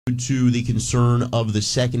to the concern of the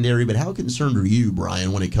secondary, but how concerned are you,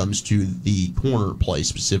 Brian, when it comes to the corner play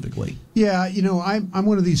specifically? Yeah, I'm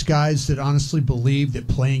one of these guys that honestly believe that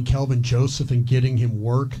playing Kelvin Joseph and getting him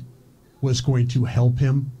work was going to help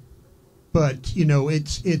him. But,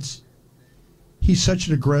 he's such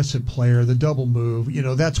an aggressive player, the double move,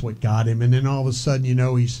 that's what got him. And then all of a sudden,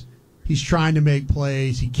 he's trying to make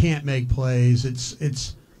plays, he can't make plays.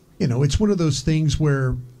 It's one of those things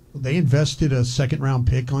where they invested a second-round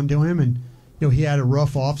pick onto him, and he had a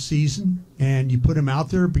rough offseason, and you put him out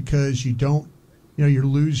there because you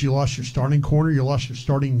lost your starting corner, you lost your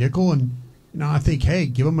starting nickel, and I think, hey,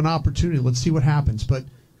 give him an opportunity, let's see what happens. But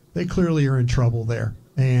they clearly are in trouble there,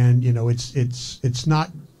 and it's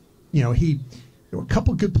not, there were a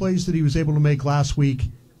couple good plays that he was able to make last week.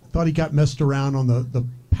 I thought he got messed around on the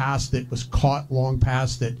pass that was caught, long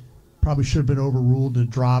pass that probably should have been overruled and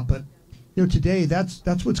dropped, but today, that's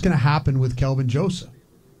what's going to happen with Kelvin Joseph.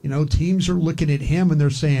 Teams are looking at him and they're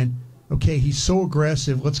saying, okay, he's so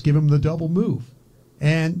aggressive, let's give him the double move.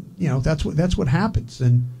 And, that's what happens.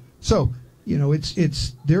 And so,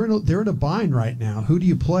 they're in a bind right now. Who do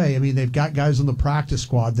you play? I mean, they've got guys on the practice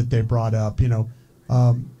squad that they brought up.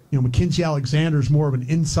 Mackenzie Alexander's more of an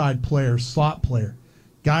inside player, slot player.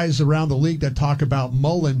 Guys around the league that talk about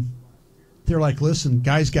Mullen, they're like, listen,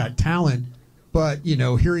 guy's got talent. But,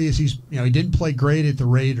 here he is. He didn't play great at the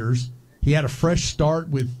Raiders. He had a fresh start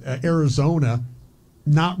with Arizona,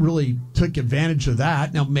 not really took advantage of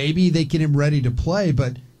that. Now, maybe they get him ready to play,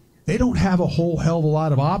 but they don't have a whole hell of a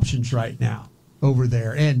lot of options right now over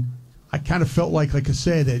there. And I kind of felt like I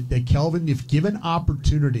say, that Kelvin, if given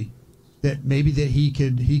opportunity, that maybe that he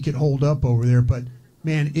could hold up over there. But,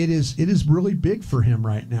 man, it is really big for him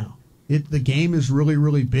right now. The game is really,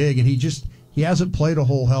 really big, and he hasn't played a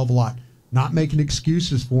whole hell of a lot. Not making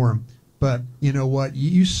excuses for him, but you know what?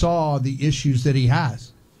 You saw the issues that he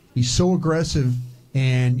has. He's so aggressive,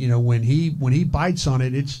 and when he bites on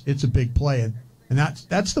it, it's a big play, and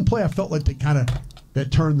that's the play I felt like that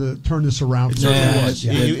turned this around.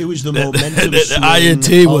 It was the momentum. The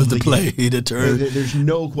INT was the play that turned. There's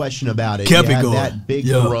no question about it. Kept it going. That big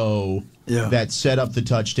throw that set up the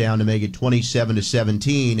touchdown to make it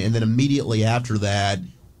 27-17, and then immediately after that.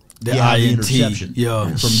 The INT, interception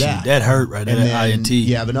from that hurt right there. That INT,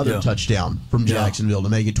 you have another touchdown from Jacksonville to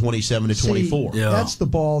make it 27-24. That's the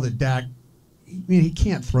ball that Dak. I mean, he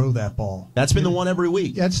can't throw that ball. That's been the one every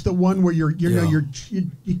week. That's the one where you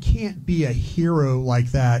can't be a hero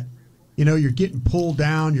like that. You're getting pulled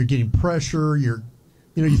down, you're getting pressure. You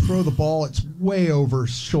throw the ball, it's way over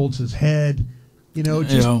Schultz's head. Eat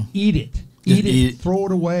it, throw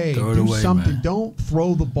it away, do something. Man. Don't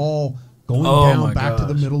throw the ball going down back to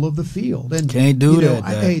the middle of the field. And can't do that.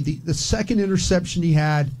 Hey, the second interception he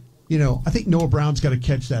had, I think Noah Brown's got to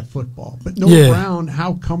catch that football. But Noah Brown,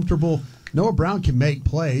 how comfortable Noah Brown can make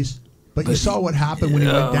plays, but you saw what happened when he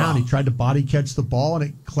went down. He tried to body catch the ball and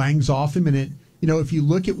it clangs off him, and it if you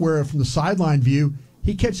look at where from the sideline view,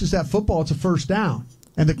 he catches that football, it's a first down.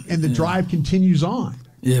 And the drive continues on.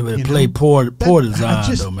 Yeah, but it played poor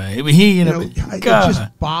design, though, man. I mean, it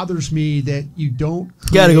just bothers me that you don't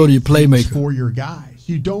gotta go to your playmaker for your guys.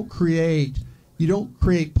 You don't create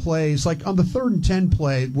plays like on the 3rd and 10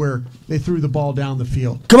 play where they threw the ball down the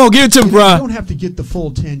field. Come on, give it to him, Brian. You don't have to get the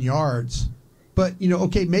full 10 yards, but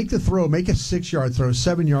make the throw, make a 6-yard throw,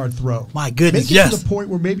 7-yard throw. My goodness, make it to the point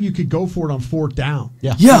where maybe you could go for it on 4th down.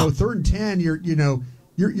 Yeah. 3rd and 10,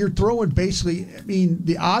 you're throwing basically. I mean,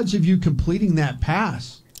 the odds of you completing that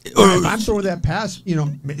pass. If I'm throwing that pass,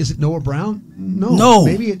 is it Noah Brown? No.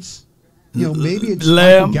 Maybe it's Lamb,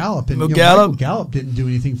 Michael Gallup. And Michael Gallup didn't do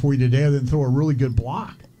anything for you today other than throw a really good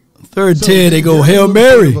block. 3rd and 10, they go Hail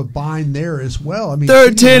Mary. Of a bind there as well. I mean, 3rd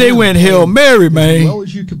and 10, they went Hail Mary, man. As well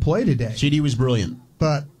as you could play today. CD was brilliant.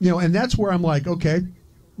 But and that's where I'm like, okay,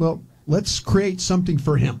 well, let's create something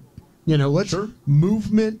for him.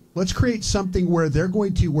 Movement. Let's create something where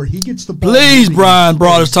where he gets the ball. Please, Brian,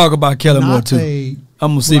 let's talk about Kellen Moore too.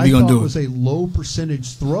 I'm gonna see if he's gonna do it. Was a low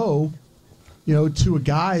percentage throw, to a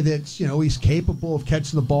guy that's he's capable of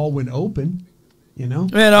catching the ball when open.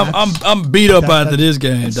 Man, I'm beat up after this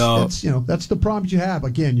game, dog. That's the problem you have.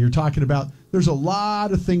 Again, you're talking about. There's a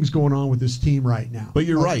lot of things going on with this team right now. But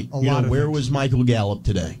you're right. Where was Michael Gallup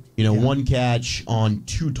today? One catch on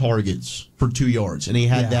 2 targets for 2 yards, and he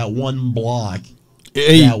had that one block.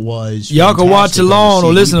 That was y'all can watch along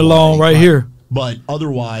or listen along right here. But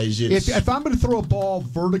otherwise, if I'm going to throw a ball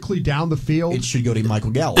vertically down the field, it should go to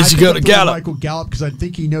Michael Gallup. It should go to Gallup. Michael Gallup, because I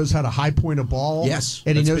think he knows how to high point a ball. Yes,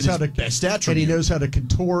 and he knows how to best attribute. And he knows how to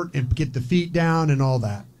contort and get the feet down and all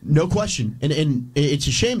that. No question. And it's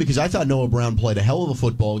a shame because I thought Noah Brown played a hell of a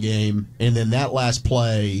football game, and then that last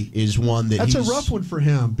play is one that's a rough one for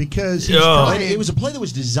him because it was a play that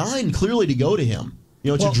was designed clearly to go to him.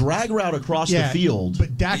 It's a drag route across the field.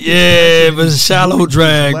 But Dak it was a shallow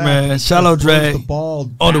drag, man. Shallow drag the ball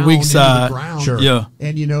on the weak side. The ground. Sure. Yeah.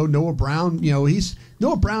 And, Noah Brown,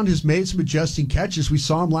 Noah Brown has made some adjusting catches. We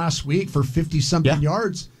saw him last week for 50-something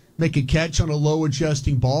yards make a catch on a low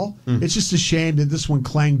adjusting ball. It's just a shame that this one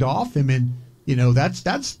clanged off him, and that's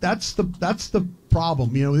the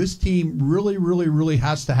problem. This team really, really, really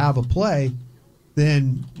has to have a play.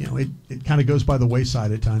 Then it kind of goes by the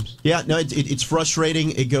wayside at times. Yeah, no, it's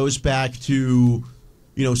frustrating. It goes back to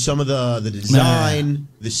some of the design,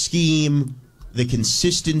 the scheme, the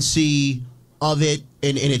consistency of it,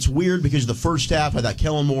 and it's weird because the first half I thought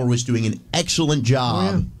Kellen Moore was doing an excellent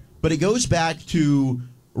job, but it goes back to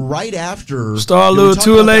right after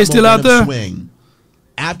Tuile still out there. Swing,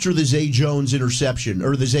 after the Zay Jones interception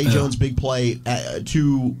or the Zay Jones big play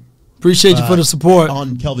to. Appreciate you for the support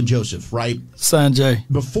on Kelvin Joseph, right? Sanjay.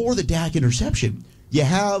 Before the Dak interception, you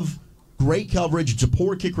have great coverage. It's a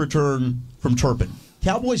poor kick return from Turpin.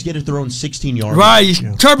 Cowboys get at their own 16-yard line.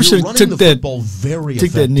 Right. Turpin should have took the that football very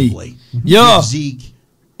effectively. Yeah. Zeke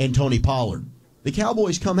and Tony Pollard. The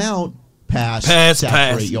Cowboys come out, pass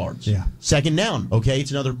for 8 yards. Yeah. Second down, okay, it's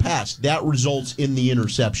another pass. That results in the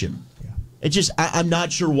interception. Yeah. It just, I'm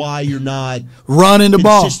not sure why you're not running the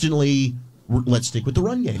ball consistently. Let's stick with the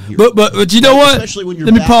run game here. But you know what? Especially when you're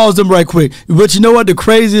Let me pause them right quick. But you know what? The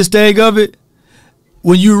craziest thing of it,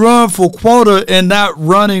 when you run for quota and not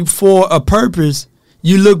running for a purpose,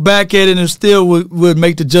 you look back at it and still would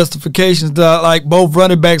make the justifications that like both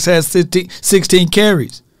running backs had 16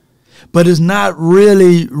 carries. But it's not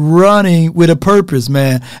really running with a purpose,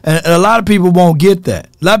 man. And a lot of people won't get that.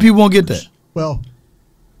 A lot of people won't get that. Well,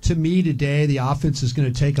 to me today, the offense is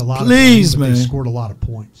going to take a lot of running, but they scored a lot of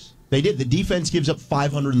points. They did. The defense gives up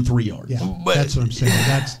 503 yards. Yeah, that's what I'm saying.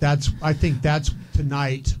 I think that's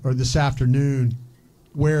tonight or this afternoon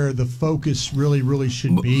where the focus really, really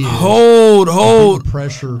should be. Hold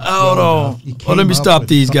pressure. Hold on. Let me stop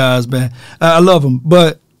these guys, man. I love them,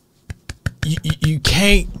 but you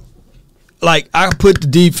can't. Like I put the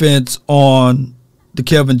defense on the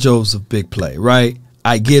Kelvin Joseph big play, right?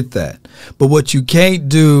 I get that, but what you can't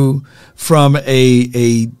do from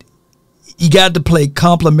you got to play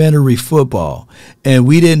complementary football, and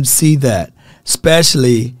we didn't see that,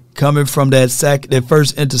 especially coming from that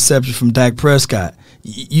first interception from Dak Prescott.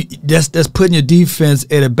 That's putting your defense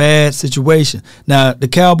in a bad situation. Now, the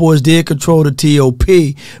Cowboys did control the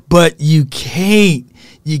TOP, but you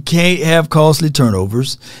can't have costly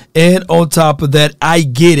turnovers. And on top of that, I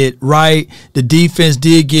get it, right? The defense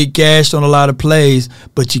did get gashed on a lot of plays,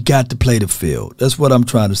 but you got to play the field. That's what I'm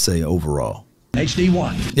trying to say overall.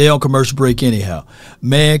 HD1. They're on commercial break anyhow.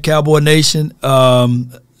 Man, Cowboy Nation, I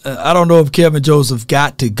don't know if Kelvin Joseph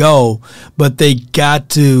got to go, but they got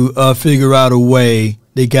to figure out a way.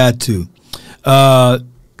 They got to.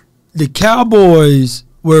 The Cowboys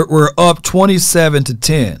were up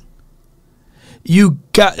 27-10. You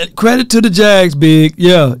got credit to the Jags, Big.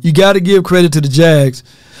 Yeah, you got to give credit to the Jags,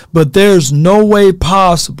 but there's no way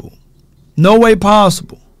possible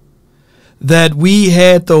that we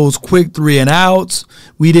had those quick 3 and outs.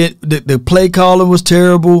 We didn't. The play calling was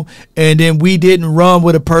terrible, and then we didn't run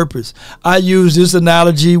with a purpose. I use this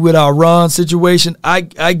analogy with our run situation. I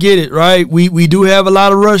get it, right? We do have a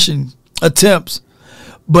lot of rushing attempts,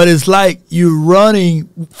 but it's like you're running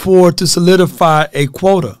to solidify a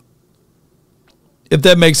quota. If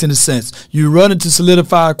that makes any sense, you're running to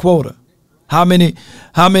solidify a quota. How many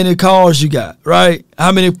calls you got, right?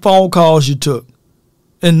 How many phone calls you took?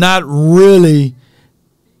 And not really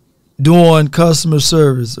doing customer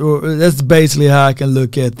service. Or that's basically how I can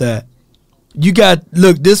look at that.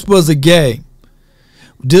 This was a game.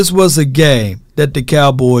 This was a game that the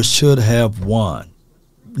Cowboys should have won.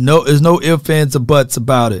 No, there's no ifs, ands, or buts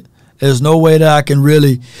about it. There's no way that I can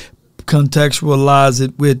really contextualize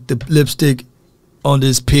it with the lipstick on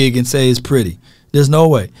this pig and say it's pretty. There's no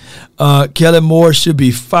way. Kellen Moore should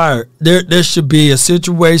be fired. There should be a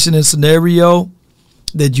situation and scenario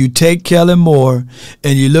that you take Kellen Moore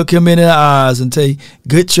and you look him in the eyes and say,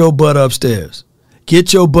 get your butt upstairs.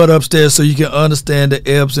 Get your butt upstairs so you can understand the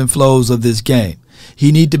ebbs and flows of this game.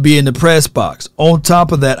 He need to be in the press box. On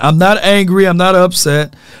top of that, I'm not angry. I'm not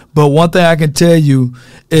upset. But one thing I can tell you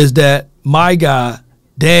is that my guy,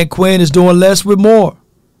 Dan Quinn, is doing less with more.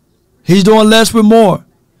 He's doing less with more.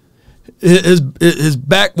 His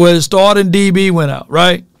back, his starting DB went out,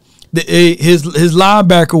 right? His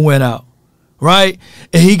linebacker went out. right?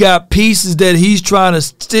 And he got pieces that he's trying to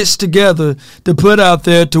stitch together to put out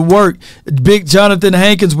there to work. Big Jonathan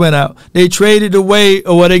Hankins went out. They traded away,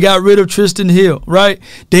 or they got rid of Tristan Hill, right?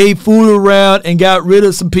 They fooled around and got rid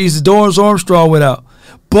of some pieces. Dorrance Armstrong went out.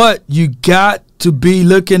 But you got to be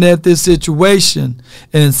looking at this situation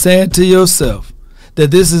and saying to yourself that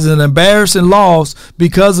this is an embarrassing loss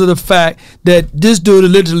because of the fact that this dude is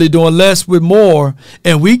literally doing less with more,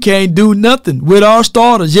 and we can't do nothing with our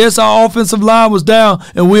starters. Yes, our offensive line was down,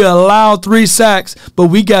 and we allowed 3 sacks, but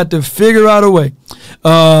we got to figure out a way.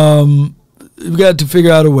 We got to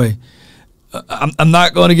figure out a way. I'm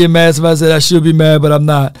not going to get mad if I said I should be mad, but I'm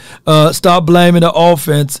not. Stop blaming the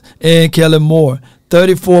offense and Kellen Moore.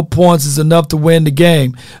 34 points is enough to win the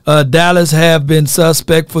game. Dallas have been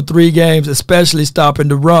suspect for 3 games, especially stopping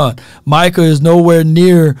the run. Micah is nowhere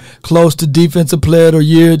near close to defensive player of the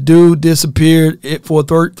year. Dude disappeared for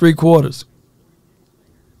 3 quarters.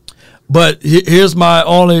 But here's my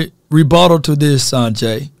only rebuttal to this,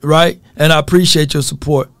 Sanjay, right? And I appreciate your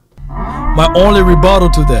support. My only rebuttal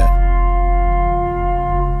to that.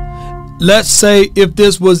 Let's say if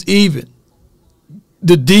this was even,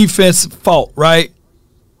 the defense fault, right?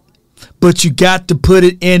 But you got to put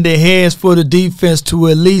it in the hands for the defense to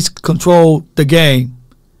at least control the game.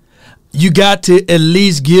 You got to at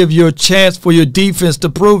least give your chance for your defense to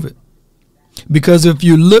prove it. Because if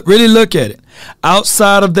you really look at it,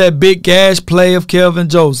 outside of that big gash play of Kelvin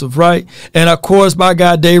Joseph, right? And, of course, my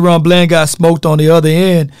guy Dayron Bland got smoked on the other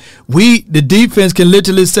end. The defense can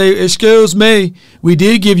literally say, excuse me, we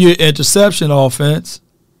did give you an interception, offense.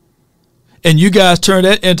 And you guys turned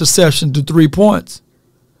that interception to 3 points.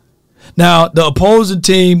 Now, the opposing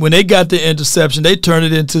team, when they got the interception, they turned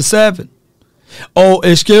it into 7. Oh,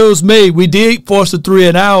 excuse me, we did force a 3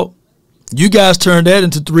 and out. You guys turned that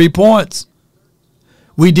into 3 points.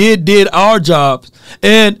 We did our jobs.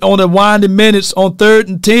 And on the winding minutes on 3rd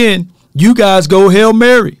and 10, you guys go Hail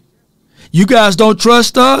Mary. You guys don't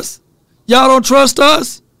trust us? Y'all don't trust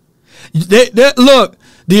us? Look,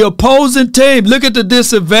 the opposing team, look at the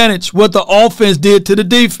disadvantage what the offense did to the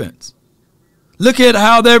defense. Look at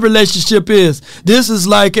how their relationship is. This is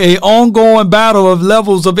like an ongoing battle of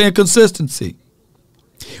levels of inconsistency.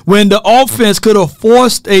 When the offense could have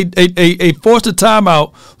forced a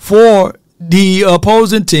timeout for the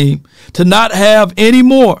opposing team to not have any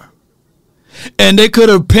more, and they could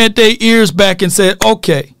have pent their ears back and said,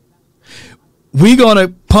 okay, we're going to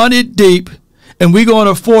punt it deep, and we're going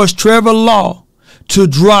to force Trevor Law to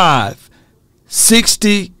drive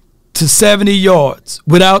 60 to 70 yards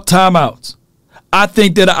without timeouts. I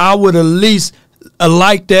think that I would at least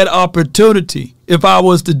like that opportunity if I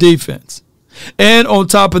was the defense. And on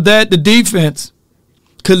top of that, the defense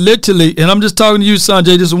could literally, and I'm just talking to you,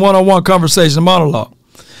 Sanjay, this is a one-on-one conversation, a monologue.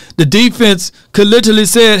 The defense could literally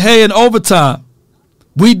say, hey, in overtime,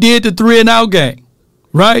 we did the 3 and out game,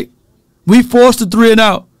 right? We forced the 3 and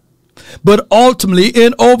out. But ultimately,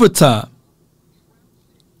 in overtime,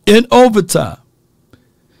 the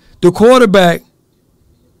quarterback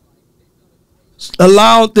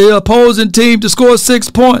allowed the opposing team to score 6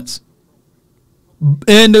 points.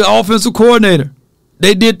 And the offensive coordinator,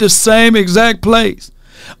 they did the same exact plays.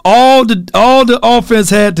 All the offense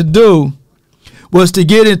had to do was to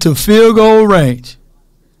get into field goal range.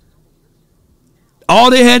 All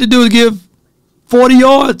they had to do was give 40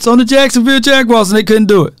 yards on the Jacksonville Jaguars, and they couldn't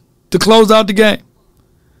do it to close out the game.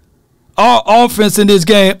 Our offense in this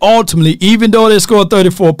game ultimately, even though they scored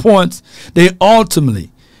 34 points, they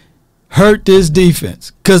ultimately hurt this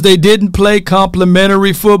defense because they didn't play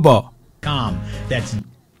complementary football.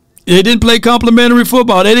 They didn't play complementary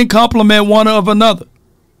football. They didn't complement one of another.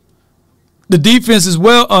 The defense is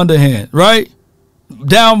well underhand, right?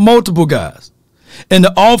 Down multiple guys. And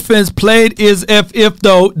the offense played as if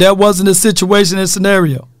though that wasn't a situation and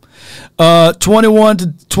scenario. 21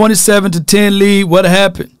 to 27 to 10 lead. What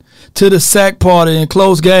happened to the sack party and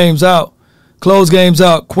close games out?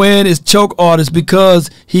 Quinn is choke artist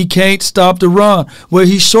because he can't stop the run. Well,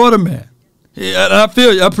 he's shorter, man. I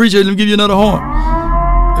feel you. I appreciate it. Let me give you another horn.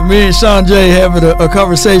 And me and Sean J having a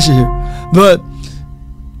conversation here. But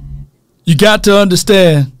you got to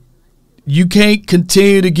understand, you can't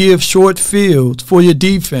continue to give short fields for your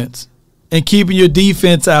defense and keeping your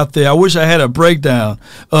defense out there. I wish I had a breakdown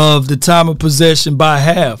of the time of possession by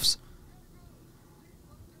halves.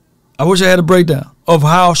 I wish I had a breakdown of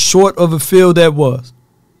how short of a field that was.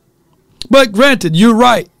 But granted, you're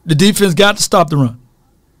right. The defense got to stop the run.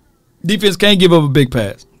 Defense can't give up a big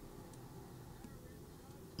pass.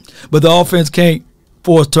 But the offense can't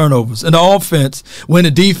force turnovers. And the offense, when the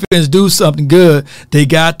defense do something good, they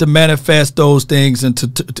got to manifest those things into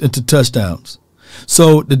touchdowns.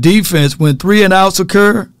 So the defense, when 3 and outs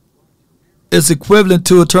occur, it's equivalent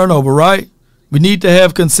to a turnover, right? We need to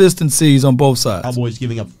have consistencies on both sides. Cowboys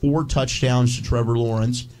giving up 4 touchdowns to Trevor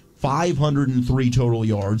Lawrence, 503 total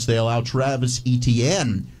yards. They allow Travis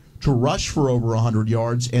Etienne to rush for over 100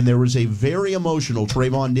 yards, and there was a very emotional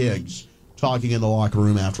Trayvon Diggs talking in the locker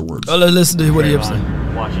room afterwards. Oh, let's listen to what he had to say.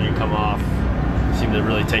 Watching you come off, you seem to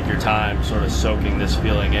really take your time, sort of soaking this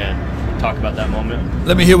feeling in. Talk about that moment.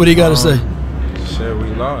 Let me hear what he got to say. Shit, we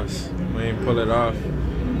lost. We ain't pull it off.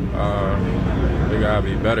 We gotta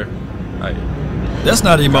be better. Like, that's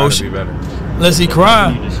not emotion. Be better. Unless he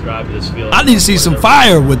crying. You describe this feeling. I need to see some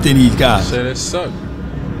fire within these guys. Shit, it sucked.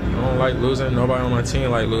 I don't like losing. Nobody on my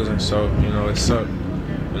team like losing. So, it sucked.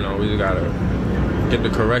 We just gotta get the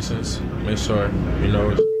corrections. Make sure, it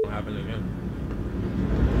won't happen again.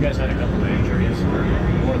 You guys had a couple of injuries, or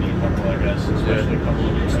more than a couple, I guess, especially a couple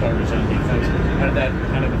of starters on defense. How did that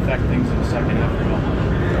kind of affect things in the second half?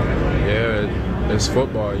 Yeah, it's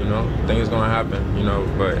football, Things gonna happen,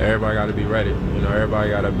 but everybody gotta be ready.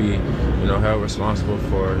 Everybody gotta be, held responsible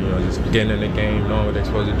for, just getting in the game, knowing what they're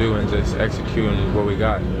supposed to do, and just executing what we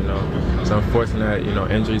got. It's unfortunate,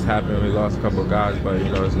 injuries happen. We lost a couple of guys, but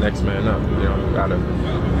it's next man up. We gotta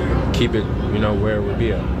keep it, where it would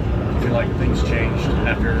be at. I feel like things changed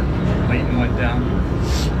after Leighton went down.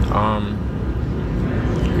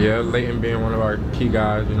 Yeah, Leighton being one of our key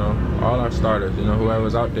guys, all our starters,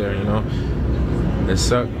 whoever's out there, it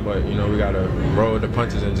sucked, but we gotta roll the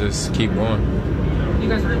punches and just keep going. You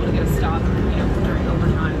guys were able to get a stop, during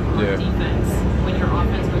overtime on defense. When your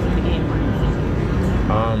offense goes into the game, what do you think?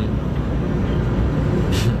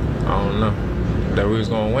 I don't know that we was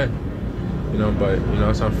gonna win, but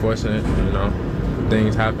it's unfortunate,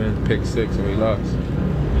 things happen, pick 6 and we lost.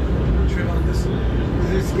 Trayvon,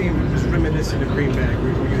 this game is reminiscent of Green Bay,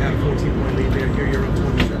 where you had a 14-point lead there. Here you're up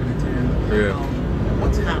 27-10. Yeah.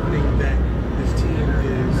 What's happening that this team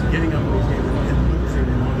is getting up in these games and losing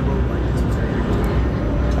and on the road like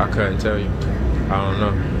this? I couldn't tell you. I don't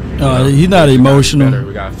know. He's not emotional.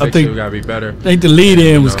 We gotta fix it. We gotta be better. I think the lead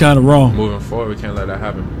in was kind of wrong. Moving forward, we can't let that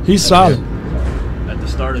happen. He's solid. At the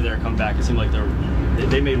start of their comeback, it seemed like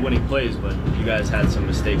they made winning plays, but you guys had some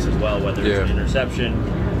mistakes as well, whether it's an interception,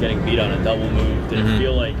 getting beat on a double move. Did it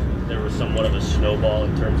feel like there was somewhat of a snowball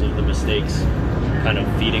in terms of the mistakes kind of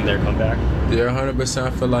feeding their comeback? Yeah, 100%. I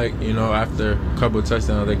feel like, after a couple of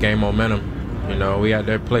touchdowns, they gained momentum. We had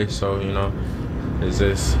their place, so, it's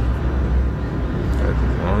just,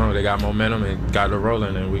 I don't know, they got momentum and got it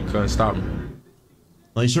rolling, and we couldn't stop them.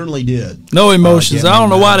 Well, they certainly did. No emotions. I don't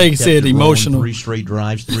know why they said emotional. 3 straight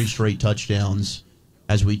drives, 3 straight touchdowns,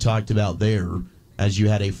 as we talked about there, as you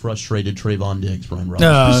had a frustrated Trayvon Diggs, Brian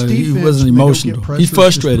Roberts. No, he wasn't emotional. He's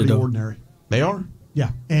frustrated, though. Ordinary. They are? Yeah,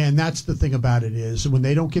 and that's the thing about it is when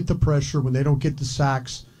they don't get the pressure, when they don't get the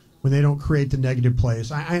sacks, when they don't create the negative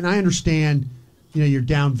plays. And I understand, you're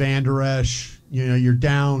down Van Der Esch, you're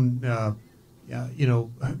down,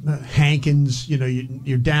 Hankins,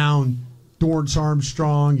 you're down Dorrance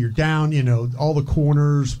Armstrong, you're down, all the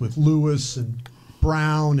corners with Lewis and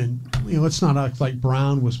Brown, and let's not act like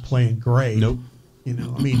Brown was playing great. Nope.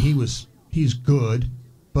 He's good,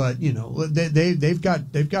 but they've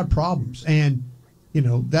got problems, and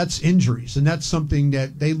that's injuries, and that's something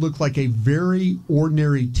that they look like a very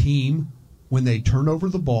ordinary team when they turn over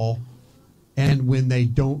the ball and when they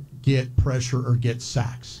don't get pressure or get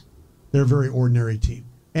sacks. They're a very ordinary team,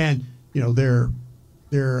 and their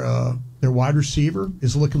wide receiver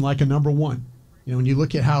is looking like a number one. When you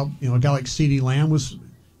look at how a guy like CeeDee Lamb was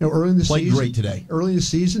early in the played season, great today. Early in the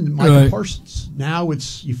season, Michael Parsons. Now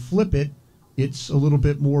you flip it. It's a little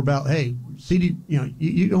bit more about, hey, CD.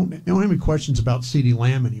 You don't have any questions about CeeDee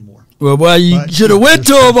Lamb anymore. Well, you should have went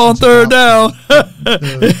to him on third down.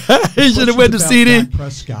 He should have went to CD.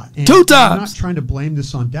 Prescott. 2 times. I'm not trying to blame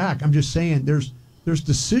this on Dak. I'm just saying there's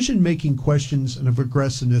decision-making questions and of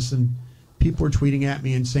aggressiveness, and people are tweeting at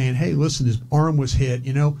me and saying, hey, listen, his arm was hit.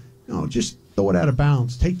 No, just throw it out of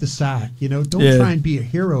bounds. Take the sack. Don't try and be a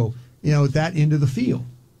hero, at that end of the field.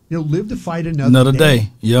 Live to fight another day.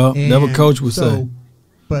 Yeah, that's what Coach would say.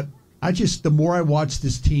 But the more I watch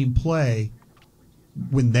this team play,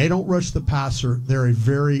 when they don't rush the passer, they're a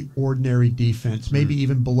very ordinary defense, maybe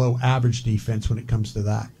even below average defense when it comes to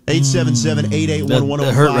that.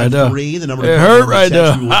 877-881-1053. The number to hurt right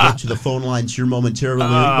now. We will get to the phone lines here momentarily.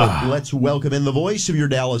 But let's welcome in the voice of your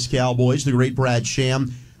Dallas Cowboys, the great Brad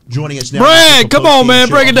Sham. Joining us now. Brad, come on, man.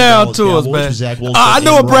 Break it down to us, man. I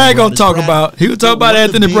know what Brad going to talk about. He was talking about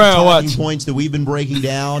Anthony Brown. Watch. Points that we've been breaking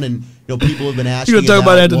down, and people have been asking He was talking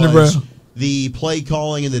about Anthony Brown. The play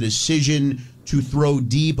calling and the decision to throw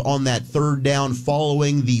deep on that third down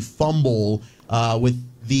following the fumble with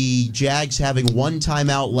the Jags having one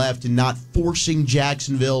timeout left and not forcing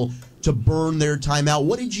Jacksonville to burn their timeout.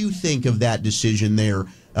 What did you think of that decision there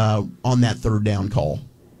on that third down call?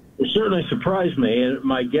 It certainly surprised me, and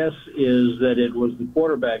my guess is that it was the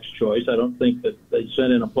quarterback's choice. I don't think that they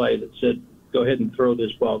sent in a play that said, go ahead and throw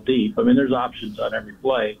this ball deep. I mean, there's options on every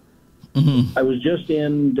play. Mm-hmm. I was just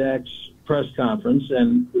in Dak's press conference,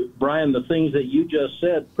 and Brian, the things that you just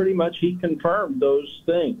said, pretty much he confirmed those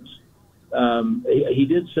things. He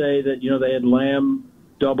did say that, they had Lamb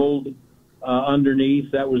doubled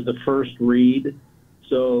underneath. That was the first read.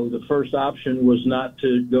 So the first option was not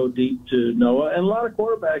to go deep to Noah. And a lot of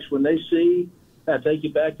quarterbacks, when they see, I take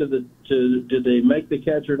you back to did they make the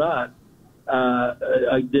catch or not?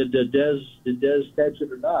 Did Dez catch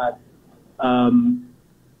it or not?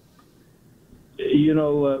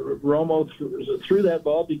 Romo threw that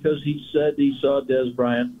ball because he said he saw Dez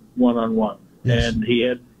Bryant one-on-one. Yes. And he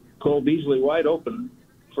had Cole Beasley wide open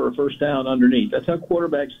for a first down underneath. That's how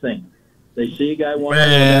quarterbacks think. They see a guy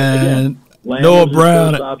one-on-one. Again, Noah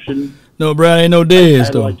Brown. Option. Noah Brown ain't no Dez,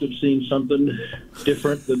 I'd though. like to have seen something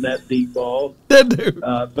different than that deep ball. That dude.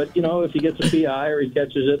 But, if he gets a PI or he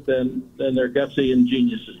catches it, then they're gutsy and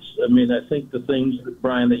geniuses. I mean, I think the things,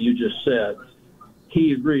 Brian, that you just said,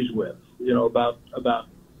 he agrees with, about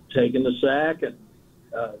taking the sack and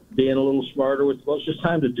being a little smarter with the ball. It's just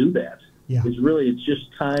time to do that. Yeah. It's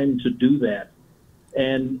just time to do that.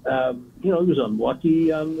 And, he was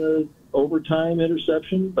unlucky on the overtime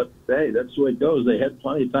interception, but, hey, that's the way it goes. They had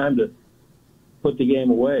plenty of time to put the game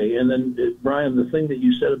away. And then, Brian, the thing that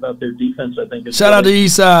you said about their defense, I think is shout out to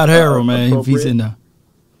Eastside Harold, man, if he's in there.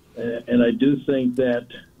 And I do think that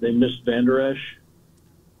they missed Van Der Esch,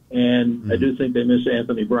 and I do think they missed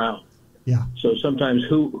Anthony Brown. Yeah. So sometimes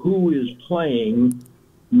who is playing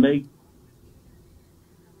make.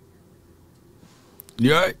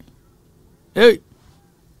 You all right? Hey,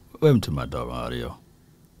 wait until my dog audio.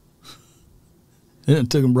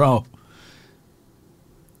 It took him raw.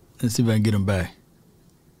 Let's see if I can get him back.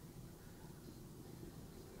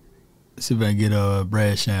 Let's see if I can get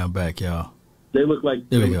Brad Sham back, y'all. They look like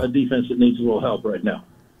a defense that needs a little help right now.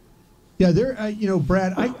 Yeah,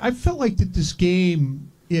 Brad, I felt like that this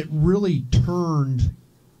game, it really turned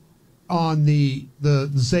on the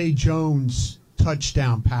Zay Jones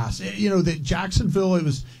touchdown pass. That Jacksonville, it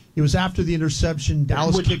was after the interception.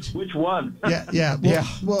 Dallas kicks. Which one? Yeah.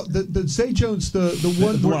 Well, the Zay Jones, the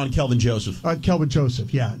one we're on Kelvin Joseph. Kelvin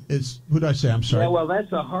Joseph, yeah. Who did I say? I'm sorry. Yeah, well,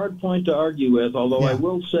 that's a hard point to argue with. Although I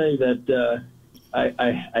will say that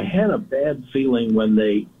I had a bad feeling when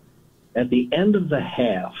they, at the end of the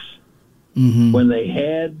half, when they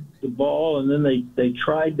had the ball and then they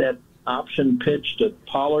tried that option pitch to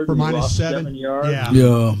Pollard for and minus lost 7 yards.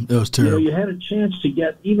 Yeah, that was terrible. You had a chance to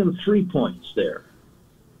get even 3 points there.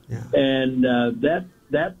 Yeah. And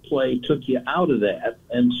that play took you out of that.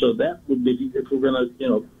 And so that would be, if we're going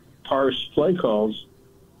to, parse play calls,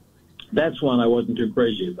 that's one I wasn't too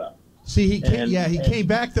crazy about. See, he came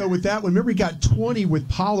back, though, with that one. Remember, he got 20 with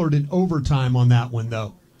Pollard in overtime on that one,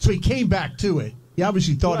 though. So he came back to it. He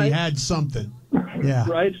obviously thought he had something. Yeah.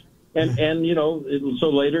 Right. And so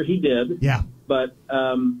later he did. Yeah. But,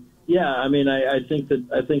 I mean, I think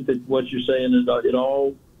that what you're saying is it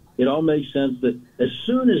all makes sense that as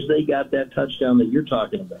soon as they got that touchdown that you're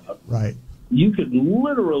talking about, right, you could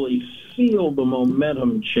literally feel the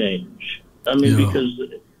momentum change. I mean, because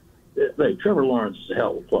Trevor Lawrence is a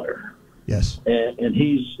hell of a player. Yes. And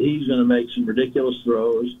he's going to make some ridiculous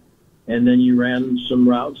throws. And then you ran some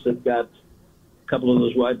routes that got a couple of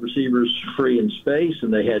those wide receivers free in space,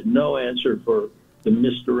 and they had no answer for the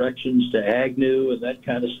misdirections to Agnew and that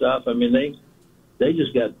kind of stuff. I mean, they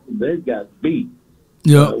got beat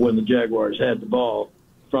when the Jaguars had the ball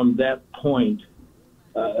from that point,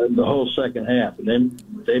 the whole second half. And then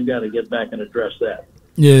they've got to get back and address that.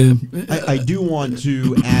 Yeah. I do want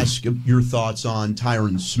to ask your thoughts on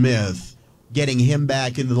Tyron Smith, getting him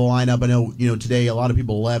back into the lineup. I know, today a lot of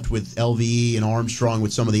people left with LVE and Armstrong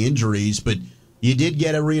with some of the injuries, but you did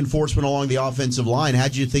get a reinforcement along the offensive line. How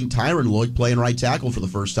did you think Tyron looked playing right tackle for the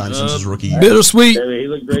first time since his rookie year? Bittersweet. He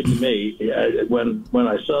looked great to me. When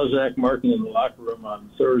I saw Zach Martin in the locker room on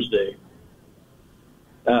Thursday,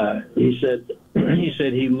 he said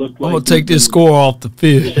he looked like... I'm going to take this score off the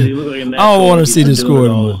field. He said he looked like a natural. I don't want to see this score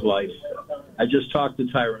anymore. His life. I just talked to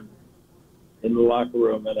Tyron in the locker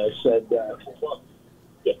room, and I said, get off the field.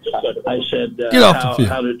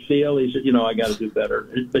 How did it feel? He said, I got to do better.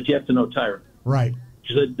 But you have to know Tyron. Right.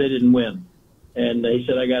 He said they didn't win. And he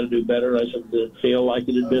said, I got to do better. I said, did it feel like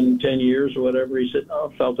it had been 10 years or whatever? He said, no,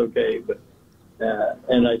 it felt okay. But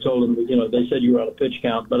And I told him, they said you were on a pitch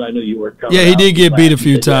count, but I knew you were coming. Yeah, he did get beat a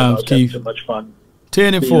few He said, times, I was having Keith. so much fun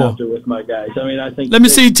 10 and being 4. out there with my guys. I mean, I think. Let me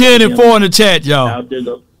see 10 and 4 in the chat, y'all. Out there,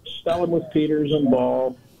 spell them with Peters and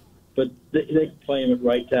Ball, but they can play him at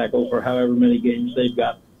right tackle for however many games they've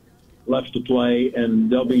got left to play, and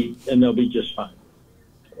they'll be just fine.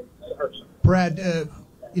 Brad,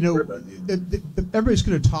 everybody's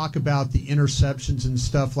going to talk about the interceptions and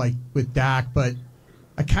stuff like with Dak, but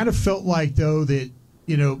I kind of felt like, though, that,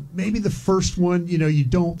 maybe the first one, you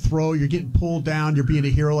don't throw, you're getting pulled down, you're being a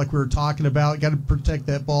hero like we were talking about, got to protect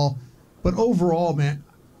that ball. But overall, man,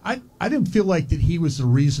 I didn't feel like that he was the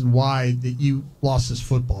reason why that you lost this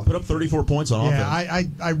football. Put up 34 points on offense.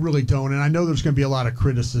 Yeah, I really don't, and I know there's going to be a lot of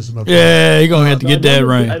criticism of Yeah, you're going to have to get that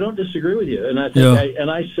right. I don't disagree with you, and I think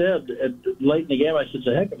I said late in the game, I said it's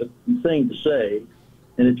a heck of a thing to say,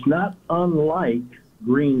 and it's not unlike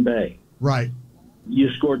Green Bay. Right.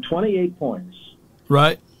 You scored 28 points.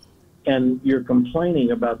 Right. And you're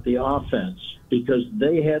complaining about the offense because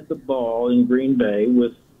they had the ball in Green Bay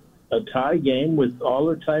with a tie game with all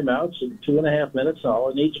their timeouts and 2.5 minutes. All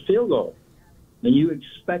it needs a field goal. And you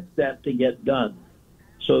expect that to get done.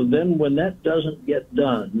 So then when that doesn't get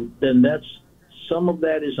done, then some of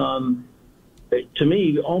that is on, to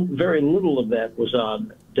me, very little of that was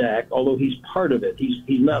on Dak, although he's part of it. He's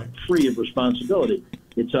not free of responsibility.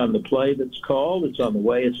 It's on the play that's called. It's on the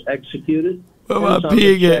way it's executed. What about it's on the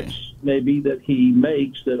Pig? checks maybe that he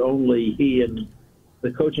makes that only he and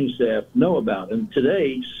the coaching staff know about. And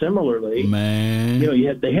today, similarly, man,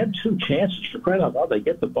 they had 2 chances for crying out loud. They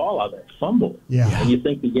get the ball out of that fumble, and you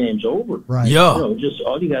think the game's over. Right? Yeah. Just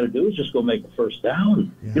all you got to do is just go make a first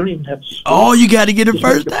down. Yeah. You don't even have to score. Oh, you got to get a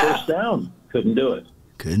first down. First down. Couldn't do it.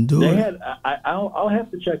 They had. I'll have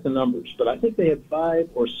to check the numbers, but I think they had 5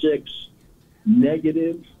 or 6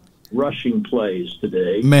 negative rushing plays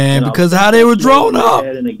today. Man, because how they were drawn up.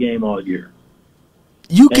 Had in a game all year.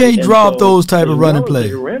 You can't drop those type of running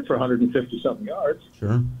plays. They ran for 150-something yards.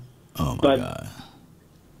 Sure. Oh, my God.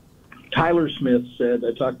 Tyler Smith said,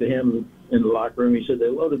 I talked to him in the locker room, he said they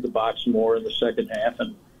loaded the box more in the second half,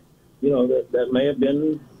 and, that may have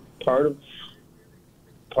been part of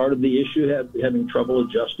the issue, having trouble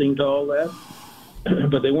adjusting to all that.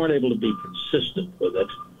 But they weren't able to be consistent with it.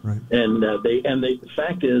 Right. And the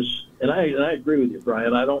fact is, and I agree with you,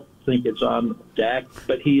 Brian, I don't think it's on Dak,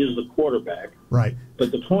 but he is the quarterback. Right.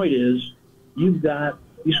 But the point is, you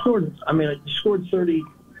scored 30,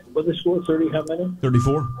 what they scored, 30, how many?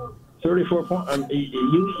 34. 34 points.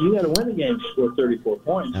 You got to win the game to score 34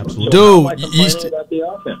 points. Absolutely. So Dude, about the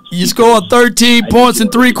offense? You scored 13 points in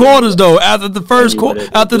 3 quarters, though, after the first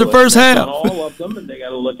half. All of them, and they got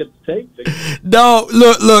to look at the tape. No,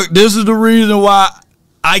 look, this is the reason why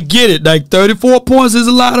I get it. Like, 34 points is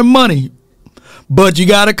a lot of money. But you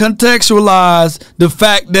got to contextualize the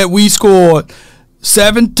fact that we scored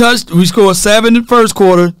 7 in the first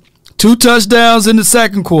quarter, 2 touchdowns in the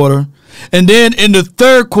second quarter, and then in the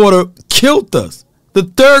third quarter killed us. The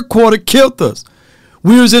third quarter killed us.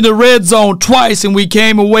 We was in the red zone twice, and we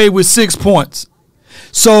came away with 6 points.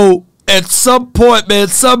 So at some point, man,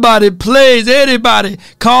 anybody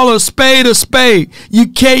call a spade a spade. You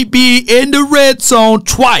can't be in the red zone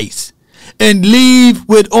twice and leave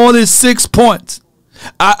with only 6 points.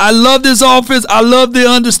 I love this offense. I love the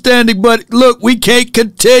understanding, but look, we can't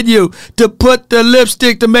continue to put the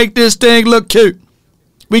lipstick to make this thing look cute.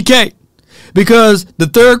 We can't. Because the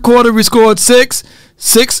third quarter we scored 6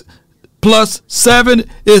 plus 7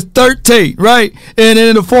 is 13, right? And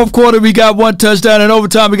in the fourth quarter we got 1 touchdown, and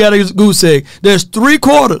overtime we got a goose egg. There's 3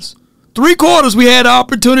 quarters. 3 quarters we had the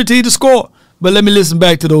opportunity to score. But let me listen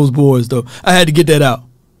back to those boys, though. I had to get that out.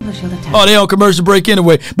 Oh, they on commercial break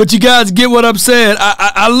anyway. But you guys get what I'm saying.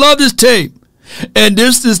 I love this team. And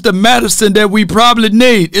this is the medicine that we probably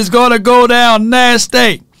need. It's going to go down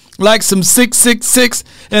nasty. Like some 666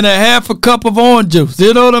 and a half a cup of orange juice.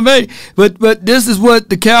 You know what I mean? But this is what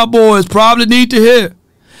the Cowboys probably need to hear.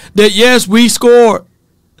 That yes, we scored.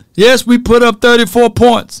 Yes, we put up 34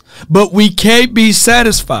 points. But we can't be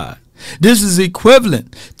satisfied. This is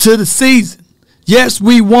equivalent to the season. Yes,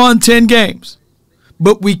 we won 10 games.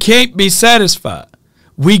 But we can't be satisfied.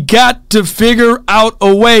 We got to figure out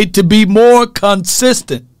a way to be more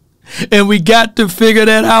consistent. And we got to figure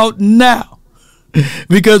that out now.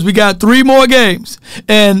 Because we got 3 more games.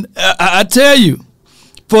 And I tell you,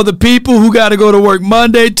 for the people who got to go to work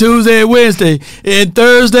Monday, Tuesday, and Wednesday, and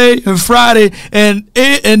Thursday, and Friday, and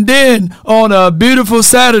then on a beautiful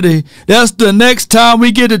Saturday, that's the next time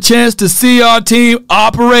we get a chance to see our team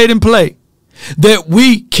operate and play. that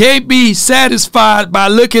we can't be satisfied by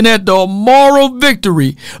looking at the moral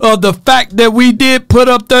victory of the fact that we did put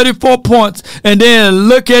up 34 points and then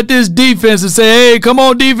look at this defense and say, hey, come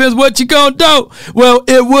on, defense, what you gonna do? Well,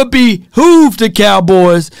 it would behoove the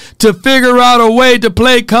Cowboys to figure out a way to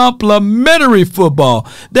play complementary football.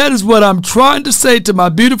 That is what I'm trying to say to my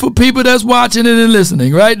beautiful people that's watching it and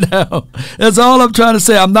listening right now. That's all I'm trying to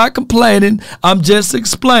say. I'm not complaining. I'm just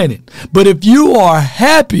explaining. But if you are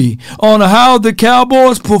happy on how the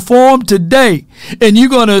Cowboys performed today, and you're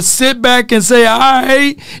going to sit back and say, all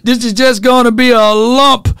right, this is just going to be a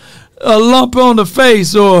lump on the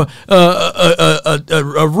face or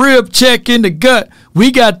a rib check in the gut,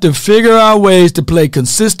 we got to figure out ways to play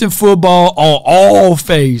consistent football on all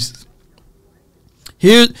phases.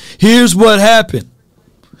 Here's what happened.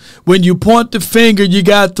 When you point the finger, you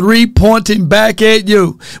got 3 pointing back at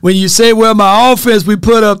you. When you say, well, my offense, we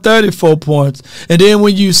put up 34 points. And then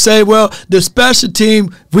when you say, well, the special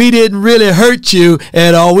team, we didn't really hurt you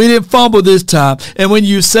at all. We didn't fumble this time. And when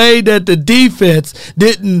you say that the defense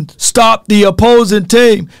didn't stop the opposing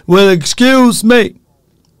team, well, excuse me.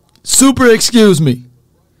 Super excuse me.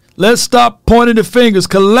 Let's stop pointing the fingers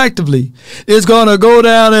collectively. It's going to go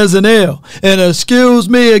down as an L. And excuse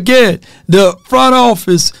me again, the front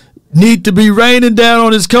office need to be raining down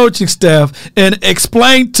on his coaching staff and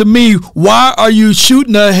explain to me, why are you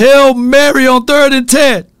shooting a Hail Mary on 3rd and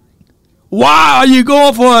 10? Why are you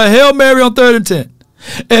going for a Hail Mary on 3rd and 10?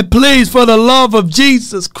 And please, for the love of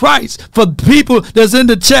Jesus Christ, for the people that's in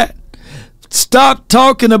the chat, stop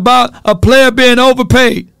talking about a player being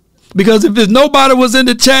overpaid. Because if there's nobody was in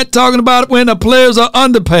the chat talking about when the players are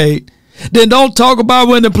underpaid, then don't talk about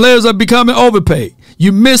when the players are becoming overpaid.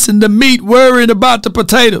 You're missing the meat, worrying about the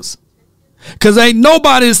potatoes. Because ain't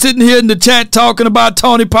nobody sitting here in the chat talking about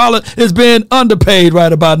Tony Pollard is being underpaid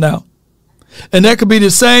right about now. And that could be the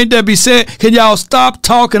same that be said, can y'all stop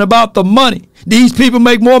talking about the money? These people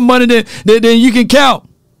make more money than you can count.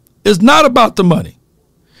 It's not about the money.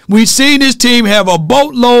 We've seen this team have a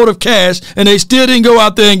boatload of cash, and they still didn't go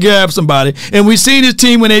out there and grab somebody. And we've seen this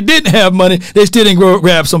team, when they didn't have money, they still didn't go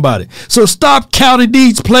grab somebody. So stop counting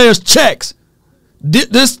these players' checks.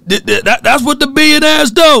 That's what the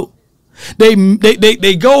billionaires do.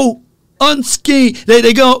 They go unscathed.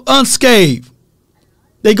 They go unscathed.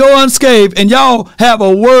 They go unscathed, and y'all have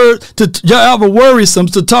a worrisome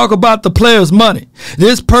to talk about the players' money.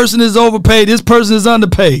 This person is overpaid. This person is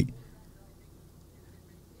underpaid.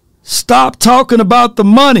 Stop talking about the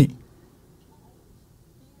money.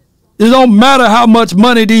 It don't matter how much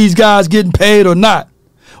money these guys getting paid or not.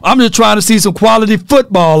 I'm just trying to see some quality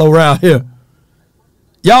football around here.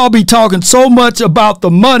 Y'all be talking so much about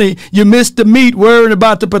the money, you miss the meat worrying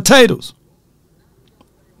about the potatoes.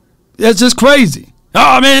 That's just crazy.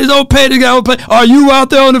 Oh, man, it's overpaid. Are you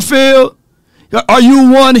out there on the field? Are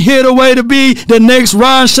you one hit away to be the next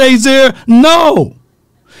Ron Shazier? No.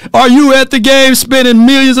 Are you at the game spending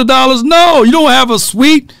millions of dollars? No, you don't have a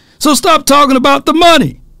suite. So stop talking about the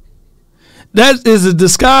money. That is a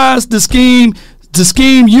disguise, the scheme to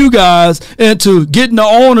scheme you guys into getting the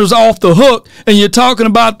owners off the hook, and you're talking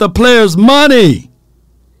about the players' money.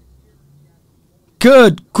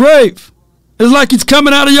 Good grief. It's like it's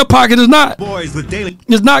coming out of your pocket. It's not. Boys with daily.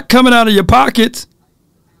 It's not coming out of your pockets.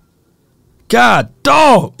 God,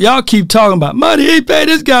 dog, y'all keep talking about money. He paid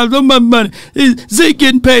this guy so much money. Zeke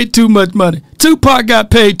getting paid too much money. Tupac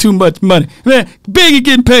got paid too much money. Man, Biggie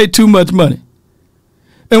getting paid too much money.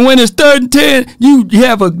 And when it's 3rd and 10, you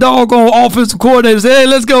have a doggone offensive coordinator say, hey,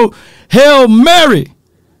 let's go Hail Mary.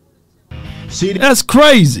 See, that's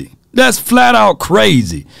crazy. That's flat out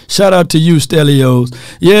crazy. Shout out to you, Stelios.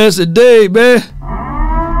 Yes, indeed, man.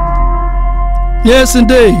 Yes,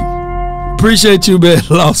 indeed. Appreciate you, man.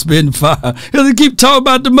 Lost spitting fire. Because they keep talking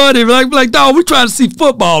about the money. Like, dog, we trying to see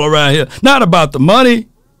football around here. Not about the money.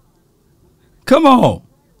 Come on.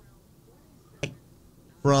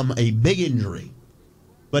 From a big injury.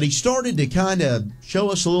 But he started to kind of show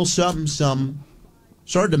us a little something.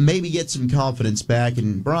 Started to maybe get some confidence back.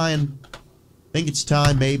 And, Brian, I think it's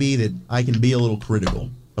time maybe that I can be a little critical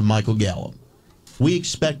of Michael Gallup. We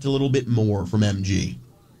expect a little bit more from MG.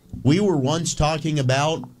 We were once talking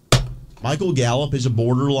about Michael Gallup is a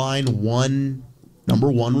borderline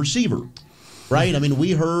number one receiver, right? I mean,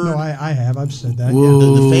 we heard. No, I've said that.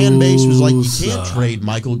 Yeah. The fan base was like, you can't trade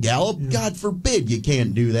Michael Gallup. Yeah. God forbid you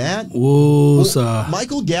can't do that.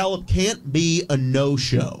 Michael Gallup can't be a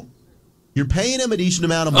no-show. You're paying him a decent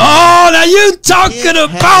amount of money. Oh, now you talking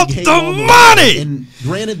about the money. And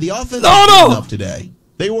granted, the offense was enough today.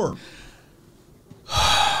 They were.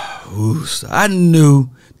 I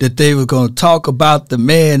knew that they were going to talk about the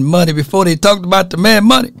man money before they talked about the man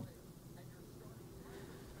money.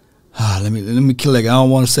 Let me collect. I don't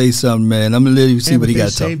want to say something, man. I'm gonna let you see what he got.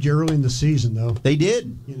 They saved you early in the season, though. They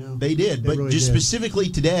did. They did. But really just did. Specifically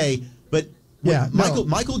today. But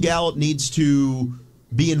Michael Gallup needs to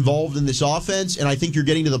be involved in this offense, and I think you're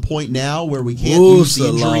getting to the point now where we can't use the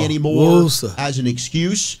injury anymore as an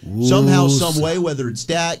excuse. Somehow, some way, whether it's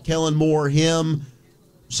Dak, Kellen Moore, him,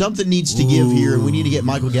 something needs to give here, and we need to get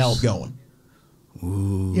Michael Gallup going.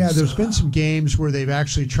 Yeah, there's been some games where they've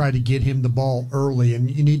actually tried to get him the ball early,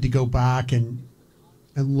 and you need to go back and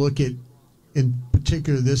look at, in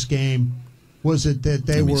particular, this game. Was it that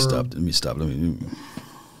they were? Let me stop.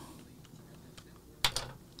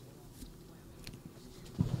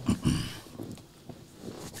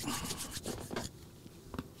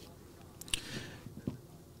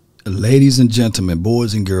 Ladies and gentlemen,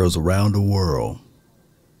 boys and girls around the world,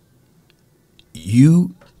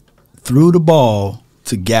 you threw the ball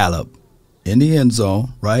to Gallup in the end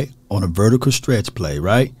zone, right, on a vertical stretch play,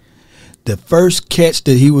 right? The first catch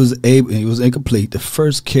that he was incomplete. The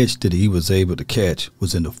first catch that he was able to catch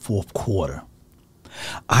was in the fourth quarter.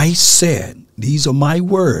 I said, these are my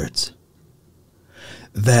words,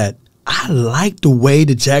 that I like the way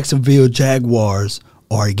the Jacksonville Jaguars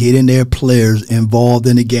are getting their players involved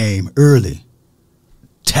in the game early,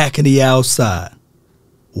 attacking the outside.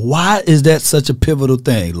 Why is that such a pivotal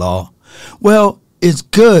thing, Law? Well, it's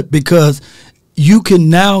good because you can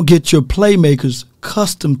now get your playmakers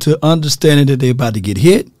accustomed to understanding that they're about to get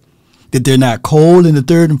hit, that they're not cold in the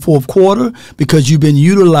third and fourth quarter because you've been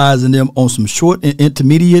utilizing them on some short and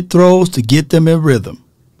intermediate throws to get them in rhythm.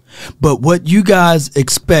 But what you guys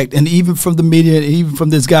expect, and even from the media, and even from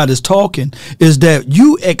this guy that's talking, is that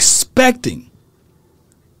you expecting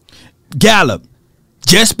Gallup,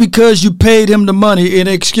 just because you paid him the money, and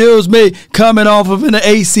excuse me, coming off of an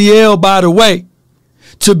ACL, by the way,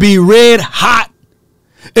 to be red hot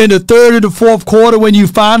in the third and the fourth quarter when you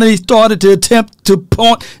finally started to attempt to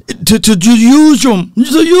use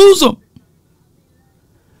them.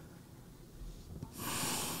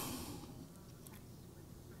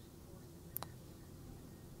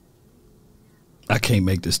 I can't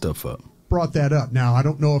make this stuff up. Brought that up. Now, I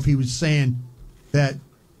don't know if he was saying that,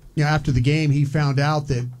 after the game he found out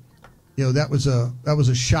that, that was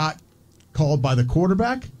a shot called by the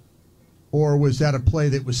quarterback, or was that a play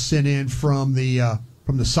that was sent in from the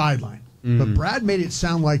sideline? But Brad made it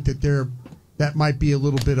sound like that might be a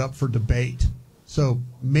little bit up for debate. So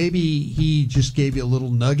maybe he just gave you a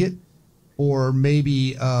little nugget, or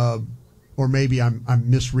maybe I'm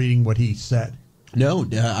misreading what he said. No,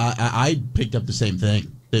 I picked up the same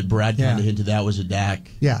thing. That Brad kind of hinted that was a Dak.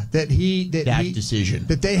 Yeah, Dak decision.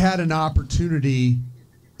 That they had an opportunity,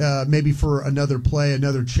 maybe for another play,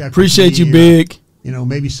 another check. Appreciate you, Big.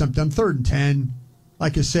 Maybe something 3rd and 10.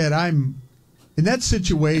 Like I said, I'm in that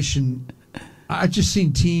situation. I've just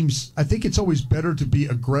seen teams. I think it's always better to be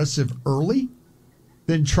aggressive early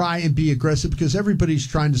than try and be aggressive because everybody's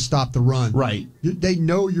trying to stop the run. Right. They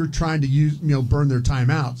know you're trying to burn their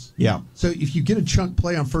timeouts. Yeah. So if you get a chunk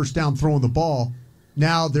play on first down throwing the ball,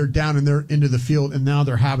 now they're down in their end of the field, and now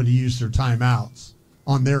they're having to use their timeouts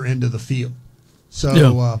on their end of the field.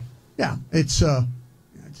 So,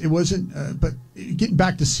 it wasn't. But getting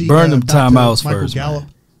back to see burn them timeouts Michael first, Gallup,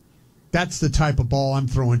 man. That's the type of ball I'm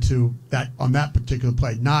throwing to that on that particular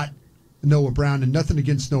play, not Noah Brown, and nothing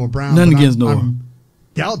against Noah Brown. Nothing against Noah.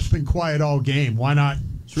 Gallup's been quiet all game. Why not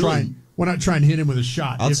try and hit him with a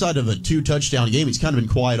shot? Outside of a 2-touchdown game, he's kind of been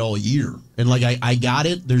quiet all year. And I got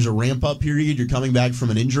it. There's a ramp-up period. You're coming back from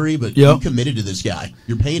an injury, but you committed to this guy.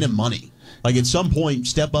 You're paying him money. At some point,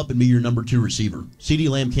 step up and be your number 2 receiver. CeeDee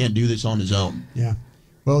Lamb can't do this on his own. Yeah.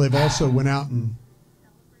 Well, they've also went out and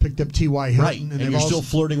picked up T.Y. Hilton. Right, and you're still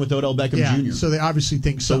flirting with Odell Beckham Jr. So they obviously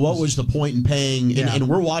think so. What was the point in paying? And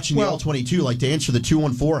we're watching the All-22. To answer the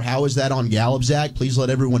 214, how is that on Gallup, Zach? Please let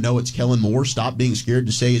everyone know it's Kellen Moore. Stop being scared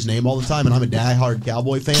to say his name all the time. And I'm a diehard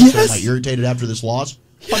Cowboy fan, so am I irritated after this loss?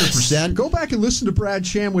 100%. Go back and listen to Brad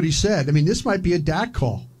Sham, what he said. I mean, this might be a Dak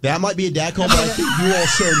call. That might be a Dak call, but I think you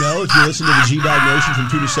also know, if you listen to the G-Bag Nation from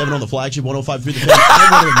 2 to 7 on the flagship 105.3 The Fan,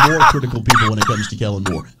 I'm one of the more critical people when it comes to Kellen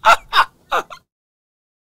Moore.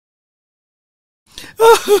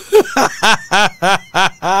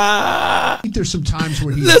 I think there's some times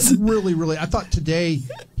where he's really. I thought today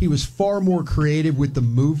he was far more creative with the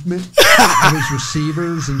movement of his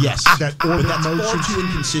receivers and that orbit motion. Far too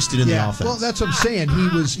inconsistent in the offense. Well, that's what I'm saying.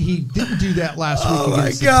 He didn't do that last week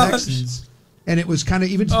against the Texans, and it was kind of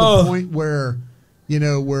even to the point where.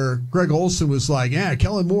 Where Greg Olsen was like,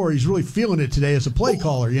 Kellen Moore, he's really feeling it today as a play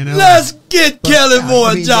caller, Let's get Kellen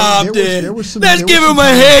Moore a job, then. Let's give him a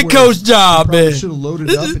head coach job, man. Should have loaded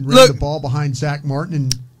up and ran the ball behind Zach Martin,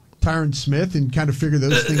 and Tyron Smith and kind of figure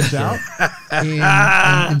those things out.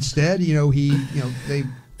 And instead,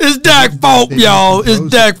 It's Dak's fault, y'all. It's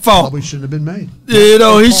Dak's fault. Probably shouldn't have been made.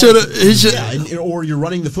 He should have. Yeah, or you're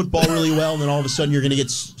running the football really well, and then all of a sudden you're going to get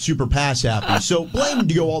super pass happy. So blame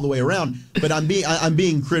to go all the way around. But I'm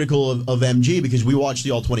being critical of MG because we watched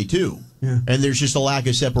the All-22, and there's just a lack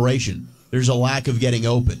of separation. There's a lack of getting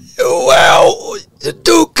open. Well, the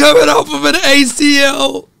dude coming off of an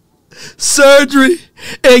ACL surgery,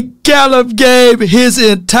 and Gallup gave his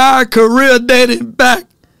entire career dating back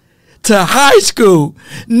to high school.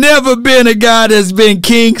 Never been a guy that's been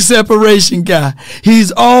king separation guy.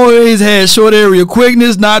 He's always had short area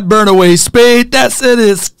quickness, not burn away speed. That's in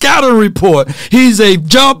his scouting report. He's a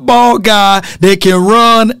jump ball guy that can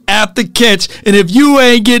run after catch. And if you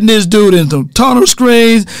ain't getting this dude in some tunnel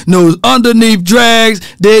screens, no underneath drags,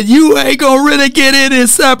 then you ain't gonna really get any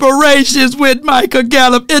separations with Michael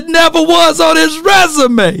Gallup. It never was on his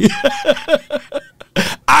resume.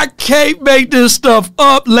 I can't make this stuff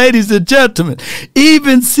up, ladies and gentlemen.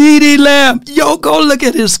 Even CeeDee Lamb, go look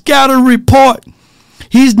at his scouting report.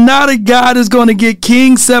 He's not a guy that's going to get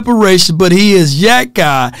king separation, but he is yak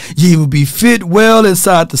guy. He will be fit well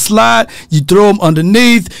inside the slot. You throw him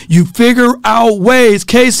underneath. You figure out ways.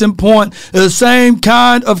 Case in point, the same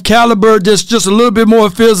kind of caliber, just a little bit more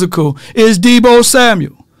physical, is Deebo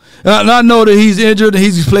Samuel. And I know that he's injured and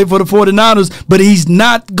he's played for the 49ers, but he's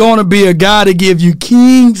not going to be a guy to give you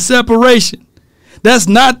king separation. That's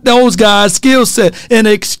not those guys' skill set. And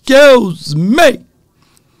excuse me,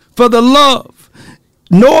 for the love,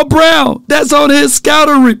 Noah Brown, that's on his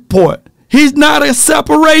scouting report. He's not a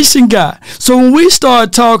separation guy. So when we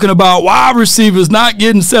start talking about wide receivers not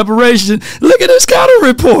getting separation, look at his scouting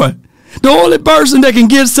report. The only person that can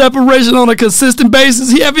get separation on a consistent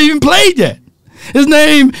basis, he haven't even played yet. His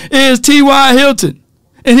name is T.Y. Hilton,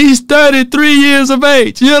 and he's 33 years of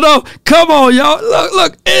age. Come on, y'all.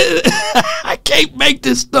 Look, I can't make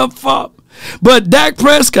this stuff up. But Dak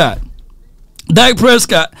Prescott,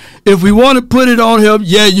 if we want to put it on him,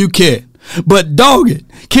 yeah, you can. But dog it,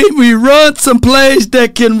 can we run some plays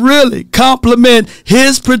that can really complement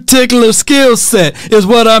his particular skill set is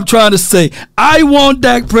what I'm trying to say. I want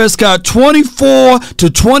Dak Prescott 24 to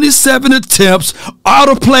 27 attempts out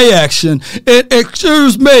of play action. And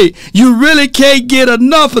excuse me, you really can't get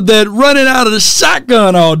enough of that running out of the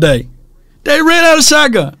shotgun all day. They ran out of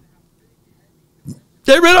shotgun.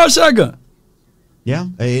 Yeah,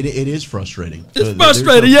 it is frustrating. It's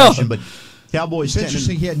frustrating, yeah. But Cowboys. It's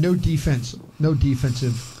interesting. He had no defensive. No,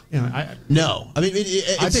 I mean,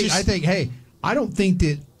 I don't think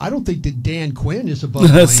that Dan Quinn is above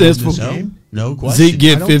blame in this game. No question. Zeke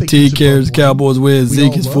get 15 carries. Cowboys win.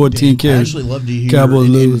 Zeke is 14 carries. I actually love to hear. Cowboys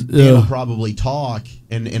lose. Dan will probably talk,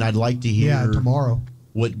 and I'd like to hear tomorrow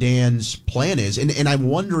what Dan's plan is. And I'm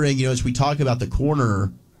wondering, as we talk about the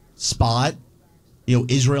corner spot,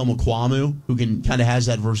 Israel Mukuamu, who can kind of has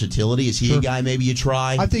that versatility. Is he a guy maybe you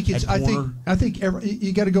try? I think you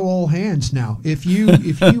got to go all hands now. If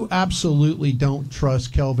you absolutely don't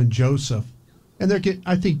trust Kelvin Joseph, and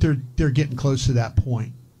I think they're getting close to that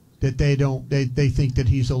point that they think that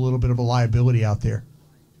he's a little bit of a liability out there.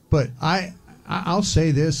 But I'll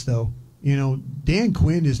say this though, Dan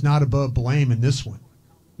Quinn is not above blame in this one.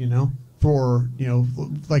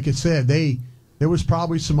 Like I said, there was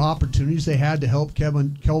probably some opportunities they had to help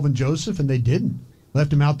Kelvin Joseph, and they didn't.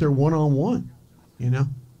 Left him out there one-on-one,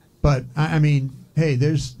 But, I mean, hey,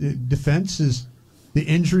 there's defense is – the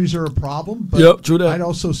injuries are a problem. But yep, true that. I'd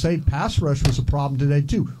also say pass rush was a problem today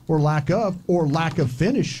too, or lack of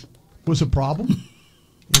finish was a problem.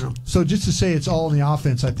 So just to say it's all in the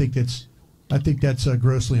offense, I think that's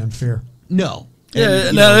grossly unfair. No.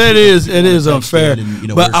 Yeah, it is unfair.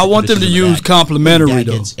 But I want them to use complimentary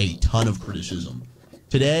though. Gets a ton of criticism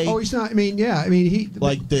today. Oh, he's not. I mean, he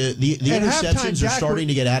like the interceptions are starting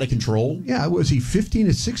to get out of control. Yeah, was he 15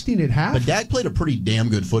 to 16 at half? But Dak played a pretty damn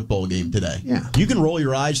good football game today. Yeah, you can roll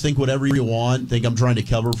your eyes, think whatever you want, think I'm trying to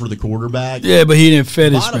cover for the quarterback. Yeah, but he didn't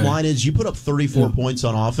finish. Bottom line is, you put up 34 points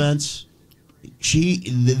on offense.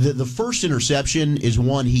 The first interception is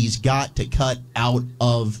one he's got to cut out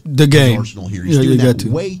of the game. Arsenal here. He's doing that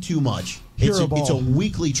way too much. It's a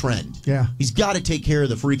weekly trend. Yeah. He's got to take care of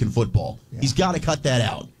the freaking football. Yeah. He's got to cut that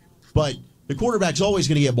out. But the quarterback's always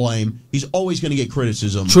going to get blame. He's always going to get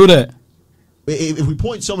criticism. True that. If we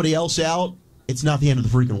point somebody else out, it's not the end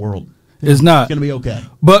of the freaking world. It's not. It's going to be okay.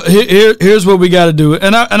 But here's what we got to do.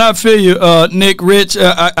 And I feel you, Nick, Rich.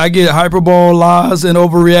 I get hyperbole, lies, and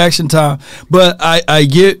overreaction time. But I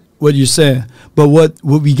get what you're saying. But what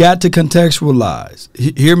we got to contextualize.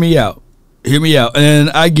 Hear me out. And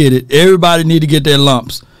I get it. Everybody need to get their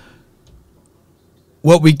lumps.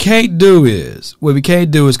 what we can't do is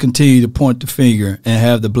continue to point the finger and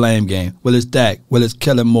have the blame game. Well, it's Dak. Well, it's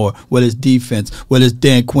Kellen Moore. Well, it's defense. Well, it's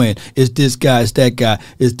Dan Quinn. It's this guy. It's that guy.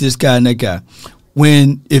 It's this guy and that guy.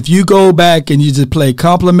 If you go back and you just play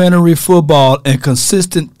complementary football and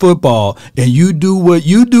consistent football and you do what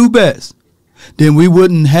you do best, then we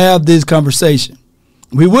wouldn't have this conversation.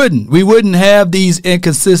 We wouldn't have these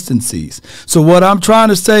inconsistencies. So what I'm trying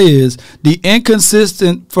to say is the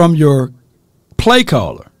inconsistent from your play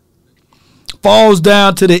caller falls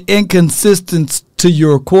down to the inconsistent to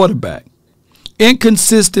your quarterback.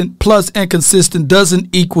 Inconsistent plus inconsistent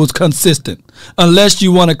doesn't equal consistent unless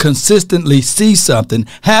you want to consistently see something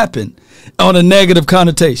happen on a negative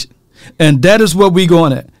connotation. And that is what we're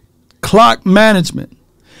going at. Clock management.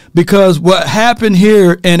 Because what happened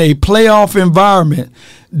here in a playoff environment,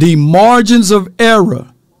 the margins of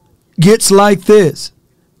error gets like this.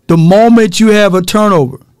 The moment you have a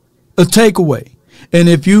turnover, a takeaway, and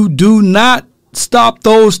if you do not stop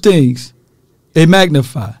those things, they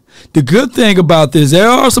magnify. The good thing about this, there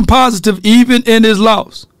are some positive even in this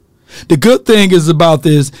loss. The good thing is about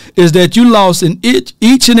this is that you lost in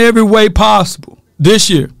each and every way possible this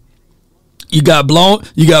year. You got blown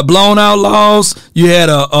out loss. You had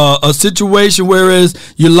a situation whereas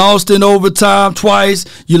you lost in overtime twice.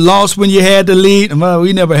 You lost when you had the lead. Well,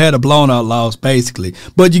 we never had a blown out loss basically.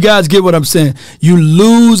 But you guys get what I'm saying. You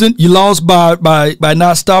lost by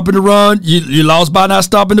not stopping the run. You lost by not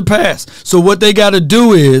stopping the pass. So what they got to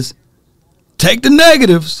do is take the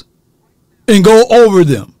negatives and go over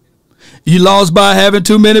them. You lost by having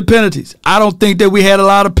too many penalties. I don't think that we had a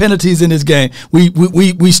lot of penalties in this game.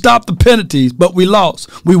 We stopped the penalties, but we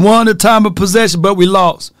lost. We won the time of possession, but we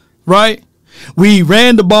lost, right? We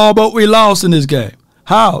ran the ball, but we lost in this game.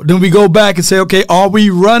 How? Then we go back and say, okay, are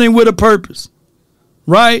we running with a purpose,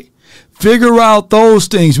 right? Figure out those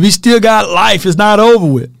things. We still got life. It's not over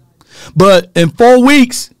with. But in 4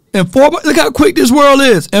 weeks, look how quick this world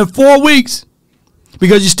is. In 4 weeks,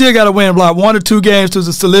 because you still got to win like 1 or 2 games to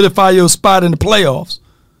solidify your spot in the playoffs.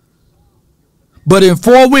 But in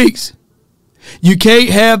 4 weeks, you can't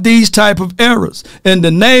have these type of errors. And the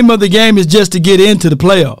name of the game is just to get into the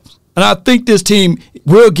playoffs. And I think this team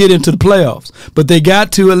will get into the playoffs. But they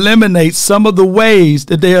got to eliminate some of the ways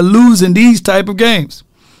that they are losing these type of games.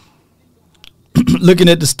 Looking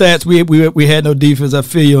at the stats, we had no defense. I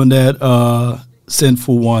feel you on that,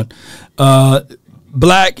 Sinful One.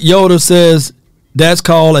 Black Yoda says, that's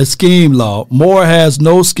called a scheme law. Moore has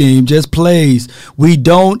no scheme, just plays. We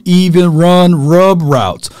don't even run rub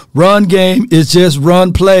routes. Run game is just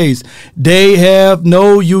run plays. They have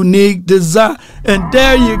no unique design. And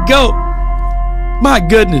there you go. My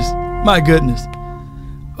goodness.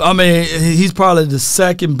 I mean, he's probably the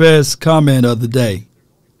second best comment of the day.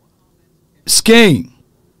 Scheme.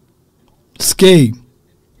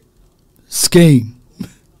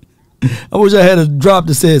 I wish I had a drop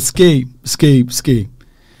that said scheme.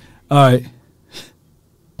 All right.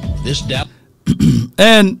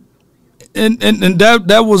 And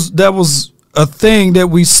that was a thing that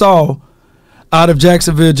we saw out of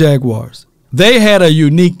Jacksonville Jaguars. They had a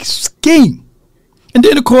unique scheme. And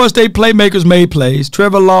then, of course, they playmakers made plays.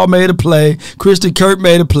 Trevor Law made a play. Christian Kirk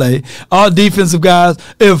made a play. All defensive guys.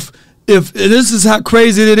 If this is how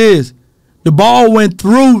crazy it is, the ball went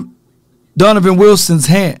through Donovan Wilson's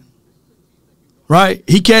hand. Right?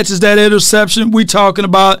 He catches that interception. We talking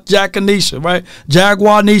about Jackwanisha, right?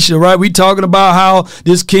 Jaguanisha, right? We talking about how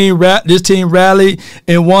this team rallied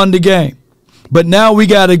and won the game. But now we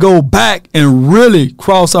got to go back and really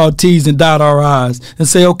cross our T's and dot our I's and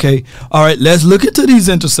say, okay, all right, let's look into these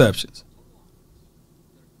interceptions.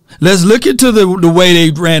 Let's look into the way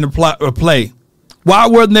they ran the play. Why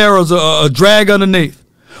wasn't there a drag underneath?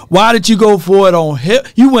 Why did you go for it on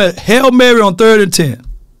you went Hail Mary on 3rd and 10?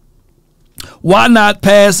 Why not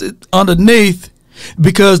pass it underneath?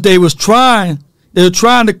 Because they were trying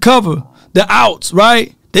to cover the outs,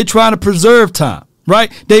 right? They're trying to preserve time,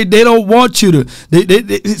 right? They don't want you to.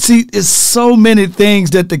 They see, it's so many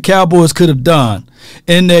things that the Cowboys could have done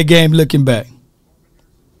in their game looking back.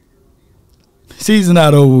 Season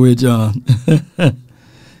not over with, John.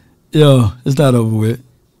 Yo, it's not over with.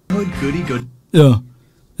 Good. Yeah,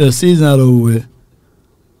 season not over with.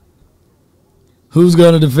 Who's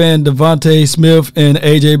going to defend Devontae Smith and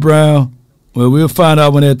A.J. Brown? Well, we'll find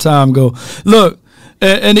out when that time goes. Look,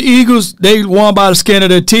 and the Eagles, they won by the skin of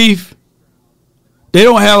their teeth. They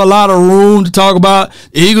don't have a lot of room to talk about.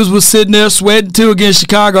 The Eagles was sitting there sweating too against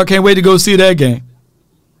Chicago. I can't wait to go see that game.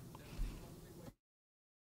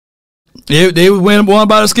 They won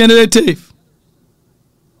by the skin of their teeth.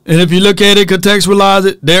 And if you look at it, contextualize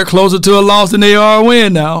it, they're closer to a loss than they are a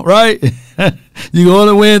win now, right? You can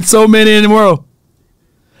only win so many in the world.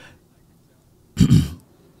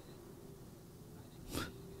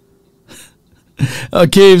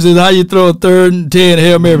 Keeves says, how you throw a 3rd and 10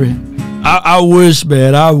 Hail Mary? I wish,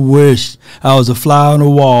 man. I wish I was a fly on the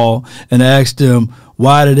wall and asked them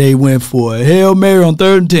why did they went for it. Hail Mary on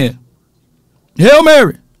 3rd and 10. Hail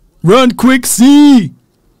Mary. Run quick, see.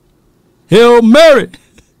 Hail Mary.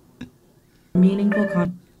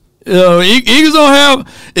 Meaningful Eagles don't have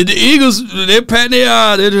the Eagles. They're patting their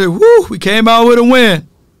eye. Woo, we came out with a win.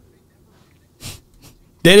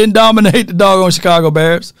 They didn't dominate the doggone Chicago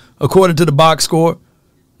Bears, according to the box score.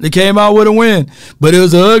 They came out with a win, but it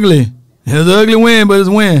was ugly. It was an ugly win, but it was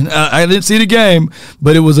a win. I didn't see the game,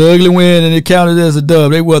 but it was an ugly win, and it counted as a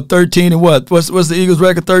dub. They were 13 and what? What's the Eagles'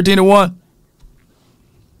 record? 13 and 1.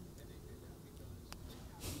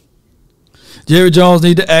 Jerry Jones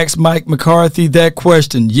need to ask Mike McCarthy that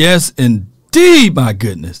question. Yes, indeed, my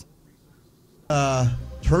goodness.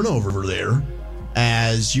 Turnover there,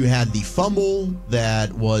 as you had the fumble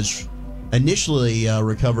that was initially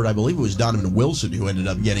recovered. I believe it was Donovan Wilson who ended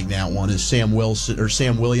up getting that one, as Sam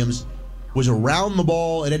Williams was around the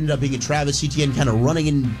ball. It ended up being a Travis Etienne kind of running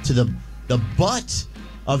into the butt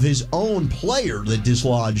of his own player that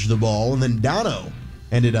dislodged the ball, and then Dono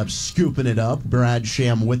ended up scooping it up. Brad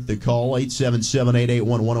Sham with the call,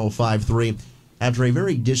 877-881-1053. After a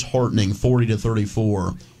very disheartening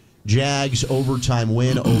 40-34 Jags overtime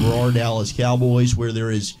win over our Dallas Cowboys, where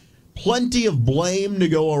there is plenty of blame to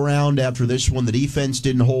go around after this one. The defense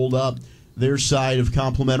didn't hold up their side of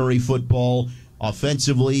complimentary football.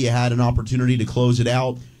 Offensively, you had an opportunity to close it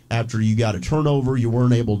out. After you got a turnover, you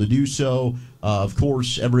weren't able to do so. Of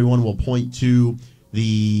course, everyone will point to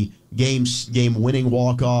the game-winning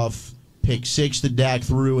walk-off pick 6 that Dak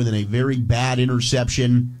threw, and then a very bad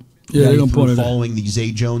interception. Yeah, they're gonna point it following the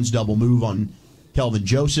Zay Jones double move on Kelvin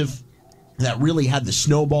Joseph. That really had the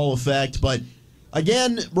snowball effect. But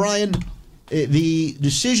again, Brian, the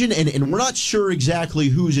decision, and we're not sure exactly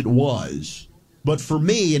whose it was, but for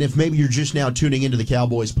me, and if maybe you're just now tuning into the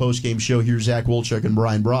Cowboys postgame show, here's Zach Wolchuk and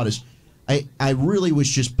Brian Broaddus, I really was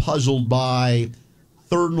just puzzled by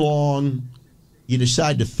 3rd and long. You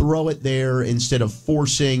decide to throw it there instead of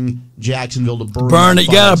forcing Jacksonville to burn it.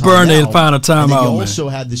 You got to burn it and find a timeout. And then you also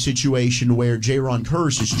had the situation where Jaron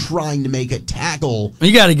Kearse is trying to make a tackle.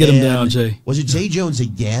 You got to get him down, Jay. Was it Zay Jones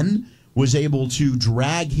again? Was able to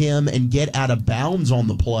drag him and get out of bounds on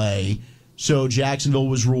the play. So Jacksonville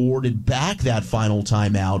was rewarded back that final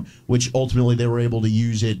timeout, which ultimately they were able to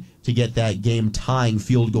use it to get that game-tying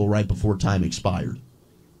field goal right before time expired.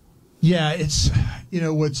 Yeah, it's,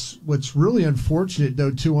 what's really unfortunate, though,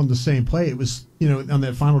 too, on the same play, it was, on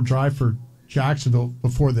that final drive for Jacksonville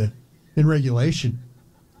before in regulation,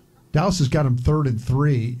 Dallas has got him 3rd and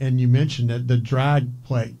 3, and you mentioned that the drag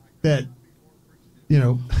play that,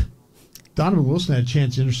 Donovan Wilson had a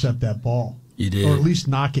chance to intercept that ball. He did. Or at least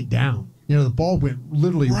knock it down. The ball went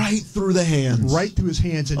literally right through the hands. Right through his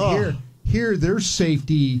hands. And here their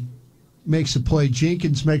safety makes a play.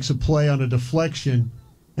 Jenkins makes a play on a deflection,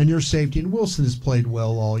 and your safety, and Wilson has played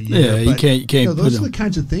well all year. Yeah, but, you can't those are the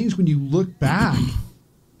kinds of things when you look back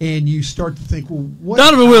and you start to think, well, what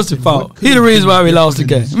Donovan Wilson's fault. He's the reason why we lost the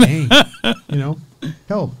game.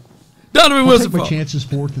 Hell, Donovan Wilson's fault. I'll take my chances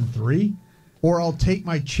 4th and 3, or I'll take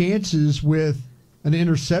my chances with an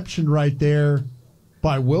interception right there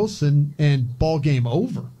by Wilson and ball game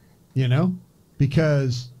over,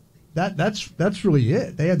 because that's really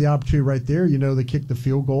it. They had the opportunity right there, they kicked the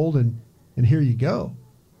field goal and here you go.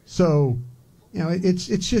 So, it's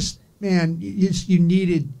just, man, you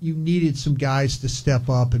needed some guys to step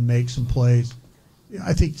up and make some plays.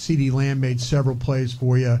 I think CeeDee Lamb made several plays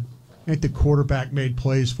for you. I think the quarterback made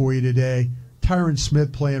plays for you today. Tyron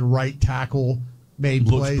Smith playing right tackle made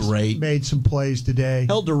some plays today.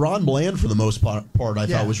 Held Deron Bland for the most part I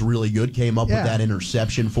thought was really good. Came up with that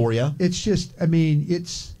interception for you. It's just,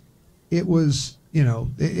 it was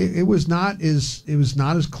not as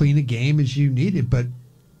clean a game as you needed, but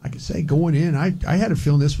I could say going in, I had a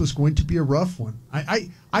feeling this was going to be a rough one.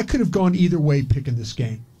 I could have gone either way picking this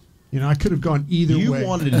game. I could have gone either way. You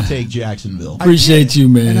wanted to take Jacksonville. Appreciate you,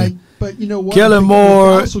 man. But you know what? Kellen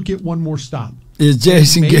Moore also get one more stop. Is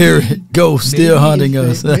Jason Garrett still hunting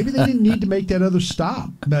us? Maybe they didn't need to make that other stop,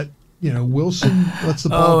 but Wilson lets the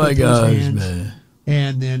ball go through his hands, man.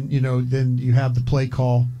 And then then you have the play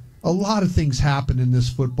call. A lot of things happen in this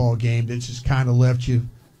football game that just kind of left you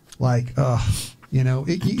like,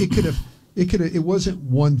 it could have. It wasn't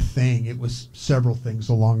one thing. It was several things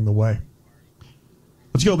along the way.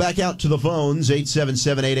 Let's go back out to the phones,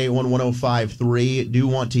 877-881-1053. Do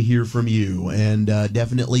want to hear from you, and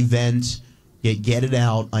definitely vent Get it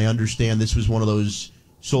out. I understand this was one of those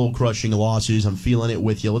soul-crushing losses. I'm feeling it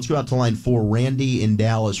with you. Let's go out to line 4. Randy in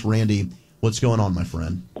Dallas. Randy, what's going on, my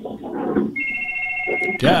friend?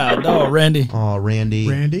 God, no, Randy. Oh, Randy.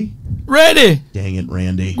 Randy. Dang it,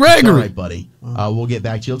 Randy. Gregory. It's all right, buddy. We'll get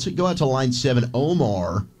back to you. Let's go out to line 7.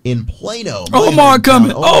 Omar in Plano. Omar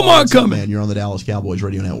coming. Omar what's up, coming. man? You're on the Dallas Cowboys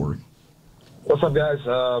Radio Network. What's up, guys?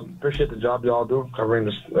 Appreciate the job y'all do covering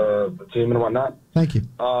this, the team and whatnot. Thank you.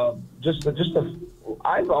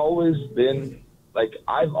 I've always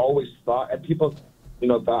thought, and people,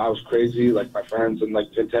 thought I was crazy, like my friends and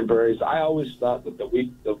like contemporaries. I always thought that the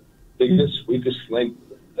weakest link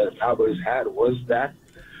that the Cowboys had was that,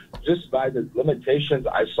 just by the limitations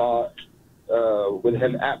I saw with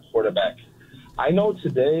him at quarterback. I know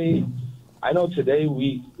today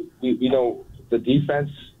we the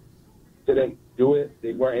defense didn't do it.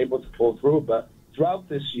 They weren't able to pull through. But throughout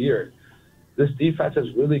this year, this defense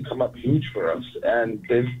has really come up huge for us. And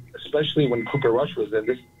especially when Cooper Rush was in,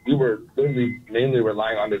 we were literally mainly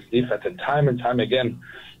relying on this defense. And time again,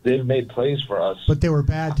 they've made plays for us. But they were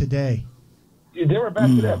bad today. They were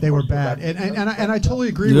bad today. They were bad. And I totally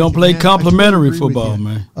agree with you. You don't play complimentary football,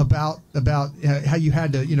 man. About how you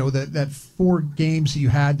had to, that 4 games that you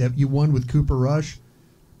had that you won with Cooper Rush.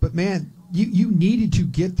 But, man, you needed to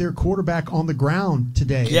get their quarterback on the ground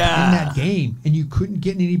today in that game, and you couldn't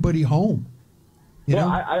get anybody home.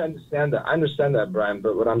 I understand that. I understand that, Brian.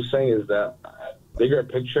 But what I'm saying is that bigger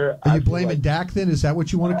picture. Are you blaming Dak then? Is that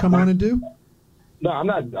what you want to come on and do? No, I'm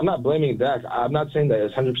not blaming Dak. I'm not saying that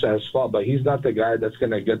it's 100% his fault, but he's not the guy that's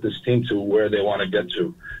going to get this team to where they want to get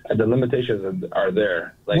to, and the limitations are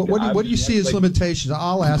there. Like, what do you see as limitations?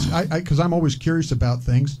 I'll ask, because I'm always curious about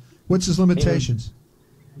things. What's his limitations?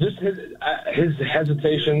 Just his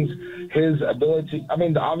hesitations, his ability. I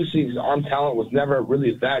mean, obviously his arm talent was never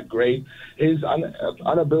really that great. His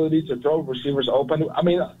inability to throw receivers open. I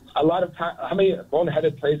mean, a lot of time. How many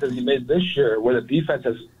boneheaded plays has he made this year where the defense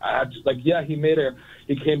has had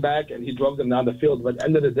he came back and he drove them down the field. But at the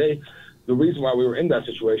end of the day, the reason why we were in that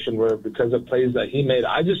situation were because of plays that he made.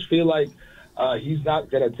 I just feel like he's not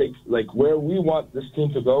going to take, like, where we want this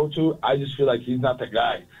team to go to. I just feel like he's not the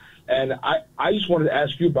guy. And I just wanted to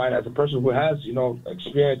ask you, Brian, as a person who has,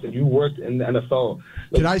 experience and you worked in the NFL.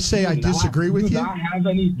 Did I say I disagree with you? Do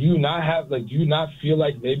you not feel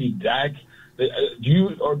like maybe Dak? Do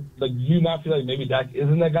you not feel like maybe Dak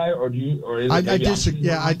isn't that guy, or do you? Or is I disagree.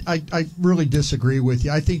 Yeah, I really disagree with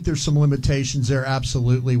you. I think there's some limitations there,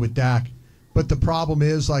 absolutely, with Dak. But the problem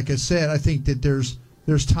is, like I said, I think that there's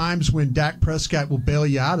times when Dak Prescott will bail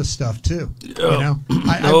you out of stuff too.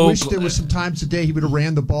 I wish there was some times today he would have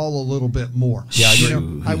ran the ball a little bit more. Yeah,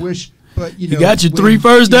 I wish, but you got your 3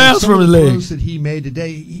 first downs from the legs that he made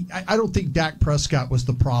today. I don't think Dak Prescott was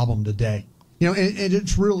the problem today. And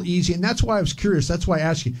it's real easy, and that's why I was curious. That's why I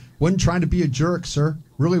asked you. Wasn't trying to be a jerk, sir.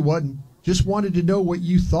 Really wasn't. Just wanted to know what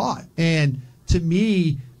you thought. And to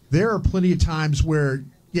me, there are plenty of times where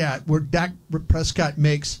Dak Prescott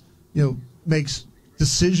makes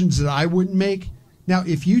decisions that I wouldn't make. Now,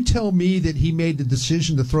 if you tell me that he made the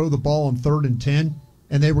decision to throw the ball on 3rd and 10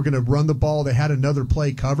 and they were going to run the ball, they had another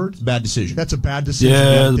play covered. Bad decision. That's a bad decision.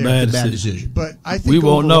 Yeah, it's a bad decision. But I think we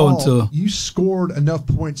won't know until you scored enough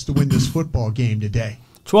points to win this football game today.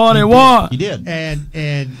 21. You did.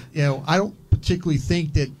 And I don't particularly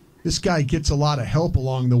think that this guy gets a lot of help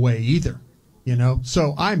along the way either.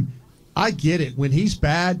 So I get it. When he's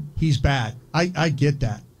bad, he's bad. I get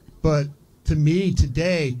that. But to me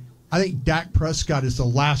today, I think Dak Prescott is the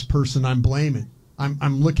last person I'm blaming.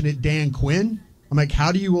 I'm looking at Dan Quinn. I'm like,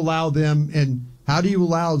 how do you allow them, and how do you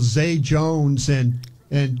allow Zay Jones and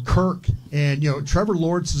Kirk and Trevor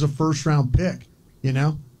Lawrence is a 1st-round pick?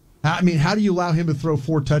 I mean, how do you allow him to throw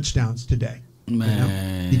 4 touchdowns today?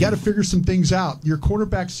 Man, you got to figure some things out. Your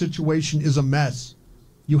quarterback situation is a mess.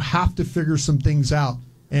 You have to figure some things out,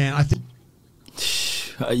 and I think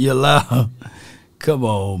you allow. Come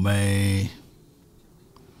on, man.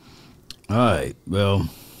 All right, well,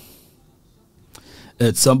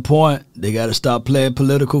 at some point, they got to stop playing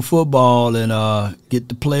political football and get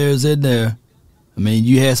the players in there. I mean,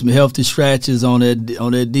 you had some healthy scratches on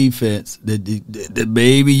that defense. That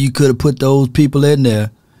maybe you could have put those people in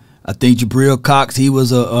there. I think Jabril Cox, he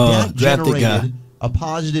was a drafted guy. A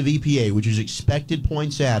positive EPA, which is expected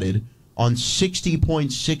points added, on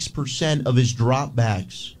 60.6% of his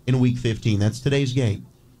dropbacks in Week 15. That's today's game.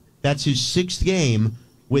 That's his 6th game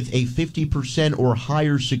with a 50% or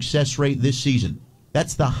higher success rate this season.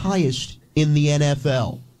 That's the highest in the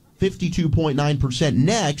NFL, 52.9%.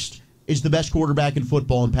 Next is the best quarterback in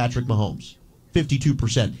football in Patrick Mahomes,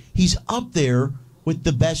 52%. He's up there with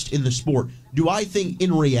the best in the sport. Do I think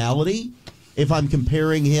in reality if I'm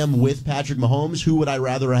comparing him with Patrick Mahomes, who would I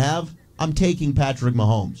rather have? I'm taking Patrick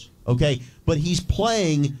Mahomes, okay? But he's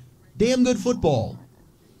playing damn good football.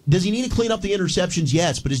 Does he need to clean up the interceptions?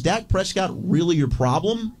 Yes, but is Dak Prescott really your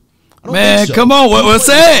problem? I don't think so. Come on,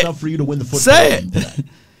 say it. Enough for you to win the football say game it. today.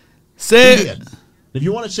 Say it. If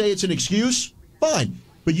you want to say it's an excuse, fine.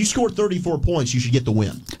 But you scored 34 points, you should get the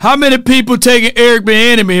win. How many people taking Eric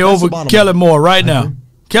Bieniemy over Kellen Moore right now?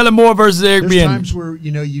 Kellen Moore versus Eric Bieniemy. There's times where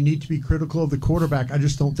you need to be critical of the quarterback. I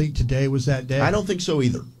just don't think today was that day. I don't think so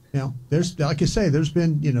either. There's, like I say, there's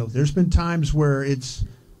been times where it's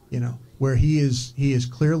where he is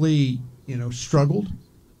clearly struggled,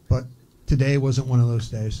 but today wasn't one of those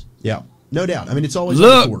days. Yeah, no doubt. I mean, it's always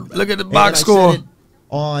look at the box score. I said it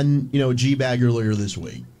on G-Bag earlier this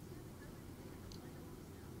week.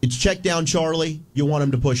 It's check down Charlie. You want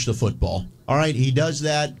him to push the football. All right, he does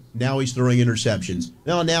that. Now he's throwing interceptions.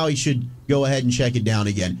 Now he should go ahead and check it down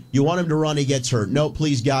again. You want him to run, he gets hurt. No,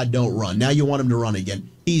 please, God, don't run. Now you want him to run again.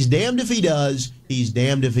 He's damned if he does. He's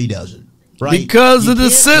damned if he doesn't. Right? Because of the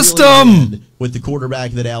system. Really with the quarterback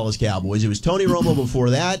of the Dallas Cowboys. It was Tony Romo before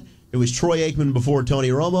that. It was Troy Aikman before Tony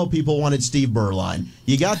Romo. People wanted Steve Berline.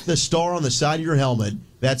 You got the star on the side of your helmet.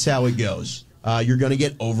 That's how it goes. You're going to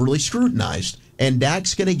get overly scrutinized. And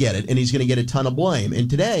Dak's going to get it, and he's going to get a ton of blame. And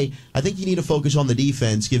today, I think you need to focus on the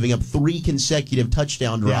defense, giving up 3 consecutive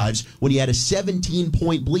touchdown drives when you had a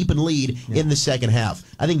 17-point bleeping lead in the second half.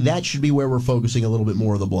 I think that should be where we're focusing a little bit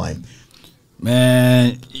more of the blame.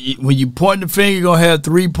 Man, when you point the finger, you're going to have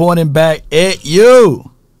 3 pointing back at you.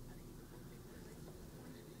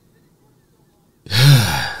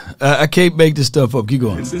 I can't make this stuff up. Keep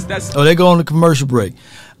going. They're going to commercial break.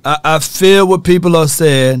 I feel what people are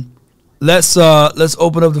saying. Let's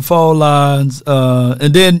open up the phone lines,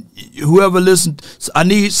 and then whoever listens, I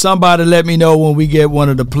need somebody to let me know when we get one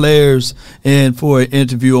of the players in for an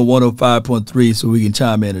interview on 105.3 so we can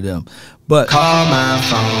chime into them. But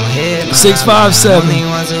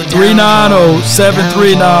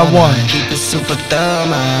 657-390-7391. Keep it super thorough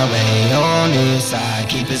my way on this side.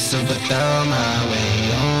 Keep it super thorough my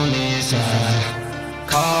way on this side.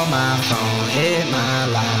 Call my phone, hit my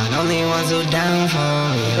line. Only ones who down for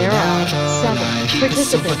me. There are 7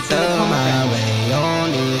 participants in the conference.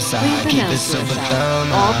 Please announce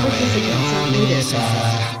yourself. All participants are muted.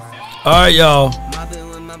 All right, y'all.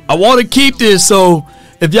 I want to keep this, so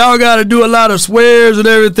if y'all got to do a lot of swears and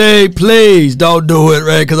everything, please don't do it,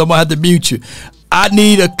 right? Because I'm going to have to mute you. I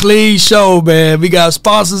need a clean show, man. We got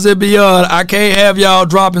sponsors and beyond. I can't have y'all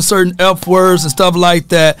dropping certain F words and stuff like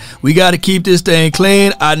that. We got to keep this thing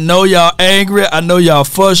clean. I know y'all angry. I know y'all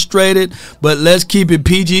frustrated, but let's keep it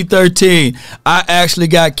PG-13. I actually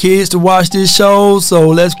got kids to watch this show, so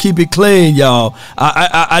let's keep it clean, y'all.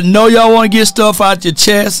 I know y'all want to get stuff out your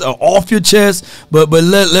chest or off your chest, but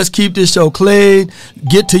let's keep this show clean.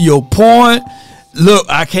 Get to your point. Look,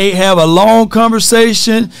 I can't have a long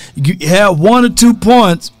conversation. You have 1 or 2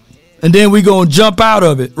 points, and then we going to jump out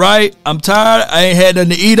of it, right? I'm tired. I ain't had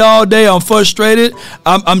nothing to eat all day. I'm frustrated.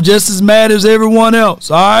 I'm just as mad as everyone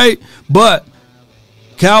else, all right? But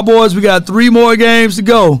Cowboys, we got 3 more games to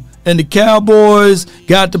go, and the Cowboys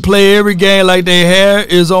got to play every game like their hair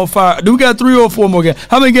is on fire. Do we got 3 or 4 more games?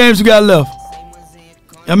 How many games we got left?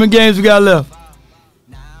 How many games we got left?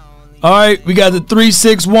 All right, we got the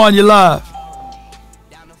 3-6-1. You're live.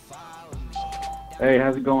 Hey,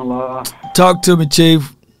 how's it going, Law? Talk to me,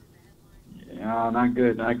 Chief. Yeah, not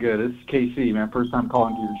good. This is KC, man. First time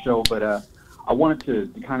calling to your show, but I wanted to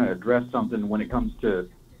kind of address something when it comes to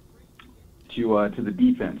the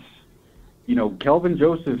defense. Kelvin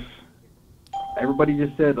Joseph. Everybody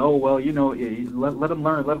just said, "Oh, well, let him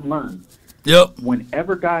learn. Let him learn." Yep.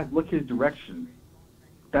 Whenever guys look his direction,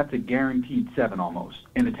 that's a guaranteed 7 almost,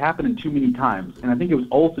 and it's happening too many times. And I think it was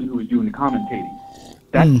Olsen who was doing the commentating.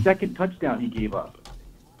 That second touchdown he gave up,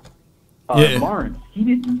 Lawrence, he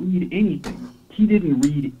didn't read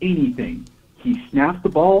anything. He snapped the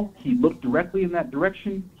ball. He looked directly in that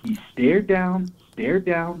direction. He stared down, then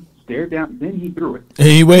he threw it. And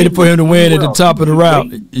he waited for him to win at the top of the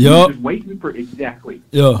route. He was just waiting for exactly.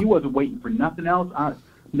 Yeah. He wasn't waiting for nothing else.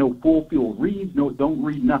 No full field reads. No, don't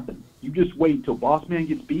read nothing. You just wait till boss man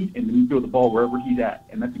gets beat, and then you throw the ball wherever he's at,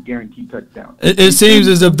 and that's a guaranteed touchdown. It seems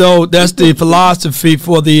as if, though, that's the philosophy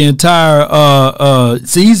for the entire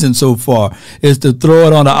season so far, is to throw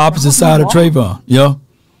it on the opposite side of Trayvon. Yeah.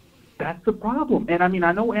 That's the problem. And,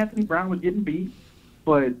 I know Anthony Brown was getting beat,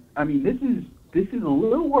 but, this is a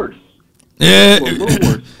little worse. Yeah. A little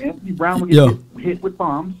worse. Anthony Brown would get hit with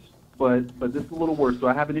bombs. But this is a little worse, so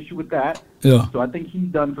I have an issue with that. Yeah. So I think he's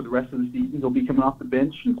done for the rest of the season. He'll be coming off the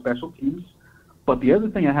bench in special teams. But the other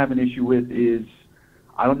thing I have an issue with is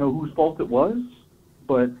I don't know whose fault it was,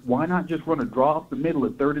 but why not just run a draw up the middle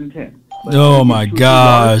at 3rd and 10? Oh my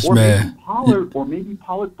gosh, man! Maybe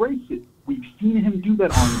Pollard breaks it. We've seen him do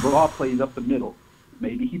that on draw plays up the middle.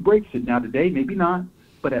 Maybe he breaks it. Now today, maybe not,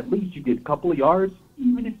 but at least you get a couple of yards,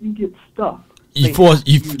 even if you get stuffed. You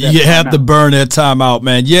have to burn that timeout,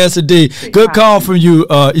 man. Yes, indeed. Good call from you.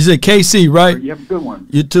 You said KC, right? You have a good one.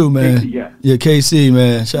 You too, man. KC, yeah, KC,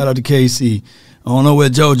 man. Shout out to KC. I don't know where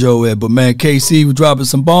JoJo at, but man, KC was dropping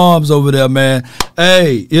some bombs over there, man.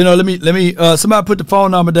 Hey, let me. Somebody put the phone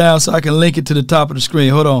number down so I can link it to the top of the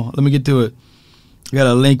screen. Hold on, let me get to it. I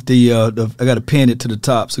gotta link I gotta pin it to the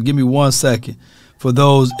top. So give me 1 second for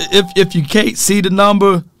those. If you can't see the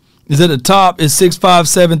number, it's at the top. It's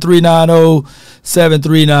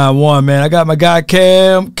 657-390-7391. Man, I got my guy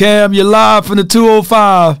Cam. Cam, you're live from the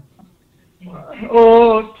 205.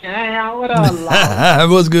 Oh, Cam, what up?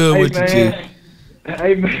 What's good with you, Chief?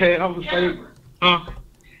 Hey man, I'm gonna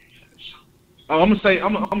say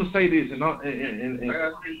this, and all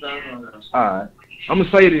right, I'm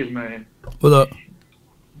gonna say this, man. What up?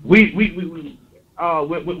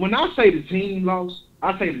 When I say the team lost,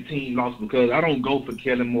 I say the team lost because I don't go for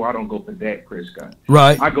Kellen Moore, I don't go for Dak Prescott.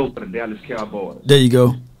 Right. I go for the Dallas Cowboys. There you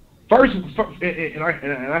go. First, and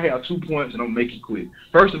I have 2 points, and I'm gonna make it quick.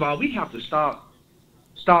 First of all, we have to stop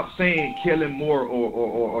saying Kellen Moore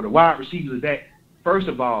or the wide receivers of that. First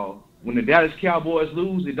of all, when the Dallas Cowboys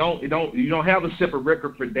lose, you don't have a separate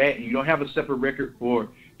record for that, and you don't have a separate record for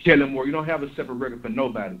Kellen Moore. You don't have a separate record for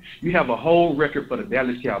nobody. You have a whole record for the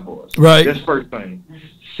Dallas Cowboys. Right. That's first thing.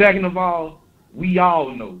 Second of all, we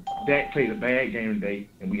all know Dak played a bad game today,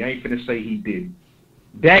 and we ain't finna say he didn't.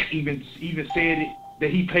 Dak even said it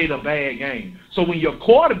that he played a bad game. So when your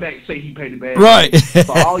quarterback say he played a bad game,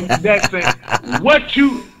 for all you Dak fans, what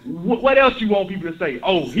else you want people to say?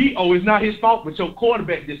 It's not his fault, but your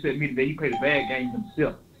quarterback just admitted that he played a bad game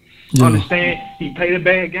himself. Yeah. Understand? He played a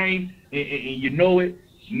bad game, and you know it.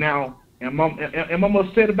 Now, am I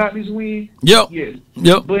upset about this win? Yep. Yes.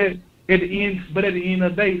 Yep. But at the end of the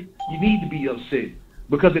day, you need to be upset.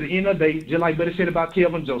 Because at the end of the day, just like Betty said about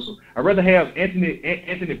Kelvin Joseph, I'd rather have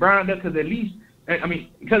Anthony Brown there because at least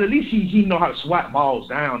he know how to swat balls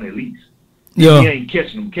down at least. Yeah. He ain't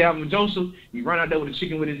catching them. Calvin Joseph, he run out there with a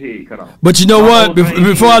chicken with his head cut off. But you know what?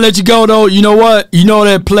 Before I let you go, though, you know what? You know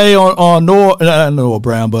that play on Noah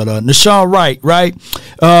Brown, but Nashawn Wright, right?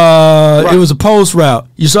 It was a post route.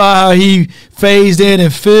 You saw how he phased in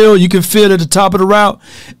and filled. You can feel at the top of the route.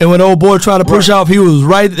 And when old boy tried to push off, he was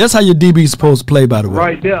right. That's how your DB is supposed to play, by the way.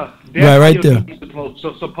 Right there. Right there.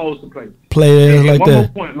 Supposed to play. Play and like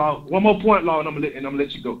that. One more point, Law, and I'm gonna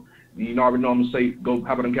let you go. You already know I'm gonna say go.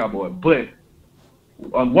 How about them Cowboys? But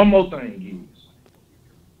one more thing is,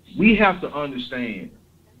 we have to understand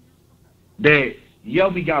that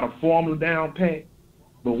we got a formula down pat,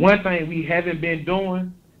 but one thing we haven't been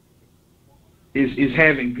doing is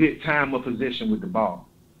having good time of possession with the ball.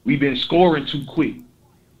 We've been scoring too quick.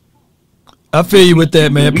 I feel you with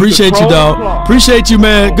that, man. Appreciate you, dog. Appreciate you,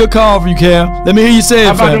 man. Good call from you, Cam. Let me hear you say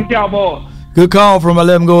it, fam. How about them Cowboys? Good call from him. I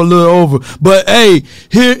let him go a little over. But, hey,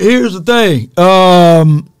 here's the thing.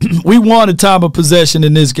 We wanted time of possession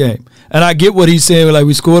in this game. And I get what he's saying, like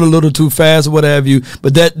we scored a little too fast or what have you,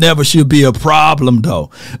 but that never should be a problem, though.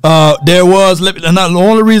 And the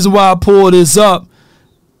only reason why I pulled this up,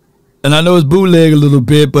 and I know it's bootleg a little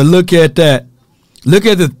bit, but look at that. Look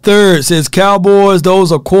at the third. It says Cowboys,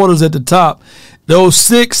 those are quarters at the top. Those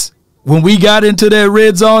 6, when we got into that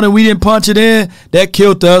red zone and we didn't punch it in, that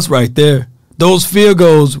killed us right there. Those field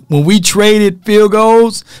goals, when we traded field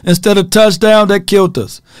goals instead of touchdown, that killed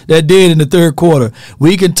us. That did in the third quarter.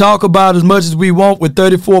 We can talk about as much as we want with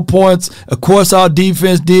 34 points. Of course, our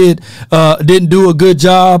defense didn't do a good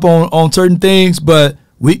job on certain things, but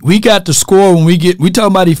we got to score when we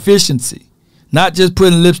talking about efficiency, not just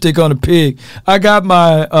putting lipstick on a pig. I got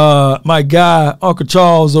my guy, Uncle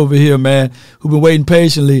Charles, over here, man, who been waiting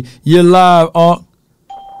patiently. You're live, Unc.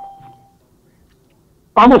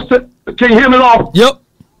 Can you hear me, Law? Yep.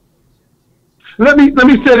 Let me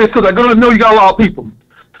say this because I know you got a lot of people.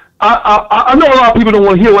 I know a lot of people don't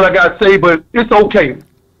want to hear what I got to say, but it's okay.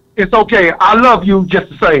 It's okay. I love you just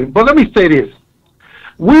the same. But let me say this: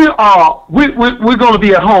 we're going to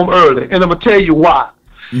be at home early, and I'm gonna tell you why.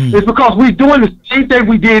 It's because we're doing the same thing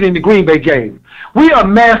we did in the Green Bay game. We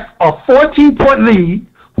amassed a 14-point lead.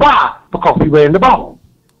 Why? Because we ran the ball.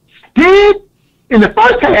 Then in the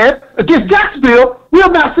first half against Jacksonville, we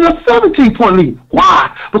amassed a 17-point lead.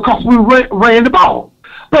 Why? Because we ran the ball.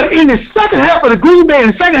 But in the second half of the Green Bay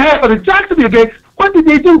and the second half of the Jacksonville game, what did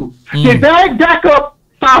they do? They bagged Dak up,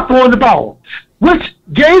 started throwing the ball, which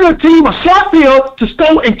gave the team a short field to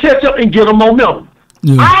score and catch up and get a momentum.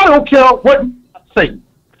 Yeah. I don't care what say.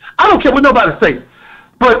 I don't care what nobody say.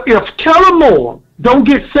 But if Kellen Moore don't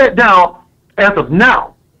get set down as of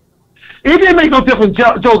now, it didn't make no difference.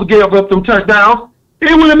 Joseph gave up them touchdowns.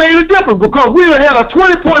 It would have made a difference because we would have had a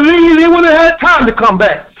 20-point lead. They would have had time to come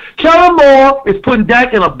back. Kellen Moore is putting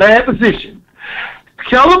Dak in a bad position.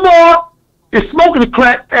 Kellen Moore is smoking the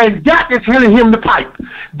crack, and Dak is handing him the pipe.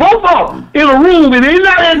 Both of them in a room, and they're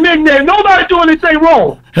not admitting that nobody doing anything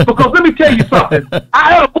wrong. Because let me tell you something.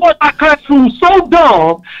 I had a boy in my classroom so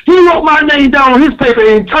dumb, he wrote my name down on his paper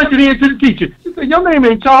and turned it in to the teacher. He said, "Your name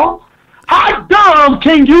ain't Charles. How dumb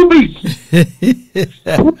can you be?"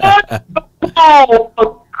 What the ball,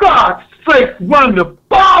 for God's sake, run the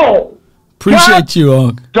ball. Appreciate you,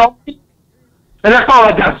 Unc. And that's all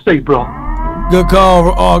I got to say, bro. Good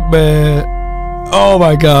call, Unc, man. Oh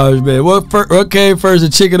my gosh, man. What came first, the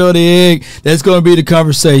chicken or the egg? That's going to be the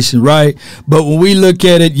conversation, right? But when we look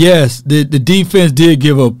at it, yes, the defense did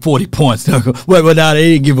give up 40 points. Well, now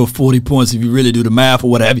they didn't give up 40 points if you really do the math or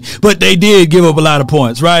what have you. But they did give up a lot of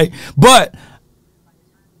points, right? But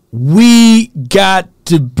we got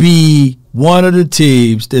to be one of the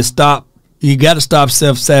teams that you got to stop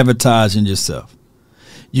self-sabotaging yourself.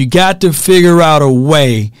 You got to figure out a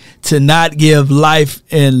way to not give life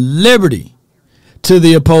and liberty to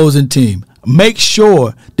the opposing team. Make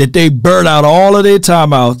sure that they burn out all of their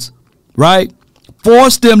timeouts, right?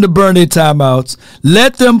 Force them to burn their timeouts.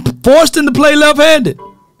 Force them to play left-handed.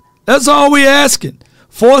 That's all we're asking.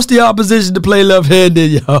 Force the opposition to play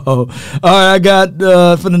left-handed, yo. All right, I got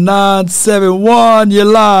for the 971, you're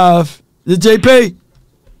live. Is it JP?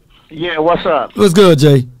 Yeah, what's up? What's good,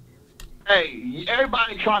 Jay? Hey,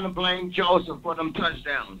 everybody trying to blame Joseph for them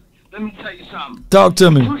touchdowns. Let me tell you something. Talk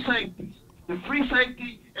to me. Two safeties, the free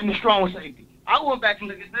safety and the strong safety. I went back and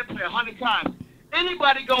looked at that play 100 times.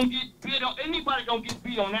 Anybody gonna get beat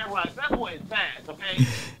on that ride. That boy is fast, okay?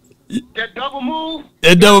 That double move.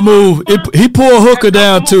 He pulled Hooker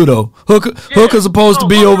down too, though. Hooker's supposed to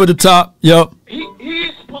be over the top. Yep. He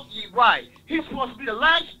is supposed to be right. He's supposed to be the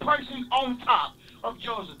last person on top of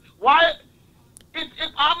Joseph. Why?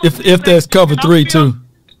 If there's cover 3 too.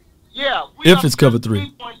 Yeah. If it's cover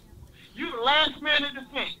 3. You the last man in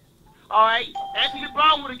defense. All right. Anthony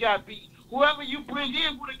Brown would have got beat. Whoever you bring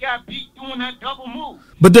in would have got beat doing that double move.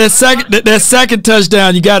 But that second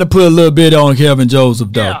touchdown, you got to put a little bit on Kelvin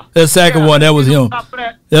Joseph, though. Yeah. That second one, that was him.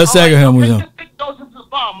 That second one was him. Joseph's a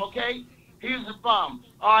bomb, okay? He's a bomb.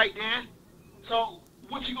 All right, Dan. So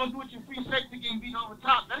what you gonna do with your free safety getting beat over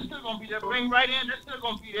top? That's still gonna be there. Bring right in. That's still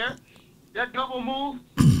gonna be there. That double move.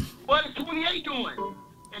 What is 28 doing?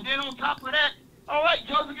 And then on top of that, all right,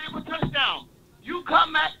 Joseph gave a touchdown. You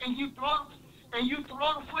come back and you throw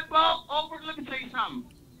the football over. Let me tell you something.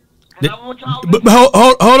 But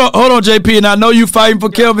hold on, JP, and I know you fighting for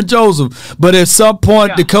Kelvin Joseph, but at some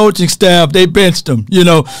point the coaching staff, they benched him,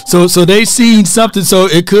 so they seen something. So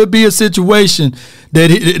it could be a situation that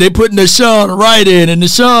they putting Deshaun right in, and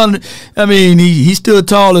Deshaun, I mean, he's still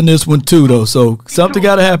tall in this one too, though. So something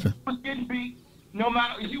got to happen. He was getting beat. No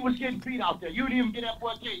matter, he was getting beat out there. You didn't even get that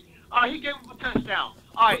boy kick. He gave up a touchdown.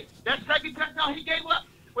 All right, that second touchdown he gave up.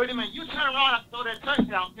 Wait a minute, you turn around and throw that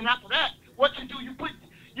touchdown, and after that, what you do?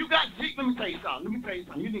 You got Zeke. Let me tell you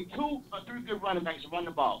something. You need 2 or 3 good running backs to run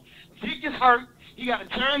the ball. Zeke is hurt. He got to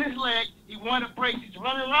turn his leg. He wanted a brace. He's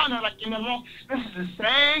running around there like in the wrong. This is the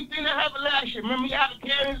same thing that happened last year. Remember he had to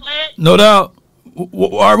carry his leg? No doubt. All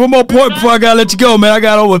right, one more point before I got to let you go, man. I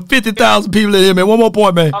got over 50,000 people in here, man. One more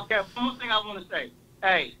point, man. Okay, one more thing I want to say.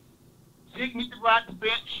 Hey, Zeke needs to ride the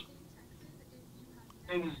bench.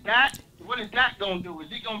 And what is that going to do? Is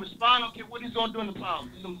he going to respond? Okay, what he's going to do in the problem?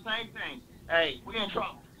 It's the same thing. Hey, we in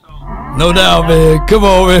trouble. No doubt, man. Come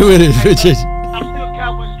on, man, with it. I'm still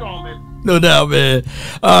Cowboy strong, man. No doubt, man.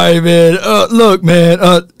 All right, man. Look, man.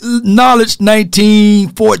 Knowledge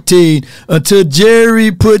 1914. Until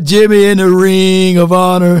Jerry put Jimmy in the ring of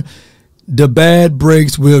honor, the bad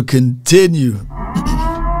breaks will continue.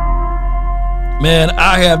 Man,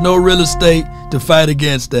 I have no real estate to fight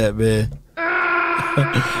against that, man.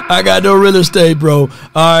 I got no real estate, bro. All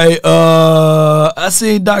right, I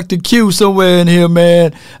seen Dr. Q somewhere in here,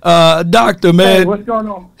 man. Doctor, man. Hey, what's going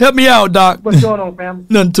on? Help me out, Doc. What's going on, family?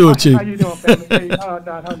 Nothing to it, Chief. How you doing, family? Hey,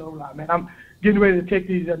 hello, man. I'm getting ready to take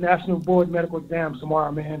these national board medical exams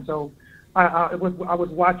tomorrow, man. So I was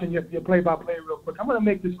watching your play-by-play real quick. I'm going to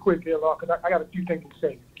make this quick here, Lord, because I got a few things to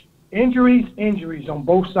say. Injuries on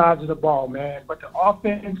both sides of the ball, man. But the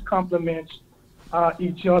offense complements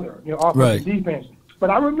each other, offense and defense. But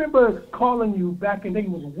I remember calling you back in, I think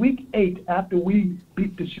it was week 8 after we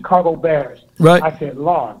beat the Chicago Bears. Right. I said,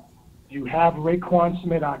 Lord, you have Raekwon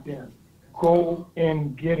Smith out there. Go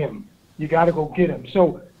and get him. You got to go get him.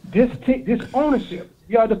 So this ownership,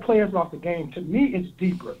 yeah, the players lost the game. To me, it's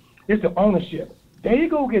deeper. It's the ownership. They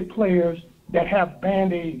go get players that have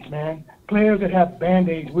Band-Aids, man. Players that have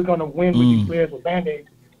Band-Aids. We're going to win with these players with Band-Aids.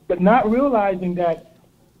 But not realizing that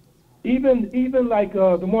even like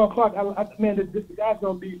DeMar Clark, man, the guy's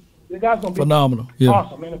going to be phenomenal. Yeah.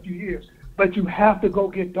 Awesome in a few years. But you have to go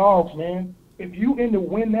get dogs, man. If you in the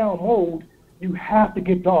win now mode, you have to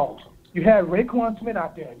get dogs. You had Raekwon Smith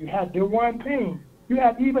out there. You had Deron Payne. You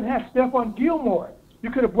even had Stephon Gilmore.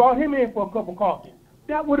 You could have brought him in for a cup of coffee.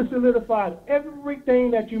 That would have solidified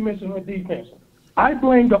everything that you mentioned on defense. I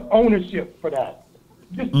blame the ownership for that.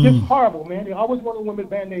 Just horrible, man. They always want to win with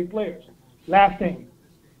Band-Aid players. Last thing,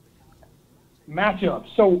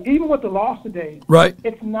 matchups. So even with the loss today, right,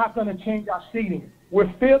 it's not going to change our seeding.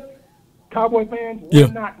 We're fifth. Cowboy fans, we're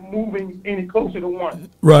not moving any closer to one.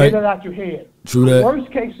 Right. Get that out your head. True that. Worst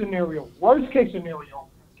case scenario,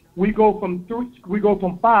 we go from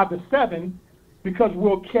 5 to 7 because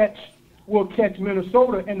we'll catch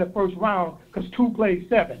Minnesota in the first round because 2 plays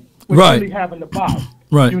 7. We're really having the bye.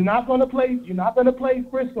 Right. You're not going to play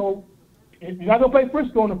Frisco. If you're not going to play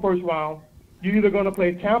Frisco in the first round, you're either going to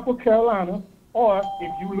play Tampa, Carolina, or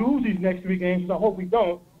if you lose these next 3 games, which I hope we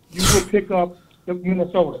don't, you will pick up the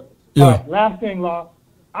Minnesota. Yeah. All right, last thing, Law.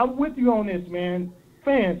 I'm with you on this, man.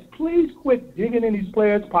 Fans, please quit digging in these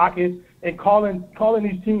players' pockets and calling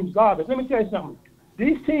these teams garbage. Let me tell you something.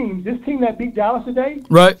 This team that beat Dallas today,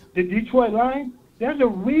 right, the Detroit Lions, there's a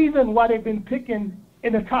reason why they've been picking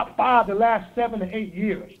in the top 5 the last 7 to 8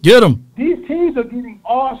 years. Get them. These teams are getting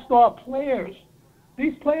all-star players.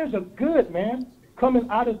 These players are good, man. Coming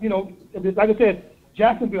out of, like I said,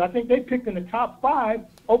 Jacksonville, I think they picked in the top 5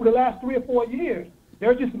 over the last 3 or 4 years.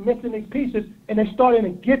 They're just missing these pieces, and they're starting to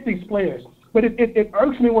get these players. But it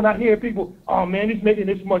irks me when I hear people, oh, man, he's making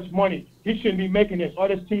this much money. He shouldn't be making this. Or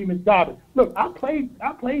this team is garbage. Look, I played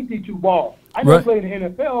D2 ball. I never played in the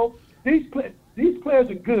NFL. These players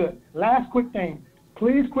are good. Last quick thing.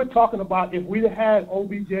 Please quit talking about if we'd have had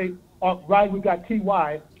OBJ or we got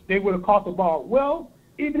T.Y., they would have caught the ball. Well,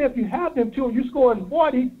 even if you have them two and you scoring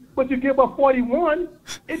 40, but you give up 41,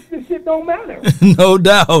 this shit don't matter. No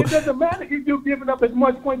doubt. It doesn't matter if you're giving up as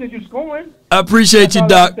much points as you're scoring. I appreciate you,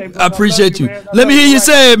 Doc. I appreciate you. Let me hear you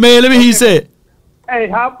say it, man. Let me hear you say it. Hey,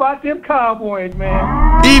 how about them Cowboys,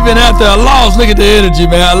 man? Even after a loss, look at the energy,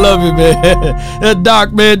 man. I love you, man. That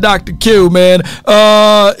Doc, man, Dr. Q, man.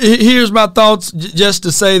 Here's my thoughts just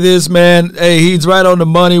to say this, man. Hey, he's right on the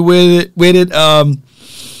money with it.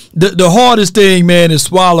 The hardest thing, man, is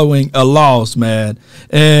swallowing a loss, man.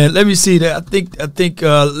 And let me see that. I think.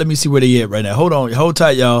 Let me see where they at right now. Hold on, hold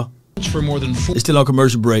tight, y'all. For more than 4. It's still on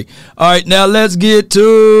commercial break. All right, now let's get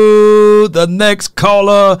to the next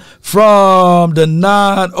caller from the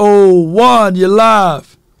 901. You're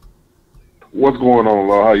live. What's going on,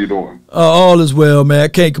 Law? How you doing? All is well, man. I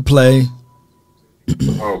can't complain.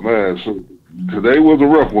 Oh man, so today was a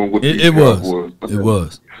rough one with it was. It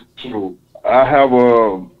was. So I have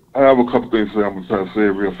a couple things to say. I'm trying to say it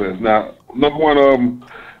real fast. Now, number one,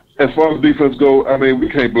 as far as defense go, I mean, we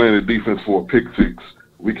can't blame the defense for a pick six.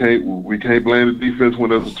 We can't blame the defense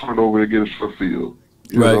when there's a turnover to get a short field.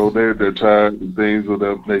 You know, they're tired and things of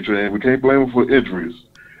that nature, and we can't blame them for injuries.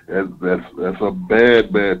 That's a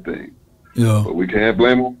bad thing. Yeah. But we can't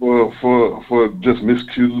blame them for just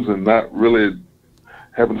miscues and not really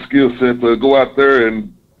having the skill set to go out there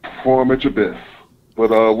and perform at your best.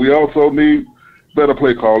 But we also need better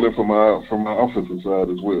play calling from our offensive side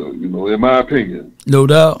as well. You know, in my opinion. No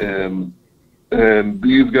doubt. And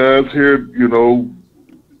these guys here, you know,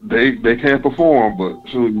 they can't perform, but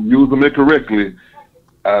so you use them incorrectly.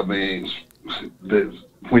 I mean,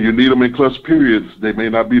 when you need them in clutch periods, they may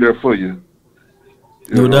not be there for you.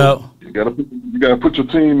 No doubt. You gotta put your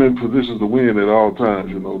team in positions to win at all times.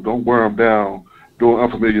 You know, don't wear them down doing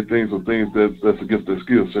unfamiliar things or things that's against their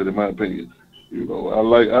skill set. In my opinion, you know,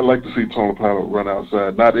 I like to see Tony Pollard run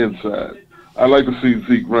outside, not inside. I like to see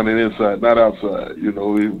Zeke running inside, not outside. You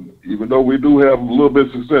know, even though we do have a little bit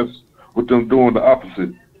of success with them doing the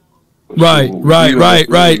opposite. Right.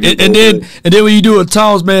 And then when you do a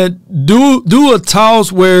toss, man, do a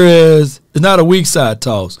toss whereas it's not a weak side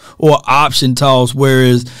toss or option toss,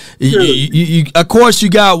 whereas you of course you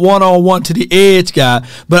got 1-on-1 to the edge guy,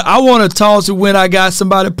 but I want to toss it when I got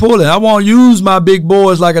somebody pulling. I want to use my big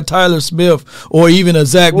boys like a Tyler Smith or even a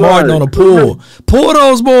Zach Martin on a pull. Pull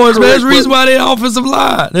those boys, man. That's the reason why they're offensive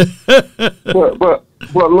line.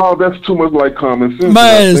 But Law, that's too much like common sense.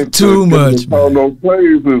 Man, it's too much. No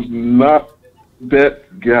plays is not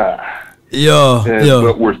that guy.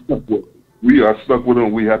 But we're stuck with it. We are stuck with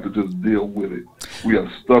him. We have to just deal with it. We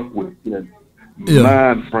are stuck with that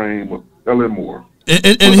mind frame of Ellen Moore.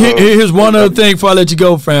 And here's one other thing before I let you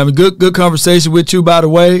go, fam. Good conversation with you, by the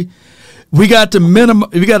way. We got to minimize.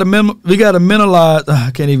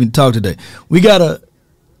 I can't even talk today. We got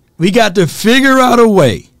to figure out a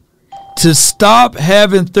way to stop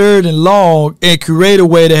having third and long and create a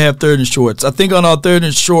way to have third and shorts. I think on our third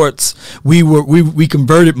and shorts, we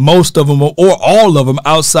converted most of them or all of them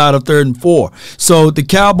outside of 3rd and 4. So the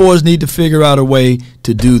Cowboys need to figure out a way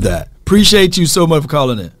to do that. Appreciate you so much for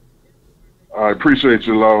calling in. I appreciate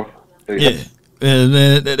you, Law. Yeah. And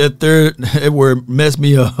then that third word messed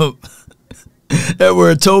me up. That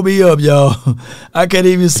word tore me up, y'all. I can't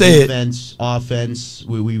even say Defense, offense.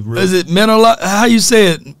 We really. Is it how you say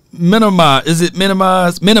it? Minimize. Is it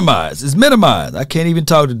minimize? Minimize. It's minimize. I can't even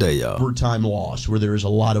talk today, y'all. Overtime loss where there is a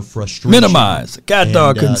lot of frustration. Minimize. God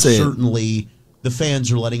dog couldn't say certainly the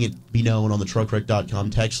fans are letting it be known on the truckwreck.com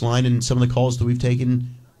text line and some of the calls that we've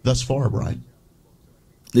taken thus far, Brian.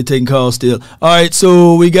 They're taking calls still. All right,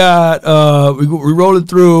 so we got we're rolling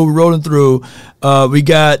through. We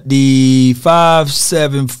got the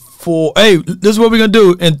 574. Hey, this is what we're gonna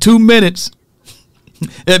do in 2 minutes.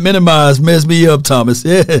 That minimize messed me up, Thomas.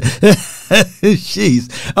 Yeah. Jeez.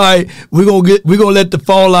 All right, we're gonna let the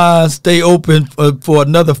phone lines stay open for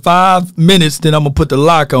another 5 minutes. Then I'm gonna put the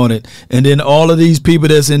lock on it, and then all of these people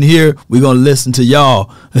that's in here, we're gonna listen to y'all.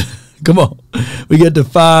 Come on, we get to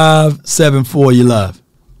 574. You live.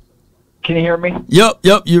 Can you hear me? Yep.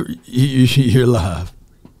 You're live.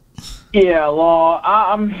 Yeah, Law.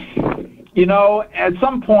 At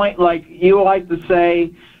some point, like you like to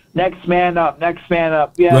say, next man up.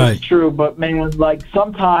 Yeah, right. It's true. But man, like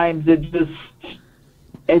sometimes it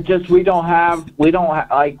just we don't have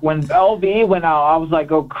like when LV went out, I was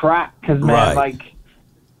like, oh crap, because man, like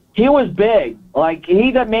he was big. Like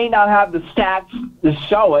he may not have the stats to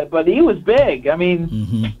show it, but he was big. I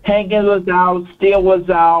mean, Hankins was out, Steele was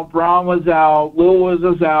out, Brown was out, Lewis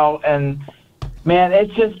was out, and man,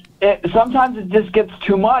 sometimes it just gets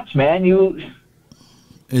too much, man.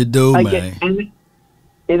 It do, like man.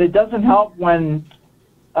 And it doesn't help when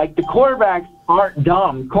like the quarterbacks aren't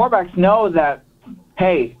dumb. Quarterbacks know that,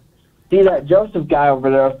 hey, see that Joseph guy over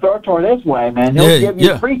there, throw it toward his way, man. He'll give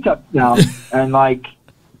you a free touchdown. And like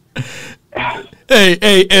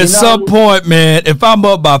Hey, at some point, man, if I'm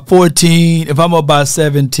up by 14, if I'm up by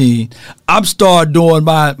 17, I'm start doing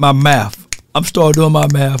my math.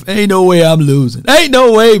 Ain't no way I'm losing. Ain't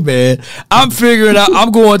no way, man. I'm figuring out.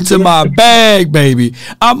 I'm going to my bag, baby.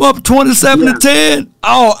 I'm up 27-10.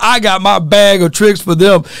 Oh, I got my bag of tricks for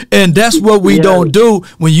them. And that's what we don't do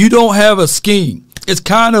when you don't have a scheme. It's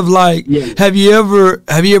kind of like, have you ever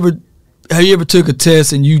took a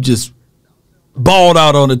test and you just balled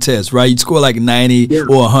out on the test, right? You score like 90 or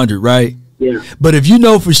 100, right? Yeah. But if you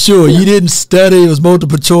know for sure you didn't study, it was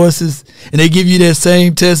multiple choices, and they give you that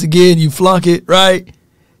same test again, you flunk it, right?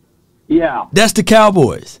 Yeah. That's the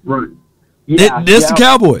Cowboys. Right. That's the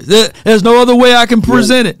Cowboys. There's no other way I can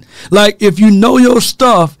present it. Like, if you know your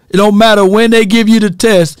stuff, it don't matter when they give you the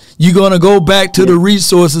test, you're going to go back to the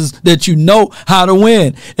resources that you know how to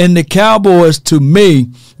win. And the Cowboys, to me,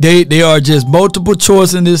 they are just multiple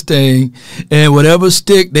choice in this thing, and whatever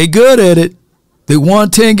stick, they good at it. They won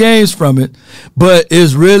 10 games from it, but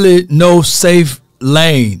it's really no safe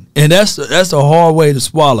lane. And that's a hard way to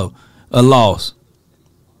swallow a loss.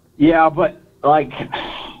 Yeah, but, like,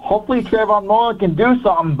 hopefully Trayvon Mullen can do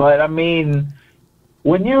something, but, I mean,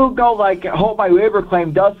 when you go, like, hope my waiver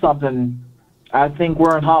claim does something, I think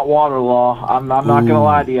we're in hot water, Law. I'm not going to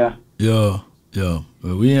lie to you. Yeah.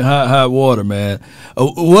 We in hot water, man.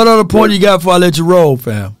 What other point you got before I let you roll,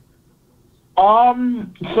 fam?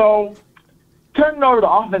 So, turning over the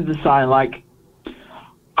offensive side, like,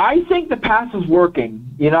 I think the pass is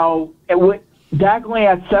working. You know, Dak only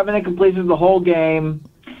had 7 incompletions the whole game.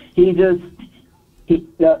 He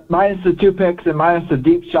minus the 2 picks and minus the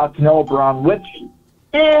deep shot to Noah Brown, which,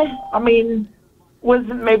 I mean,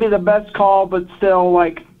 wasn't maybe the best call, but still,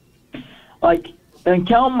 like, and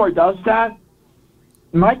Kellen Moore does that.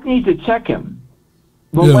 Mike needs to check him.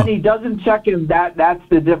 But when he doesn't check him, that's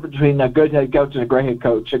the difference between a good head coach and a great head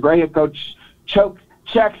coach. A great head coach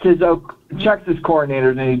checks his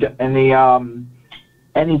coordinators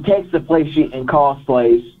and he takes the play sheet and calls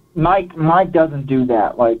plays. Mike doesn't do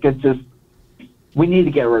that. Like, it's just, we need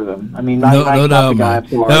to get rid of him. I mean, Mike's not the guy. I'm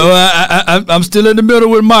sorry. I'm still in the middle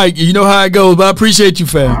with Mike. You know how it goes, but I appreciate you,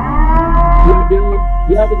 fam.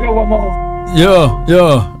 You have a good one, Mo.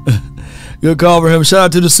 Yeah. Good call for him. Shout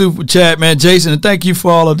out to the super chat, man. Jason, and thank you for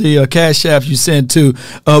all of the cash apps you sent too.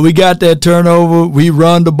 We got that turnover. We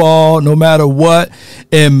run the ball no matter what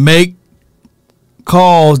and make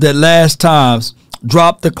calls that last times.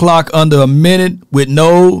 Drop the clock under a minute with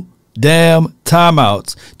no damn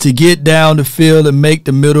timeouts to get down the field and make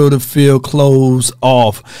the middle of the field close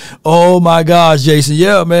off. Oh my gosh, Jason.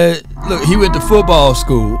 Yeah, man. Look, he went to football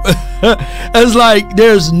school. It's like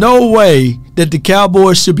there's no way that the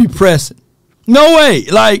Cowboys should be pressing. No way.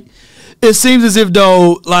 Like, it seems as if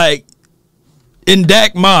though, like, in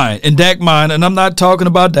Dak's mind, and I'm not talking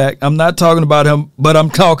about Dak, I'm not talking about him, but I'm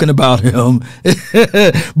talking about him.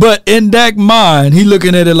 But in Dak's mind, he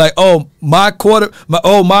looking at it like, oh, my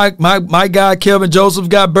guy Kelvin Joseph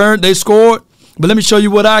got burned, they scored, but let me show you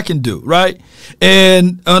what I can do, right?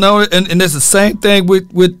 And it's the same thing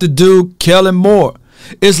with the dude Kellen Moore.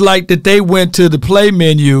 It's like that they went to the play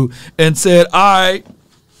menu and said, all right,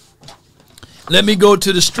 let me go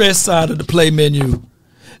to the stress side of the play menu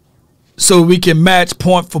so we can match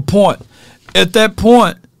point for point. At that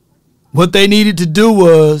point, what they needed to do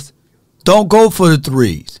was don't go for the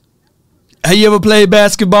threes. Have you ever played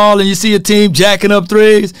basketball and you see a team jacking up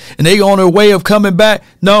threes and they on their way of coming back?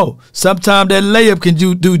 No. Sometimes that layup can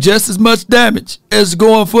do just as much damage as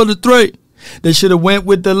going for the three. They should have went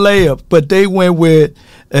with the layup, but they went with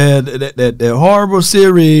that horrible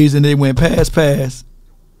series and they went pass,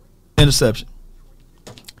 interception.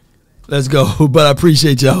 Let's go. But I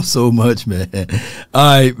appreciate y'all so much, man.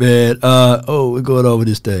 All right, man. We're going over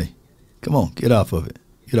this thing. Come on, get off of it.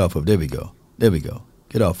 Get off of it. There we go.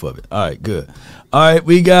 Get off of it. All right, good. All right,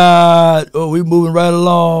 we moving right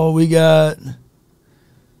along. We got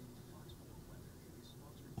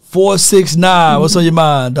 469. What's on your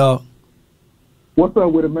mind, dog? What's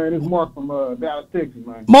up with it, man? It's Mark from Dallas, Texas,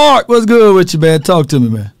 man. Mark, what's good with you, man? Talk to me,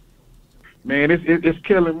 man. Man, it's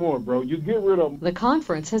Kellen Moore, bro. You get rid of him. The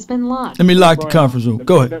conference has been locked. Let me lock the conference room.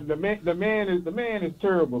 Go ahead. The man is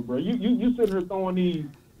terrible, bro. You sitting here throwing these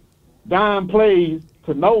dime plays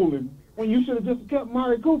to Nolan when you should have just kept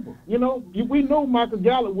Mari Cooper. You know, we know Michael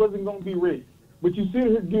Gallup wasn't going to be ready, but you sit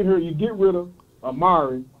here, you get rid of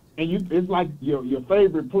Amari, and it's like your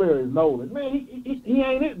favorite player is Nolan. Man, he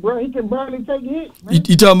ain't it, bro. He can barely take hits. Man.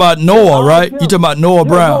 You talking about Noah, right? You talking about Noah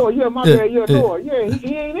Brown? Noah, Noah. Yeah,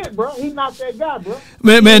 he ain't it, bro. He's not that guy, bro.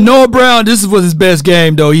 Man, Noah Brown, this was his best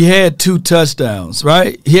game, though. He had 2 touchdowns,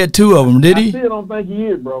 right? He had 2 of them, did he? I still don't think he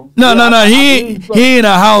is, bro. No. He ain't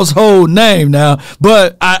a household name now,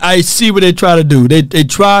 but I see what they try to do. They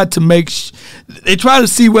try to they try to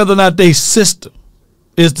see whether or not they system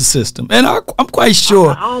is the system, and I'm quite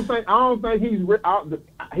sure. I don't think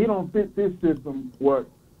he don't fit this system. What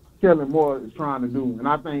Kellen Moore is trying to do, and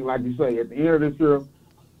I think, like you say, at the end of this year,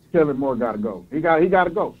 Kellen Moore got to go. He got to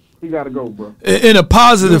go. He got to go, bro. In a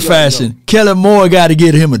positive fashion, Kellen Moore got to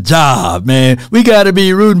get him a job, man. We got to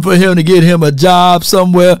be rooting for him to get him a job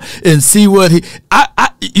somewhere and see what he.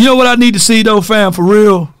 You know what I need to see though, fam, for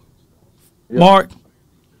real, Mark.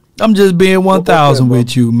 I'm just being 1,000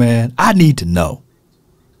 with you, man. I need to know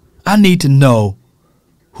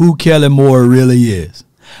who Kellen Moore really is.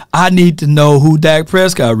 I need to know who Dak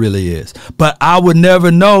Prescott really is. But I would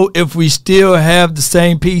never know if we still have the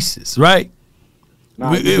same pieces, right?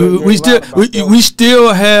 We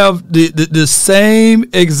still have the same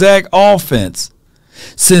exact offense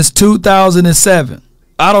since 2007.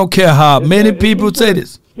 I don't care how many people say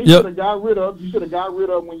this. You should have got rid of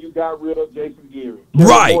when you got rid of Jason Geary.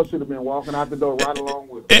 Right. Moore should have been walking out the door right along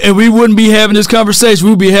with him. And we wouldn't be having this conversation.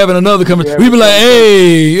 We'd be having another conversation. We'd be like,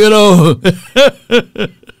 hey, you know.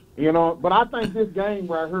 But I think this game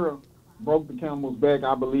right here broke the camel's back.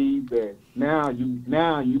 I believe that now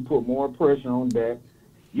you put more pressure on Dak.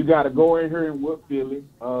 You got to go in here and whoop Philly.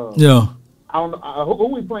 I don't know who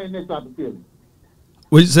we playing next out of Philly.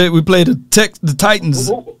 We say we play the Titans.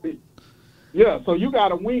 Yeah, so you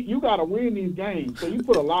gotta win. You gotta win these games. So you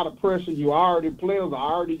put a lot of pressure. Players are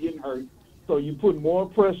already getting hurt. So you put more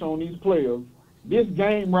pressure on these players. This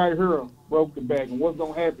game right here broke the back. And what's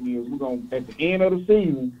gonna happen is at the end of the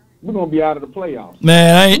season, we're gonna be out of the playoffs.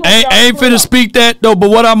 Man, I ain't finna speak that though. But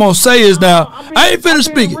what I'm gonna say is now, I ain't finna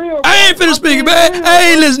speak it. I ain't finna speak it, man.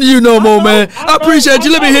 I ain't listening to you no more, man. I appreciate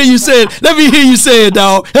you. Let me hear you say it,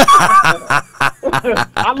 dog.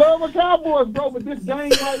 I love the Cowboys, bro, but this game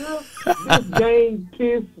right here, this game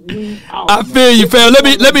pissed me off. I feel you, fam.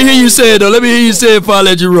 Let me hear you say it, though. Let me hear you say it before I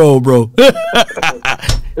let you roll, bro.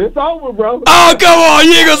 It's over, bro. Oh, come on.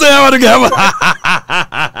 You ain't going to say I want to go.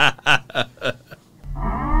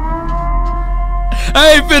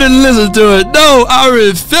 I ain't finna listen to it. No, I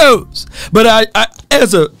refuse. But I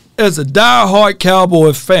as a diehard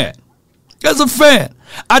Cowboy fan, as a fan,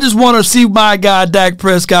 I just want to see my guy Dak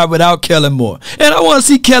Prescott without Kellen Moore. And I want to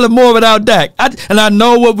see Kellen Moore without Dak. And I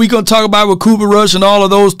know what we're going to talk about with Cooper Rush and all of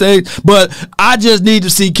those things, but I just need to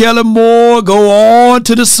see Kellen Moore go on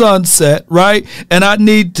to the sunset, right? And I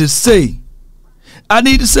need to see I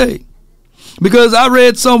need to say. Because I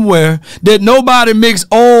read somewhere that nobody mix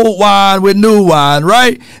old wine with new wine,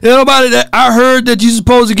 right? I heard that you're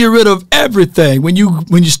supposed to get rid of everything when you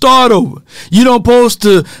start over. You don't supposed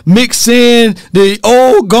to mix in the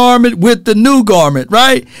old garment with the new garment,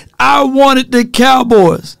 right? I wanted the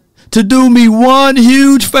Cowboys to do me one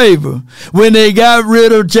huge favor when they got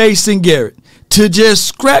rid of Jason Garrett, to just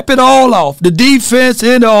scrap it all off, the defense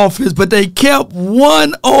and the offense, but they kept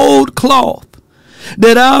one old cloth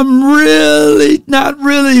that I'm really not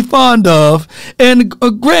really fond of. And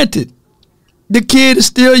granted, the kid is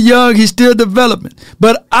still young, he's still developing,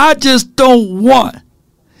 but I just don't want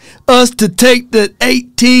us to take the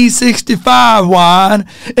 1865 wine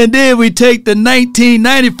and then we take the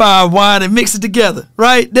 1995 wine and mix it together,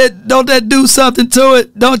 right? Don't that do something to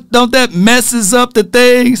it? Don't that messes up the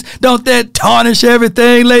things? Don't that tarnish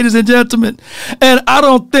everything, ladies and gentlemen? And I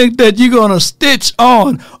don't think that you're gonna stitch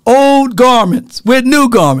on old garments with new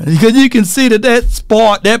garments, because you can see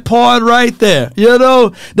that part right there,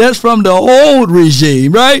 that's from the old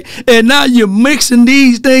regime, right? And now you're mixing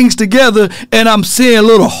these things together, and I'm seeing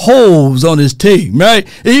little holes on his team, right?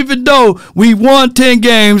 Even though we won 10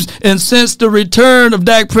 games, and since the return of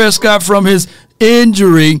Dak Prescott from his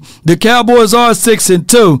injury, the Cowboys are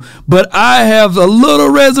 6-2, but I have a little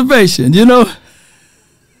reservation,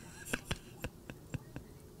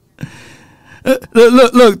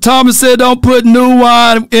 Look, Thomas said don't put new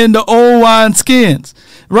wine in the old wine skins.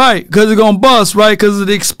 Right, because it's going to bust, right, because of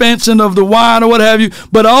the expansion of the wine or what have you.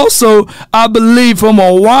 But also, I believe from a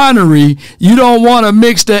winery, you don't want to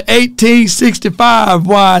mix the 1865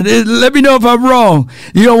 wine. Let me know if I'm wrong.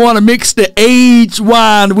 You don't want to mix the aged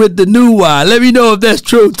wine with the new wine. Let me know if that's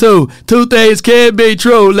true, too. Two things can be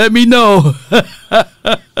true. Let me know.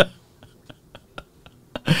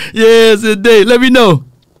 Yes, indeed. Let me know.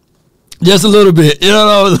 Just a little bit, like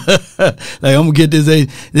I'm gonna get this.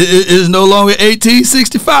 It's no longer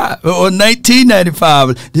 1865 or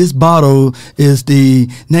 1995. This bottle is the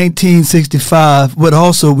 1965, but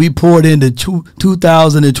also we poured in the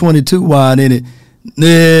 2022 wine in it.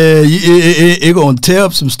 It gonna tear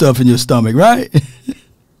up some stuff in your stomach, right?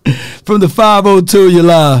 From the 502, you're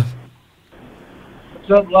live.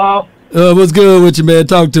 What's up, Law? What's good with you, man?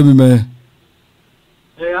 Talk to me, man.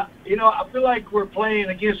 Yeah, I feel like we're playing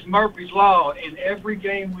against Murphy's Law in every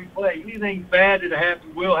game we play. Anything bad that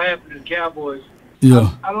happen will happen to the Cowboys.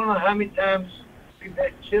 Yeah. I don't know how many times we've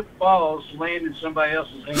had tipped balls land in somebody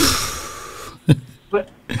else's hands. But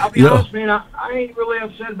I'll be honest, man, I ain't really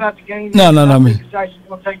upset about the game. No, I man. think it's actually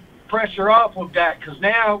going to take pressure off of Dak, because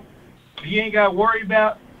now he ain't got to worry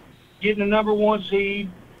about getting the number 1 seed,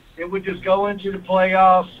 and we just go into the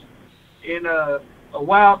playoffs in a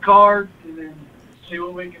wild card and then see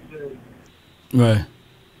what we can do. Right.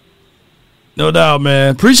 No doubt,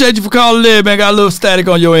 man. Appreciate you for calling in, man. Got a little static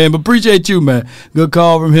on your end, but appreciate you, man. Good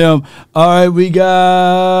call from him. All right, we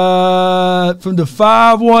got from the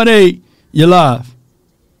 518. You're live.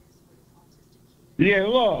 Yeah,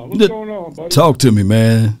 Law. What's going on, buddy? Talk to me,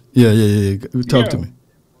 man. Yeah. Talk to me.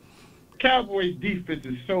 Cowboys defense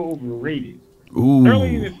is so overrated. Ooh,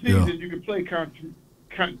 early in the season, you could play continental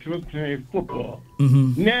football.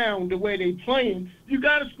 Mm-hmm. Now, the way they playing, you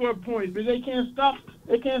got to score points, but they can't stop.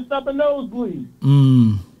 They can't stop a nosebleed.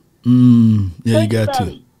 Yeah, Think you got about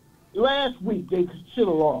to. it. Last week they should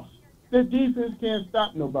have lost. Their defense can't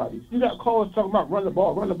stop nobody. You got callers talking about run the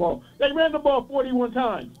ball. They ran the ball 41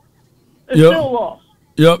 times. They still lost.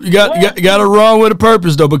 Yep, you got to run with a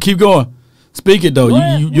purpose though. But keep going. Speak it though.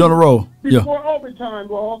 You on a roll. Before overtime,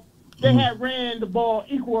 Law, they had ran the ball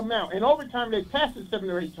equal amount. In overtime, they passed it 7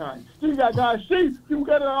 or 8 times. So you got guys, you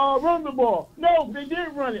got to run the ball. No, they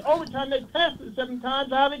didn't run it. Overtime, they passed it 7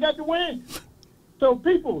 times. How they got the win? So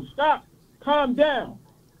people, stop. Calm down.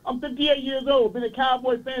 I'm 58 years old. Been a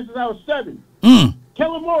Cowboy fan since I was 7.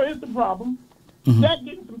 Kellen Moore is the problem. That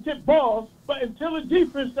getting some tip balls. But until the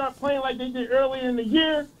defense start playing like they did earlier in the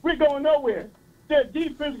year, we're going nowhere. Their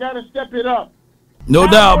defense got to step it up. No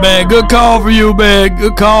doubt, man. Good call for you, man.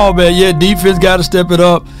 Good call, man. Yeah, defense got to step it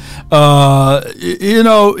up.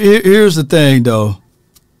 Here's the thing, though.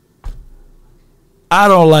 I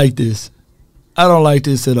don't like this. I don't like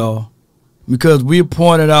this at all. Because we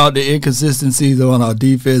pointed out the inconsistencies on our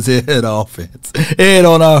defense and offense and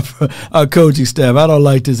on our coaching staff. I don't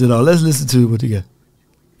like this at all. Let's listen to what they got.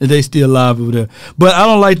 And they still live over there. But I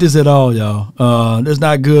don't like this at all, y'all. That's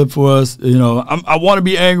not good for us. I want to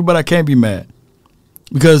be angry, but I can't be mad.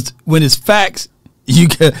 Because when it's facts, you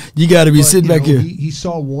got to be sitting back here. He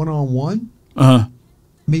saw one-on-one.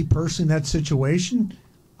 Me personally, in that situation,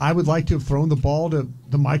 I would like to have thrown the ball to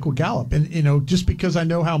Michael Gallup. And, just because I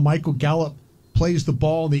know how Michael Gallup plays the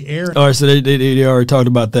ball in the air. All right, so they already talked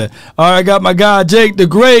about that. All right, I got my guy Jake the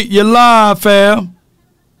Great. You're live, fam.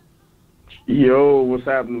 Yo, what's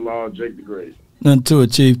happening, Law? Jake the Great. Nothing to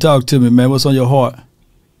it, Chief. Talk to me, man. What's on your heart?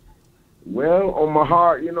 Well, on my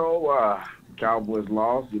heart, Cowboys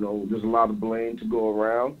lost. There's a lot of blame to go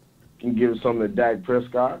around. I can give some to Dak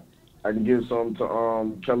Prescott. I can give some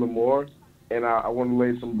to Kellen Moore. And I want to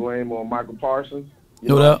lay some blame on Michael Parsons. I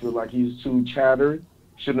feel like he's too chattery.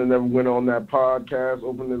 Shouldn't have never went on that podcast,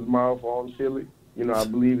 opened his mouth on Philly. I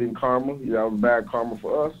believe in karma. That was bad karma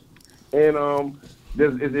for us. And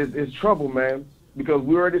it's trouble, man, because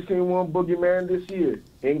we already seen one boogeyman this year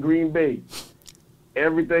in Green Bay.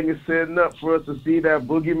 Everything is setting up for us to see that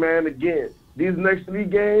boogeyman again. These next 3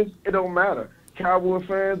 games, it don't matter. Cowboy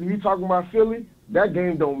fans, if you talking about Philly, that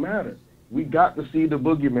game don't matter. We got to see the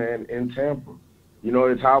boogeyman in Tampa.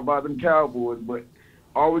 It's how about them Cowboys, but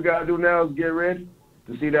all we got to do now is get ready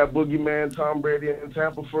to see that boogeyman Tom Brady in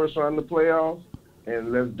Tampa first round of the playoffs,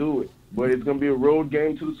 and let's do it. But it's going to be a road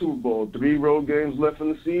game to the Super Bowl. 3 road games left in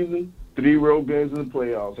the season, 3 road games in the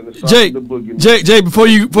playoffs, and it's Jake, the boogeyman. Jake, before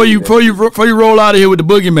you roll out of here with the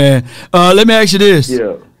boogeyman, let me ask you this.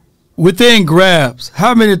 Yeah. Within grabs,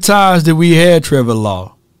 how many times did we have Trevor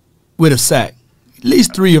Law with a sack? At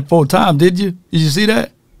least 3 or 4 times, did you? Did you see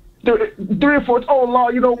that? 3 or 4. Oh, Law,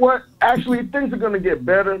 you know what? Actually, things are going to get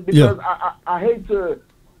better because I hate to,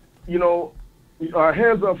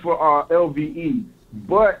 hands up for LVE,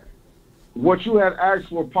 but what you had asked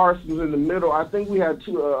for Parsons in the middle, I think we had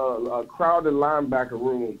a crowded linebacker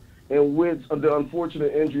room, and with the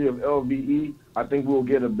unfortunate injury of LVE, I think we'll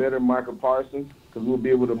get a better Michael Parsons because we'll be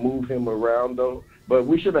able to move him around, though. But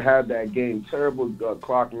we should have had that game. Terrible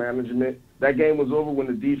clock management. That game was over when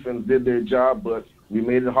the defense did their job, but we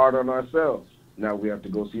made it hard on ourselves. Now we have to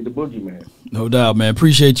go see the boogeyman. No doubt, man.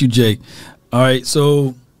 Appreciate you, Jake. All right,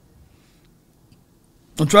 so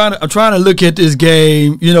I'm trying to look at this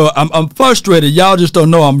game. I'm frustrated. Y'all just don't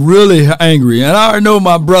know. I'm really angry. And I already know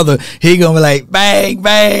my brother, he going to be like, bang,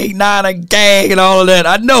 bang, not a gang, and all of that.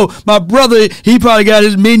 I know my brother, he probably got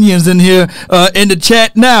his minions in here in the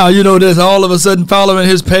chat now, that's all of a sudden following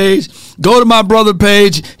his page. Go to my brother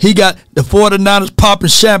page. He got the 49ers popping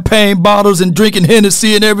champagne bottles and drinking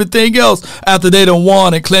Hennessy and everything else after they done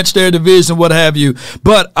won and clinched their division, what have you.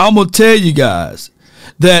 But I'm going to tell you guys,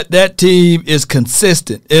 that team is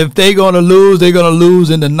consistent. If they're going to lose, they're going to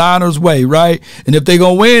lose in the Niners way, right? And if they're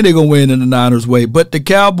going to win, they're going to win in the Niners way. But the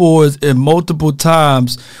Cowboys, in multiple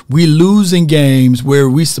times, we losing games where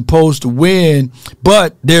we supposed to win,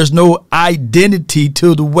 but there's no identity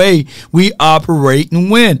to the way we operate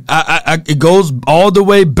and win. It goes all the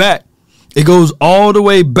way back. It goes all the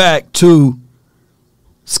way back to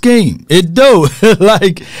scheme. It do.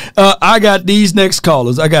 I got these next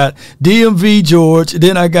callers. I got DMV George,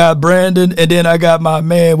 then I got Brandon, and then I got my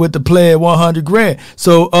man with the play at $100,000.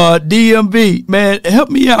 So DMV, man, help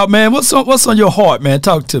me out, man. What's on your heart, man?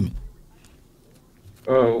 Talk to me.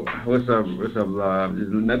 Oh, what's up, Live?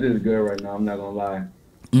 Nothing's good right now, I'm not gonna lie.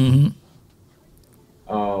 Mm-hmm.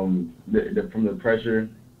 From the pressure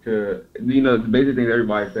to the basic things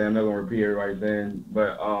everybody's saying, I'm not gonna repeat everybody's saying,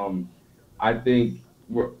 but I think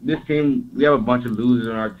this team, we have a bunch of losers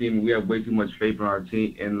on our team, and we have way too much faith in our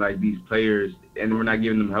team and these players, and we're not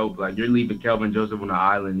giving them help. You're leaving Kelvin Joseph on the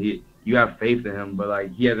island. You have faith in him, but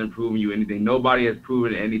he hasn't proven you anything. Nobody has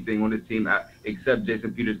proven anything on this team except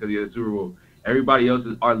Jason Peters because he had the Super Bowl. Everybody else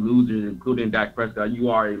are losers, including Dak Prescott. You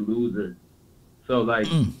are a loser. So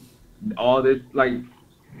all this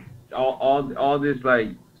all this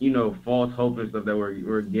false hope and stuff that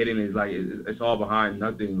we're getting is it's all behind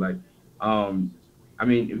nothing.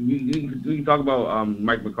 We can talk about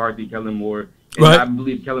Mike McCarthy, Kellen Moore, and right. I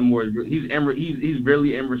believe Kellen Moore he's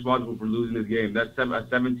really irresponsible for losing this game. That's a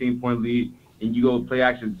 17-point lead, and you go play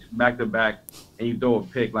action back to back, and you throw a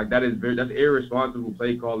pick that's irresponsible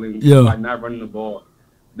play calling by not running the ball.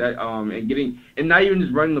 And not even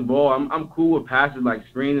just running the ball. I'm cool with passes like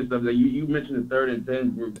screens and stuff. You mentioned the 3rd and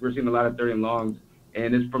 10. We're seeing a lot of 3rd and longs,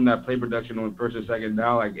 and it's from that play production on 1st and 2nd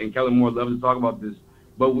down. And Kellen Moore loves to talk about this.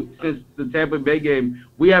 But since the Tampa Bay game,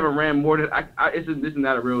 we haven't ran more than this is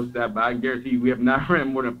not a real stat, but I guarantee you we have not ran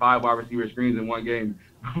more than 5 wide receiver screens in one game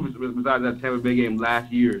besides that Tampa Bay game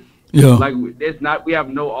last year. Yeah. It's not. We have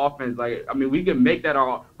no offense. We can make that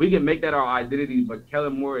our identity, but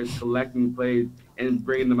Kellen Moore is collecting plays and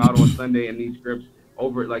bringing them out on Sunday in these scripts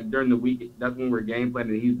over during the week. That's when we're game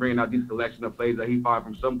planning. He's bringing out these collection of plays that he found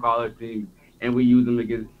from some college teams. And we use them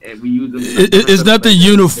against, and we use them. It's nothing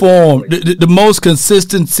uniform. The most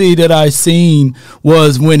consistency that I seen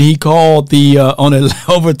was when he called the on an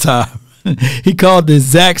overtime. he called the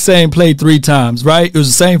exact same play 3 times, right? It was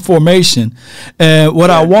the same formation. And what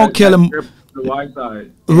I won't kill him. The wide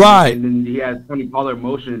side. Right. And then he has Tony Pollard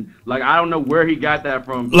motion. Like, I don't know where he got that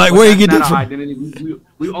from. Like, where he get that from? Identity.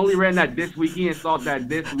 We only ran that this week. He installed that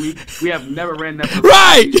this week. We have never ran that before.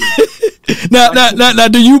 Right. Now,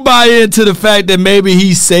 do you buy into the fact that maybe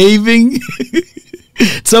he's saving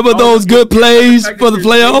some of those good plays for the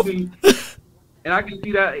playoff? And I can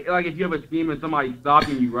see that, like, if you have a scheme and somebody's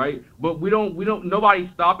stopping you, right? But we don't. Nobody's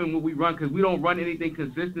stopping when we run because we don't run anything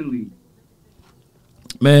consistently.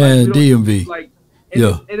 Man, like, DMV. Like,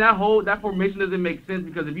 and that formation doesn't make sense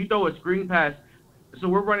because if you throw a screen pass, so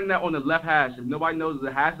we're running that on the left hash. If nobody knows,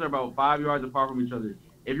 the hashes are about 5 yards apart from each other.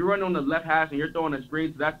 If you're running on the left hash and you're throwing a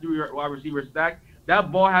screen, so that's through your wide receiver stack,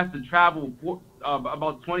 that ball has to travel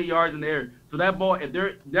about 20 yards in the air. So that ball,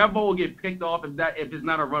 that ball will get picked off if it's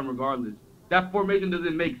not a run regardless. That formation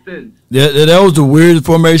doesn't make sense. Yeah, that was the weirdest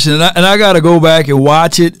formation, and I got to go back and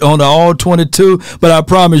watch it on the all 22. But I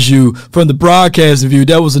promise you, from the broadcast view,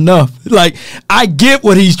 that was enough. Like, I get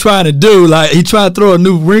what he's trying to do. Like, he's trying to throw a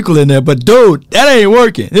new wrinkle in there, but dude, that ain't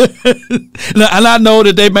working. And I know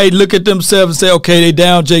that they may look at themselves and say, "Okay, they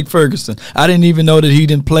down Jake Ferguson." I didn't even know that he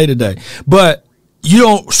didn't play today, but you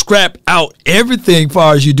don't scrap out everything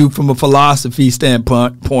far as you do from a philosophy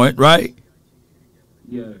standpoint, right?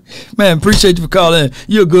 Yeah. Man, appreciate you for calling in.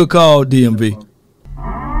 You're a good call, DMV.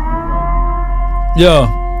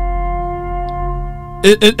 Yeah.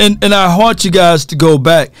 And I want you guys to go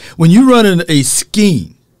back. When you're running a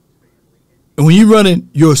scheme, and when you're running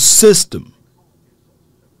your system,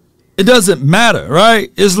 it doesn't matter,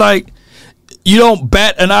 right? It's like you don't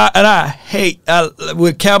bat, and I hate,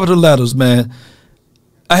 with capital letters, man,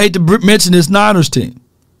 I hate to mention this Niners team,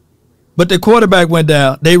 but their quarterback went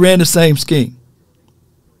down. They ran the same scheme.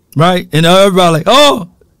 Right? And everybody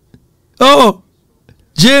like,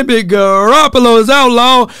 Jimmy Garoppolo is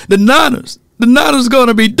outlawed. The Niners going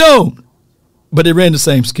to be doomed. But they ran the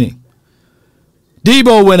same scheme.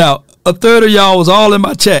 Debo went out. A third of y'all was all in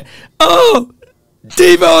my chat. Oh,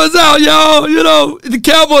 Debo is out, y'all. You know, the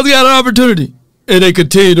Cowboys got an opportunity. And they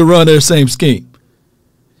continue to run their same scheme.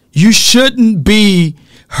 You shouldn't be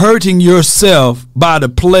hurting yourself by the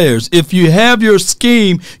players. If you have your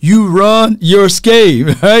scheme, you run your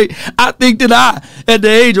scheme, right? I think that I, at the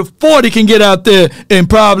age of 40, can get out there and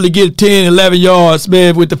probably get 10, 11 yards,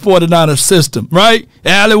 man, with the 49ers system, right?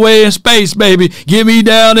 Alleyway in space, baby. Get me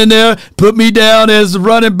down in there, put me down as a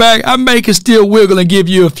running back. I may can still wiggle and give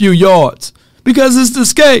you a few yards because it's the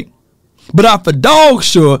scheme. But I for dog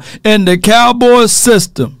sure in the Cowboys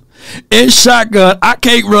system, in shotgun, I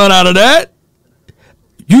can't run out of that.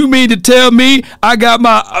 You mean to tell me I got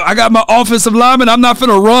my offensive lineman, I'm not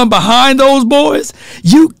finna run behind those boys?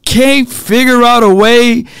 You can't figure out a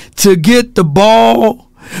way to get the ball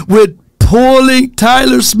with pulling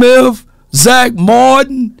Tyler Smith, Zach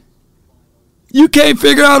Martin. You can't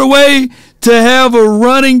figure out a way to have a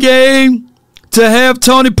running game, to have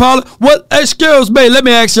Tony Pollard. What? Excuse me, let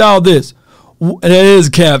me ask y'all this. It is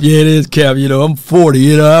cap. Yeah, it is cap. You know, I'm 40.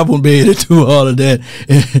 You know, I won't be able to do all of that.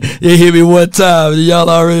 They hit me one time, and y'all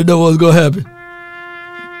already know what's going to happen.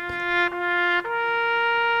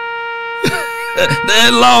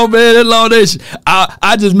 That law, man, that law nation.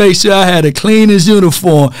 I just make sure I had the cleanest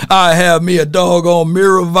uniform. I have me a doggone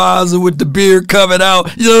mirror visor with the beard coming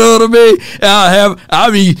out. You know what I mean?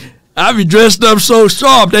 And I be dressed up so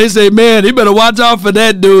sharp. They say, man, you better watch out for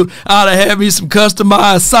that dude. I'd have me some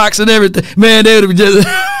customized socks and everything. Man, they would be just...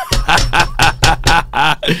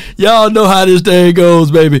 Y'all know how this thing goes,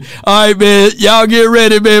 baby. All right, man. Y'all get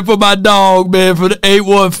ready, man, for my dog, man, for the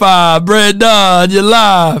 815. Brandon, you're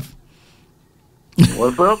live.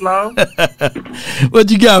 What's up, Love? What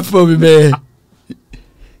you got for me, man?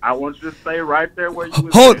 I want you to stay right there where you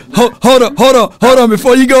was. Hold on.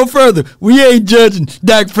 Before you go further, we ain't judging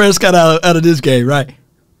Dak Prescott out of this game, right?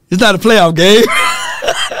 It's not a playoff game.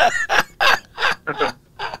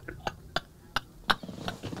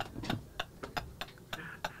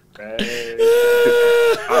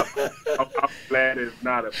 I'm glad it's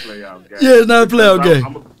not a playoff game. Yeah, it's not a playoff game.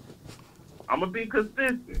 I'm going to be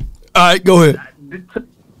consistent. All right, go ahead.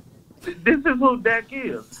 This is who Dak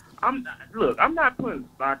is. I'm not putting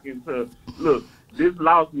stock into. Look, this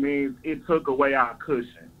loss means it took away our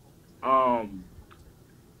cushion.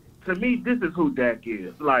 To me, this is who Dak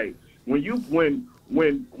is. Like when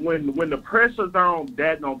the pressure's on,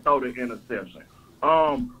 Dak don't throw the interception.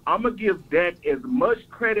 I'm gonna give Dak as much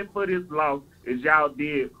credit for this loss as y'all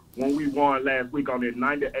did when we won last week on that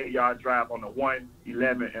 98-yard drive on the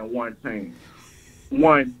 1-11 and 1 team,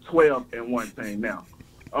 1-12 and 1 team. Now,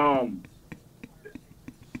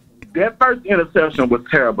 that first interception was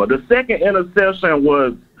terrible. The second interception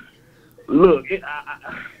was, look,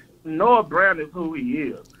 Noah Brown is who he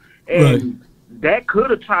is. And that could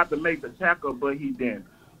have tried to make the tackle, but he didn't.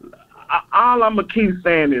 All I'm going to keep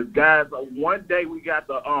saying is, guys, one day we got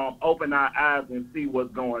to open our eyes and see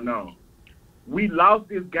what's going on. We lost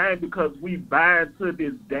this game because we buy into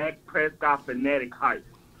this Dak Prescott fanatic hype.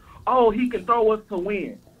 Oh, he can throw us to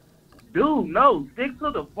win. Dude, no, stick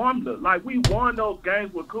to the formula. Like, we won those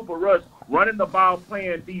games with Cooper Rush running the ball,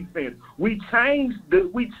 playing defense. We changed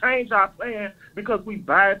our plan because we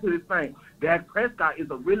buy into this thing. Dak Prescott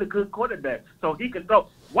is a really good quarterback, so he can throw.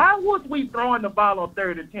 Why was we throwing the ball on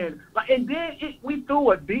 3rd and 10? And then we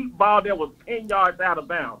threw a deep ball that was 10 yards out of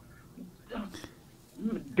bounds.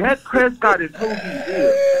 Dak Prescott is who he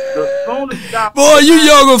is. The soonest guy. Boy, you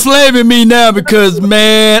yoga flaming me now because,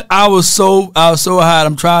 man, I was so hot.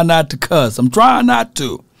 I'm trying not to cuss. I'm trying not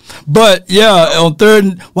to. But yeah, on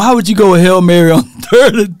 3rd, why would you go Hail Mary on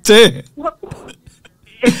 3rd and 10?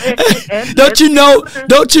 Don't you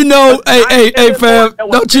know? Hey, fam.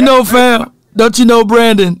 Don't you know,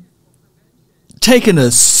 Brandon? Taking a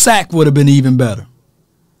sack would have been even better.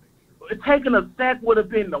 Taking a sack would have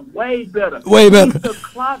been way better. Way better. The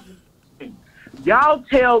clock. Y'all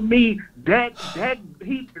tell me that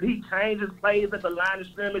he changes plays at the line of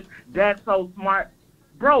scrimmage. That's so smart.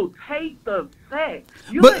 Bro, take the sack.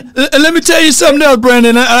 Let me tell you something else,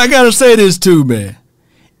 Brandon. I got to say this too, man.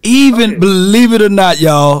 Even, believe it or not,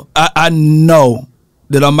 y'all, I know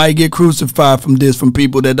that I might get crucified from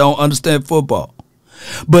people that don't understand football.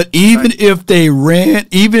 But even if they ran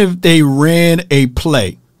a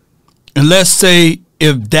play, and let's say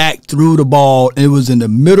if Dak threw the ball and it was in the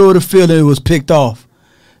middle of the field and it was picked off,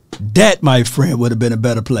 that, my friend, would have been a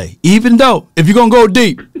better play. Even though, if you're going to go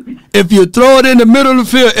deep, if you throw it in the middle of the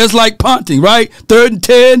field, it's like punting, right? 3rd and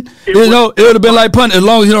 10, it would have been like punting as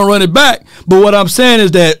long as you don't run it back. But what I'm saying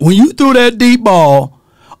is that when you threw that deep ball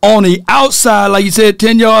on the outside, like you said,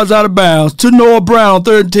 10 yards out of bounds, to Noah Brown on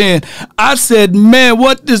 3rd and 10, I said, man,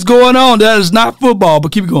 what is going on? That is not football,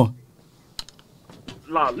 but keep it going.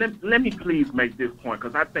 Let me please make this point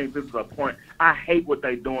because I think this is a point. I hate what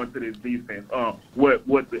they're doing to this defense. What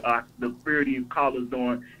the Spirit callers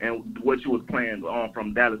doing and what you was playing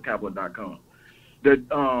from DallasCowboys.com.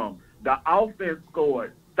 The offense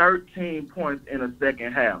scored 13 points in the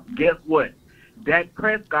second half. Guess what? Dak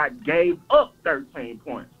Prescott gave up 13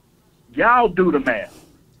 points. Y'all do the math.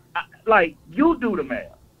 You do the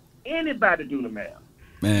math. Anybody do the math.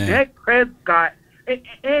 Man. Dak Prescott.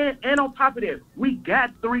 And on top of that, we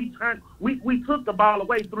got 3 times. We took the ball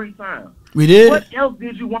away 3 times. We did. What else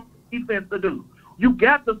did you want the defense to do? You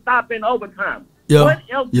got to stop in overtime. Yeah. What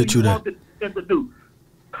else do you want the defense to do?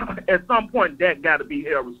 At some point, Dak got to be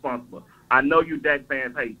held responsible. I know you Dak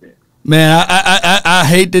fans hate that. Man, I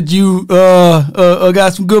hate that you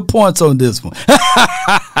got some good points on this one.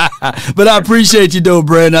 But I appreciate you though,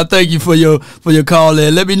 Brandon. I thank you for your call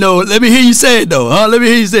there. Let me hear you say it though, huh? Let me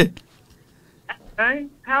hear you say it. Hey,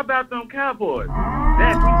 how about them Cowboys?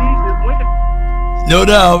 That we need this win. No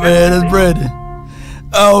doubt, man. That's Brandon.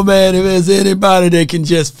 Oh, man, if there's anybody that can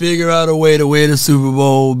just figure out a way to win the Super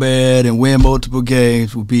Bowl, man, and win multiple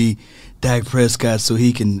games will be Dak Prescott, so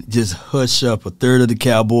he can just hush up a third of the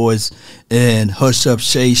Cowboys and hush up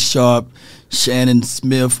Shay Sharp, Shannon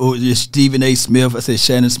Smith, or Stephen A. Smith. I said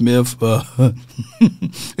Shannon Smith,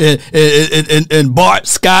 and Bart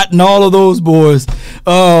Scott and all of those boys,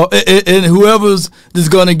 and whoever's that's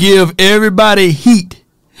going to give everybody heat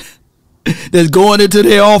that's going into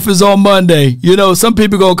their office on Monday. You know, some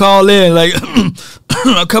people going to call in like,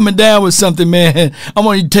 I'm coming down with something, man. I'm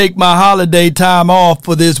going to take my holiday time off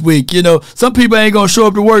for this week. You know, some people ain't going to show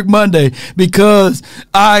up to work Monday because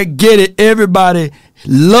I get it. Everybody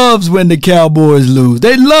loves when the Cowboys lose.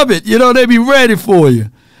 They love it. You know, they be ready for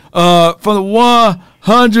you. From the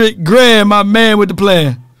 100 grand, my man with the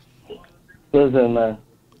plan. Listen, man.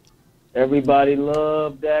 Everybody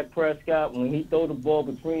loved Dak Prescott when he throw the ball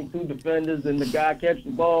between 2 defenders and the guy catch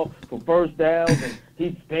the ball for first down and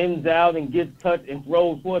he spins out and gets touched and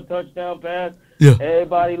throws for a touchdown pass. Yeah.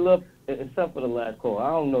 Everybody loved, except for the last call. I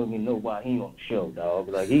don't even know why he on the show, dog.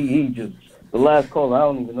 Like he just the last call. I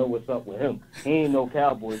don't even know what's up with him. He ain't no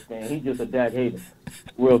Cowboys fan. He just a Dak hater.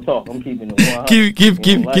 Real talk. I'm keeping it 100.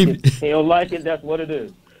 Keep. He don't like it. That's what it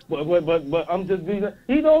is. But I'm just being.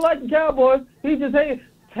 He don't like the Cowboys. He just hate.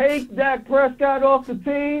 Take Dak Prescott off the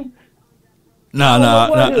team. No.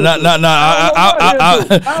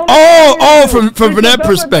 From that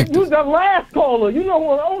perspective. You the last caller. You know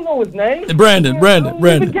what? I don't know his name. Brandon. I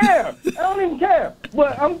don't even care.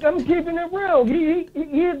 But I'm keeping it real. He's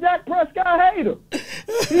a Dak Prescott hater.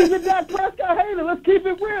 He's a Dak Prescott hater. Let's keep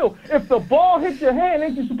it real. If the ball hits your hand,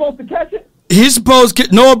 ain't you supposed to catch it? He's supposed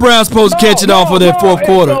Noah Brown's supposed to catch it off of that fourth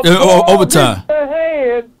quarter overtime. Hits your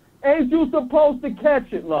hand, ain't you supposed to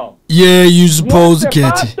catch it, Law? Yeah, you supposed to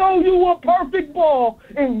catch If I throw you a perfect ball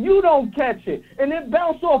and you don't catch it, and it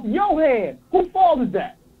bounces off your hand, whose fault is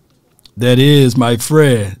that? That is my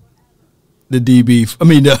friend, the DB. I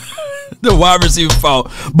mean the wide receiver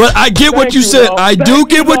fault. But I get what you said. I do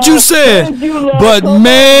get what you said. But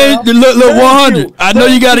man, look, 100. I know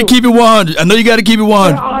you got to keep it 100. I know you got to keep it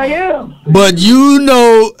 100. I am. But you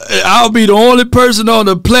know, I'll be the only person on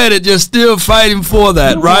the planet just still fighting for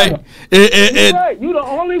that, right? You're right. You the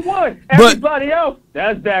only one. Everybody else,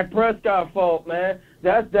 that's Dak Prescott's fault, man.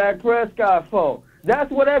 That's Dak Prescott's fault.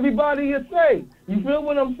 That's what everybody is saying. You feel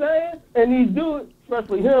what I'm saying? And these dudes,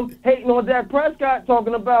 especially him, hating on Dak Prescott,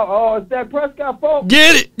 talking about, oh, it's Dak Prescott's fault.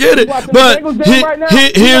 Get it. But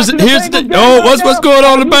here's what's going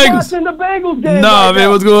on in the Bengals? Watching the Bengals game man,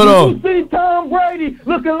 what's going on? You see Tom Brady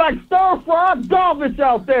looking like stir-fried garbage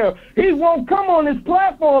out there. He won't come on his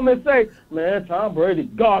platform and say, man, Tom Brady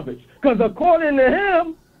garbage. Because according to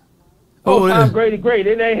him, Tom Brady great.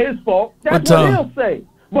 It ain't his fault. That's what he'll say.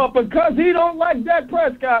 But because he don't like Dak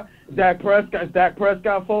Prescott, it's Dak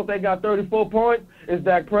Prescott's fault they got 34 points. It's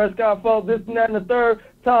Dak Prescott's fault this and that and the third.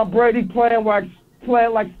 Tom Brady playing like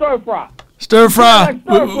stir fry. Stir fry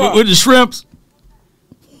with the shrimps?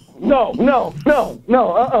 No.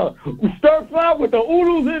 Stir fry with the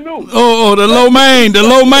oodles and noodles. Oh, the lo mein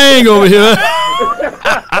over here.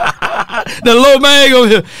 The lo mein over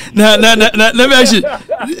here. Now, let me ask you: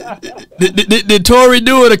 did Torrey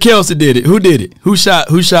do it or Kelsey did it? Who did it? Who shot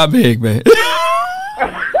Big, man?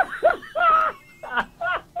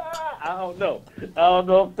 I don't know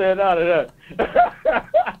if I'm staying out of that.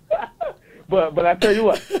 But I tell you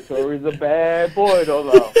what, Torrey's a bad boy,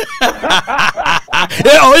 though.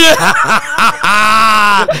 Oh yeah.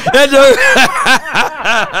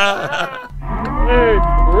 Hey,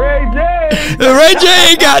 Ray J. Ray J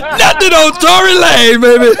ain't got nothing on Tory Lane,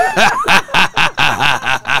 baby.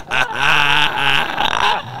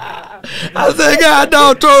 I said, God,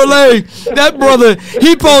 dog, Tory Lane, that brother,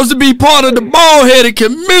 he supposed to be part of the bald-headed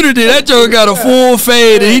community. That joker got a full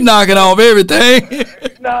fade and he knocking off everything.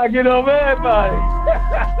 Knocking off everybody.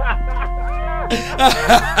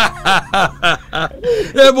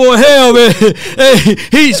 That boy, hell, man. Hey,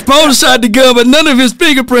 he's supposed to shot the gun, but none of his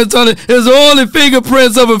fingerprints on it is the only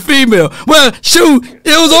fingerprints of a female. Well, shoot,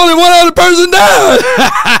 it was only one other person down.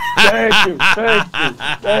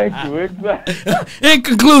 Thank you. Exactly.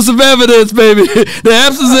 Inconclusive evidence, baby. The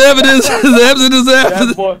absence of evidence is the absence of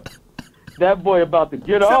evidence. That boy about to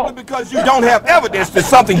get off. Simply because you don't have evidence that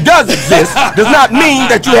something does exist does not mean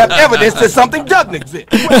that you have evidence that something doesn't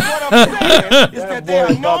exist. What I'm saying is that there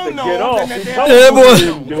are known knowns and that there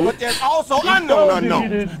are but there's also unknown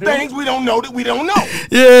unknowns. Things we don't know that we don't know.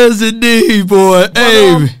 Yes, indeed, boy.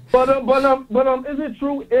 Hey. But is it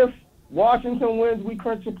true if Washington wins, we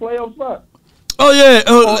clinch a playoff spot? Oh yeah.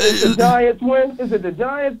 If the Giants win, is it the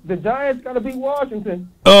Giants? The Giants got to beat Washington.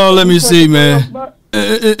 Oh, let me see, man.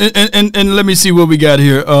 And let me see what we got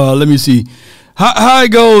here. Let me see how it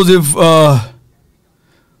goes if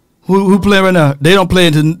who play right now. They don't play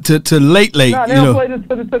to late. Nah, they don't play to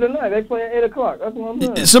the night. They play at 8 o'clock. That's what I'm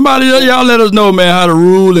saying. Somebody, y'all let us know, man, how the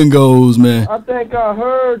ruling goes, man. I think I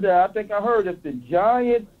heard that. I heard if the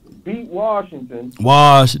Giants beat Washington,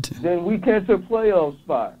 then we catch a playoff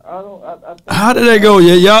spot. How did that go?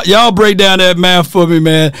 Yeah, y'all break down that math for me,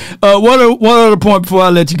 man. One other point before I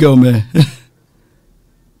let you go, man.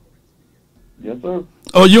 Yes, sir.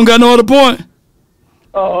 Oh, you don't got no other point?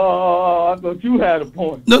 I thought you had a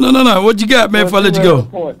point. No. What you got, man, before I let you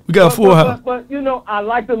go? We got a full house. But, you know, I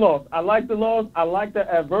like the loss. I like the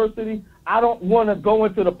adversity. I don't want to go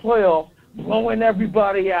into the playoffs blowing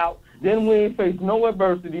everybody out. Then we ain't face no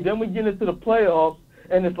adversity. Then we get into the playoffs,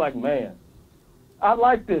 and it's like, man, I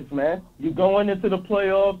like this, man. You going into the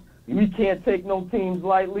playoffs. We can't take no teams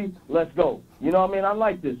lightly. Let's go. You know what I mean? I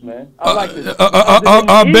like this, man. I like this.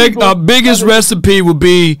 Our biggest recipe would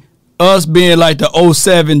be us being like the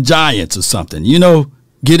 07 Giants or something. You know,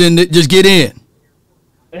 just get in.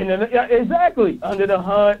 And then, exactly. Under the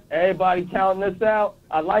hunt, everybody counting us out.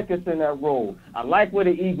 I like us in that role. I like where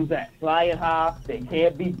the Eagles at. Flying high. They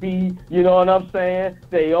can't be beat. You know what I'm saying?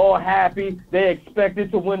 They all happy. They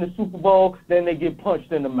expected to win the Super Bowl. Then they get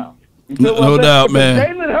punched in the mouth. No doubt, man.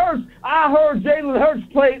 Jalen Hurts, I heard Jalen Hurts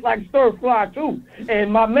played like stir fly too.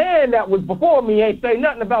 And my man that was before me ain't say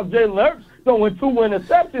nothing about Jalen Hurts. throwing 2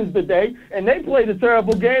 interceptions today, and they played a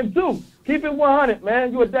terrible game too. Keep it 100,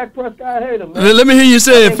 man. You a Dak Prescott hater, man. Let me hear you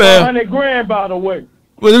say it, fam. $100,000, by the way.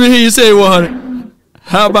 Well, let me hear you say 100.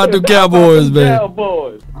 How about the Cowboys, man?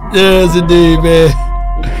 Cowboys. Yes, indeed, man.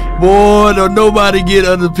 Boy, don't nobody get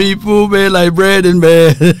other people, man, like Brandon,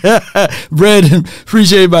 man. Brandon,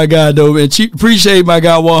 appreciate my guy, though, man. Appreciate my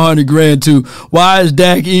guy $100,000, too. Why is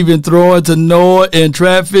Dak even throwing to Noah in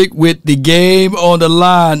traffic with the game on the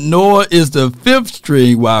line? Noah is the 5th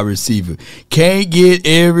string wide receiver. Can't get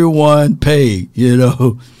everyone paid, you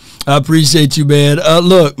know. I appreciate you, man.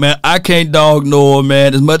 Look, man, I can't dog Noah,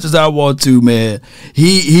 man, as much as I want to, man.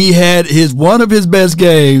 He had one of his best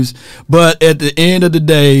games, but at the end of the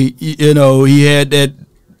day, you know, he had that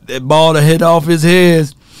ball to hit off his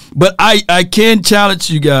head. But I can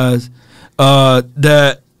challenge you guys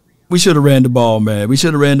that we should have ran the ball, man. We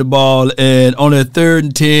should have ran the ball, and on that 3rd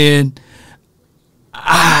and 10,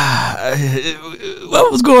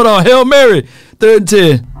 what was going on? Hail Mary, 3rd and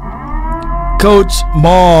 10. Coach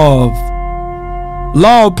Marv,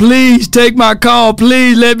 Lord, please take my call.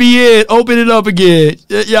 Please let me in. Open it up again.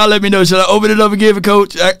 Y'all let me know. Should I open it up again for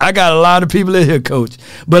Coach? I got a lot of people in here, Coach.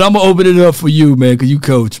 But I'm going to open it up for you, man, because you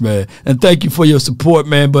coach, man. And thank you for your support,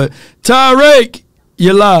 man. But Tyreek,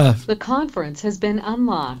 you're live. The conference has been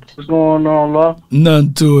unlocked. What's going on, love?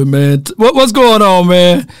 Nothing to it, man. What's going on,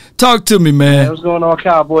 man? Talk to me, man. What's going on,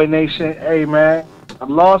 Cowboy Nation? Hey, man, a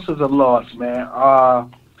loss is a loss, man.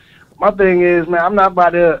 My thing is, man, I'm not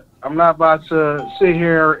about to sit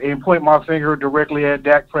here and point my finger directly at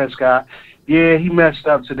Dak Prescott. Yeah, he messed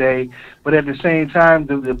up today, but at the same time,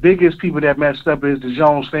 the biggest people that messed up is the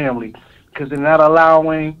Jones family, because they're not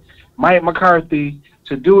allowing Mike McCarthy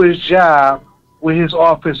to do his job with his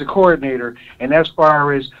offensive coordinator, and as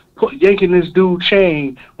far as yanking this dude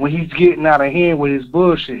chain when he's getting out of hand with his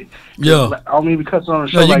bullshit. Yeah, I don't mean because on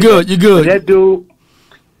the show. No, you're good. You're good.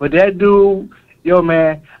 But that dude, yo,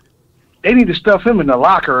 man. They need to stuff him in the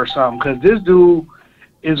locker or something, because this dude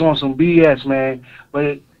is on some BS, man.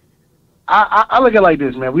 But I look at it like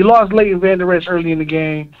this, man. We lost Leighton Vander Esch early in the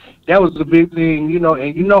game. That was the big thing, you know.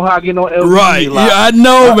 And you know how I get on LB. Right? Yeah, I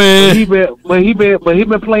know, man. But he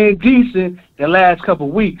been playing decent the last couple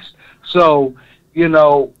of weeks. So you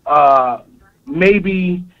know,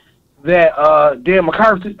 maybe that Dan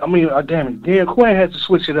Quinn has to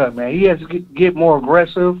switch it up, man. He has to get more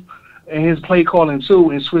aggressive in his play calling too,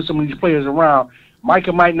 and switch some of these players around.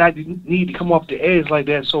 Micah might not need to come off the edge like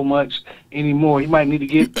that so much anymore. He might need to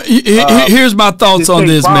get. Here's my thoughts on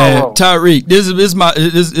this, man. Tyreek, this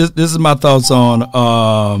is my thoughts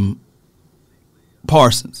on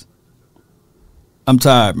Parsons. I'm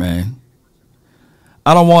tired, man.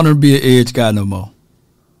 I don't want him to be an edge guy no more.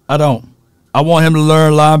 I don't. I want him to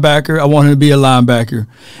learn linebacker. I want him to be a linebacker.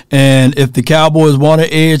 And if the Cowboys want an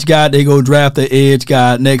edge guy, they go draft an edge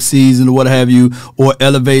guy next season or what have you, or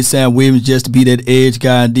elevate Sam Williams just to be that edge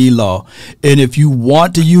guy in D-Law. And if you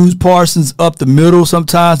want to use Parsons up the middle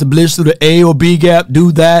sometimes to blitz through the A or B gap,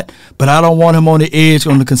 do that. But I don't want him on the edge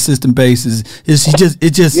on a consistent basis. It's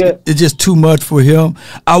just too much for him.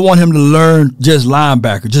 I want him to learn just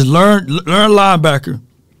linebacker. Just learn linebacker.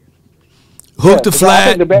 Hook the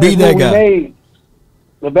flat, be that guy.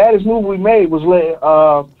 The baddest move we made was let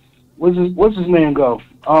what's his name go?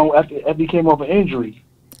 After he came off an injury.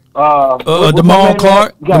 Damone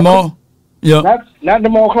Clark. Damone. Yeah. Not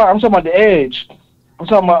Damone Clark. I'm talking about the edge. I'm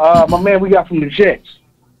talking about my man we got from the Jets.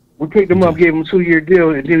 We picked him up, gave him a 2-year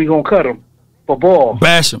deal, and then we gonna cut him for ball.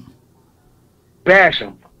 Bash him.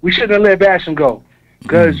 We shouldn't have let Basham go,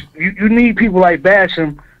 because you need people like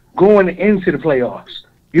Basham going into the playoffs.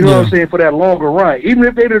 You know what I'm saying, for that longer run. Even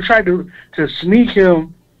if they'd have tried to sneak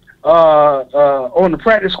him on the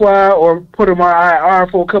practice squad or put him on IR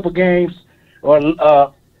for a couple games or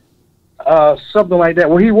something like that.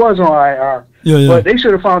 Well, he was on IR. Yeah. But they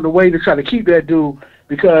should have found a way to try to keep that dude,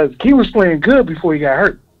 because he was playing good before he got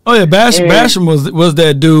hurt. Oh, yeah, Basham was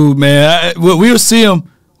that dude, man. We'll see him.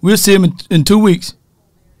 We'll see him in 2 weeks.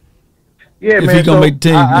 Yeah, if man. He's gonna make the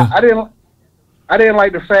team. I didn't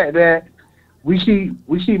like the fact that we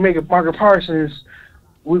keep making Marcus Parsons.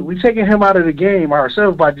 We taking him out of the game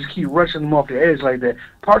ourselves by just keep rushing him off the edge like that.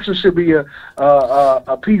 Parsons should be a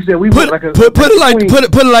piece that we put it like this. Put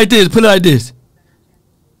it like this.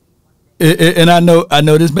 And I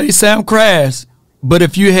know this may sound crass, but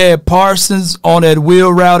if you had Parsons on that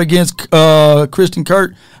wheel route against Christian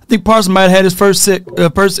Kirk, I think Parsons might have had his first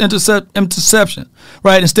interception,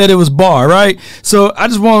 right? Instead it was Barr, right? So I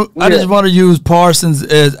just want to use Parsons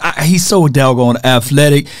as he's so doggone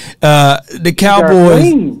athletic. The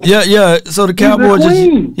Cowboys, yeah. So the Cowboys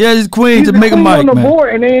he's queen he's to the make a queen mic, on the man.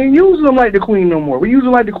 board, and they ain't using him like the queen no more. We used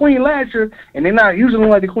him like the queen last year, and they're not using him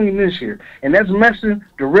like the queen this year, and that's messing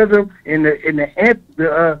the rhythm and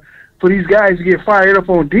the for these guys to get fired up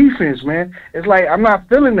on defense, man. It's like, I'm not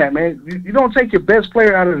feeling that, man. You don't take your best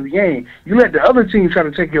player out of the game. You let the other team try to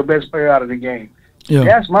take your best player out of the game. Yeah.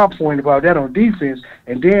 That's my point about that on defense.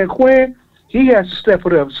 And Dan Quinn, he has to step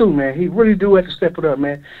it up too, man. He really do have to step it up,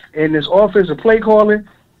 man. And this offensive play calling,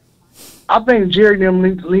 I think Jerry and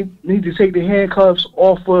them need to take the handcuffs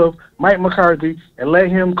off of Mike McCarthy and let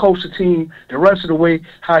him coach the team the rest of the way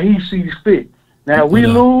how he sees fit. Now, if we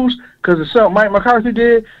lose because of something Mike McCarthy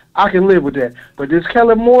did, I can live with that. But this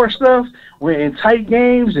Kellen Moore stuff, when in tight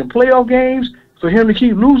games and playoff games, for him to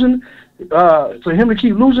keep losing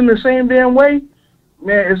the same damn way,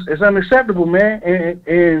 man, it's unacceptable, man.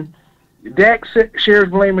 And Dak shares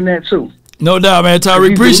blame in that too. No doubt, man.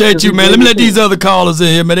 Tyreek, appreciate you, man. Let me let these other callers in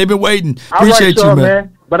here, man. They've been waiting. Appreciate you,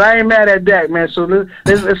 man. But I ain't mad at Dak, man. So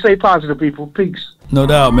let's stay positive, people. Peace. No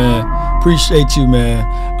doubt, man. Appreciate you, man.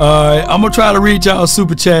 All right, I'm gonna try to reach out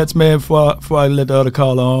super chats, man, before I let the other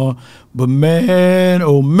caller on. But man,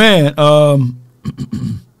 oh man,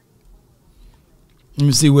 let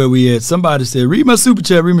me see where we at. Somebody said, read my super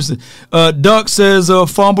chat. Duck says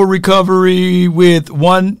fumble recovery with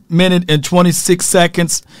 1 minute and 26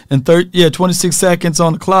 seconds and 26 seconds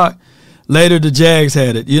on the clock. Later, the Jags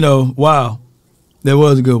had it. Wow, that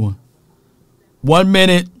was a good one. 1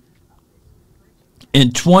 minute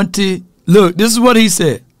and 20. Look, this is what he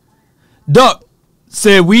said. Duck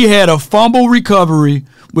said we had a fumble recovery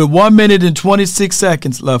with 1 minute and 26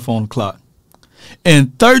 seconds left on the clock.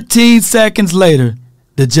 And 13 seconds later,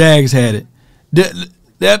 the Jags had it.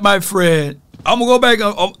 That, my friend, I'm going to go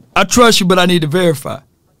back. I trust you, but I need to verify.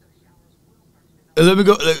 Let me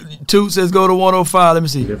go. Toot says go to 105. Let me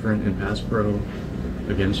see. Different in pass pro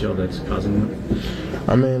against y'all that's causing it?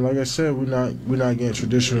 I mean, like I said, we're not getting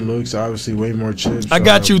traditional looks. Obviously, way more chips. I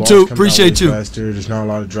got you too. Appreciate you. Faster. There's not a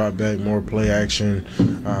lot of drop back, more play action.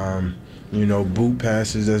 Boot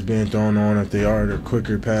passes that's being thrown on. If they are, they're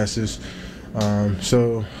quicker passes.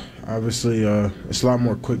 So obviously, it's a lot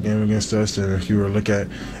more quick game against us than if you were to look at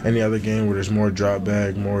any other game where there's more drop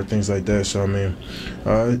back, more things like that. So I mean,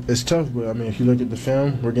 it's tough, but I mean, if you look at the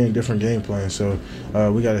film, we're getting different game plans. So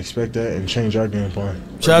we got to expect that and change our game plan.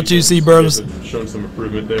 Shout out to you, C. Burles. Shown some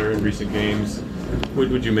improvement there in recent games. What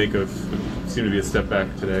would you make of seemed to be a step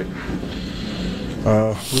back today? We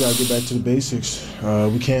got to get back to the basics.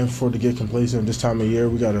 We can't afford to get complacent this time of year.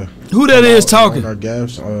 We got to. Who that is talking? Our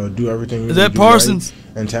gaps, do everything. Is that Parsons? Right,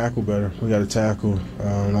 and tackle better. We got to tackle.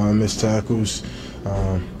 A lot of missed tackles.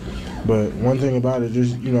 But one thing about it,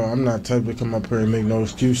 just I'm not type to come up here and make no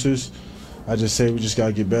excuses. I just say we just got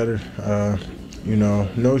to get better.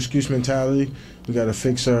 No excuse mentality. We got to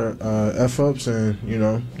fix our F-ups and,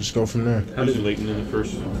 just go from there. How did Leighton in the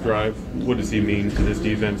first drive? What does he mean to this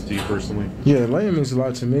defense, to you personally? Yeah, Leighton means a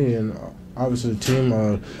lot to me, and obviously the team.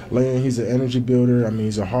 Leighton, he's an energy builder. I mean,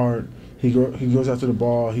 he's he goes after the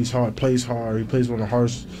ball. He's hard, plays hard. He plays he's one of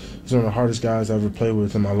the hardest guys I've ever played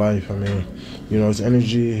with in my life. I mean, his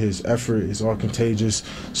energy, his effort is all contagious.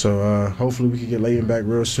 So hopefully we can get Leighton back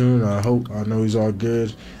real soon. I know he's all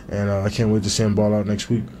good, and I can't wait to see him ball out next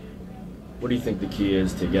week. What do you think the key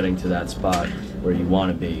is to getting to that spot where you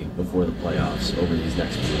want to be before the playoffs over these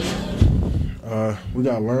next few weeks? We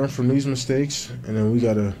got to learn from these mistakes, and then we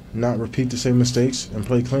got to not repeat the same mistakes and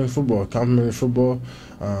play clean football, complimentary football.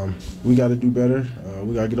 We got to do better.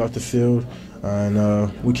 We got to get off the field, and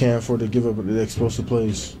we can't afford to give up the explosive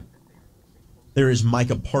plays. There is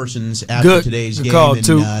Micah Parsons after today's game.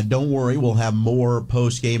 And don't worry, we'll have more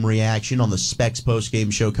post-game reaction on the Specs post-game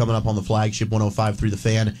show coming up on the flagship 105 through the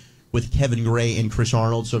Fan with Kevin Gray and Chris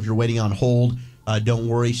Arnold. So if you're waiting on hold, don't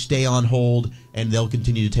worry. Stay on hold, and they'll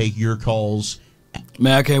continue to take your calls.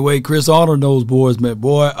 Man, I can't wait. Chris Arnold knows boys, man.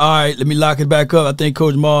 Boy, all right, let me lock it back up. I think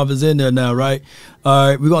Coach Marv is in there now, right? All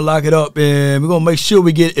right, we're going to lock it up, and we're going to make sure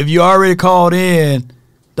we get – if you already called in,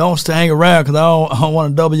 don't stay hang around because I don't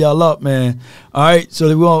want to double y'all up, man. All right, so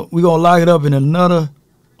we're going to lock it up in another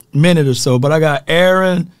minute or so. But I got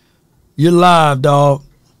Aaron. You're live, dog.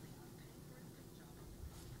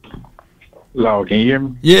 Hello, can you hear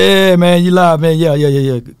me? Yeah, man, you live, man. Yeah.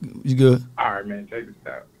 You good? All right, man, check this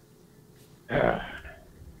out.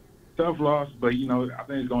 Tough loss, but I think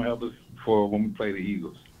it's gonna help us for when we play the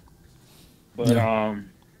Eagles. But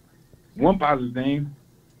one positive thing,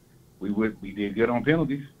 we did good on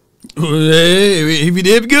penalties. Hey, if he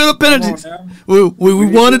did give up penalties, we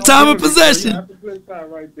won the time of possession. That's the flip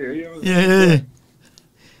side right there. You know what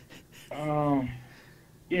Yeah.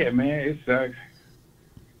 Yeah, man, it sucks.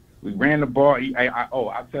 We ran the ball.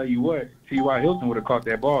 I tell you what, T.Y. Hilton would have caught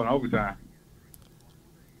that ball in overtime.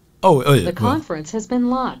 Oh yeah. The conference has been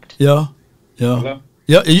locked. Yeah. Hello?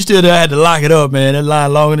 Yeah, you still had to lock it up, man. That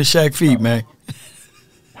line longer than Shaq feet, man.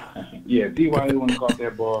 Yeah, T.Y. Hilton would have caught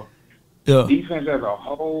that ball. Yeah. Defense as a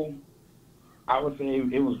whole, I would say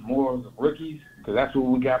it was more rookies because that's what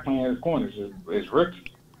we got playing as corners is rookies.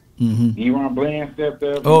 Deron Bland stepped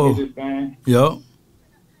up and did his thing. Yeah.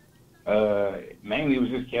 Mainly it was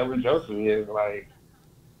just Kelvin Joseph. Is like,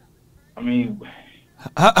 I mean,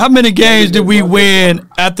 how many games did we win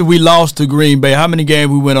after we lost to Green Bay? How many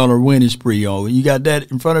games we went on a winning spree on? You got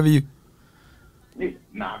that in front of you?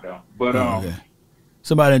 Nah, I don't. But okay.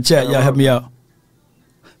 Somebody in chat, y'all help me out.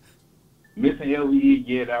 Missing LVE,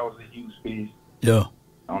 yeah, that was a huge piece. Yeah.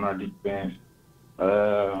 On our defense.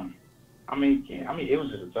 I mean, it was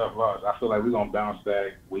just a tough loss. I feel like we're gonna bounce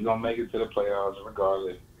back. We're gonna make it to the playoffs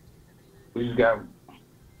regardless. We just got.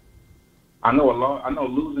 I know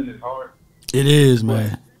losing is hard. It is,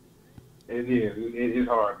 man. It is. It is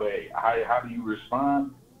hard, but how do you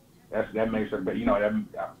respond? That makes it. But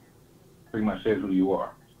that pretty much says who you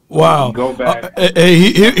are. Wow. Go back.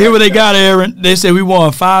 Hey, here what they got, Aaron. They said we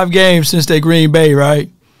won 5 games since that Green Bay,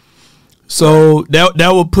 right? So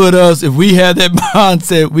that would put us, if we had that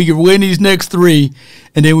mindset, we could win these next 3,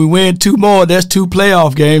 and then we win 2 more. That's 2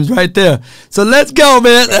 playoff games right there. So let's go,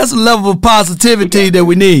 man. That's a level of positivity that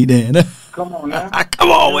we need, then. Come on now.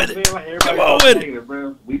 Come on with it. Come on with it.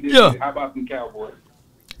 Bro. We did it. How about some Cowboys?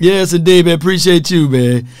 Yes, indeed, man. Appreciate you,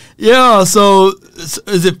 man. Yeah, so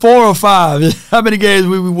is it 4 or 5? How many games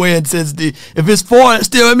we win since if it's 4,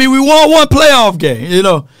 still, I mean, we won 1 playoff game,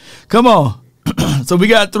 Come on. So we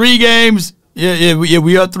got 3 games. Yeah,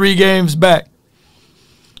 we are 3 games back.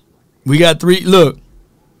 We got 3. Look,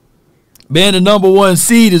 being the number 1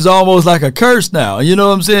 seed is almost like a curse now. You know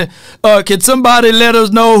what I'm saying? Can somebody let us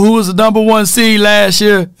know who was the number 1 seed last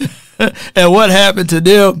year and what happened to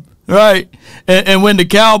them? Right? And when the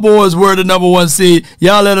Cowboys were the number 1 seed,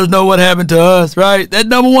 y'all let us know what happened to us, right? That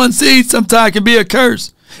number 1 seed sometimes can be a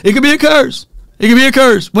curse. It can be a curse. It can be a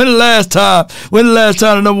curse. When the last time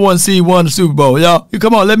the number 1 seed won the Super Bowl? Y'all,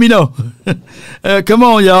 come on, let me know. Come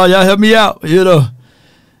on, y'all. Y'all help me out.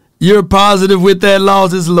 You're positive with that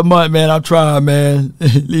loss. This is Lamont, man. I'm trying, man.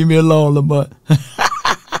 Leave me alone, Lamont.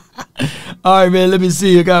 All right, man. Let me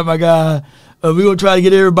see. I got my guy. We're going to try to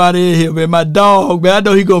get everybody in here, man. My dog, man. I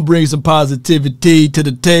know he's going to bring some positivity to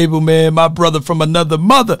the table, man. My brother from another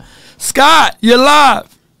mother. Scott, you're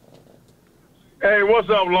live. Hey, what's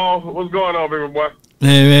up, Long? What's going on, baby boy?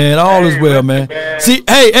 Hey, man, all is well, man. See,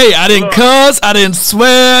 hey, I didn't cuss. I didn't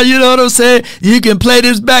swear. You know what I'm saying? You can play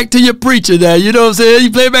this back to your preacher there. You know what I'm saying?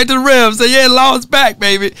 You play it back to the Rams. Say, yeah, Law's back,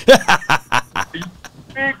 baby. You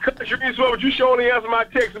didn't swear, but you sure only answered my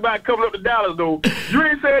text about coming up to Dallas, though. You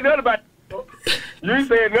ain't saying nothing about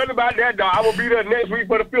that, dog. I will be there next week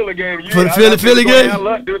for the Philly game. For the Philly game?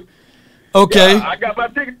 Okay. Yeah, I got my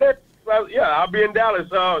ticket there. Yeah, I'll be in Dallas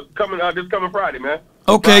this coming Friday, man.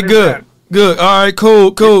 Okay, good. Good. All right,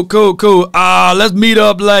 cool. Let's meet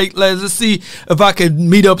up let's see if I can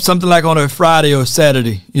meet up something like on a Friday or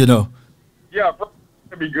Saturday, Yeah,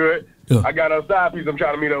 that'd be good. Yeah. I got a side piece I'm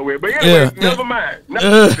trying to meet up with. But anyway, never mind.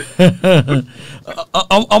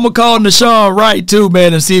 I'm going to call Nashawn Wright, too,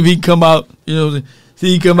 man, and see if he can come out, see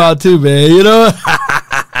he come out, too, man,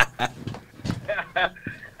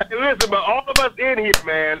 Listen, but all of us in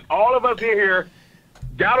here,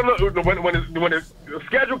 got on when the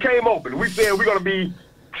schedule came open, we said we're going to be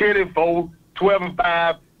 10-4,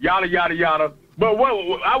 12-5, yada, yada, yada. But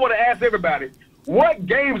what I want to ask everybody, what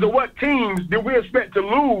games or what teams did we expect to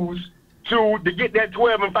lose to get that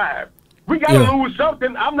 12-5? We got to lose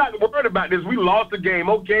something. I'm not worried about this. We lost the game.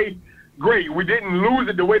 Okay, great. We didn't lose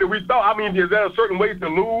it the way that we thought. I mean, is there a certain way to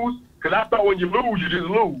lose? Because I thought when you lose, you just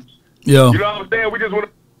lose. Yeah. You know what I'm saying?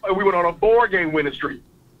 We went on a 4-game winning streak.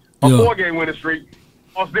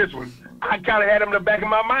 Lost this one. I kind of had them in the back of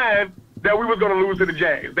my mind that we was going to lose to the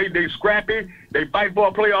Jags. They scrappy. They fight for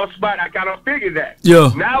a playoff spot. I kind of figured that.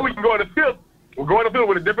 Yeah. Now we can go to the field. We're going to the field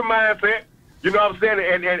with a different mindset. You know what I'm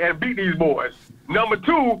saying? And beat these boys. Number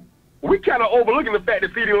 2, we kind of overlooking the fact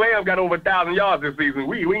that CeeDee Lamb got over 1,000 yards this season.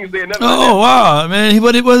 We ain't saying nothing. Oh, wow, man.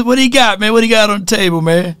 What he got, man? What he got on the table,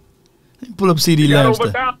 man? Pull up CeeDee Lamb.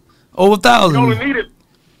 Over 1,000. He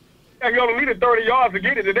only needed 30 yards to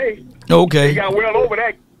get it today. Okay. He got well over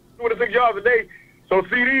that, 26 yards a day. So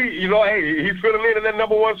CD, hey, he's filling in that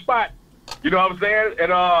number 1 spot. You know what I'm saying?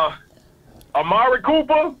 And Amari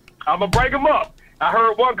Cooper, I'm going to break them up. I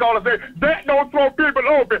heard one caller say, that don't throw people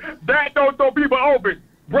open. That don't throw people open.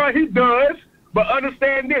 Bro, he does. But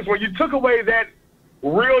understand this. When you took away that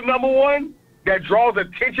real number one that draws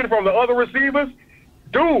attention from the other receivers,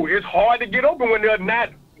 dude, it's hard to get open when they're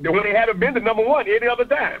not, when they haven't been the number one any other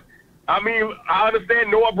time. I mean, I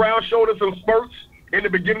understand Noah Brown showed us some spurts in the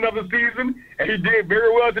beginning of the season, and he did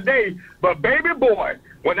very well today. But, baby boy,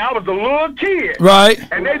 when I was a little kid, right,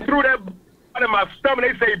 and they threw that in my stomach,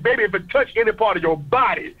 they say, baby, if it touch any part of your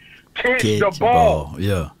body, catch the ball.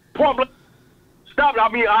 Yeah. Problem. Stop it. I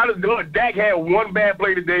mean, honestly, look, Dak had one bad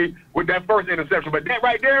play today with that first interception. But that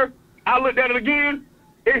right there, I looked at it again,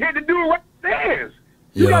 it hit the dude right there.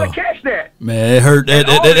 You got to catch that. Man, it hurt.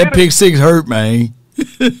 That pick six hurt, man.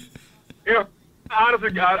 Yeah, I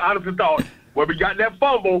honestly thought when we got that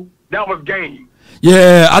fumble, that was game.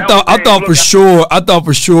 Yeah, I thought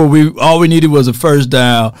for sure all we needed was a first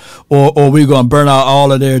down, or we were gonna burn out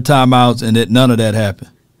all of their timeouts, and that none of that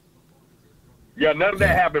happened. Yeah, none of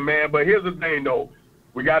that happened, man. But here's the thing, though.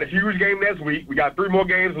 We got a huge game next week. We got 3 more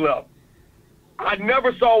games left. I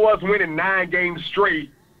never saw us winning 9 games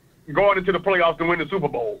straight going into the playoffs to win the Super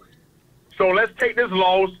Bowl. So let's take this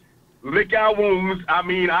loss, lick our wounds. I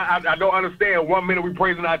mean, I don't understand. 1 minute we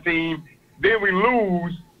praising our team, then we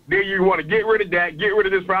lose. Then you want to get rid of that, get rid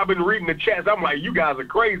of this. I've been reading the chats. I'm like, you guys are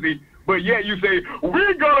crazy. But yeah, you say,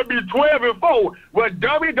 we're going to be 12-4. Well,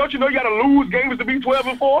 dummy, don't you know you got to lose games to be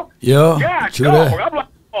 12-4? Yeah, true that. I'm like,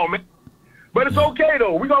 oh, man. But it's okay,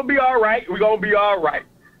 though. We're going to be all right. We're going to be all right.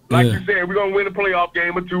 Like you said, we're going to win a playoff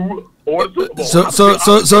game or 2 or the Super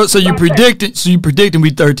Bowl. So you predicting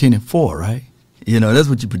we 13-4, right? You know, that's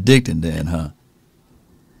what you're predicting then, huh?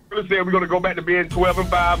 Said we're going to go back to being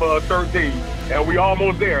 12-5 or 13, and we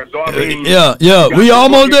almost there. So I mean, we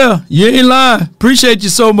almost there. You ain't lying. Appreciate you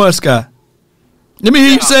so much, Scott. Let me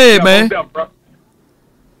hear you say it, man.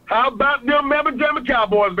 How about them Mamma Jamma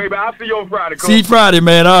Cowboys, baby? I'll see you on Friday. See you Friday,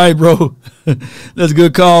 man. All right, bro. That's a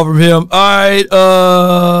good call from him. All right,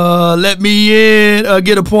 let me in.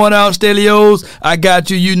 Get a point out, Stelios. I got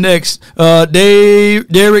you. You next.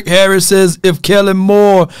 Derek Harris says, if Kellen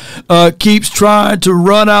Moore keeps trying to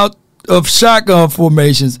run out of shotgun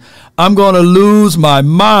formations, I'm going to lose my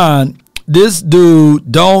mind. This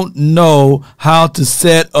dude don't know how to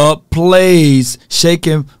set up plays.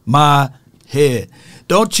 Shaking my head.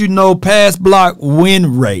 Don't you know pass block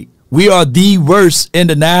win rate? We are the worst in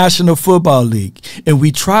the National Football League, and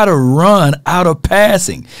we try to run out of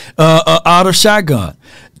passing, out of shotgun.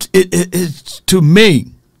 To me,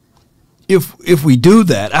 if we do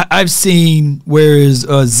that, I've seen whereas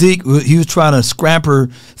Zeke, he was trying to scamper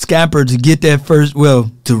to get that first,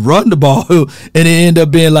 to run the ball, and it ended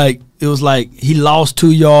up being like, it was like he lost 2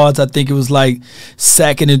 yards. I think it was like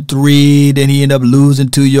 2nd and 3. Then he ended up losing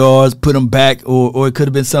 2 yards, put him back, or it could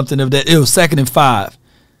have been something of that. It was 2nd and 5.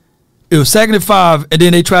 It was 2nd and 5, and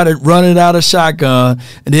then they tried to run it out of shotgun,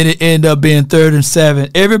 and then it ended up being 3rd and 7.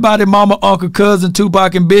 Everybody, mama, uncle, cousin,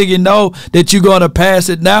 Tupac, and Biggie know that you're going to pass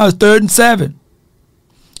it. Now it's 3rd and 7.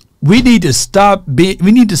 We need to stop being.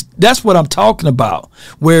 That's what I'm talking about.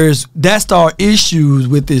 Whereas that's our issues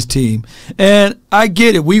with this team. And I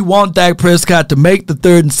get it. We want Dak Prescott to make the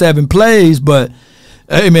 3rd and 7 plays, but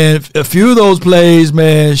hey, man, a few of those plays,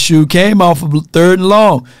 man, came off of 3rd and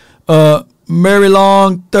long. Mary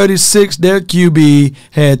Long, 36, their QB,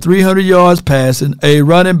 had 300 yards passing, a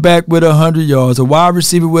running back with 100 yards, a wide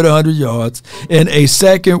receiver with 100 yards, and a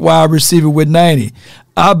second wide receiver with 90.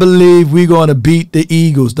 I believe we're going to beat the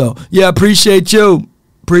Eagles, though. Yeah, appreciate you.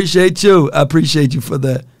 Appreciate you. I appreciate you for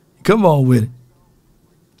that. Come on with it.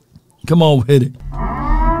 Come on with it.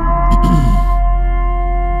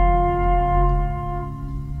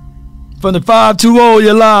 From the 520,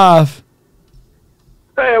 you're live.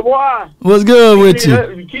 Hey, boy. What's good with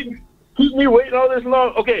you? Keep me waiting all this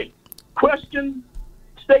long. Okay. Question,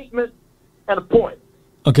 statement, and a point.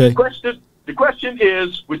 Okay. The question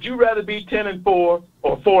is, would you rather be 10-4 or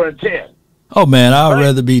 4-10? Oh, man, I'd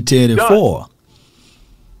rather be 10-4.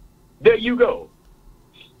 There you go.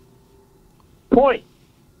 Point.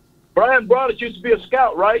 Brian Broaddus used to be a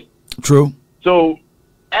scout, right? True. So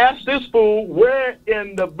ask this fool, where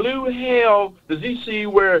in the blue hell does he see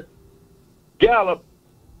where Gallup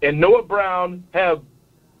and Noah Brown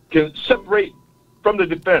can separate from the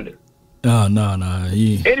defender? Oh, no.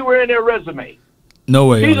 Anywhere in their resume. No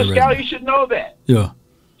way. He's a scout. He should know that. Yeah.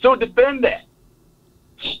 So defend that.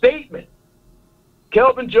 Statement.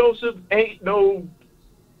 Kelvin Joseph ain't no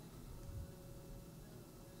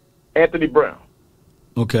Anthony Brown.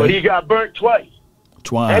 Okay. But he got burnt twice.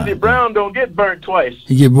 Anthony Brown don't get burnt twice.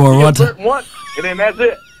 He get more he one burnt once, and then that's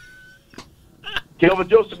it. Kelvin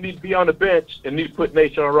Joseph needs to be on the bench and needs to put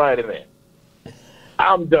Nation Wright in there.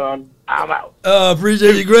 I'm done. I'm out.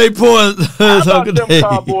 Appreciate your great points. How about them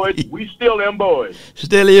Cowboys? We still them boys.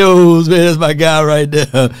 Stelios, man. That's my guy right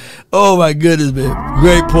there. Oh, my goodness, man.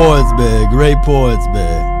 Great points, man. Great points,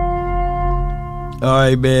 man. All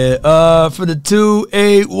right, man. For the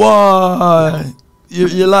 281,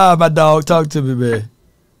 you're live, my dog. Talk to me, man.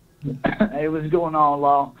 Hey, what's going on,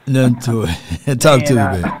 Law? Nothing to it. Talk to me,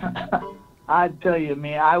 man. I tell you,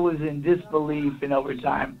 man, I was in disbelief in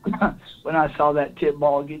overtime when I saw that tip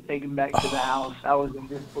ball get taken back to the house. I was in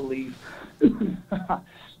disbelief.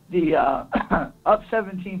 The up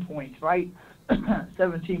 17 points, right?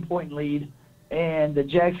 17-point lead, and the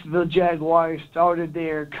Jacksonville Jaguars started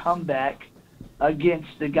their comeback against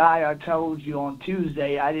the guy I told you on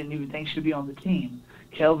Tuesday I didn't even think should be on the team,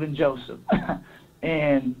 Kelvin Joseph.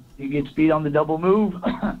 And he gets beat on the double move.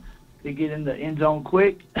 They get in the end zone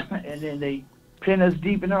quick, and then they pin us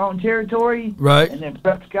deep in their own territory. Right. And then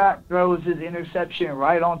Prescott throws his interception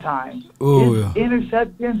right on time. Oh, his yeah.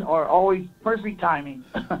 interceptions are always perfect timing.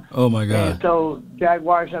 Oh, my God. And so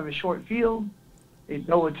Jaguars have a short field. They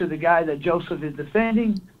throw it to the guy that Joseph is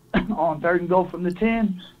defending on 3rd and goal from the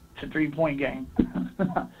 10. It's a 3-point game.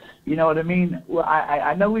 You know what I mean? Well,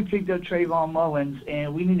 I know we picked up Trayvon Mullins,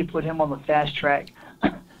 and we need to put him on the fast track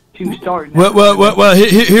to start. Well,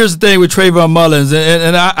 here's the thing with Trayvon Mullins,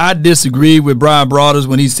 and I disagree with Brian Broaders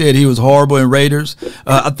when he said he was horrible in Raiders.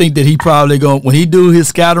 I think that he probably when he do his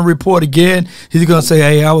scouting report again, he's going to say,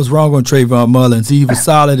 hey, I was wrong on Trayvon Mullins. He was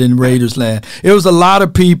solid in Raiders land. It was a lot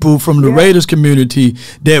of people from the Raiders community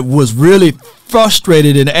that was really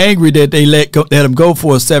frustrated and angry that they let him go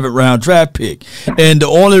for a 7th-round draft pick. And the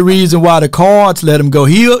only reason why the Cards let him go,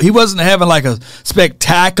 he wasn't having like a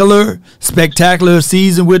spectacular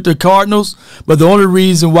season with the Cardinals, but the only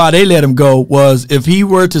reason why they let him go was if he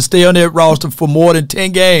were to stay on that roster for more than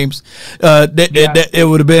 10 games, it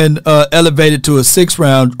would have been elevated to a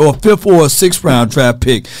 6th-round or 5th or 6th-round draft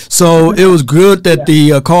pick. So it was good that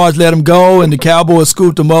the Cards let him go and the Cowboys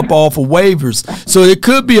scooped him up off of waivers. So it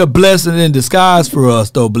could be a blessing in disguise for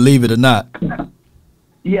us, though, believe it or not.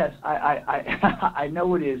 Yes, I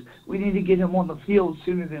know it is. We need to get him on the field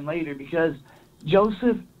sooner than later because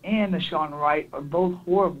Joseph and Nation Wright are both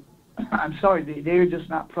horrible. I'm sorry, they're just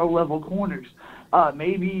not pro-level corners.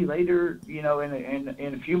 Maybe later, in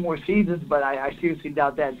a few more seasons, but I seriously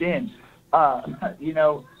doubt that then. And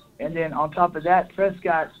then on top of that,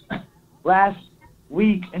 Prescott, last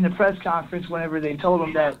week in the press conference, whenever they told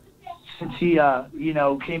him that since he,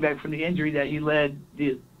 came back from the injury that he led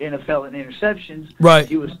the NFL in interceptions, right?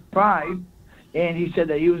 He was surprised, and he said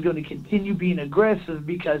that he was going to continue being aggressive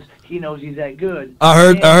because he knows he's that good. I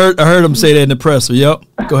heard him say that in the presser. Yep.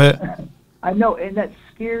 Go ahead. I know, and that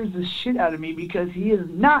scares the shit out of me because he is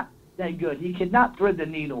not that good. He cannot thread the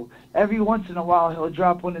needle. Every once in a while, he'll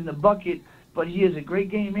drop one in the bucket. But he is a great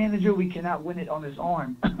game manager. We cannot win it on his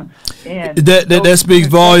arm. And that speaks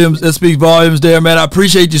volumes. That speaks volumes there, man. I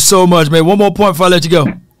appreciate you so much, man. One more point before I let you go.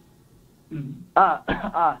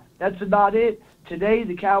 That's about it. Today,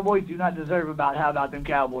 the Cowboys do not deserve about how about them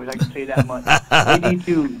Cowboys. I can say that much.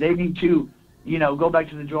 They need to, go back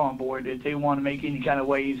to the drawing board if they want to make any kind of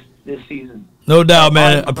waves this season. No doubt,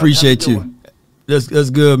 man. I appreciate you. That's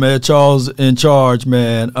good, man. Charles in charge,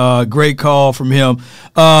 man. Great call from him.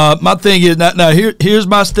 My thing is now here's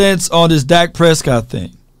my stance on this Dak Prescott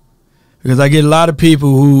thing, because I get a lot of people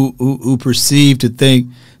who perceive to think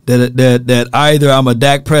that either I'm a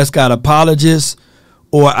Dak Prescott apologist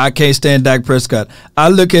or I can't stand Dak Prescott. I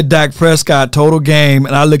look at Dak Prescott total game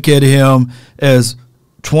and I look at him as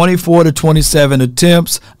 24 to 27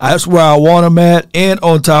 attempts. That's where I want him at. And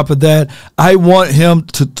on top of that, I want him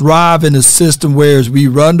to thrive in a system where we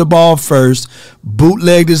run the ball first,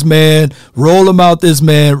 bootleg this man, roll him out this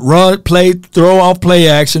man, run, play, throw off play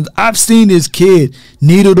actions. I've seen this kid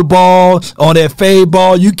needle the ball on that fade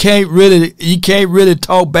ball. You can't really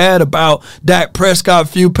talk bad about Dak Prescott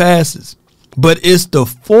few passes. But it's the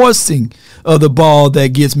forcing of the ball that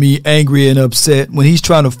gets me angry and upset when he's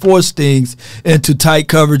trying to force things into tight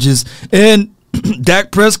coverages. And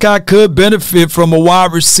Dak Prescott could benefit from a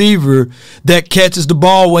wide receiver that catches the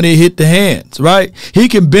ball when it hit the hands, right? He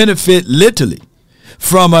can benefit literally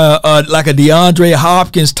from like a DeAndre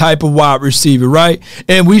Hopkins type of wide receiver, right?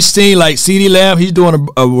 And we've seen like CeeDee Lamb, he's doing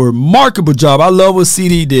a remarkable job. I love what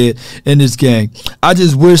CeeDee did in this game. I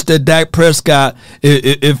just wish that Dak Prescott,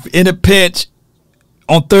 if in a pinch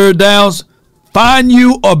on 3rd downs, find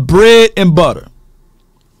you a bread and butter.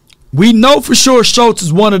 We know for sure Schultz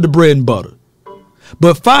is one of the bread and butter.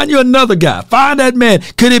 But find you another guy. Find that man.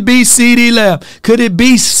 Could it be CeeDee Lamb? Could it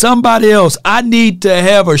be somebody else? I need to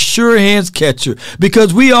have a sure hands catcher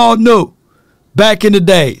because we all know back in the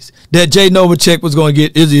days that Jay Novacek was going to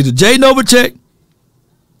get is either Jay Novacek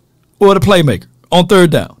or the playmaker on third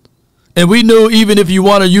down. And we knew even if you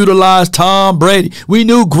want to utilize Tom Brady, we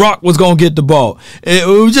knew Gronk was going to get the ball.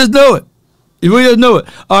 We just knew it. We just knew it.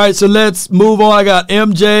 All right, so let's move on. I got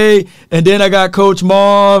MJ, and then I got Coach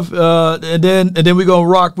Marv, and then we're going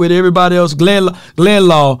to rock with everybody else. Glenn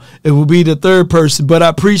Law, it will be the third person, but I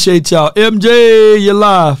appreciate y'all. MJ, you're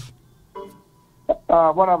live.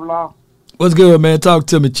 What up, Law? What's good, man? Talk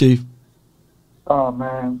to me, Chief. Oh,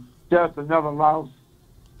 man, just another loss.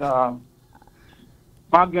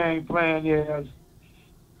 My game plan is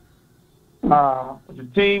the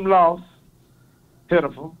team lost,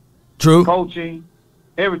 pitiful. True. Coaching,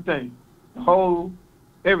 everything, the whole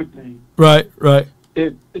everything. Right.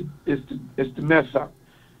 It's the mess up.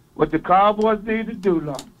 What the Cowboys need to do,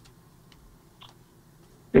 Lord,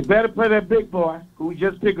 they better play that big boy who we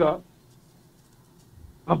just picked up.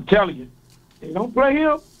 I'm telling you, they don't play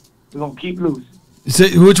him, we're gonna keep losing.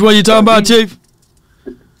 Which one you talking about, Chief?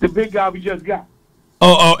 The big guy we just got.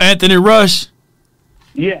 Oh, Anthony Rush.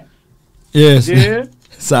 Yes. Yes.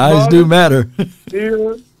 Size do matter.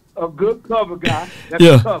 Here's a good cover guy. That's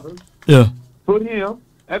Yeah. a cover. Yeah. Put him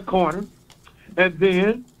at corner, and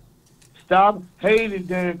then stop hating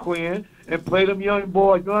Dan Quinn and play them young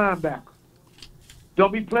boys linebacker.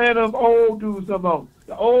 Don't be playing them old dudes no more.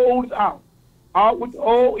 The old's out. Out with the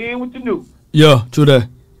old, in with the new. Yeah, true that.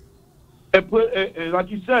 And put, and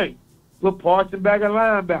like you say, put Parsons back at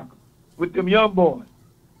linebacker with them young boys,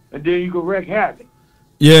 and then you can wreak havoc.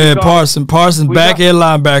 Yeah, Parsons back at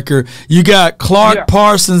linebacker. You got Clark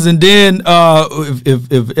Parsons, and then if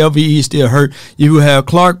LVE is still hurt, you will have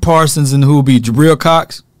Clark Parsons, and who will be Jabril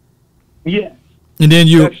Cox. Yeah. And then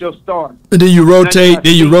That's your start. And then you rotate.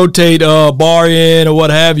 Bar in or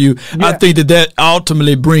what have you. Yeah. I think that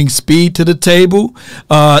ultimately brings speed to the table.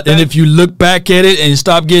 And if you look back at it and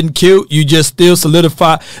stop getting killed, you just still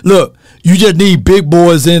solidify. Look. You just need big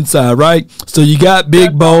boys inside, right? So you got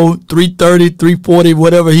Big Bo, 330, 340,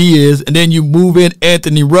 whatever he is, and then you move in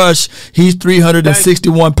Anthony Rush. He's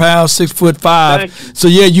 361 pounds, 6'5". So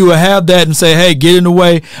yeah, you will have that and say, hey, get in the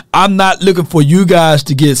way. I'm not looking for you guys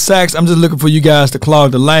to get sacks. I'm just looking for you guys to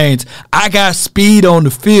clog the lanes. I got speed on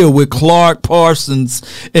the field with Clark Parsons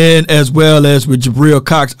and as well as with Jabril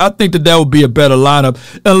Cox. I think that would be a better lineup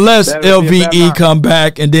unless LVE come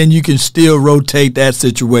back, and then you can still rotate that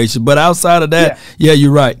situation. But outside of that, yeah,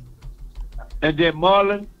 you're right. And then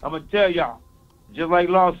Marlon, I'm going to tell y'all, just like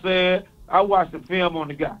Law said, I watched the film on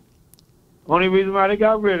the guy. Only reason why they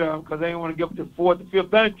got rid of him, because they didn't want to give up the fourth and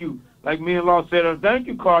fifth thank you. Like me and Law said, thank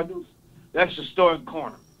you, Cardinals. That's your starting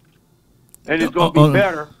corner. And it's going to be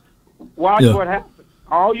better. Watch what happens.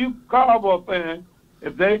 All you Cowboy fans,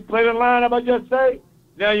 if they play the lineup I just said,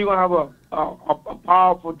 now you're going to have a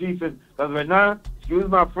powerful defense. Because right now, excuse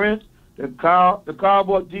my French, the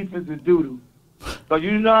Cowboy defense is doo-doo. So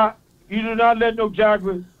you do not let no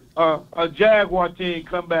Jaguar team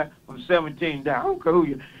come back from 17 down. I don't care who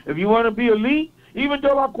you. If you want to be elite, even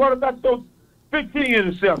though our quarterback throws 15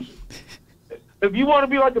 interceptions, if you want to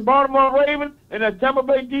be like the Baltimore Ravens and that Tampa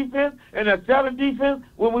Bay defense and that Seattle defense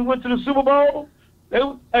when we went to the Super Bowl, they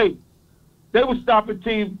would stop a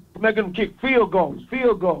team making them kick field goals. They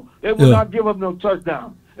would not give up no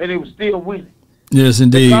touchdown, and they would still win. Yes,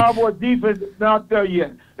 indeed. The Cowboy defense is not there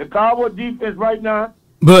yet. The Cowboy defense right now.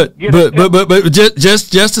 But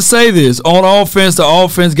just to say this, on offense, the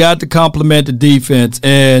offense got to complement the defense.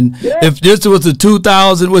 And if this was the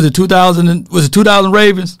 2000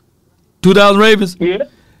 Ravens? 2000 Ravens? Yeah.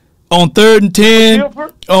 On 3rd and 10,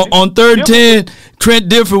 on 3rd and 10, Trent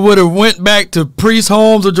Dilfer would have went back to Priest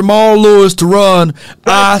Holmes or Jamal Lewis to run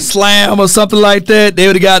slam or something like that. They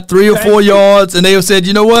would have got 3 or 4 yards, and they would have said,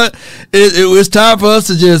 you know what? It was time for us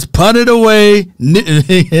to just punt it away. And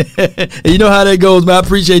you know how that goes, man. I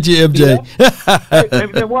appreciate you, MJ. Hey,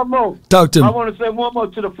 say one more. Talk to me. I want to say one more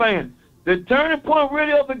to the fans. The turning point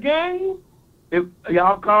really of the game, if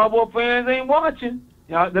y'all Cowboy fans ain't watching,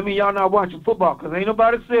 that mean y'all not watching football because ain't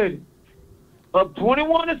nobody said it. Up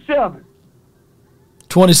 21-7.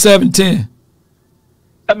 27-10.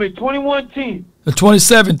 21-10.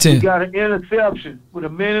 27-10. We got an interception with a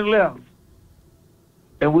minute left.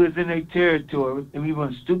 And we was in their territory, and we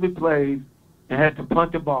run stupid plays and had to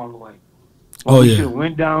punt the ball away. Oh, we yeah. should have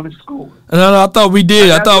went down and scored. No, I thought we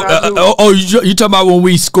did. I thought. You talking about when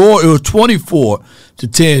we scored? It was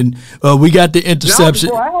 24-10. We got the interception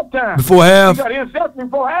before halftime. Before half. We got the interception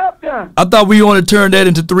before halftime. I thought we wanted to turn that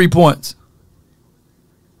into 3 points.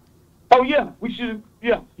 Oh So yeah, we should.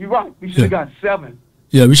 Yeah, you're right. We should have got 7.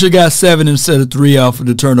 Yeah, we should have got 7 instead of 3 out for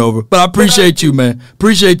the turnover. But I appreciate you, man.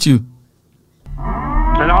 Appreciate you.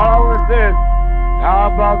 And all it says,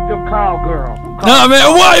 how about them cowgirls? Nah,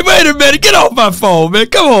 man, wait a minute. Get off my phone, man.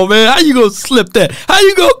 Come on, man. How you gonna slip that? How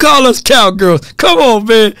you gonna call us cowgirls? Come on,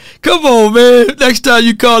 man. Come on, man. Next time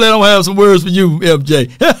you call that, I'm gonna have some words for you,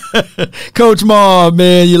 MJ. Coach Marv,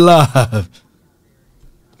 man, you live.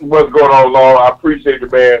 What's going on, Law? I appreciate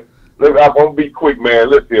it, man. Look, I'm gonna be quick, man.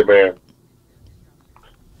 Listen here, man.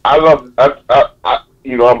 I'm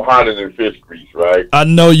hotter than fish grease, right? I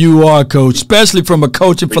know you are, Coach, especially from a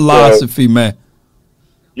coaching philosophy, man.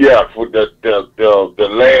 Yeah, for the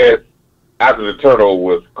last after the turnover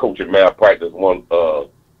was coaching malpractice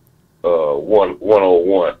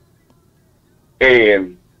 101,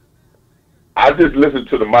 and I just listened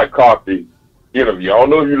to the Mike Carthy interview. I don't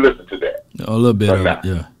know if you listened to that. A little bit of it,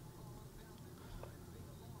 yeah.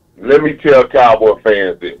 Let me tell Cowboy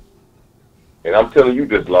fans this, and I'm telling you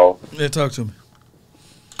this, Law. Yeah, talk to me.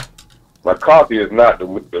 McCarthy is not the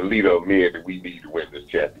leader of men that we need to win this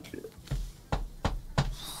championship.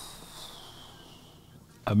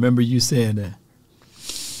 I remember you saying that.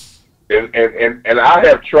 And I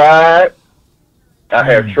have tried. I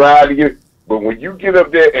have tried to get, but when you get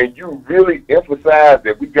up there and you really emphasize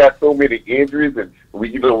that we got so many injuries and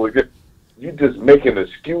you just making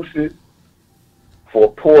excuses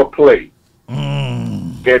for poor play.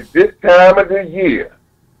 At this time of the year,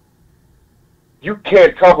 you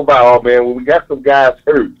can't talk about, oh man, when we got some guys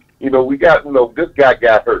hurt. This guy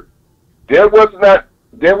got hurt. There was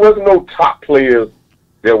no top players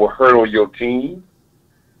that were hurt on your team.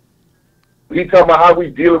 We talking about how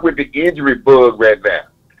we dealing with the injury bug right now.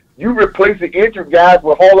 You replace the injured guys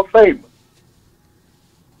with Hall of Famers.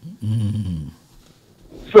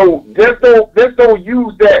 So just don't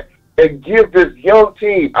use that and give this young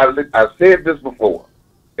team. I said this before,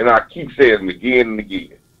 and I keep saying it again and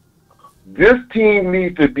again. This team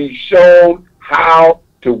needs to be shown how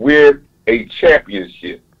to win a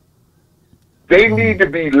championship. They need to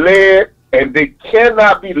be led, and they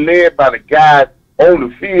cannot be led by the guys on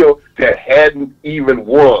the field that hadn't even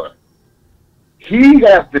won. He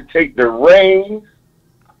has to take the reins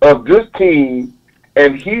of this team,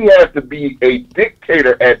 and he has to be a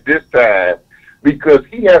dictator at this time because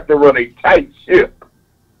he has to run a tight ship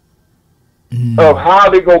of how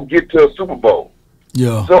they're going to get to a Super Bowl.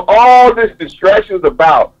 Yeah. So all this distractions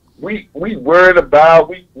about, we worried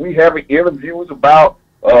about, we having interviews about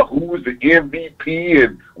who is the MVP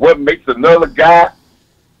and what makes another guy.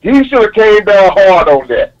 He should have came down hard on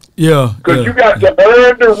that. Yeah. Because you got to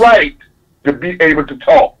earn the right to be able to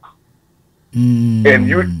talk. And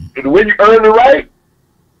the way you earn the right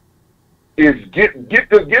is get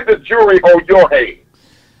the jury on your hand.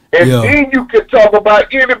 And then you can talk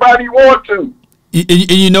about anybody you want to. And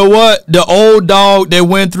you know what? The old dog that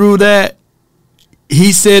went through that,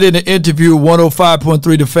 he said in an interview,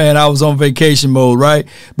 105.3 The Fan, I was on vacation mode, right?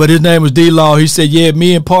 But his name was D-Law. He said, yeah,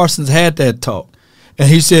 me and Parsons had that talk. And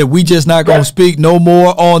he said, we just not going to speak no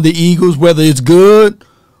more on the Eagles, whether it's good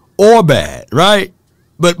or bad, right?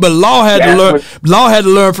 But Law had to learn. Law had to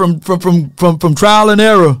learn from trial and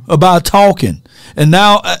error about talking. And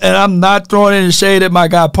now, and I'm not throwing any shade at my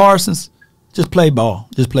guy Parsons. Just play ball.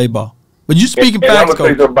 Just play ball. But you speaking facts, I'm going to say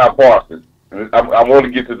something about Parsons. I want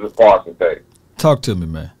to get to this Parsons thing. Talk to me,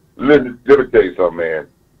 man. Listen, let me tell you something, man.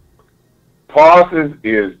 Parsons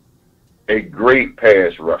is a great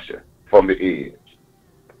pass rusher from the edge.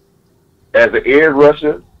 As an edge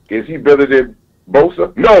rusher, is he better than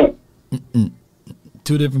Bosa? No.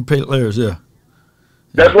 Two different players, yeah.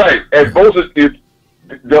 That's right. And Bosa is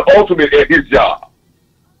the ultimate at his job.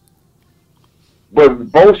 But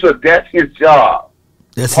Bosa, that's his job.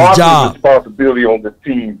 That's his job. Responsibility on the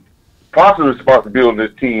team. Parsons' responsibility on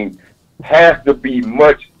this team has to be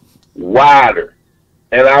much wider.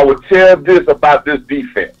 And I would tell this about this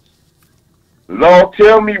defense. Law,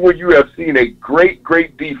 tell me where you have seen a great,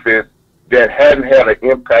 great defense that hadn't had an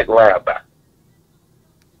impact linebacker.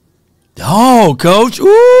 Oh, Coach.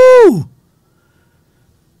 Ooh.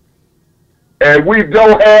 And we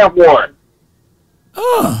don't have one.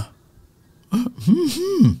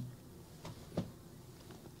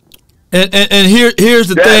 And here's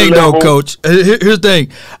the thing, though, Coach. Here's the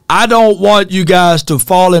thing. I don't want you guys to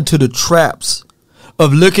fall into the traps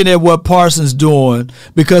of looking at what Parsons doing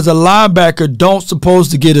because a linebacker don't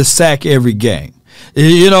supposed to get a sack every game.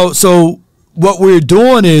 So what we're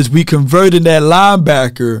doing is we converting that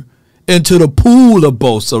linebacker into the pool of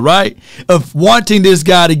Bosa, right? Of wanting this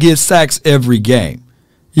guy to get sacks every game.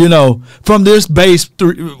 You know, from this base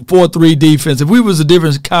 4-3 defense. If we was a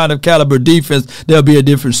different kind of caliber defense, there'll be a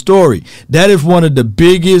different story. That is one of the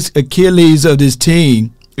biggest Achilles of this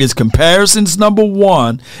team. Is comparisons, number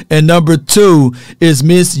one, and number two is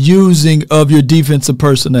misusing of your defensive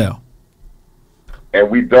personnel. And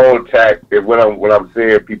we don't attack. What I'm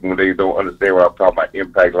saying, people, when they don't understand what I'm talking about,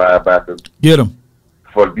 impact linebackers. Get them.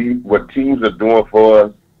 What teams are doing for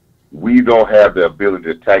us, we don't have the ability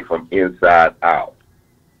to attack from inside out.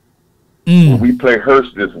 When we play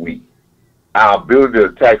Hurst this week, our ability to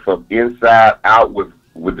attack from inside out with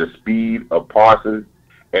the speed of Parsons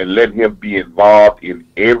and let him be involved in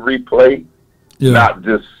every play, not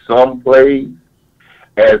just some plays,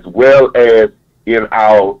 as well as in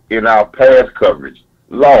our pass coverage.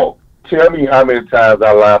 Law, tell me how many times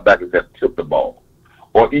our linebackers have tipped the ball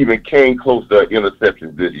or even came close to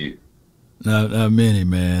interceptions this year. Not many,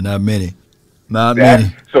 man. Not many.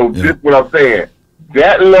 Many. So this is what I'm saying.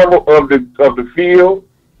 That level of the field,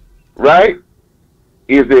 right,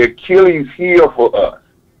 is the Achilles heel for us.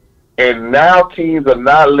 And now teams are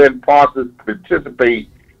not letting Parsons participate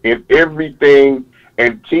in everything,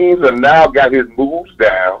 and teams are now got his moves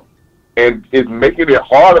down, and it's making it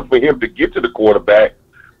harder for him to get to the quarterback.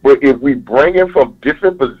 But if we bring him from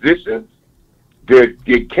different positions that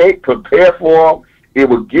they can't prepare for him, it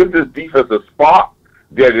will give this defense a spot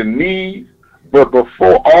that it needs. But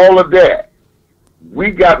before all of that, we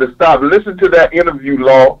got to stop. Listen to that interview,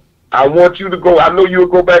 Law. I want you to go. I know you'll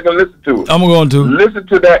go back and listen to it. I'm going to. Listen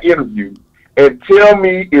to that interview and tell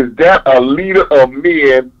me, is that a leader of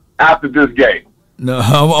men after this game? No,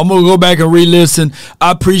 I'm going to go back and re-listen.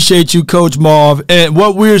 I appreciate you, Coach Marv. And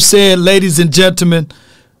what we're saying, ladies and gentlemen,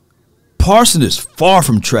 Parsons is far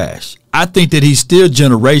from trash. I think that he's still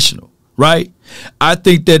generational, right? I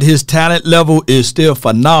think that his talent level is still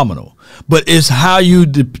phenomenal. But it's how you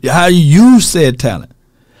use said talent.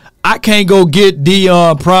 I can't go get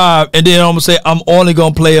Dion Prime and then I'm going to say I'm only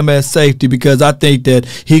going to play him at safety because I think that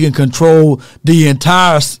he can control the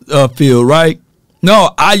entire field, right?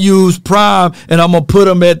 No, I use Prime and I'm going to put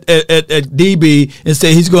him at DB and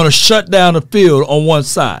say he's going to shut down the field on one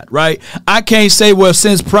side, right? I can't say, well,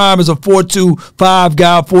 since Prime is a 4-2-5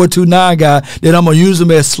 guy, 4-2-9 guy, then I'm going to use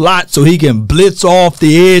him as slot so he can blitz off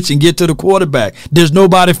the edge and get to the quarterback. There's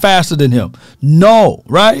nobody faster than him. No,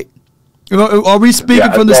 right? Are we speaking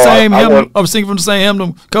from the same hymn? I'm speaking from the same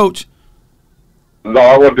hymn, Coach. No,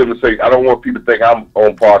 I want them to say. I don't want people to think I'm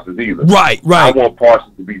on Parsons either. Right. I want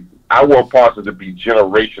Parsons to be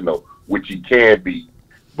generational, which he can be.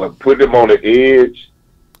 But put him on the edge,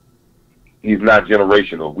 he's not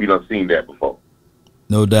generational. We done seen that before.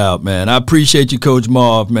 No doubt, man. I appreciate you, Coach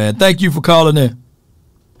Marv, man. Thank you for calling in.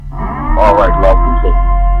 All right, love.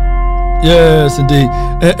 Yes, indeed.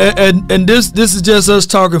 And this is just us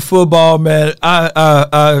talking football, man.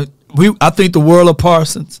 I think the world of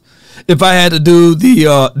Parsons. If I had to do the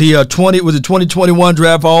 2021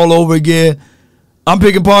 draft all over again, I'm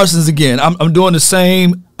picking Parsons again. I'm doing the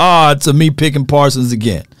same odds of me picking Parsons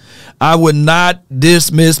again. I would not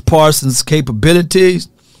dismiss Parsons' capabilities.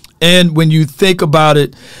 And when you think about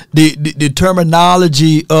it, the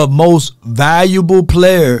terminology of most valuable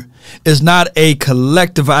player is not a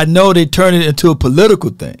collective. I know they turn it into a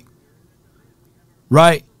political thing,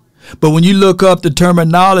 right? But when you look up the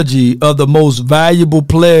terminology of the most valuable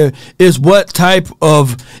player, is what type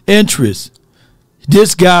of interest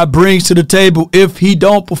this guy brings to the table if he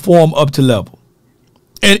don't perform up to level.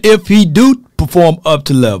 And if he do perform up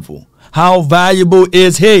to level, how valuable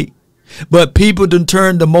is he? But people done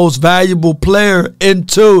turn the most valuable player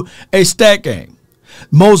into a stat game.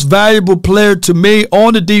 Most valuable player to me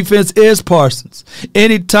on the defense is Parsons.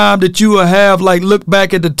 Anytime that you will have, like, look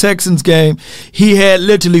back at the Texans game, he had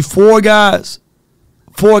literally four guys.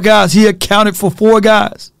 He accounted for four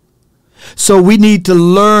guys. So we need to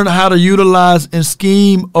learn how to utilize and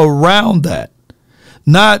scheme around that.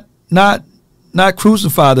 Not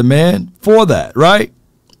crucify the man for that, right?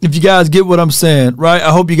 If you guys get what I'm saying, right? I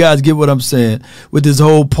hope you guys get what I'm saying with this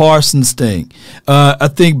whole Parsons thing. I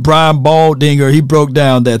think Brian Baldinger, he broke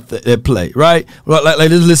down that play, right? Like,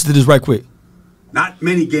 let's listen to this right quick. Not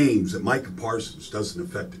many games that Micah Parsons doesn't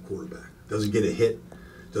affect the quarterback. Doesn't get a hit,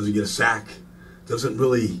 doesn't get a sack, doesn't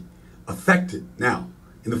really affect it. Now,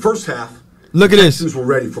 in the first half, look at this. Texans were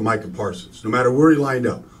ready for Micah Parsons. No matter where he lined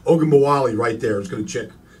up. Ogunbowale right there is going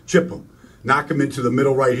to chip him. Knock him into the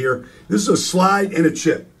middle right here. This is a slide and a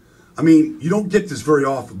chip. I mean, you don't get this very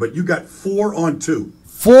often, but you got 4-on-2.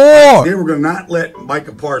 They were going to not let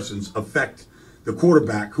Micah Parsons affect the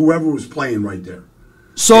quarterback, whoever was playing right there.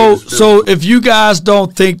 So if you guys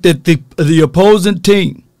don't think that the opposing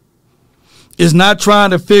team is not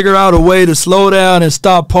trying to figure out a way to slow down and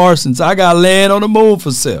stop Parsons. I got land on the moon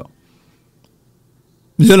for sale.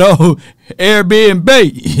 You know,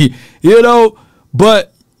 Airbnb, you know,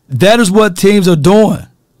 but that is what teams are doing.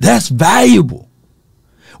 That's valuable.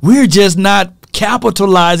 We're just not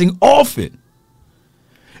capitalizing off it.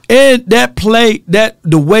 And that play,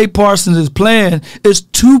 the way Parsons is playing is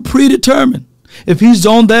too predetermined. If he's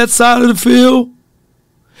on that side of the field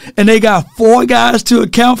and they got 4 guys to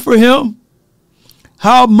account for him,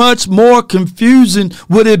 how much more confusing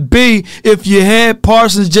would it be if you had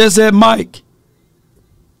Parsons just at Mike?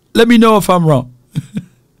 Let me know if I'm wrong.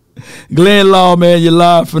 Glenn Law, man, you're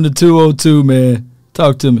live from the 202, man.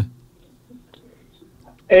 Talk to me.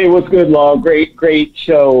 Hey, what's good, Law? Great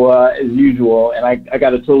show as usual. And I got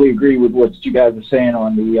to totally agree with what you guys are saying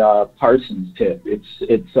on the Parsons tip.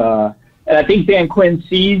 It's and I think Dan Quinn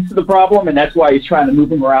sees the problem, and that's why he's trying to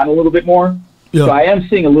move him around a little bit more. Yeah. So I am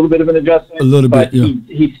seeing a little bit of an adjustment. A little bit, yeah.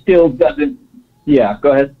 He still doesn't. Yeah,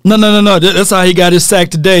 go ahead. No. That's how he got his sack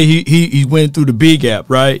today. He went through the B gap,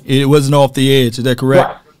 right? It wasn't off the edge. Is that correct?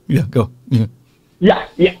 Right. Yeah, go. Yeah.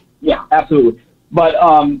 Yeah, absolutely. But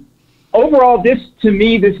overall, this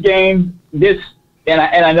game, and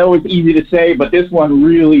I know it's easy to say, but this one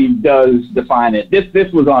really does define it.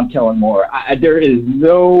 This was on Kellen Moore. There is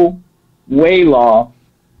no way, Law,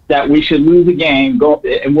 that we should lose a game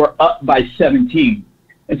and we're up by 17.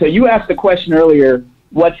 And so you asked the question earlier,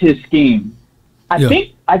 what's his scheme? I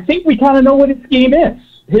think we kind of know what his scheme is.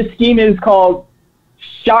 His scheme is called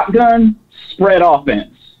shotgun spread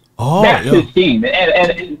offense. Oh, that's his scheme.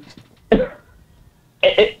 And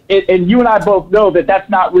you and I both know that that's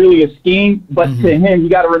not really a scheme, but to him, you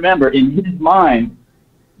got to remember, in his mind,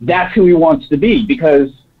 that's who he wants to be.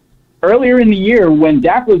 Because earlier in the year, when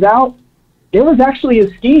Dak was out, there was actually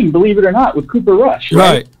a scheme, believe it or not, with Cooper Rush.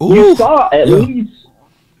 Right? You saw least,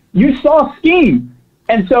 you saw scheme.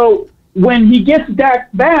 And so when he gets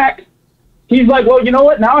Dak back, he's like, well, you know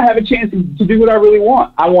what? Now I have a chance to do what I really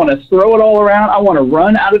want. I want to throw it all around. I want to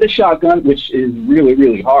run out of the shotgun, which is really,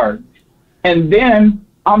 really hard. And then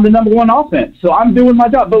I'm the number one offense. So I'm doing my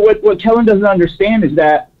job. But what Kellen doesn't understand is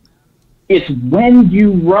that it's when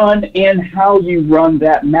you run and how you run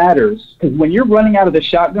that matters. Because when you're running out of the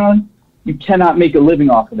shotgun, you cannot make a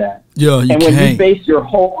living off of that. Yeah, you and when you base your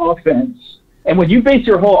whole offense,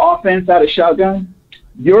 out of shotgun,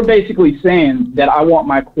 you're basically saying that I want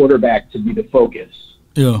my quarterback to be the focus.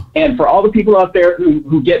 Yeah. And for all the people out there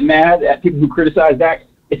who get mad at people who criticize Dak,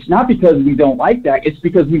 it's not because we don't like Dak. It's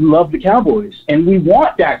because we love the Cowboys, and we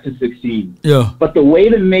want Dak to succeed. Yeah. But the way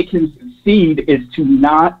to make him succeed is to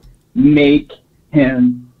not make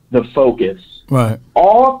him the focus. Right.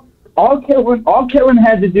 All Kellen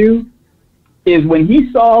had to do is when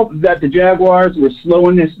he saw that the Jaguars were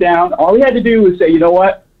slowing this down, all he had to do was say, you know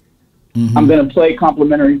what? I'm going to play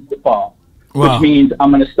complementary football, which means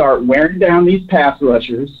I'm going to start wearing down these pass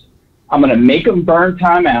rushers. I'm going to make them burn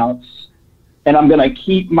timeouts, and I'm going to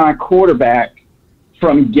keep my quarterback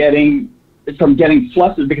from getting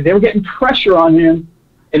flustered because they were getting pressure on him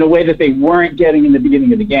in a way that they weren't getting in the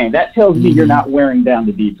beginning of the game. That tells me you're not wearing down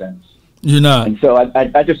the defense. You're not. And so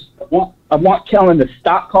I want Kellen to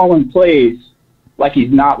stop calling plays like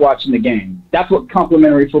he's not watching the game. That's what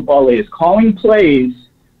complementary football is. Calling plays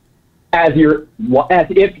as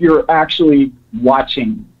if you're actually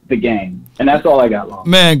watching the game. And that's all I got, Law.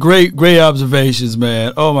 Man, great observations,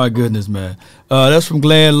 man. Oh, my goodness, man. That's from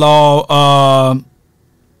Glenn Law.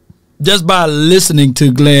 Just by listening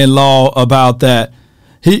to Glenn Law about that,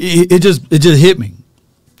 it just hit me.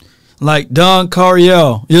 Like Don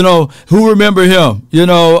Coryell, who remember him?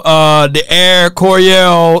 The Air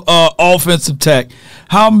Coryell offensive tech.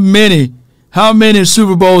 How many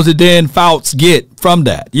Super Bowls did Dan Fouts get from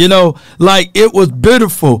that? It was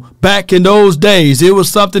beautiful back in those days. It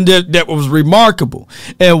was something that was remarkable.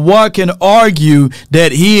 And one can argue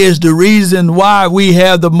that he is the reason why we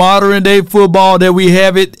have the modern day football that we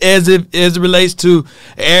have it as it relates to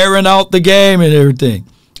airing out the game and everything.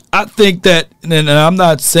 I think that, and I'm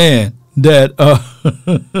not saying that,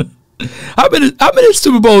 how many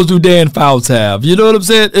Super Bowls do Dan Fouts have? You know what I'm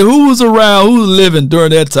saying? And who was around, who was living during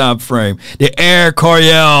that time frame? The Air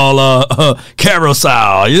Coryell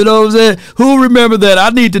carousel. You know what I'm saying? Who remember that? I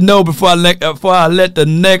need to know before I let the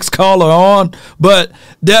next caller on. But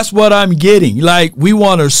that's what I'm getting. Like, we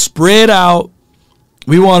want to spread out.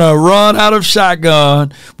 We want to run out of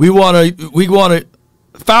shotgun. We want to.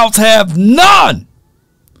 Fouts have none.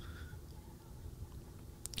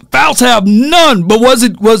 Fouts have none, but was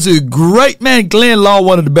it great? Man, Glenn Law,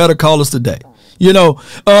 one of the better callers today.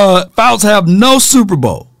 Fouts have no Super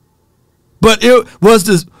Bowl. But it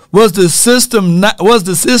was Was the system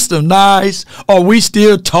nice? Are we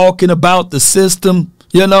still talking about the system?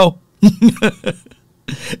 You know,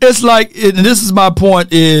 it's like, and this is my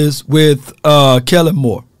point is with Kellen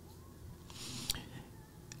Moore.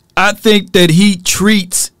 I think that he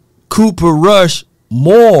treats Cooper Rush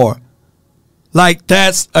more like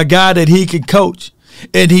that's a guy that he can coach.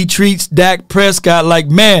 And he treats Dak Prescott like,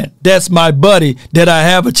 man, that's my buddy that I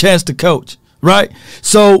have a chance to coach. Right?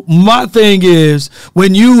 So my thing is,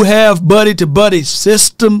 when you have buddy-to-buddy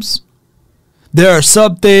systems, there are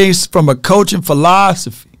some things from a coaching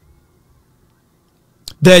philosophy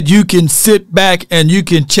that you can sit back and you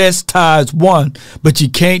can chastise one, but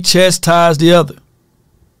you can't chastise the other.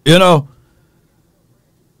 You know?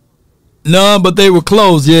 None, but they were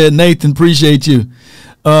close. Yeah, Nathan, appreciate you.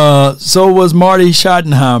 So was Marty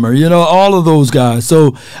Schottenheimer, you know, all of those guys.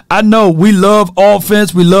 So I know we love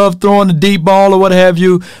offense, we love throwing the deep ball or what have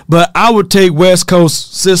you, but I would take West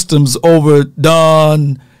Coast systems over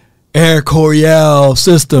Don Air Coryell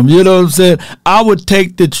system. You know what I'm saying? I would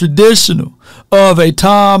take the traditional of a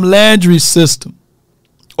Tom Landry system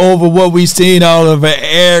over what we've seen out of an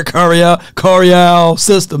Air Coryell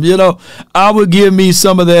system. You know, I would give me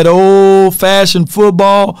some of that old-fashioned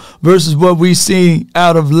football versus what we've seen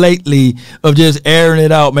out of lately of just airing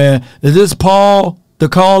it out, man. Is this Paul, the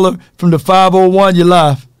caller from the 501? You're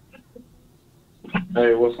live.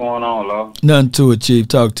 Hey, what's going on, Law? Nothing to it, Chief.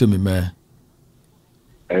 Talk to me, man.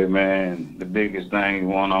 Hey, man, the biggest thing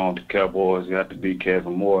going on with the Cowboys, you have to beat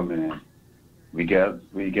Kevin Moore, man. We got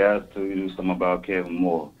to do something about Kevin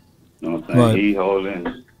Moore. You know what I'm saying? Right. He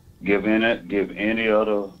holding, give any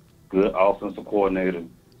other good offensive coordinator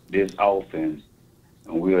this offense,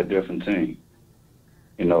 and we're a different team.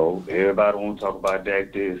 You know, everybody want to talk about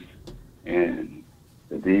Dak this, and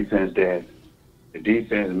the defense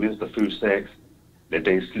missed a few sacks that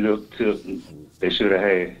they should have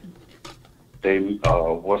had.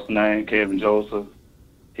 What's the name? Kevin Joseph.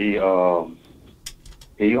 He gonna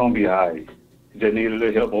be all right. He just need a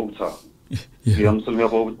little help over top. Give him some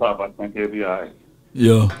help over top. I think he'll be all right.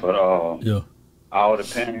 Yeah. But all the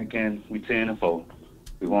panicking, we 10-4.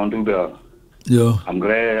 We want to do better. Yeah. I'm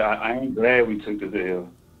glad. I ain't glad we took this L,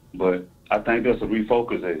 but I think there's a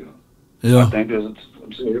refocus L. Yeah. I think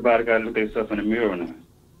everybody got to look themselves in the mirror now.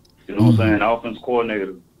 You know what I'm saying? Offense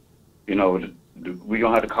coordinator. You know, we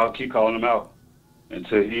gonna have to keep calling him out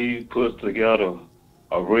until he puts together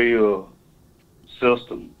a real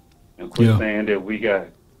system. And quit saying that we got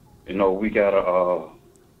a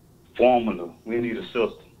formula. We need a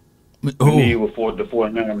system. We need what the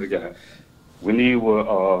 49ers got. We need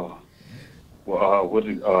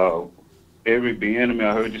Eric Bieniemy.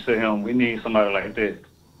 I heard you say him. We need somebody like that.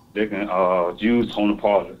 They can use Tony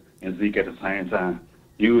Pollard and Zeke at the same time.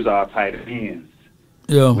 Use our tight ends.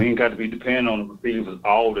 Yeah. We ain't got to be dependent on the receivers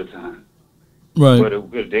all the time. Right. But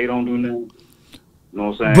if they don't do nothing, you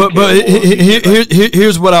know what I'm saying? But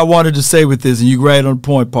here's what I wanted to say with this, and you're right on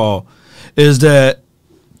point, Paul, is that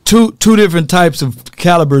two different types of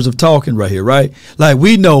calibers of talking right here, right? Like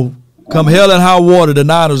we know, come hell and high water, the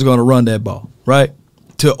Niners are going to run that ball, right,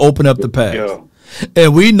 to open up the pass. Yeah.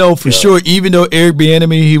 And we know for sure, even though Eric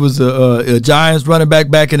Bieniemy, he was a Giants running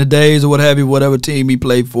back in the days or what have you, whatever team he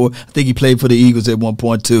played for. I think he played for the Eagles at one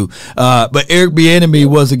point too. But Eric Bieniemy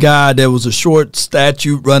was a guy that was a short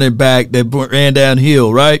statute running back that ran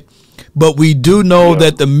downhill, right? But we do know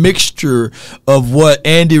that the mixture of what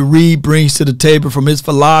Andy Reid brings to the table from his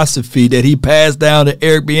philosophy that he passed down to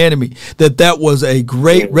Eric Bieniemy, that was a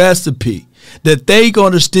great recipe. That they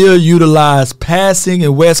going to still utilize passing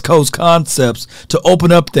and West Coast concepts to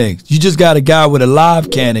open up things. You just got a guy with a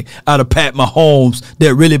live cannon out of Pat Mahomes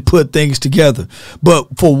that really put things together.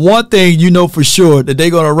 But for one thing, you know for sure that they're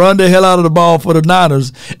going to run the hell out of the ball for the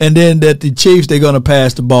Niners, and then that the Chiefs, they're going to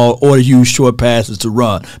pass the ball or use short passes to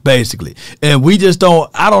run, basically. And we just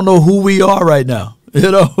I don't know who we are right now.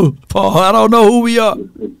 You know, Paul, I don't know who we are.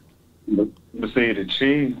 But see, the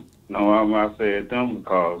Chiefs, I said them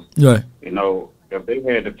because, right. You know, if they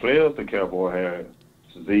had the players the Cowboys had,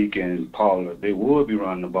 Zeke and Pollard, they would be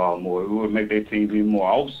running the ball more. It would make their team even more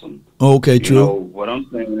awesome. Okay, true. You know, what I'm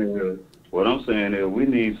saying is we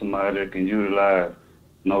need somebody that can utilize,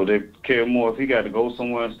 they care more if he got to go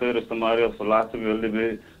somewhere and study somebody else's philosophy a little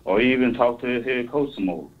bit, or even talk to his head coach some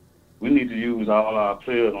more. We need to use all our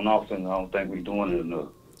players on offense. I don't think we're doing it enough.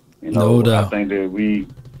 You know, no doubt. I think that we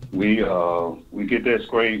get that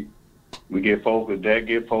scrape. We get focused. Dak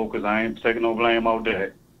get focused. I ain't taking no blame on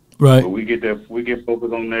that. Right. But we get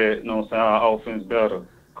focused on that. You know what I'm saying? Our offense better,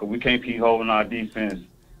 cause we can't keep holding our defense. You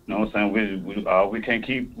know what I'm saying? We can't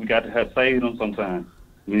keep. We got to save them sometimes.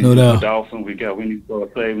 No doubt. The Dolphins, we need to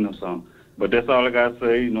start saving them some. But that's all I got to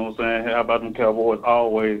say. You know what I'm saying? How about them Cowboys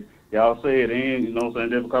always? Y'all say it ain't, you know what I'm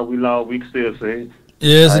saying? Just because we lost, we can still say it.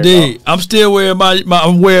 Yes, indeed. I'm still wearing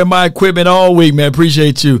I'm wearing my equipment all week, man.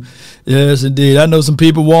 Appreciate you. Yes, indeed. I know some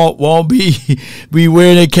people won't be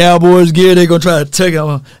wearing their Cowboys gear. They're gonna try to take it.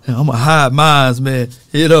 I'm gonna hide mines, man.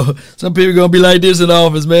 You know, some people gonna be like this in the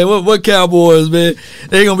office, man. What Cowboys, man?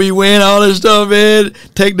 They gonna be wearing all this stuff, man.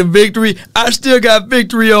 Take the victory. I still got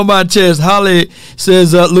victory on my chest. Holly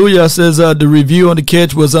says, Luya says the review on the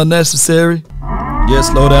catch was unnecessary. Yes,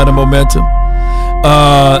 slow down the momentum.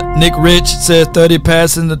 Nick Rich says 30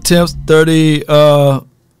 passing attempts, 30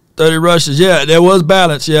 rushes. Yeah, there was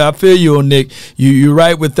balance. Yeah, I feel you on Nick. You're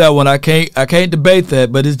right with that one. I can't debate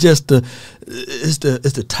that, but it's just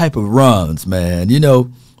the type of runs, man. You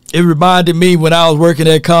know, it reminded me when I was working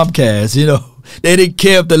at Comcast. You know, they didn't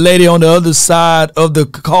care if the lady on the other side of the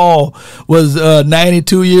call was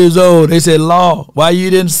 92 years old. They said, "Law, why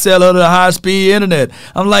you didn't sell her the high-speed internet?"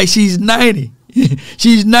 I'm like, she's 90.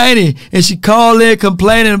 She's 90 and she called in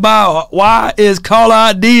complaining about why is caller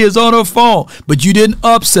ID is on her phone, but you didn't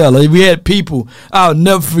upsell her. We had people, I'll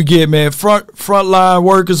never forget, man, frontline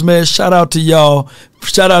workers, man. Shout out to y'all.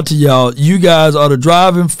 You guys are the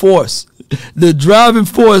driving force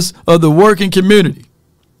of the working community,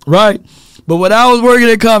 right? But when I was working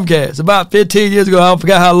at Comcast about 15 years ago, I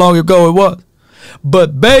forgot how long ago it was.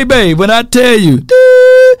 But baby, when I tell you,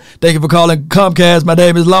 thank you for calling Comcast. My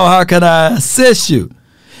name is Law. How can I assist you?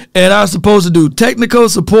 And I'm supposed to do technical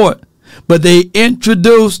support, but they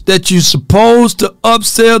introduced that you're supposed to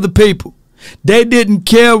upsell the people. They didn't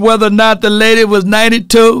care whether or not the lady was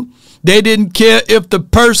 92. They didn't care if the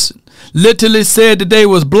person literally said that they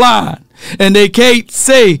was blind. And they can't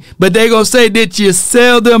say, but they gonna say that you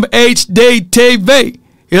sell them HD TV.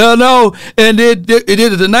 You know, and it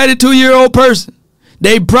is a 92-year-old person.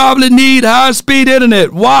 They probably need high-speed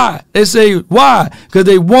internet. Why? They say, why? Because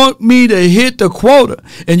they want me to hit the quota.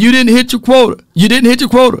 And you didn't hit your quota.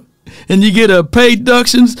 And you get a pay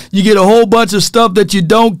deductions. You get a whole bunch of stuff that you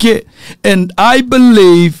don't get. And I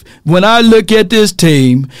believe when I look at this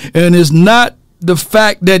team, and it's not the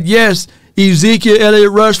fact that, yes, Ezekiel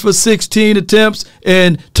Elliott rushed for 16 attempts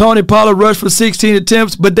and Tony Pollard rushed for 16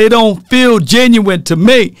 attempts, but they don't feel genuine to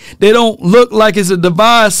me. They don't look like it's a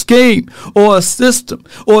devised scheme or a system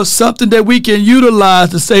or something that we can utilize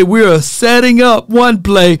to say we're setting up one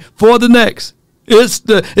play for the next. That's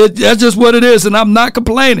just what it is, and I'm not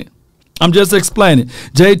complaining. I'm just explaining.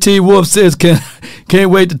 JT Wolf says, can't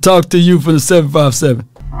wait to talk to you for the 757.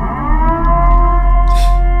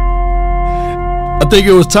 I think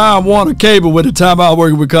it was Time Warner Cable with the time I was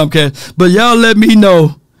working with Comcast. But y'all let me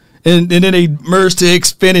know, and then they merged to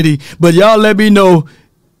Xfinity, but y'all let me know,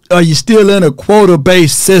 are you still in a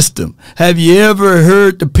quota-based system? Have you ever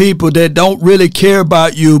heard the people that don't really care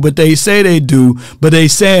about you, but they say they do, but they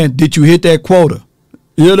saying, did you hit that quota?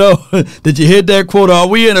 You know, did you hit that quota? Are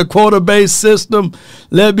we in a quota-based system?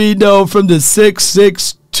 Let me know from the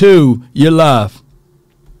 662. You're live.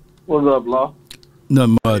 What's up, Law?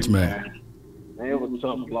 Not much, man. Man, it was a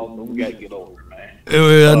tough loss, but we got to get over it, man.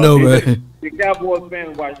 I know, man. The Cowboys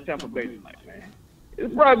fan watch Tampa Bay tonight, man.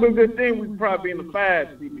 It's probably a good thing we can probably be in the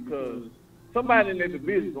 5 seed because somebody in that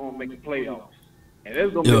division is going to make the playoffs. And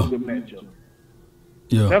it's going to be a good matchup.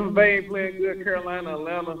 Yeah. Tampa Bay ain't playing good. Carolina,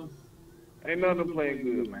 Atlanta, ain't none of them playing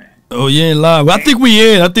good, man. Oh, you ain't lying. Well, I think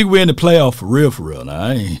we're in the playoff for real now.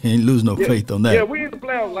 I ain't losing no faith on that. Yeah, we in the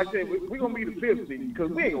playoffs. Like I said, we're going to be the 5th seed because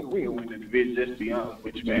we ain't going to win the division, just to be honest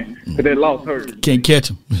with you, man. Because that loss hurt. Can't catch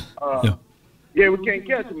them. Yeah, we can't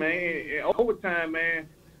catch them, man. In overtime, man,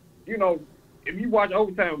 you know, if you watch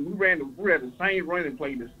overtime, we had the same running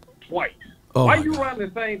play twice. Oh, why you running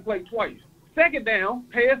the same play twice? Second down,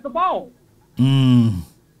 pass the ball.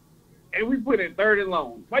 And we put in 3rd and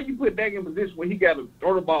long. Why you put Dak in position when he got to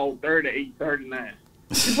throw the ball 3rd and 8, 3rd and 9?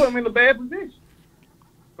 You put him in a bad position.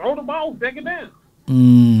 Throw the ball, 2nd down.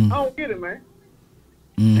 I don't get it, man.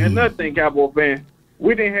 And another thing, Cowboy fan,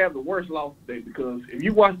 we didn't have the worst loss today because if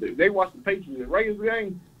you watch they watched the Patriots at Raiders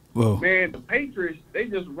game, man, the Patriots, they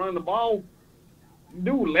just run the ball.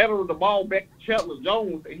 Dude lateral the ball back to Chandler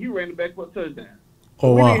Jones, and he ran it back for a touchdown.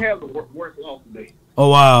 Oh, we wow. didn't have the worst loss today. Oh,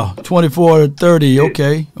 wow. 24-30. Yeah.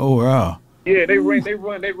 Okay. Oh, wow. Yeah, they ran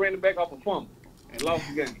it back off a fumble and lost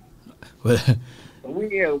the game. So we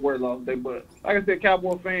didn't have the worst loss today, but like I said,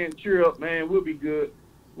 Cowboy fans, cheer up, man. We'll be good.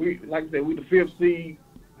 Like I said, we the 5th seed.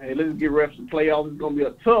 Hey, let's get ready for the playoffs. It's gonna be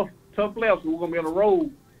a tough playoffs. We're gonna be on the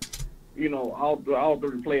road, you know, all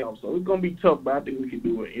through the playoffs. So it's gonna be tough, but I think we can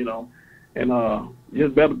do it, you know. And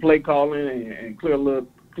just better play calling and clear the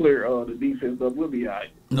defense up. We'll be all right.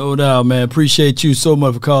 No doubt, man. Appreciate you so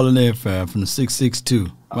much for calling in, fam, from the 662.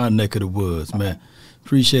 My neck of the woods, man.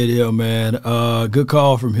 Appreciate it, man. Good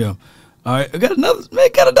call from him. All right, I got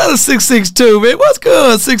another 662, man. What's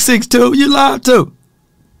good, 662? You live too?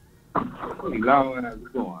 How's it going,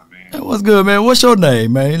 man? Hey, what's good, man? What's your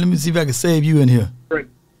name, man? Let me see if I can save you in here.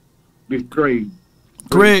 It's Drake.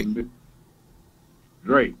 Greg.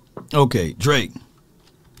 Drake. Okay, Drake.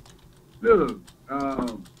 Look,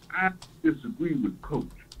 I disagree with Coach.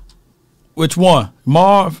 Which one?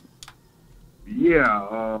 Marv?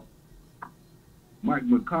 Yeah, Mike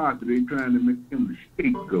McCarthy, they trying to make him the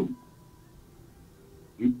scapegoat.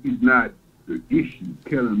 He's not the issue.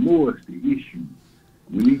 Kellen Moore is the issue.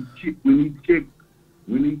 When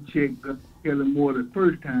he checked Kellen Moore the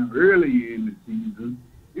first time earlier in the season,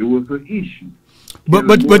 it was an issue.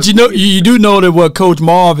 But you do know that what Coach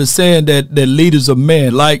Marv is saying that leaders are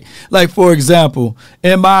men. Like for example,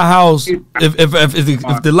 in my house, if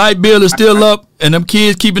the light bill is still up and them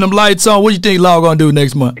kids keeping them lights on, what do you think Law gonna do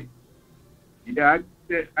next month? Yeah,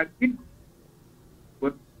 I think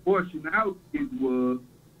what portion out it was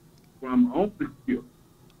from ownership.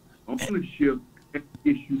 Ownership had an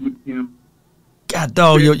issue with him. God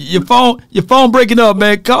dog, your phone breaking up,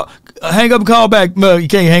 man. Hang up and call back. No, you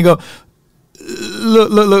can't hang up.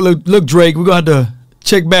 Look, Drake, we're gonna have to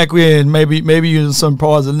check back in. Maybe using some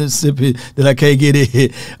parts of Mississippi that I can't get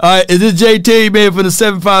in. All right, is this JT, man, from the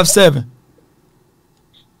 757?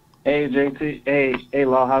 Hey, JT. Hey,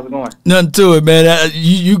 Law, how's it going? Nothing to it, man.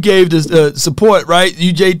 You gave the support, right?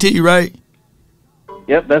 You JT, right?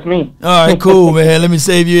 Yep, that's me. All right, cool, man. Let me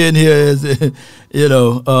save you in here as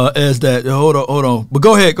as that. Hold on. But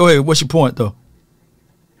go ahead. What's your point, though?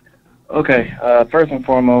 Okay, first and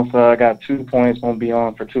foremost, I got 2 points, won't be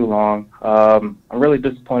on for too long. I'm really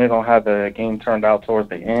disappointed on how the game turned out towards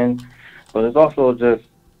the end, but it's also just,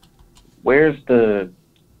 where's the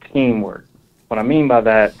teamwork? What I mean by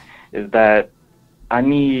that is that I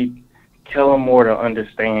need Kellen Moore to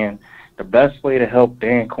understand the best way to help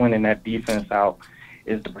Dan Quinn and that defense out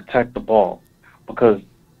is to protect the ball, because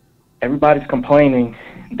everybody's complaining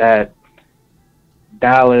that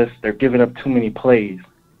Dallas, they're giving up too many plays.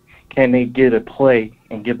 Can they get a play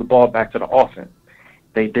and give the ball back to the offense?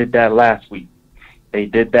 They did that last week. They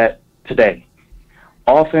did that today.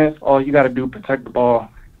 Offense, all you got to do, protect the ball,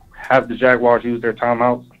 have the Jaguars use their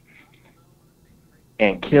timeouts,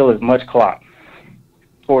 and kill as much clock.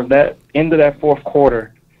 Towards that end of that fourth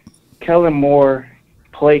quarter, Kellen Moore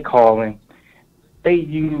play calling, they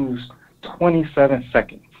used 27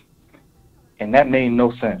 seconds, and that made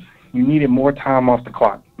no sense. You needed more time off the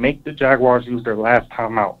clock. Make the Jaguars use their last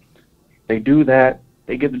timeout. They do that,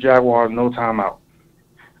 they give the Jaguars no timeout.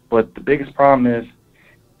 But the biggest problem is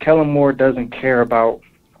Kellen Moore doesn't care about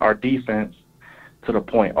our defense to the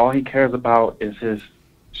point. All he cares about is his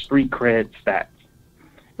street cred stats.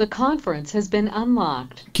 The conference has been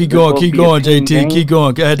unlocked. Keep going, JT. Keep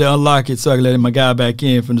going. I had to unlock it so I could let my guy back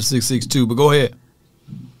in from the 662. But go ahead.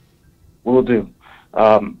 Will do.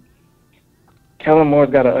 Kellen Moore's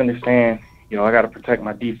got to understand, I got to protect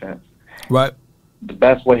my defense. Right. The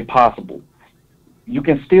best way possible. You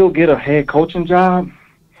can still get a head coaching job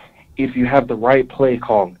if you have the right play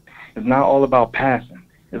calling. It's not all about passing.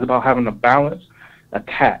 It's about having a balanced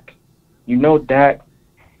attack. Dak,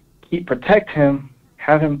 protect him,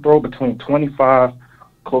 have him throw between 25,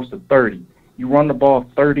 close to 30. You run the ball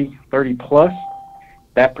 30 plus,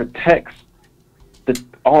 that protects the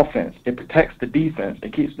offense. It protects the defense.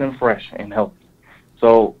 It keeps them fresh and healthy.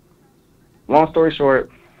 So, long story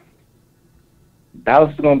short,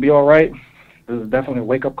 Dallas is going to be all right. This is definitely a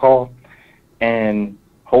wake-up call, and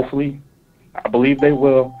hopefully, I believe they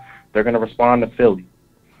will, they're going to respond to Philly.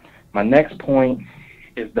 My next point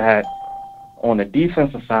is that on the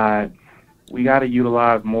defensive side, we got to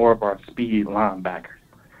utilize more of our speed linebackers,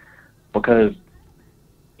 because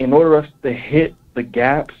in order for us to hit the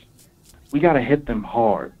gaps, we got to hit them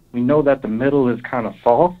hard. We know that the middle is kind of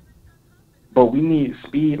soft, but we need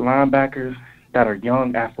speed linebackers that are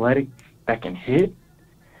young, athletic, that can hit.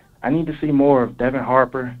 I need to see more of Devin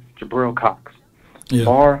Harper, Jabril Cox. Yeah.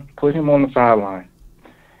 Or put him on the sideline.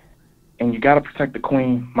 And you got to protect the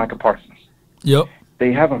queen, Micah Parsons. Yep.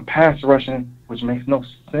 They have him pass rushing, which makes no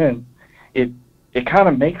sense. It kind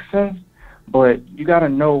of makes sense, but you got to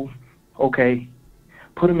know, okay,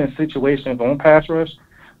 put him in situations on pass rush,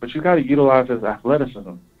 but you got to utilize his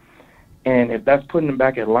athleticism. And if that's putting him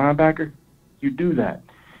back at linebacker, you do that.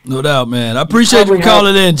 No doubt, man. I appreciate you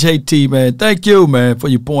calling in, JT, man. Thank you, man, for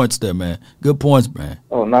your points there, man. Good points, man.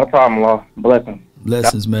 Oh, not a problem, Law. Blessings.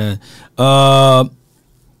 Blessings, man.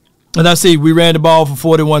 And I see we ran the ball for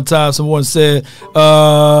 41 times. Someone said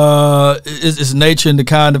it's nature and the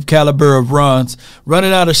kind of caliber of runs.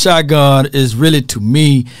 Running out of shotgun is really, to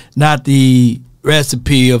me, not the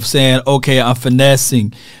recipe of saying, okay, I'm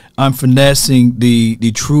finessing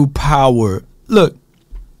the true power. Look,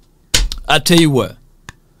 I tell you what.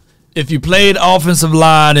 If you played offensive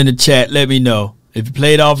line in the chat, let me know. If you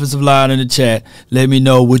played offensive line in the chat, let me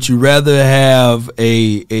know. Would you rather have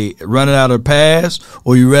a running out of pass,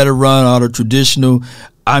 or you rather run out of traditional?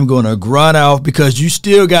 I'm going to grunt out, because you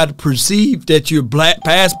still got to perceive that you're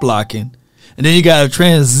pass blocking, and then you got to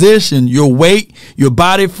transition your weight, your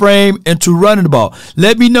body frame into running the ball.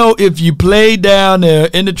 Let me know if you play down there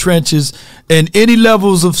in the trenches in any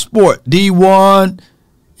levels of sport, D1,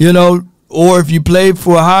 or if you played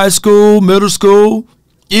for high school, middle school.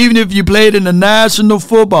 Even if you played in the National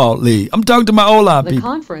Football League. I'm talking to my O-line people. The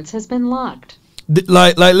conference has been locked.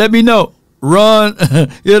 Like, let me know. Run,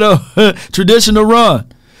 traditional run.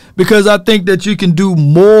 Because I think that you can do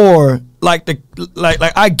more. Like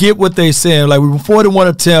I get what they're saying. Like, with 41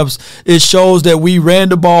 attempts, it shows that we ran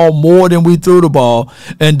the ball more than we threw the ball.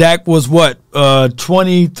 And Dak was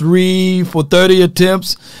 23 for 30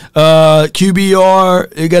 attempts.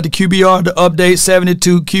 QBR, it got the QBR to update,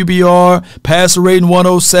 72 QBR, passer rating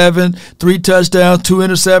 107, 3 touchdowns, 2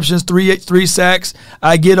 interceptions, 3 sacks.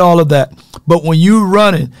 I get all of that. But when you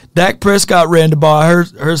running, Dak Prescott ran the ball. I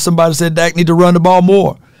heard somebody said Dak need to run the ball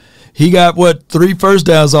more. He got 3 first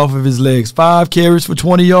downs off of his legs, 5 carries for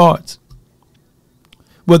 20 yards.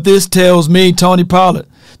 What this tells me, Tony Pollard,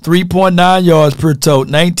 3.9 yards per tote,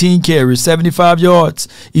 19 carries, 75 yards.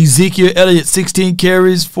 Ezekiel Elliott, 16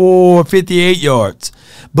 carries for 58 yards.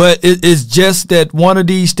 But it's just that one of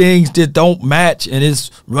these things that don't match, and it's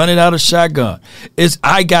running out of shotgun.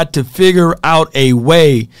 I got to figure out a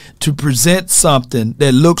way to present something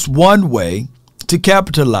that looks one way to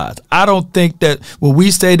capitalize. I don't think that when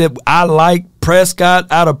we say that I like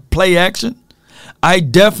Prescott out of play action, I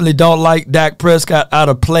definitely don't like Dak Prescott out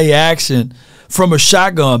of play action from a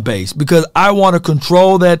shotgun base, because I want to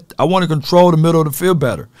control that. I want to control the middle of the field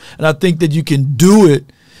better. And I think that you can do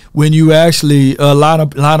it when you actually line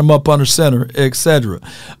them up under center, etc.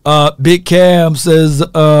 Big Cam says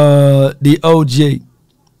the OG.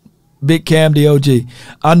 Big Cam the OG.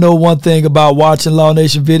 I know one thing about watching Law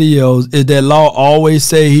Nation videos is that Law always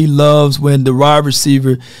say he loves when the wide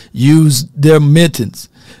receiver use their mittens.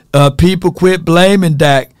 People quit blaming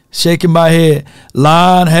Dak. Shaking my head.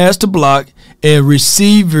 Line has to block, and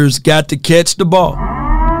receivers got to catch the ball.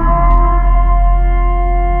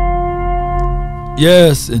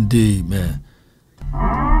 Yes, indeed, man.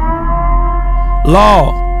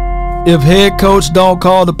 Law. If head coach don't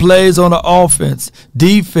call the plays on the offense,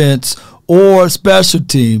 defense, or special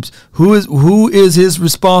teams, who is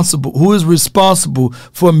responsible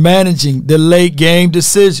for managing the late game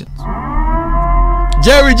decisions?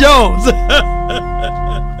 Jerry Jones.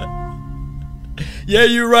 Yeah,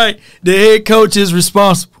 you're right. The head coach is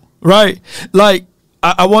responsible, right? Like,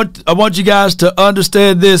 I want you guys to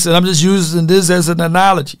understand this, and I'm just using this as an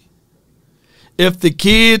analogy. If the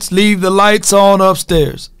kids leave the lights on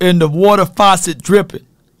upstairs and the water faucet dripping,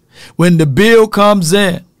 when the bill comes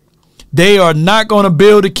in, they are not going to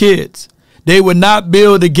bill the kids. They would not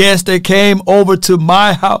bill the guests that came over to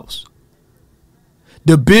my house.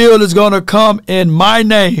 The bill is going to come in my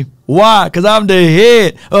name. Why? Because I'm the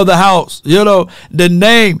head of the house.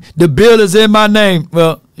 The bill is in my name.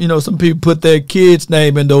 Well, some people put their kid's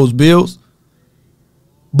name in those bills.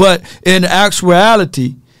 But in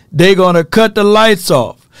actuality, they're going to cut the lights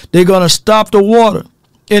off. They're going to stop the water.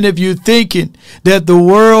 And if you're thinking that the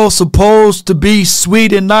world's supposed to be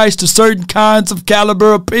sweet and nice to certain kinds of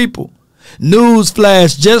caliber of people,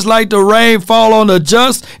 newsflash, just like the rain fall on the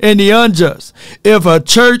just and the unjust. If a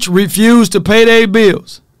church refused to pay their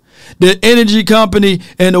bills, the energy company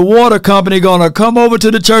and the water company going to come over to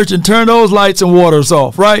the church and turn those lights and waters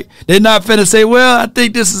off, right? They're not finna say, well, I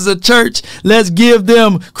think this is a church. Let's give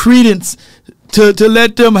them credence to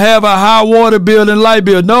let them have a high water bill and light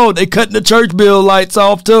bill. No, they cutting the church bill lights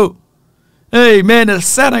off too. Hey, man, the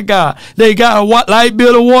Santa God, they got a light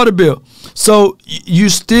bill and water bill. So you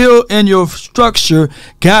still in your structure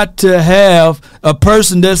got to have a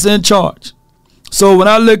person that's in charge. So when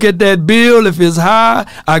I look at that bill, if it's high,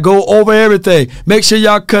 I go over everything. Make sure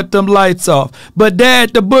y'all cut them lights off. But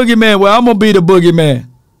Dad, the boogeyman, well, I'm going to be the boogeyman.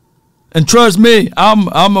 And trust me,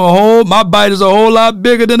 my bite is a whole lot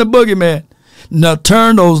bigger than the boogeyman. Now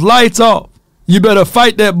turn those lights off. You better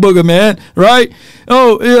fight that boogeyman, right?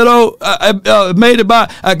 Oh, I made it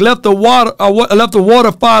by. I left the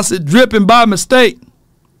water faucet dripping by mistake.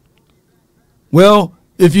 Well,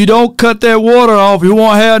 If you don't cut that water off, you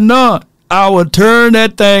won't have none. I will turn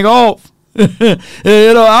that thing off.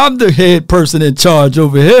 I'm the head person in charge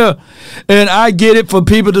over here. And I get it for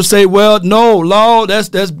people to say, well, no, Law, that's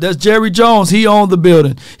Jerry Jones. He owned the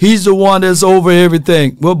building. He's the one that's over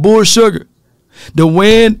everything. Well, bull sugar. The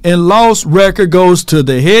win and loss record goes to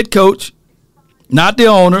the head coach, not the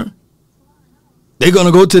owner. They're going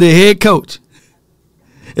to go to the head coach.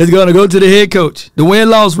 It's going to go to the head coach. The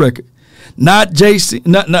win-loss record. Not Jason,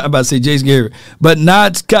 not about to say Jason Garrett, but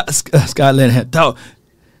not Scott Linehan.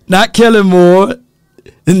 Not Kellen Moore,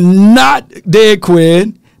 not Dan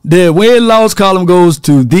Quinn. The win-loss column goes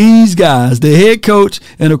to these guys, the head coach,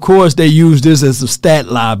 and of course they use this as a stat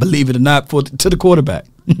line, believe it or not, to the quarterback.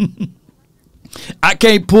 I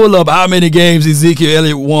can't pull up how many games Ezekiel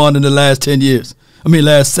Elliott won in the last 10 years. I mean,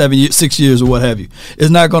 last 6 years or what have you.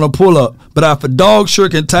 It's not going to pull up. But I, for dog sure,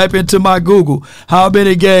 can type into my Google how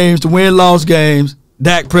many games, the win-loss games,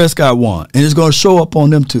 Dak Prescott won. And it's going to show up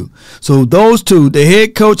on them too. So those two, the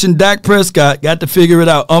head coach and Dak Prescott, got to figure it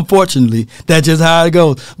out. Unfortunately, that's just how it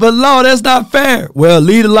goes. But, Lord, that's not fair. Well,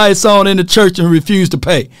 leave the lights on in the church and refuse to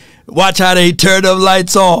pay. Watch how they turn the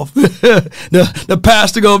lights off. the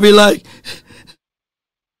pastor going to be like,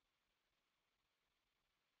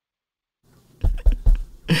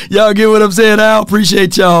 y'all get what I'm saying? I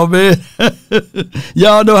appreciate y'all, man.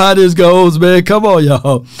 Y'all know how this goes, man. Come on, y'all.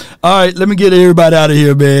 All right, let me get everybody out of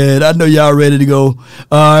here, man. I know y'all ready to go.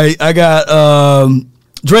 All right, I got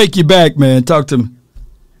Drake, you back, man. Talk to me.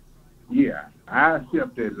 Yeah, I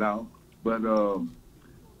accept that, Law. But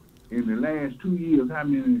in the last 2 years, how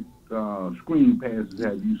many screen passes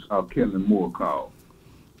have you saw Kellen Moore call?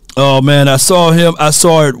 Oh, man, I saw him. I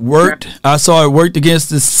saw it worked. I saw it worked against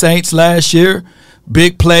the Saints last year.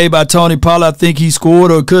 Big play by Tony Pollard. I think he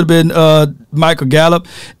scored, or it could have been Michael Gallup.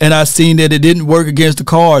 And I seen that it didn't work against the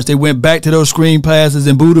Cards. They went back to those screen passes,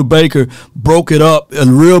 and Budda Baker broke it up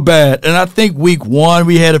real bad. And I think week 1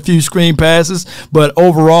 we had a few screen passes, but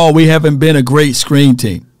overall we haven't been a great screen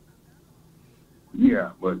team.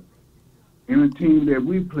 Yeah, but in a team that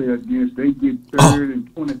we play against, they get 3rd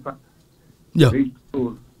and 25. Yeah. They throw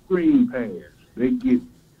a screen pass. They get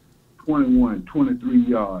 21, 23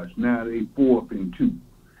 yards. Now they 4th and 2.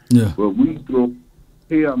 Yeah. But we throw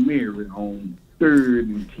Hail Mary on 3rd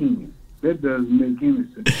and 10. That doesn't make any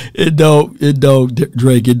sense. It don't,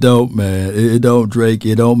 Drake. It don't, man. It don't, Drake.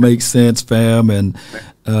 It don't make sense, fam. And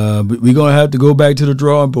we're gonna have to go back to the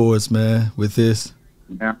drawing boards, man, with this.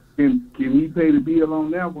 Now, can he pay the bill on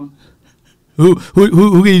that one? Who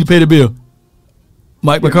can he pay the bill?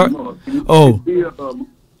 Mike McCarthy?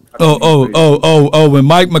 When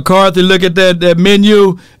Mike McCarthy look at that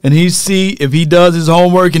menu and he see, if he does his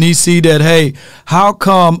homework and he see that, hey, how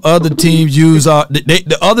come other teams use other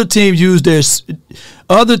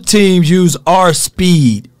teams use our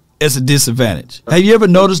speed as a disadvantage? Have you ever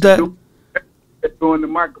noticed that? Going to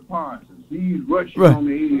Michael Parsons, he's rushing on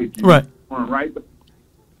the edge, right? Back.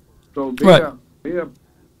 So they're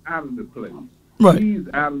out of the play. Right. He's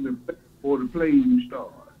out of the play before the play even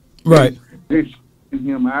starts. Right. They're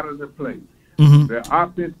him out of the play. Mm-hmm. The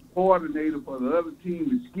offensive coordinator for the other team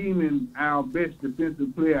is scheming our best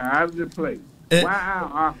defensive player out of the play. Why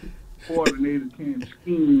our offensive coordinator can't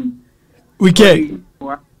scheme? We can't.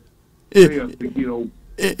 Players to get over.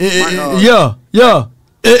 Yeah.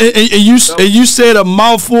 And you said a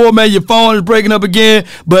mouthful, man. Your phone is breaking up again.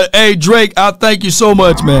 But hey, Drake, I thank you so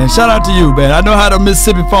much, man. Shout out to you, man. I know how the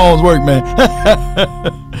Mississippi phones work, man.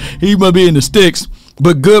 He must be in the sticks.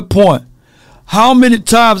 But good point. How many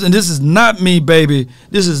times, and this is not me, baby.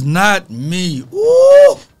 This is not me.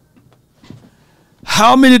 Ooh.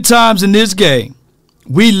 How many times in this game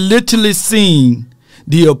we literally seen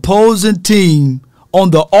the opposing team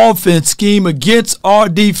on the offense scheme against our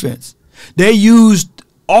defense? They used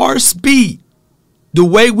our speed, the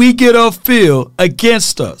way we get upfield,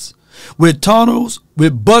 against us. With tunnels,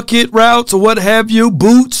 with bucket routes, or what have you,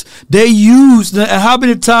 boots, they use. And how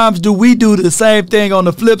many times do we do the same thing on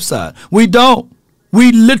the flip side? We don't.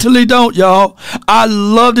 We literally don't, y'all. I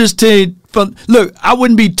love this team. Look, I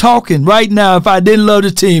wouldn't be talking right now if I didn't love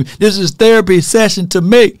this team. This is therapy session to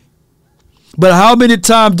me. But how many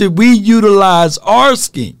times did we utilize our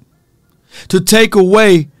scheme to take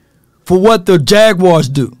away for what the Jaguars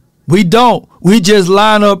do? We don't. We just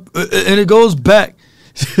line up, and it goes back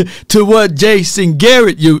to what Jason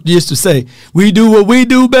Garrett used to say. We do what we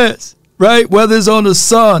do best, right? Whether it's on the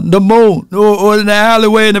sun, the moon, or in the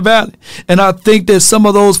alleyway in the valley. And I think that some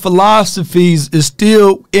of those philosophies is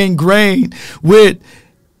still ingrained with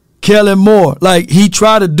Kellen Moore. Like, he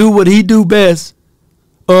tried to do what he do best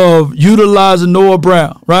of utilizing Noah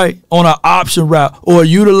Brown, right, on our option route or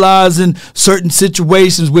utilizing certain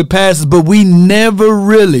situations with passes, but we never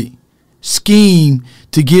really scheme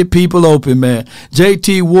to get people open, man.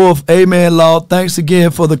 JT Wolf, amen, Law. Thanks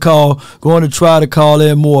again for the call. Going to try to call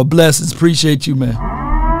in more. Blessings. Appreciate you, man.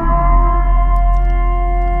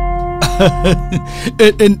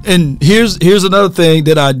 and here's another thing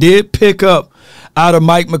that I did pick up out of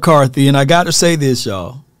Mike McCarthy, and I got to say this,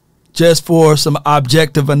 y'all, just for some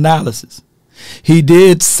objective analysis. He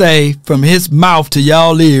did say from his mouth to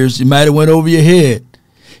y'all ears, you might have went over your head,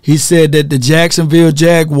 he said that the Jacksonville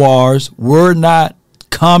Jaguars were not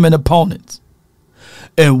common opponents.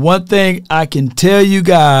 And one thing I can tell you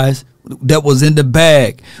guys that was in the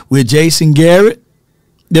bag with Jason Garrett,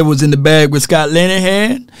 that was in the bag with Scott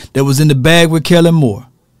Linehan, that was in the bag with Kellen Moore.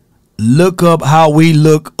 Look up how we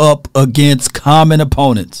look up against common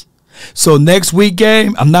opponents. So next week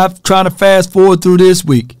game, I'm not trying to fast forward through this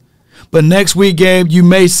week, but next week game, you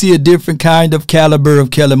may see a different kind of caliber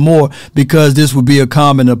of Kellen Moore because this would be a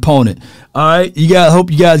common opponent. All right,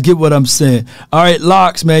 hope you guys get what I'm saying. All right,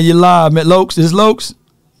 Locks, man, you're live, man. Lokes, is Lokes?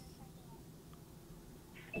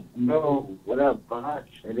 No, what up, Bosh?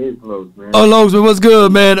 It is Lokes, man. Oh, Lokes, man, what's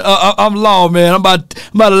good, man? I'm Law, man. I'm about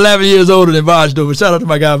 11 years older than Vosh, though. But shout out to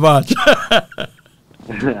my guy Vosh.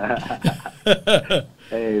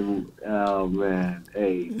 Hey, oh man,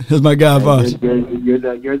 hey. That's my guy, Vosh. You're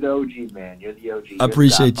the OG, man. You're the OG. I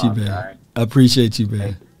appreciate you, man. Right? I appreciate you,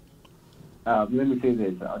 man. Let me say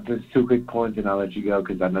this. Just 2 quick points, and I'll let you go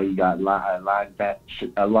because I know you got line back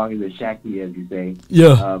along the Shaqty, as you say.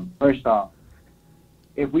 Yeah. First off,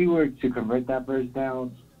 if we were to convert that first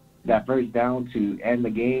down to end the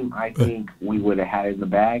game, I think we would have had it in the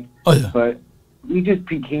bag. Oh, yeah. But we just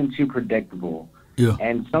became too predictable. Yeah.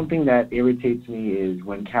 And something that irritates me is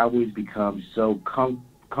when Cowboys become so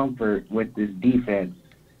comfort with this defense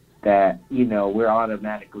that, we're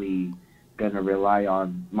automatically going to rely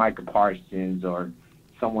on Micah Parsons or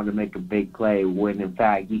someone to make a big play when, in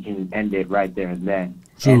fact, you can end it right there and then.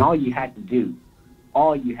 True. And all you had to do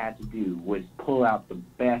was pull out the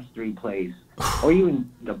best 3 plays or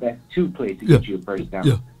even the best 2 plays to get you a first down.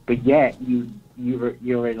 Yeah. But yet you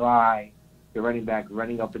rely your running back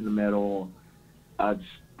running up in the middle, a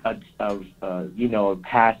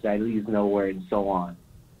pass that leads nowhere and so on.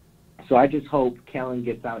 So I just hope Kellen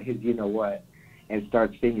gets out his and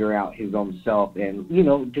starts figuring out his own self and,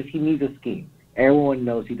 just he needs a scheme. Everyone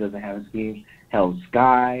knows he doesn't have a scheme. Hell,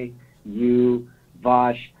 Sky, you,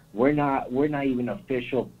 Vosh, we're not even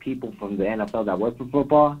official people from the NFL that work for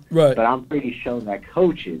football. Right. But I'm pretty sure that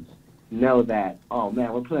coaches know that, oh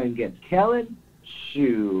man, we're playing against Kellen?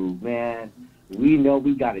 Shoot, man. We know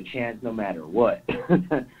we got a chance no matter what.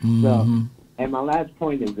 So, and my last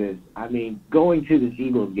point is this. Going to this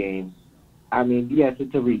Eagles game, yes,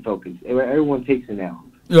 it's a refocus. Everyone takes an L.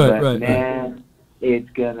 But, man, it's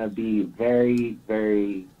going to be very,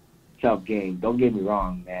 very tough game. Don't get me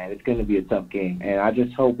wrong, man. It's going to be a tough game. And I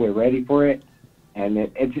just hope we're ready for it. And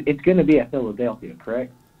it's going to be at Philadelphia,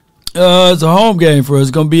 correct? It's a home game for us.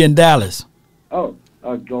 It's going to be in Dallas. Oh,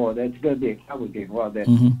 God, that's going to be a Cowboys game. Well,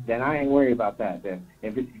 then I ain't worried about that. Then,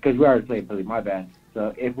 because we already played Philly, my bad.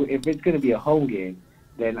 So if it's going to be a home game,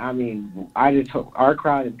 then I just hope our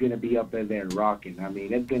crowd is going to be up there and rocking.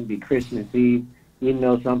 It's going to be Christmas Eve.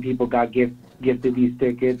 Some people got gifted these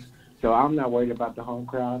tickets, so I'm not worried about the home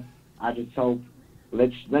crowd. I just hope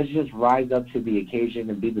let's just rise up to the occasion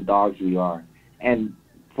and be the dogs we are. And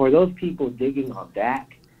for those people digging on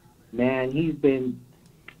Dak, man, he's been.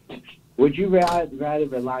 Would you rather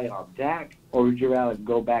rely on Dak, or would you rather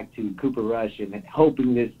go back to Cooper Rush and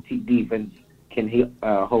hoping this defense can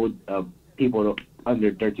hold people to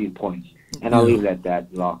under 13 points? And I'll leave it at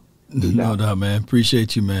that, Law. No doubt, man.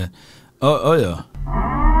 Appreciate you, man. Oh yeah.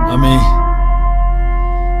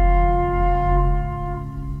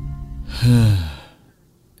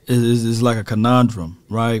 It's like a conundrum,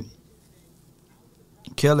 right?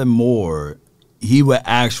 Kellen Moore, he would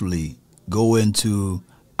actually go into,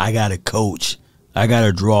 I got to coach, I got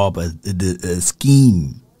to draw up a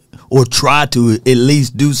scheme, or try to at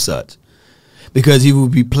least do such, because he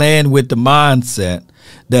would be playing with the mindset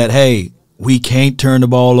that, hey, we can't turn the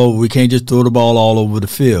ball over, we can't just throw the ball all over the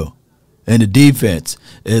field. And the defense,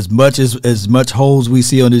 as much holes we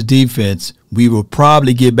see on this defense, we will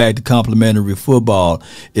probably get back to complimentary football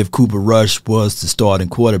if Cooper Rush was the starting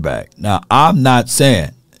quarterback. Now, I'm not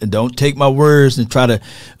saying, and don't take my words and try to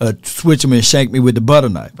switch them and shank me with the butter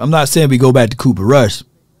knife. I'm not saying we go back to Cooper Rush,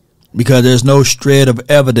 because there's no shred of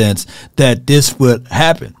evidence that this would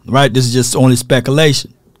happen, right? This is just only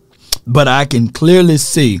speculation. But I can clearly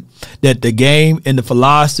see that the game and the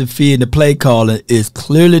philosophy and the play calling is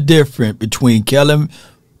clearly different between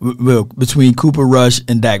between Cooper Rush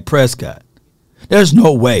and Dak Prescott. There's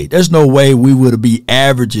no way. There's no way we would be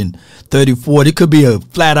averaging 34. It could be a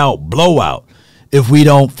flat-out blowout if we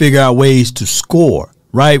don't figure out ways to score,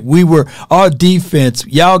 right? Our defense,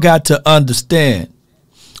 y'all got to understand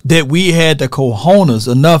that we had the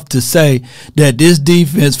cojones enough to say that this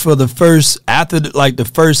defense for the first, after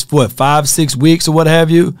the first 5-6 weeks or what have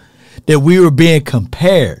you, that we were being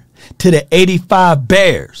compared to the 85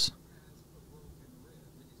 Bears.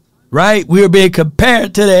 Right? We were being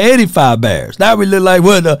compared to the 85 Bears. Now we look like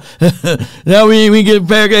what? Now we get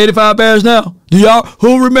compared to 85 Bears now? Do y'all,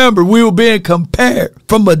 who remember we were being compared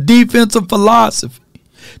from a defensive philosophy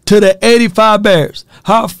to the 85 Bears?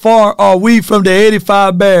 How far are we from the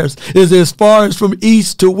 85 Bears? Is as far as from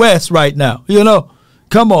east to west right now. You know?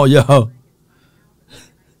 Come on, y'all.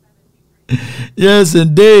 Yes,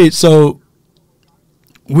 indeed. So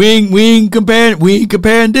we ain't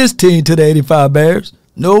comparing this team to the 85 Bears.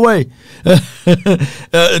 No way.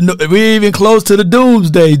 We even close to the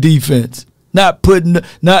doomsday defense. Not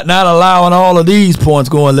allowing all of these points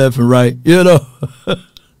going left and right. You know.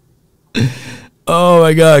 Oh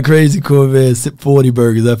my God, crazy Corvette, 40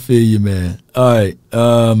 burgers. I feel you, man. All right.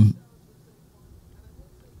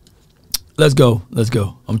 Let's go.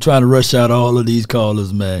 I'm trying to rush out all of these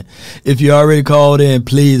callers, man. If you already called in,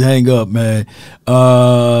 please hang up, man.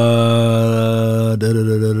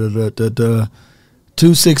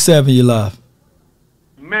 267, you live.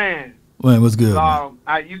 Man, what's good?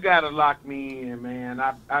 You gotta lock me in, man.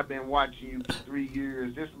 I've been watching you for 3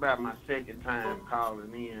 years. This is about my second time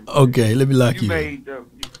calling in. Okay, let me lock you in.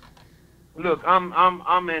 Look,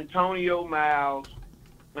 I'm Antonio Miles,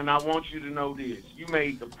 and I want you to know this. You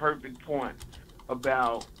made the perfect point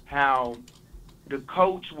about how the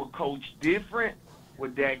coach will coach different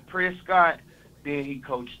with Dak Prescott, then he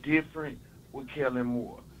coached different with Kellen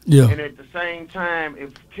Moore. Yeah. And at the same time,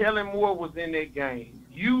 if Kellen Moore was in that game,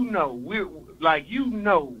 we wouldn't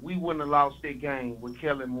have lost that game with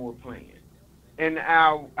Kellen Moore playing. And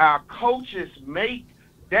our coaches make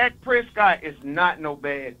Dak Prescott is not no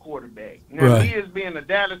bad quarterback. Now, right. Me as being a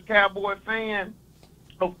Dallas Cowboy fan,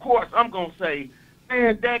 of course, I'm gonna say,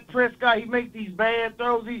 man, Dak Prescott, he make these bad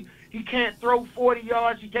throws. He can't throw 40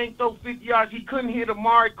 yards. He can't throw 50 yards. He couldn't hit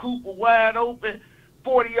Amari Cooper wide open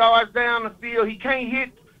 40 yards down the field. He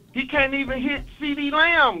can't even hit CeeDee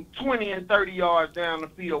Lamb 20 and 30 yards down the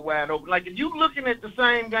field wide open. Like, if you looking at the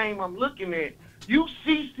same game I'm looking at, you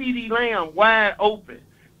see CeeDee Lamb wide open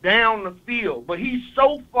down the field. But he's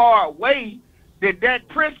so far away that Dak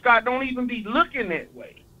Prescott don't even be looking that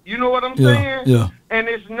way. You know what I'm saying? Yeah. And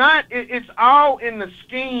it's all in the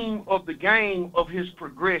scheme of the game of his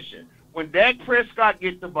progression. When Dak Prescott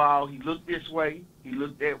gets the ball, he looked this way, he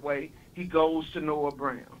looked that way, he goes to Noah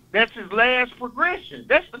Brown. That's his last progression.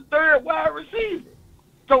 That's the third wide receiver.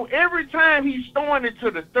 So every time he's throwing it to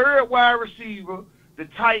the third wide receiver, the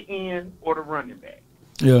tight end, or the running back.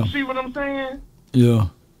 Yeah. See what I'm saying? Yeah.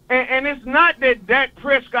 And it's not that Dak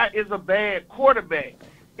Prescott is a bad quarterback.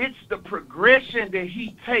 It's the progression that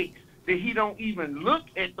he takes, that he don't even look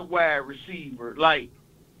at the wide receiver like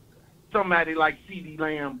somebody like CeeDee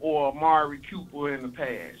Lamb or Amari Cooper in the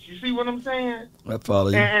past. You see what I'm saying? I follow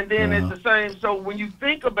you. And then it's the same. So when you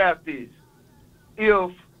think about this,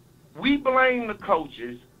 if we blame the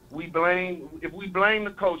coaches, we blame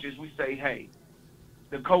the coaches, we say, hey,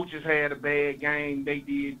 the coaches had a bad game, they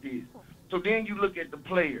did this. So then you look at the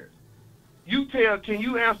players. Can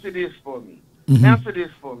you answer this for me? Mm-hmm. Answer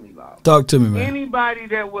this for me, Lyle. Talk to me, man. Anybody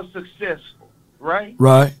that was successful, right?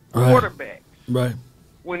 Right. Quarterbacks. Right.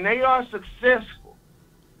 When they are successful,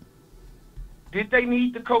 did they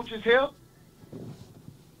need the coach's help?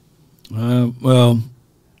 Well,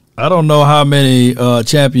 I don't know how many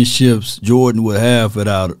championships Jordan would have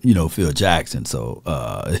without, Phil Jackson. So,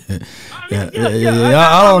 I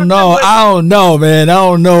don't know. I don't know, man. I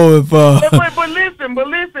don't know if. But listen.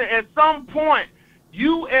 At some point,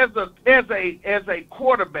 you as a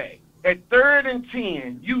quarterback at 3rd and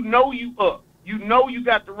 10, you up. You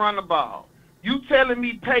got to run the ball. You telling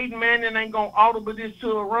me Peyton Manning ain't gonna audible this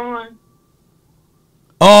to a run?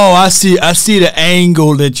 Oh, I see the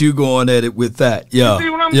angle that you going at it with that. Yeah. You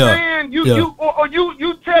see what I'm saying?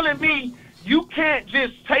 You telling me you can't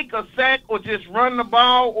just take a sack or just run the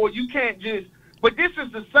ball, or you can't just But this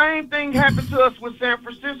is the same thing happened to us with San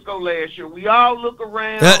Francisco last year. We all look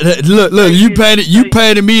around. Look, you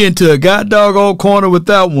painted me into a god doggone corner with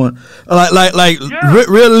that one.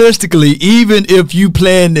 Realistically, even if you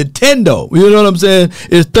playing Nintendo, you know what I'm saying?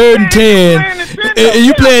 It's 3rd and 10, and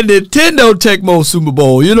you playing Nintendo Tecmo Super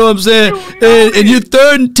Bowl. You know what I'm saying? And you're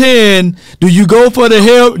 3rd and 10. Do you go for the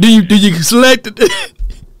hell? Do you select it?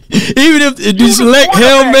 Even if you select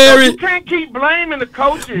Hail Mary, you can't keep blaming the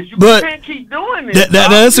coaches. You can't keep doing this.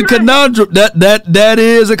 That's a conundrum. That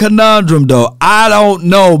is a conundrum, though. I don't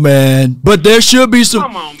know, man. But there should be some.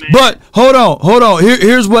 Come on, man. But hold on.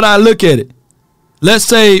 Here's what I look at it. Let's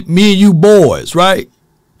say me and you boys, right?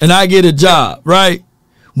 And I get a job, right?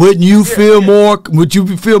 Wouldn't you feel more? Would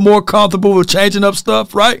you feel more comfortable with changing up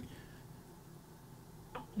stuff, right?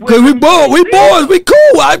 Because we boys, we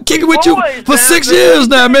cool. I'm kicking with you for 6 years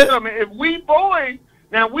now, man. If we boys,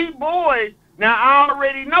 now I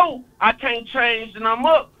already know I can't change them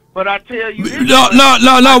up, but I tell you this.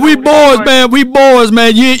 No, we boys, man. We boys,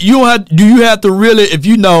 man. You have to really, if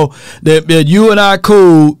you know that you and I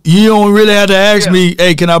cool, you don't really have to ask me,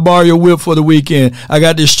 hey, can I borrow your whip for the weekend? I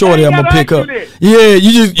got this shorty I'm gonna pick up. Yeah,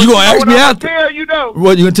 you gonna ask me out. Tell you though.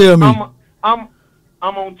 What you gonna tell me? I'm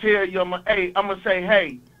gonna tell you. I'm gonna say,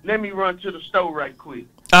 hey, let me run to the store right quick.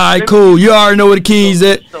 All right, cool. You already know where the keys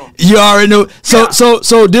at. You already know. So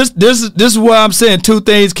this is what I'm saying. Two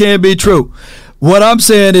things can be true. What I'm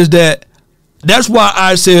saying is that's why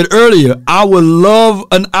I said earlier I would love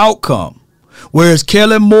an outcome. Whereas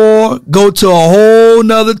Kellen Moore go to a whole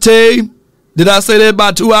nother team. Did I say that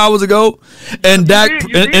about 2 hours ago? And Dak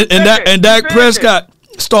Prescott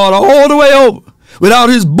start all the way over without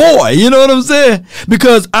his boy. You know what I'm saying?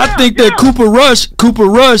 Because I think that Cooper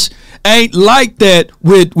Rush ain't like that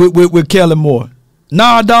with Kellen Moore.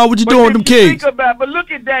 Nah, dog, what you doing with them kids? But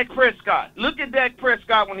look at Dak Prescott. Look at Dak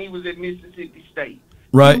Prescott when he was at Mississippi State.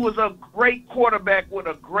 Right. He was a great quarterback with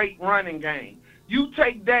a great running game. You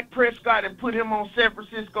take Dak Prescott and put him on San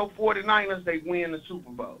Francisco 49ers, they win the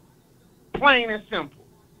Super Bowl. Plain and simple.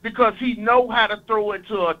 Because he know how to throw it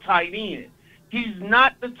to a tight end. He's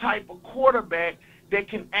not the type of quarterback that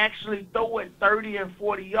can actually throw it 30 and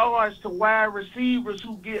 40 yards to wide receivers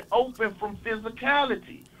who get open from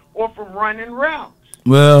physicality or from running routes.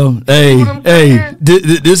 Well, hey,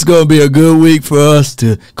 this is going to be a good week for us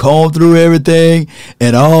to comb through everything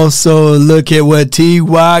and also look at what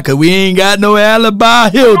T.Y., because we ain't got no alibi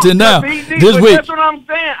Hilton now. This week. That's what I'm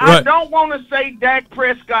saying. Right. I don't want to say Dak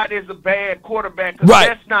Prescott is a bad quarterback because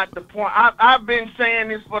that's not the point. I've been saying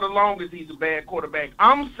this for the longest he's a bad quarterback.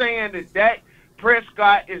 I'm saying that Dak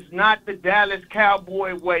Prescott is not the Dallas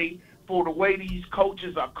Cowboy way for the way these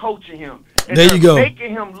coaches are coaching him. And there you go.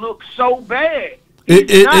 Making him look so bad. That's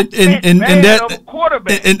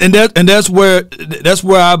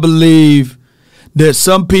where I believe that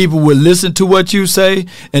some people will listen to what you say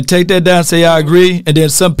and take that down and say I agree, and then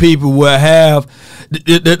some people will have.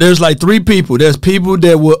 There's like three people. There's people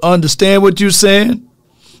that will understand what you're saying,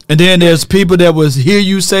 and then there's people that will hear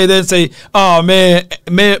you say that and say, "Oh man,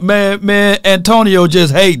 Antonio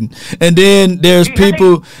just hating," and then there's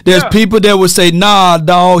people that will say, "Nah,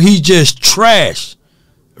 dog, he's just trash."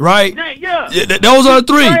 Right? Yeah. Those are the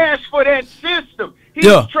three. He's trash for that system. He's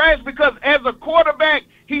trash because as a quarterback,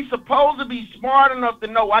 he's supposed to be smart enough to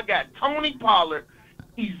know I got Tony Pollard,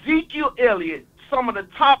 Ezekiel Elliott, some of the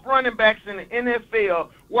top running backs in the NFL,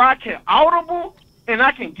 where I can audible and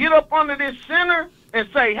I can get up under this center and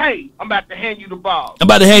say, hey, I'm about to hand you the ball. I'm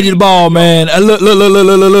about to hand you the ball, man.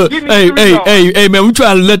 Look. Hey, man, we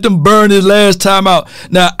trying to let them burn this last time out.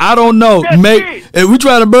 Now, I don't know. We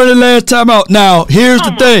trying to burn it last time out. Now, here's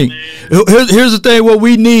the thing. Here's the thing what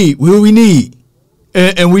we need.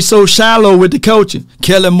 And we so shallow with the coaching.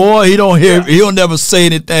 Kellen Moore, he don't never say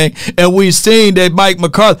anything. And we seen that Mike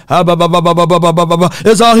McCarthy,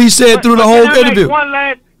 that's all he said through the whole interview.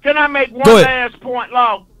 Can I make one last point,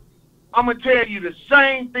 Law? I'm going to tell you the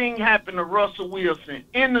same thing happened to Russell Wilson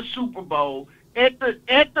in the Super Bowl at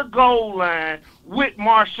the goal line with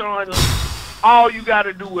Marshawn. All you got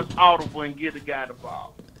to do is audible and get the guy the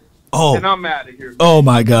ball. Oh. And I'm out of here. Oh,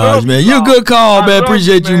 my gosh, man. You're a good call, man.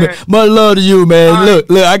 Appreciate you, man. Much love to you, man.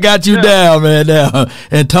 Look, I got you down, man, now.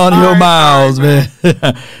 Antonio Miles, man.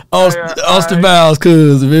 Austin Miles,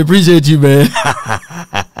 cuz, man. Appreciate you, man.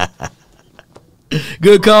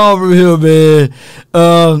 Good call from him, man.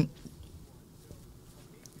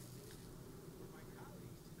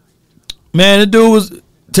 Man, the dude was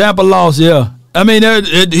Tampa lost, yeah. I mean,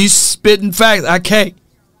 he's spitting facts. I can't.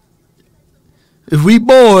 If we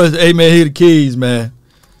boys, hey, man, here the keys, man.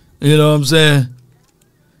 You know what I'm saying?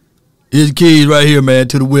 Here's the keys right here, man,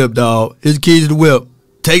 to the whip, dog. Here's the keys to the whip.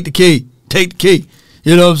 Take the key. Take the key.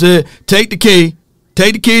 You know what I'm saying? Take the key.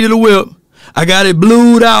 Take the key to the whip. I got it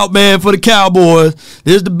blued out, man, for the Cowboys.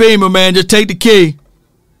 This is the Beamer, man. Just take the key.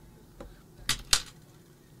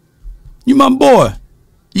 You my boy.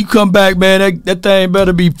 You come back, man. That thing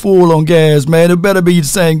better be full on gas, man. It better be the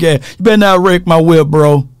same gas. You better not wreck my whip,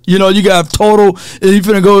 bro. You know, you got total, and you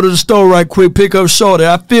finna go to the store right quick, pick up Shorty.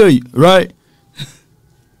 I feel you, right?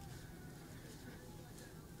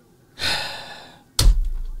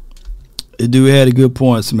 The dude had a good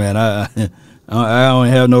points, man. I don't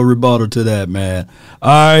have no rebuttal to that, man.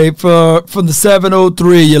 All right, from the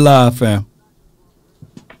 703, you're live, fam.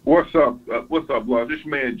 What's up? Lord? This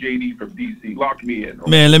man JD from DC. Lock me in. Okay?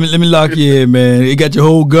 Man, let me lock you in, man. You got your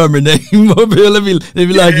whole government name up here. Let me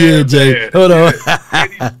lock you in, Jay. Man. Hold on.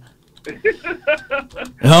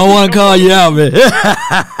 I don't want to call you out, man.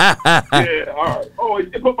 Yeah, all right. Oh,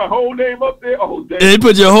 they put my whole name up there? Oh, damn. They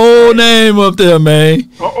put your whole name up there, man.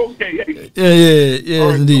 Oh, okay. Yeah,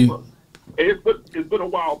 right, indeed. Hey, it's been a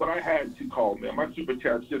while, but I had to call, man. My super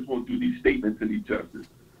chats just won't do these statements any justice.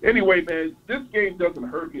 Anyway, man, this game doesn't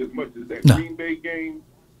hurt me as much as that Green Bay game.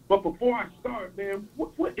 But before I start, man,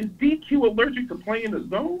 what is DQ allergic to playing the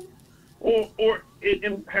zone? Or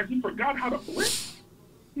has he forgot how to blitz?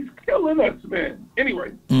 He's killing us, man.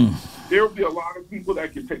 Anyway, there will be a lot of people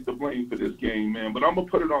that can take the blame for this game, man. But I'm going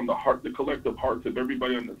to put it on the collective hearts of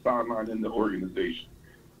everybody on the sideline in the organization.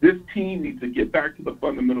 This team needs to get back to the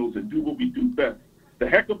fundamentals and do what we do best. The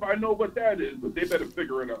heck if I know what that is, but they better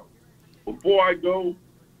figure it out. Before I go,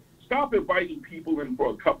 stop inviting people in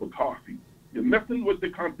for a cup of coffee. You're messing with the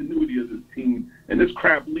continuity of this team, and this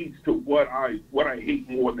crap leads to what I hate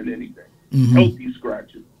more than anything. Healthy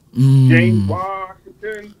scratches. James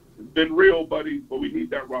Washington, it's been real, buddy, but we need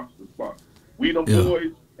that roster spot. We them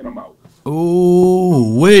boys, and I'm out.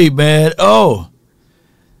 Ooh, wait, man. Oh,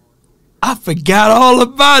 I forgot all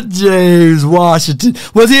about James Washington.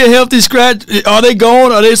 Was he a healthy scratch? Are they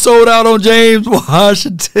gone? Are they sold out on James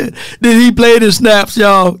Washington? Did he play the snaps,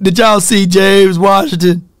 y'all? Did y'all see James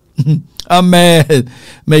Washington? I'm mad.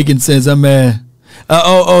 Making sense. I'm mad.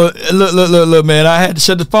 Look, man. I had to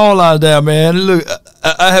shut the phone lines down, man. Look,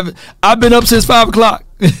 I've been up since 5 o'clock.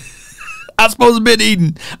 I'm supposed to be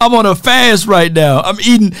eating. I'm on a fast right now. I'm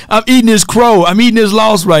eating this crow. I'm eating this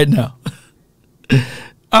loss right now.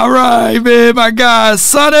 All right, man, my guy,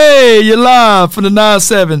 Sonny, you're live from the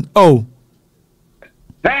 970.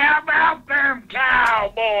 How about them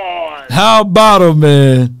Cowboys? How about them,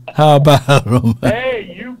 man? How about them?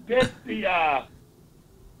 Hey, you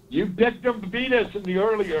picked them to beat us in the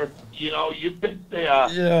earlier. You know, you picked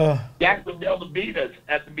the Jacksonville to beat us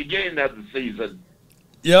at the beginning of the season.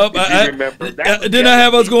 Yep. Didn't I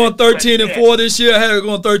have us going 13-4 this year? I had us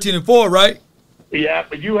going 13-4, right? Yeah,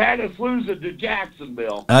 but you had us losing to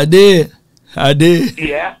Jacksonville. I did.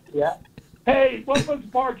 Yeah. Hey, what was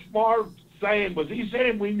Mark Smart saying? Was he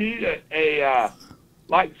saying we need a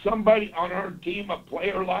like somebody on our team, a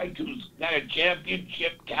player like who's got a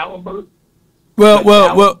championship caliber? Well,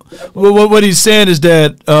 what he's saying is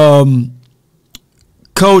that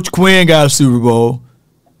Coach Quinn got a Super Bowl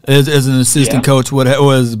as an assistant coach, or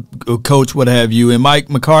as a coach, what have you, and Mike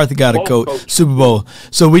McCarthy got a coach Super Bowl.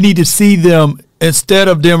 So we need to see them. Instead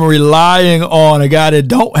of them relying on a guy that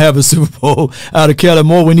don't have a Super Bowl out of Kellen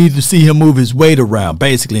Moore, we need to see him move his weight around,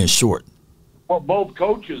 basically, in short. Well, both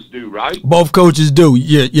coaches do, right? Both coaches do.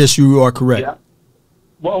 Yeah, yes, you are correct. Yeah.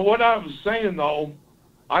 Well, what I was saying, though,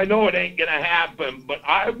 I know it ain't going to happen, but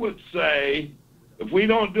I would say if we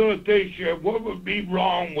don't do it this year, what would be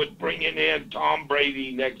wrong with bringing in Tom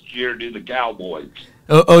Brady next year to the Cowboys?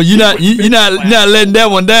 You're not letting that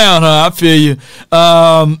one down, huh? I feel you.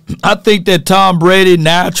 I think that Tom Brady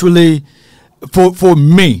naturally, for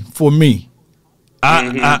me,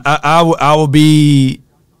 I will be.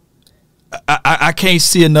 I can't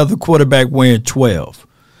see another quarterback wearing 12.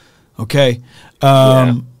 Okay.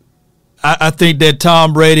 I think that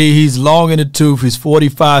Tom Brady, he's long in the tooth. He's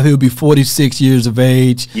 45. He'll be 46 years of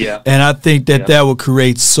age. Yeah. And I think that will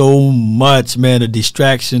create so much, man, of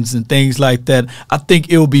distractions and things like that. I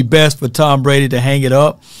think it will be best for Tom Brady to hang it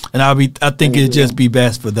up, and I think it'll just be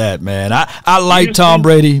best for that, man. I like Tom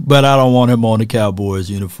Brady, but I don't want him on the Cowboys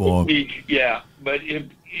uniform. Yeah, but if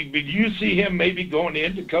you see him maybe going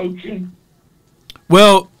into coaching?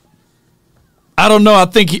 Well, I don't know. I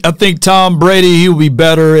think Tom Brady, he'll be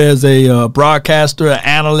better as a broadcaster, an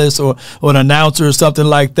analyst, or an announcer or something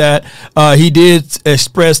like that. He did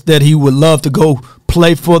express that he would love to go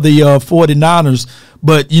play for the 49ers,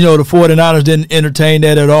 but, the 49ers didn't entertain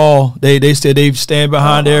that at all. They said they stand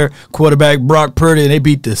behind their quarterback, Brock Purdy, and they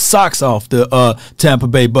beat the socks off the Tampa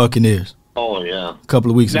Bay Buccaneers. Oh, yeah. A couple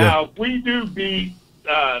of weeks ago. Now, if we do beat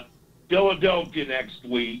Philadelphia next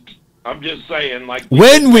week. I'm just saying, like.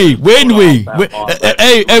 When we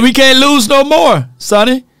can't lose no more,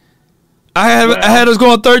 Sonny. I had us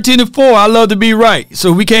going 13-4. I love to be right,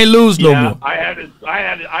 so we can't lose no more. I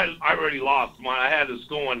already lost mine. I had us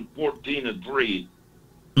going 14-3.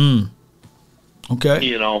 Okay.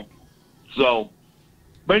 You know, so.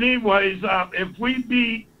 But anyways, if we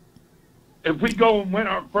go and win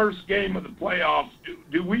our first game of the playoffs,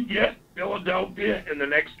 do we get Philadelphia in the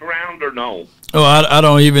next round or no? Oh, I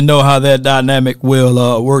don't even know how that dynamic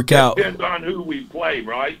will work out. Depends on who we play,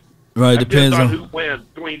 right? Right, depends on who wins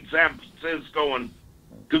between San Francisco and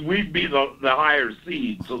because we'd be the higher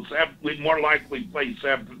seed, so we'd more likely play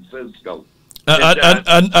San Francisco.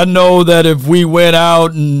 I know that if we went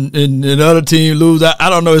out and another team lose, I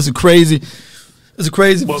don't know. It's a crazy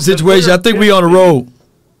situation. I think we on the road.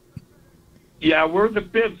 Yeah, we're the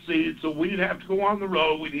 5th seed, so we'd have to go on the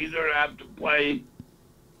road. We'd either have to play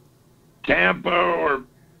Tampa or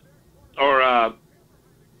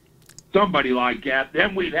somebody like that.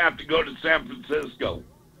 Then we'd have to go to San Francisco.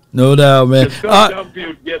 No doubt, man. Philadelphia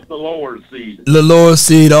would get the lower seed. The lower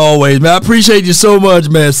seed always, man. I appreciate you so much,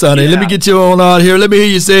 man, Sonny. Let me get you on out here. Let me hear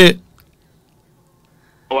you say it.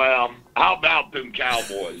 Well, how about them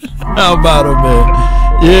Cowboys? How about them, man?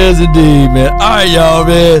 Yes, indeed, man. All right, y'all,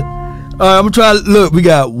 man. All right, I'm going to try. Look, we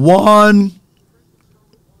got 1,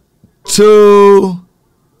 2,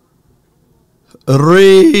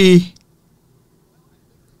 3,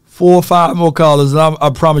 4, 5 more callers, and I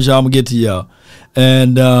promise y'all I'm going to get to y'all.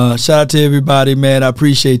 And shout out to everybody, man. I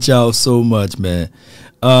appreciate y'all so much, man.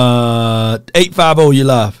 850, you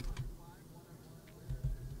live.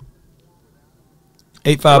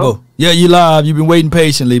 850. Hello? Yeah, you live. You've been waiting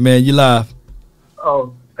patiently, man. You live.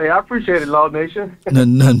 Oh, hey, I appreciate it, Law Nation.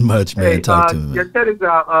 Nothing much, man. Hey, talk to me, man. Yeah, check this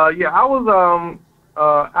out. I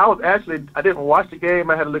was actually, I didn't watch the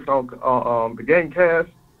game. I had to look on the game cast.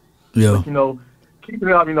 Yeah. But, keeping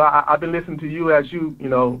it up, I've been listening to you as you,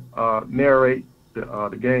 narrate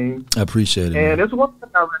the game. I appreciate it. And man. there's one thing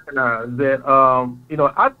I recognize that,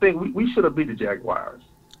 I think we should have beat the Jaguars.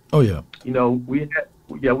 Oh yeah. We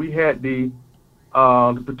had the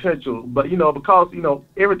potential, but because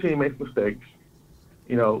every team makes mistakes.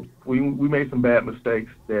 We made some bad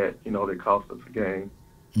mistakes that they cost us a game.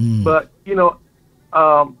 But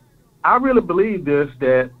I really believe this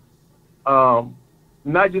that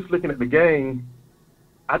not just looking at the game.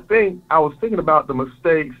 I think I was thinking about the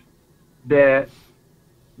mistakes that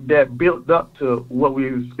built up to what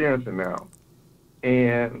we're experiencing now,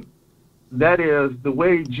 and that is the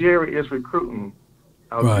way Jerry is recruiting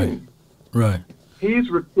our team. Right. He's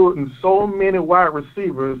recruiting so many wide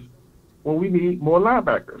receivers when we need more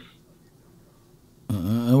linebackers.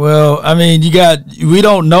 Well, I mean, we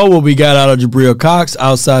don't know what we got out of Jabril Cox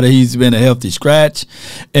outside of he's been a healthy scratch,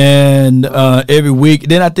 and every week.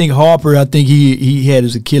 Then I think Harper, he had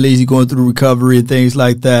his Achilles, he's going through recovery and things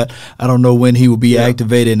like that. I don't know when he will be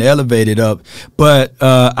activated and elevated up, but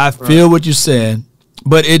I feel what you're saying.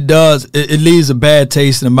 But it leaves a bad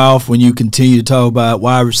taste in the mouth when you continue to talk about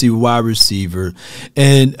wide receiver.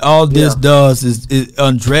 And all this does is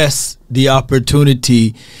undress the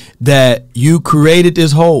opportunity that you created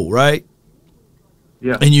this hole, right?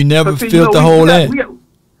 Yeah. And you never filled the hole in. We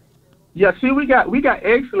got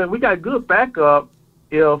excellent. We got good backup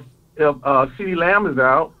if CeeDee Lamb is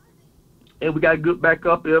out, and we got good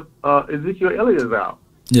backup if Ezekiel Elliott is out.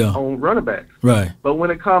 Yeah. On running backs. Right. But when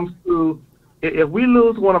it comes to if we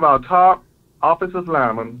lose one of our top offensive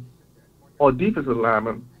linemen or defensive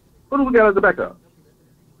linemen, who do we got as a backup?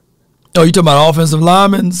 Oh, you talking about offensive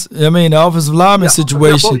linemen? I mean, the offensive lineman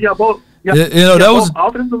situation. Both. That was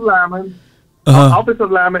offensive linemen,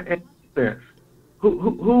 offensive linemen, and defense.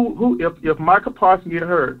 Who? If Michael Parsons get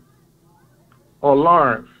hurt or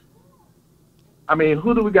Lawrence, I mean,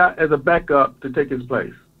 who do we got as a backup to take his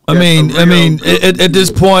place? I mean, at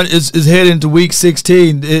this point, it's heading to week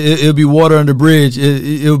 16. It'll be water under the bridge.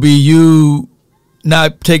 It'll be you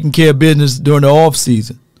not taking care of business during the off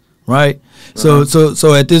season, right? So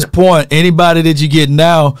at this point, anybody that you get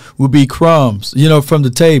now will be crumbs, from the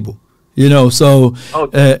table, So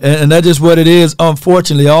and that's just what it is.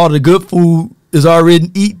 Unfortunately, all the good food is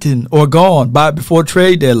already eaten or gone before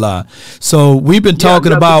trade deadline. So we've been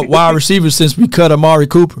talking about wide receivers since we cut Amari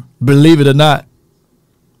Cooper. Believe it or not.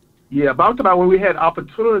 Yeah, but I'm talking about when we had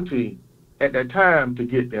opportunity at that time to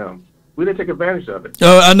get them. We didn't take advantage of it.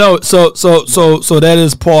 I know. So that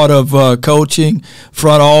is part of coaching,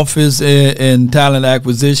 front office, and talent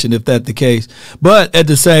acquisition, if that's the case. But at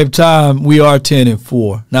the same time, we are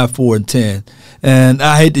 10-4, not 4-10. And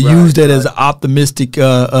I hate to use that as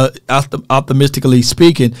optimistically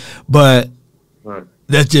speaking, but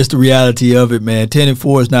That's just the reality of it, man.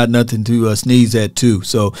 10-4 is not nothing to sneeze at, too.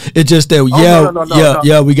 So it's just that,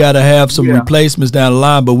 no. we got to have some replacements down the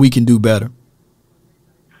line, but we can do better.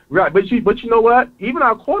 Right, but you know what? Even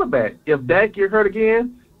our quarterback, if Dak get hurt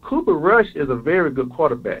again, Cooper Rush is a very good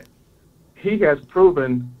quarterback. He has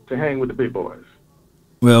proven to hang with the big boys.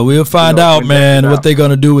 Well, we'll find out, man, what they're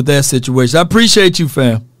going to do with that situation. I appreciate you,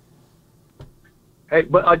 fam. Hey,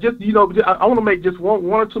 but I want to make just one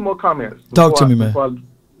or two more comments. Talk to me, man.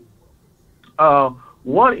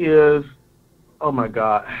 One is, oh my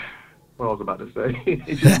God, what I was about to say.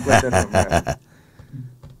 It just went down my mind.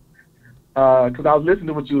 Because I was listening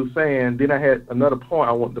to what you were saying, then I had another point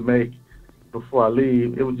I wanted to make before I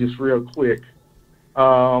leave. It was just real quick.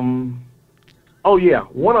 One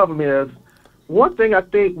of them is, one thing I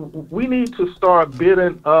think we need to start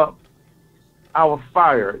building up our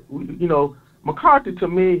fire. McCarthy, to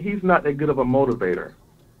me, he's not that good of a motivator.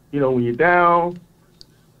 When you're down,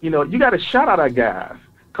 you got to shout out our guys.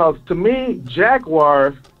 Because to me,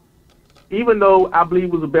 Jaguars, even though I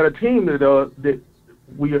believe was a better team than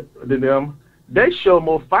them, they showed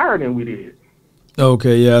more fire than we did.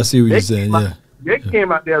 Okay, yeah, I see what you're saying. They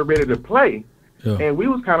came out there ready to play, and we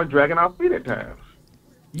was kind of dragging our feet at times.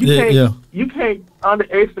 You can't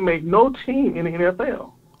underestimate no team in the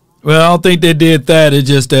NFL. Well, I don't think they did that. It's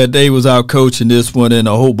just that they was out coaching this one and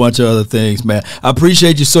a whole bunch of other things, man. I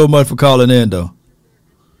appreciate you so much for calling in, though.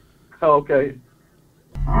 Okay.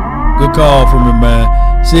 Good call from me,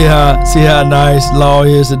 man. See how nice Law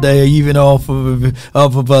is today, even off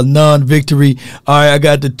of a non-victory. All right, I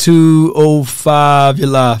got the 205. You're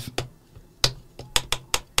live.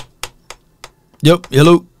 Yep,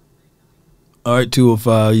 hello. All right,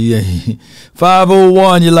 205. Yeah.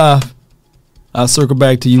 501. You're live. I'll circle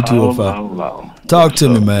back to you, 205. Talk to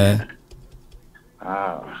me, man.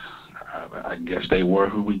 I guess they were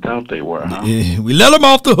who we thought they were, huh? Yeah, we let them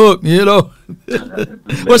off the hook,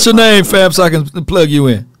 What's your name, fam, so I can plug you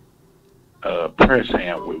in? Press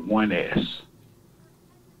Ham with one S.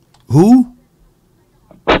 Who?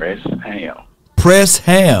 Press Ham. Press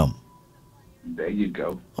Ham. There you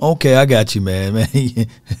go. Okay, I got you, man.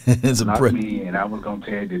 It's Not me, and I was going to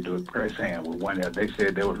tell you to do it Press Ham with one S. They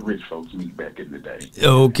said there was rich folks meet back in the day.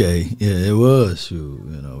 Okay, yeah, it was,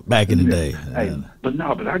 back in the day. Hey, but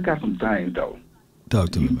I got some things, though.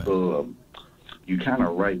 Talk to me, man. You kind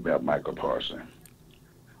of right about Michael Parsons.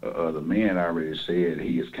 The man already said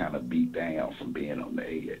he is kind of beat down from being on the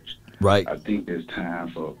edge. Right. I think it's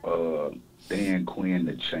time for Dan Quinn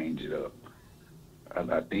to change it up.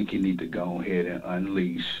 I think you need to go ahead and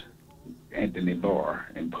unleash Anthony Barr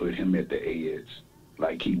and put him at the edge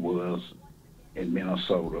like he was in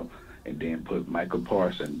Minnesota, and then put Michael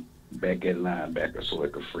Parsons back at linebacker so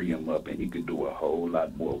it could free him up, and he could do a whole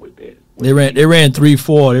lot more with that. They ran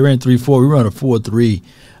 3-4. They ran 3-4. We run a 4-3.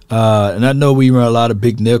 And I know we run a lot of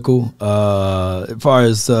big nickel. As far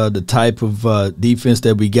as the type of defense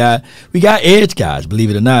that we got edge guys, believe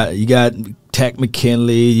it or not. You got Takk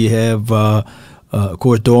McKinley. You have, of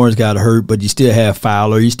course, Dorn's got hurt, but you still have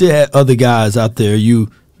Fowler. You still have other guys out there. You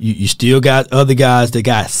still got other guys that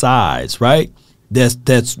got size, right?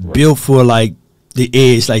 That's built for like the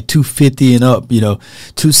edge, like 250 and up,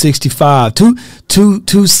 265,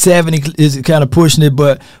 270 is kind of pushing it,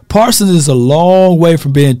 but Parsons is a long way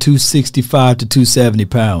from being 265 to 270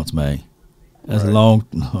 pounds, man. That's a long,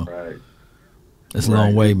 that's a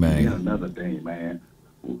long way, man. And another thing, man,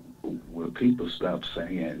 will people stop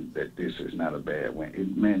saying that this is not a bad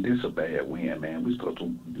win? Man, this is a bad win, man. We supposed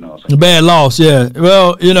to, a bad loss, yeah.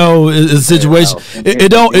 Well, it's a situation.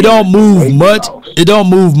 It don't move much. It don't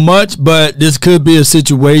move much, but this could be a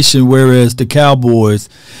situation. Whereas the Cowboys,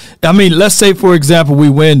 I mean, let's say for example we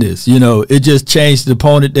win this. It just changed the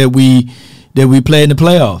opponent that we play in the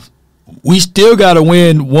playoffs. We still got to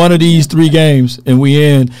win one of these 3 games and we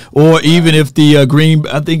in. Or even if the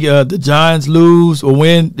the Giants lose or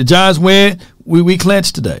win, the Giants win, we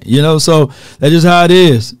clinch today. So that's just how it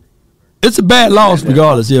is. It's a bad loss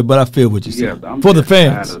regardless, but I feel what you're saying. For the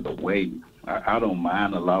fans. I don't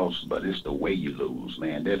mind the loss, but it's the way you lose,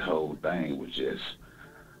 man. That whole thing was just,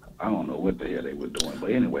 I don't know what the hell they were doing.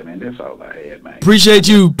 But anyway, man, that's all I had, man. Appreciate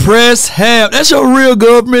you, Press Ham. That's your real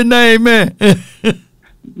government name, man.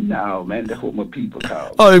 No, man, that's what my people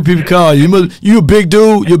call. Oh, people call you. You a big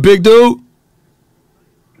dude? You a big dude?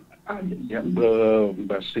 Yeah,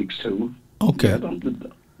 about 6'2". Okay.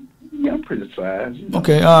 I'm pretty size.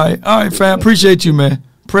 Okay, all right, fam. Appreciate you, man.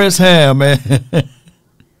 Press Ham, man.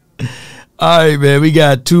 All right, man. We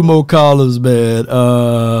got 2 more callers, man.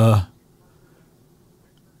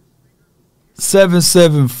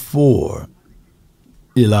 774.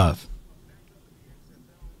 You live.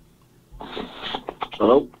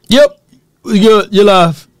 Hello? Yep. You're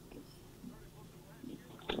live.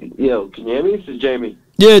 Yo, can you hear me? This is Jamie.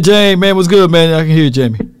 Yeah, Jamie, man, what's good, man? I can hear you,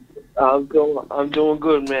 Jamie. I'm doing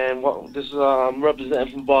good, man. Well, this is I'm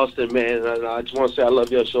representing from Boston, man. And I just want to say I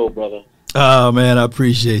love your show, brother. Oh, man, I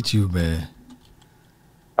appreciate you, man.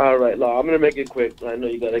 All right, Law, I'm going to make it quick. I know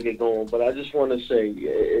you got to get going, but I just want to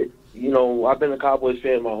say, I've been a Cowboys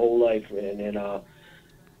fan my whole life, man, and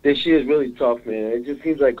this year is really tough, man. It just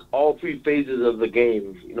seems like all three phases of the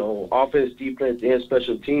game, offense, defense, and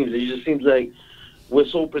special teams, it just seems like we're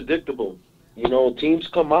so predictable. Teams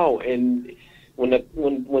come out, and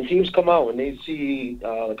when teams come out and they see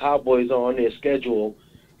the Cowboys on their schedule,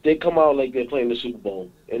 they come out like they're playing the Super Bowl,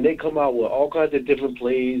 and they come out with all kinds of different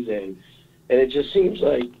plays, and it just seems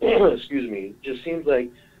like,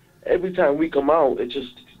 every time we come out,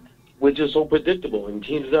 we're just so predictable, and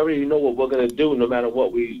teams already know what we're gonna do, no matter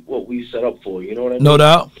what we set up for. You know what I mean? No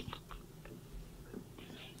doubt.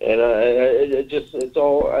 And it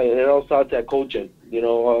all starts at coaching.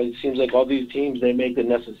 It seems like all these teams, they make the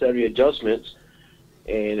necessary adjustments,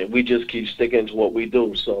 and we just keep sticking to what we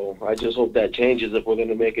do. So I just hope that changes if we're going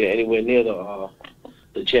to make it anywhere near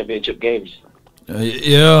the championship games.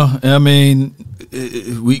 Yeah, I mean,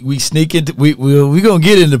 we sneak into we're gonna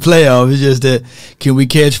get into the playoffs. It's just that can we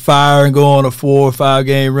catch fire and go on a 4 or 5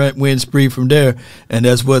 game win spree from there, and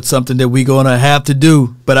that's something that we're gonna have to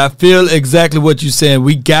do. But I feel exactly what you're saying.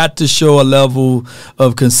 We got to show a level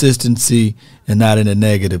of consistency and not in a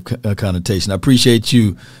negative connotation. I appreciate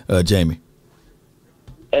you, Jamie.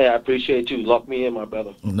 Hey, I appreciate you. Lock me in, my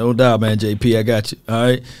brother. No doubt, man, JP. I got you. All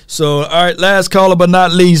right. So, last caller but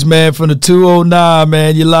not least, man, from the 209,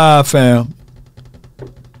 man. You live, fam.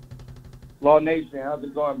 Law Nation, how's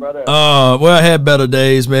it going, brother? Well, I had better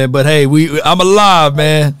days, man. But, hey, I'm alive,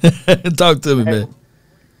 man. Talk to me, man.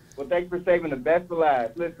 Well, thanks for saving the best for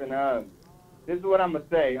last. Listen, this is what I'm going to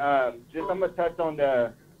say. I'm going to touch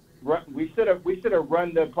on we should have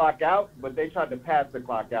run the clock out, but they tried to pass the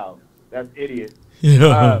clock out. That's idiot.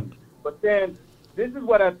 Yeah. But then this is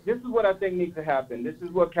what I think needs to happen. This is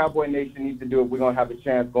what Cowboy Nation needs to do if we're gonna have a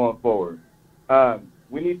chance going forward.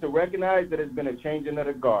 We need to recognize that it's been a changing of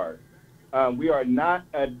the guard. We are not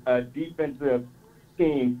a defensive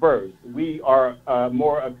team first. We are a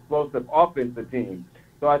more explosive offensive team.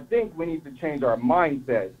 So I think we need to change our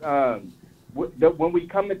mindset. When we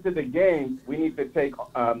come into the game, we need to take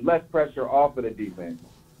less pressure off of the defense,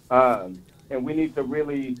 and we need to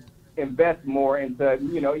really invest more into,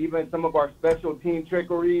 even some of our special team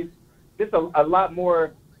trickeries. Just a lot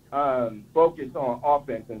more focus on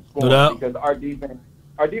offense and scoring, because our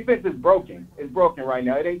defense is broken. It's broken right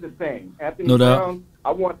now. It ain't the same. Anthony Brown,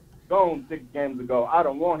 I want him gone 6 games ago. I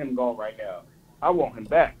don't want him gone right now. I want him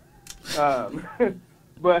back.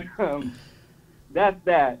 But that's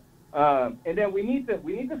that. And then we need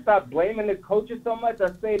to stop blaming the coaches so much.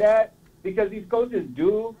 I say that because these coaches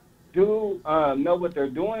do know what they're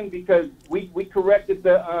doing, because we corrected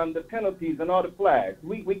the penalties and all the flags.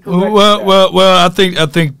 We corrected that. Well, I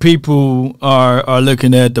think people are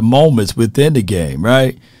looking at the moments within the game,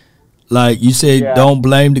 right? Like you said, don't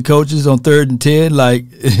blame the coaches on 3rd and 10. Like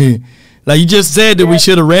you just said that we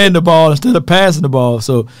should have ran the ball instead of passing the ball.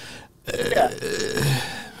 So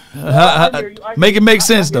make it make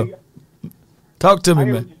sense though. Talk to me,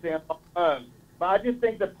 man. What you're saying. But I just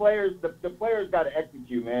think the players got to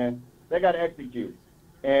execute, man. They got to execute,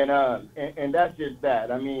 and that's just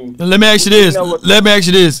that. I mean, let me ask you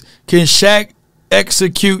this. Can Shaq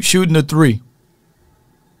execute shooting a 3?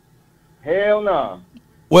 Hell no.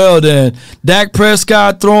 Well then, Dak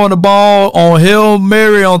Prescott throwing the ball on Hail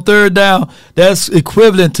Mary on 3rd down, that's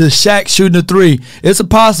equivalent to Shaq shooting a 3. It's a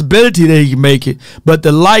possibility that he can make it, but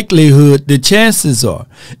the likelihood, the chances are,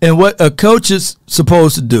 and what a coach is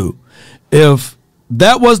supposed to do, if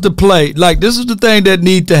that was the play, like this is the thing that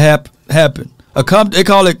need to happen. They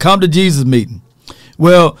call it come to Jesus meeting.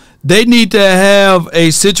 Well, they need to have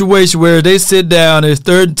a situation where they sit down, it's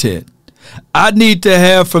 3rd and 10. I need to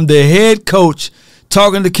have from the head coach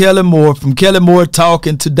talking to Kellen Moore, from Kellen Moore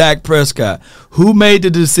talking to Dak Prescott. Who made the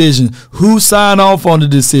decision? Who signed off on the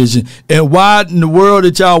decision? And why in the world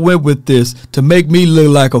did y'all went with this to make me look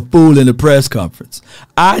like a fool in the press conference?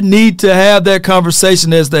 I need to have that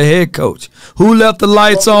conversation as the head coach. Who left the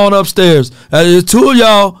lights on upstairs? There's 2 of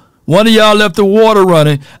y'all. One of y'all left the water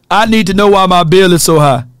running. I need to know why my bill is so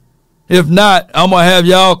high. If not, I'm going to have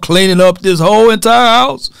y'all cleaning up this whole entire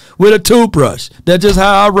house with a toothbrush. That's just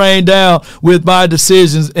how I rain down with my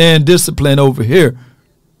decisions and discipline over here.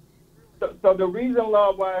 So the reason,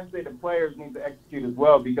 Law, why I say the players need to execute as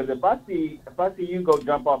well, because if I see you go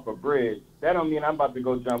jump off a bridge, that don't mean I'm about to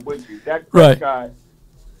go jump with you. Dak Prescott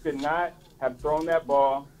should not have thrown that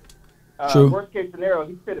ball. True. Worst case scenario,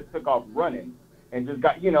 he should have took off running and just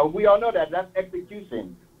got, we all know that. That's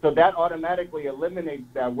execution. So that automatically eliminates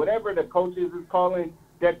that. Whatever the coaches is calling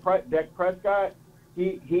Dak Prescott,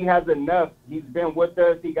 he has enough. He's been with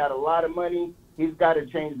us. He got a lot of money. He's got to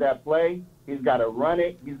change that play. He's got to run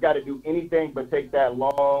it. He's got to do anything but take that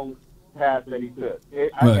long pass that he took.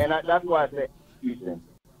 That's why I say execution.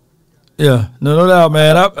 Yeah, no doubt,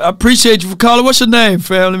 man. I appreciate you for calling. What's your name,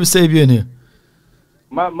 fam? Let me save you in here.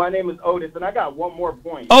 My name is Otis, and I got one more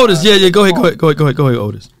point. Otis, yeah. Go ahead,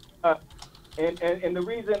 Otis. And the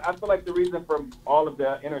reason, I feel like the reason for all of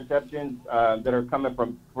the interceptions that are coming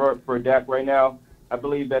for Dak right now, I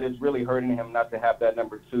believe that it's really hurting him not to have that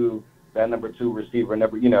number two receiver.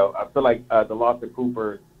 I feel like the loss of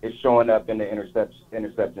Cooper is showing up in the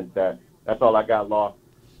interception stat. That's all I got, Law.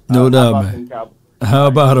 No doubt, man. How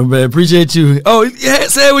about him, man? Appreciate you. Oh, yeah,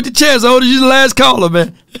 say it with your chest, Otis. You're the last caller,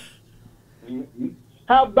 man.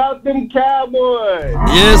 How about them Cowboys?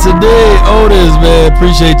 Yes, indeed, Otis, man.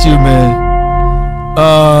 Appreciate you, man.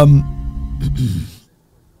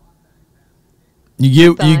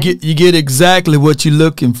 You get exactly what you're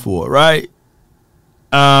looking for, right?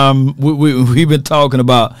 We've been talking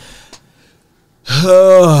about.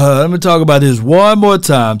 Let me talk about this one more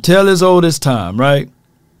time. Tell his oldest time, right?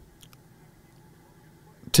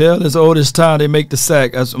 Tell his oldest time they make the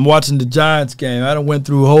sack. I'm watching the Giants game. I done went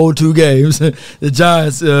through a whole 2 games. The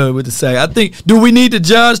Giants with the sack. I think. Do we need the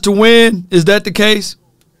Giants to win? Is that the case?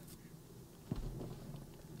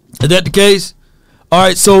 Is that the case? All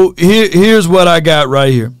right, so here's what I got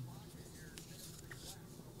right here.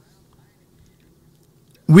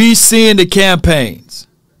 We seeing the campaigns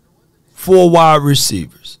for wide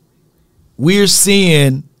receivers. We're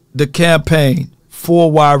seeing the campaign for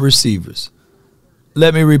wide receivers.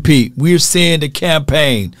 Let me repeat. We're seeing the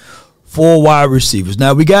campaign for wide receivers.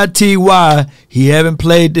 Now, we got T.Y. He haven't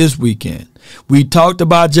played this weekend. We talked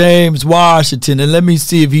about James Washington, and let me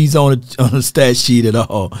see if he's on a stat sheet at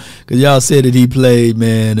all. Because y'all said that he played,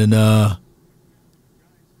 man. And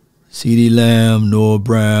CeeDee Lamb, Noah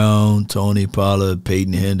Brown, Tony Pollard,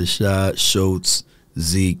 Peyton Hendershot, Schultz,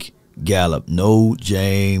 Zeke, Gallup. No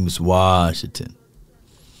James Washington.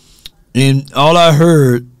 And all I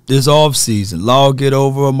heard this offseason, Law get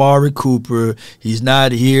over Amari Cooper. He's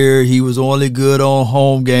not here. He was only good on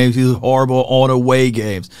home games. He was horrible on away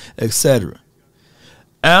games, etc.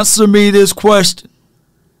 Answer me this question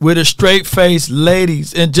with a straight face,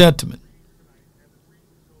 ladies and gentlemen.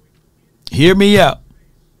 Hear me out.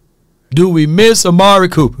 Do we miss Amari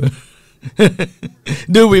Cooper?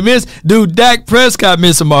 Do Dak Prescott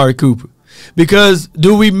miss Amari Cooper? Because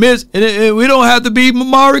do we miss, and we don't have to be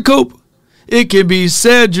Amari Cooper. It can be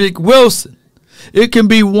Cedric Wilson. It can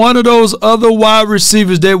be one of those other wide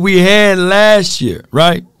receivers that we had last year,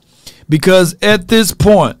 right? Because at this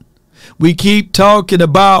point, we keep talking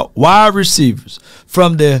about wide receivers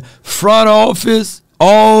from the front office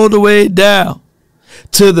all the way down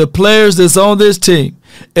to the players that's on this team.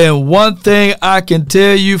 And one thing I can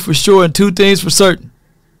tell you for sure, and 2 things for certain,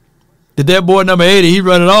 that boy number 80, he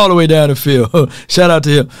running all the way down the field. Shout out to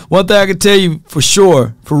him. One thing I can tell you for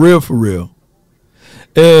sure, for real,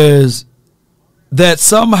 is that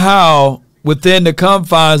somehow within the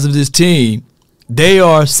confines of this team, they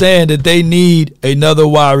are saying that they need another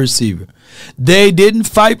wide receiver. They didn't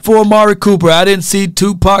fight for Amari Cooper. I didn't see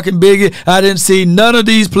Tupac and Biggie. I didn't see none of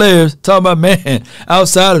these players talking about, man,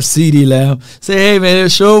 outside of CeeDee Lamb, say, hey, man,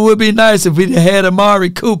 it sure would be nice if we had Amari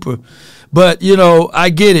Cooper. But, I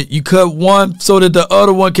get it. You cut one so that the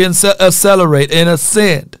other one can accelerate and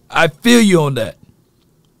ascend. I feel you on that.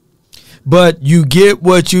 But you get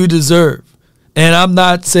what you deserve. And I'm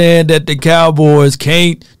not saying that the Cowboys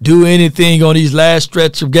can't do anything on these last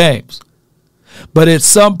stretch of games. But at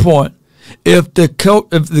some point, if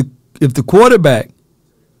the quarterback,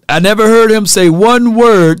 I never heard him say one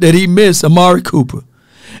word that he missed Amari Cooper.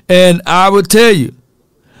 And I would tell you,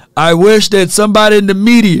 I wish that somebody in the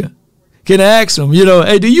media can ask him,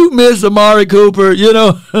 hey, do you miss Amari Cooper?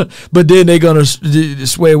 But then they're going to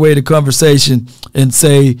sway away the conversation and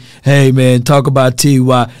say, hey, man, talk about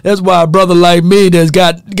T.Y. That's why a brother like me that's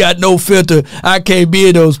got no filter, I can't be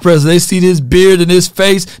in those presses. They see this beard and this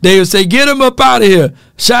face, they would say, get him up out of here.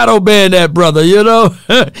 Shadow ban that brother, get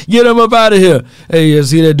him up out of here. Hey, you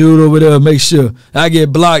see that dude over there? Make sure I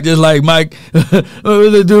get blocked just like Mike.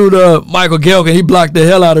 The dude, Michael Kelkin, he blocked the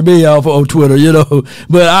hell out of me off on Twitter,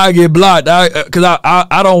 But I get blocked because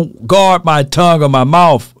I don't guard my tongue or my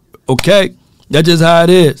mouth, okay? That's just how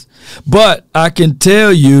it is. But I can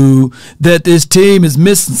tell you that this team is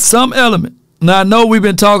missing some element Now, I know we've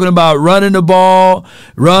been talking about running the ball,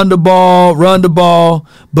 run the ball,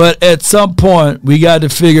 but at some point we got to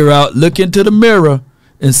figure out, look into the mirror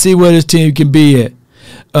and see where this team can be at.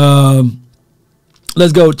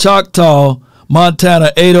 Let's go. Choctaw,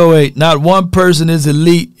 Montana, 808. Not one person is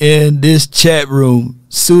elite in this chat room.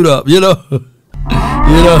 Suit up, you know.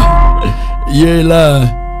 You ain't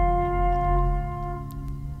lying.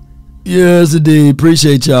 Yes, indeed.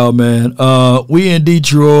 Appreciate y'all, man. We in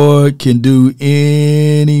Detroit can do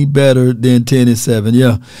any better than 10-7.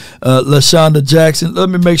 Yeah. LaShonda Jackson. Let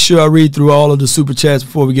me make sure I read through all of the super chats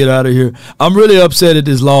before we get out of here. I'm really upset at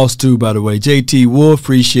this loss, too, by the way. JT Wolf,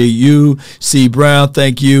 appreciate you. C. Brown,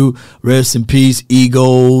 thank you. Rest in peace,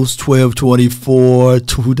 Eagles, 12/24,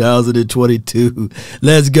 2022.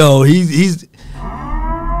 Let's go. He's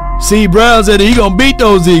C. Brown said he going to beat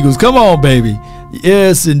those Eagles. Come on, baby.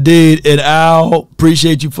 Yes, indeed. And Al,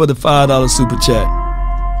 appreciate you for the $5 super chat.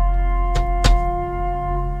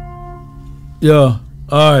 Yeah.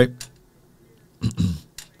 All right.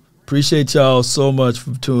 Appreciate y'all so much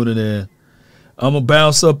for tuning in. I'm going to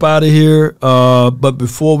bounce up out of here. But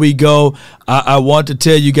before we go, I want to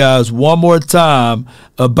tell you guys one more time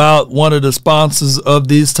about one of the sponsors of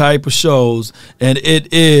these type of shows, and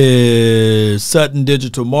it is Sutton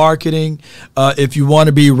Digital Marketing. If you want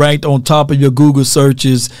to be ranked on top of your Google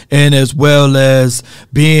searches, and as well as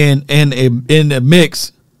being in a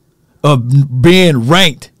mix of being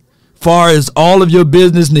ranked far as all of your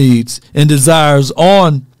business needs and desires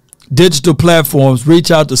on digital platforms, reach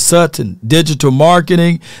out to Sutton Digital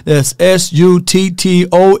Marketing. That's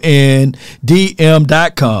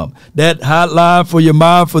SUTTONDM.com. That hotline for your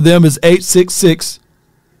mind for them is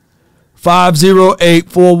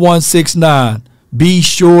 866-508-4169. Be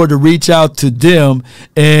sure to reach out to them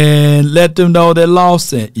and let them know that Law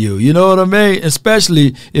sent you. You know what I mean?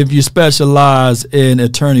 Especially if you specialize in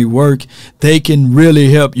attorney work, they can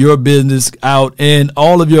really help your business out and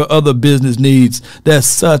all of your other business needs. That's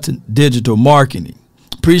Sutton Digital Marketing.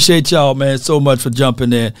 Appreciate y'all, man, so much for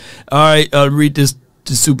jumping in. All right, read this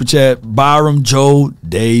super chat. Byram Joe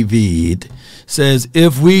David says,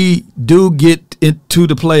 if we do get into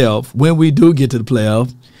the playoff, when we do get to the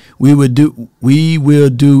playoff, we will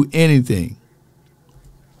do anything.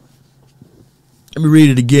 Let me read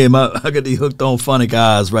it again. I got the hooked on phonic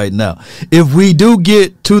eyes right now. If we do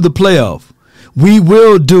get to the playoff, we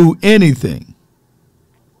will do anything.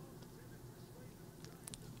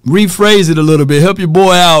 Rephrase it a little bit. Help your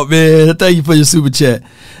boy out, man. Thank you for your super chat.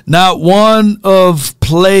 Not one of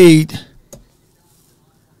played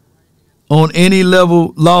on any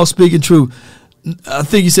level, Law speaking true. I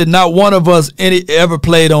think you said not one of us ever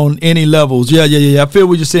played on any levels. Yeah. I feel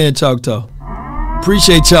what you're saying, Choctaw.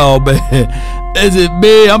 Appreciate y'all, man. Is it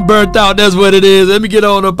me? I'm burnt out. That's what it is. Let me get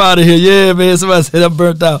on up out of here. Yeah, man. Somebody said I'm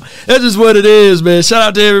burnt out. That's just what it is, man. Shout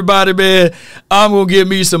out to everybody, man. I'm going to give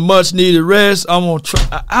me some much needed rest. I'm going to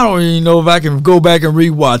try. I don't even know if I can go back and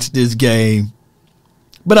rewatch this game,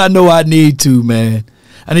 but I know I need to, man.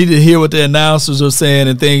 I need to hear what the announcers are saying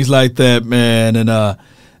and things like that, man. And,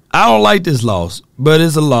 I don't like this loss, but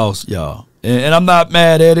it's a loss, y'all. And I'm not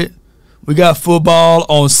mad at it. We got football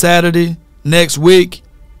on Saturday next week,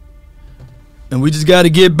 and we just got to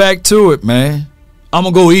get back to it, man. I'm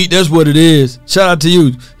going to go eat. That's what it is. Shout out to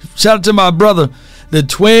you. Shout out to my brother, the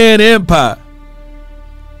Twin Empire.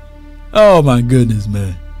 Oh, my goodness,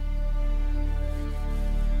 man.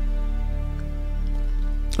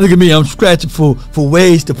 Look at me. I'm scratching for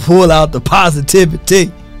ways to pull out the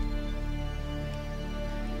positivity.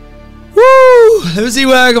 Woo! Let me see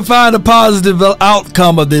where I can find a positive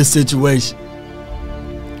outcome of this situation.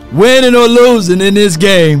 Winning or losing in this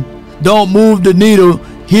game don't move the needle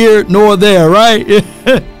here nor there, right?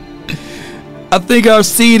 I think our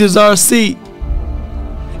seed is our seat.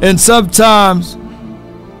 And sometimes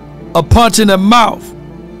a punch in the mouth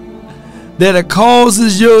that it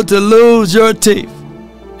causes you to lose your teeth.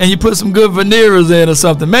 And you put some good veneers in or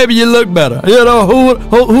something. Maybe you look better. You know,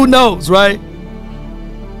 who knows, right?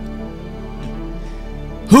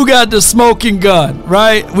 Who got the smoking gun,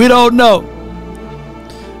 right? We don't know.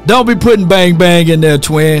 Don't be putting bang bang in there,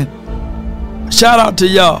 Twin. Shout out to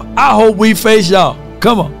y'all. I hope we face y'all.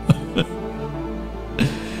 Come on.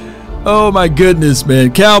 Oh my goodness,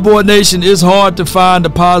 man. Cowboy Nation, it's hard to find the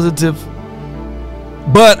positive.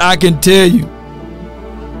 But I can tell you,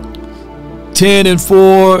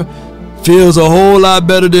 10-4 feels a whole lot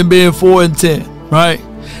better than being 4-10, right?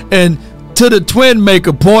 And to the Twin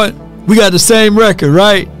maker point, we got the same record,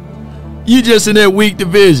 right? You just in that weak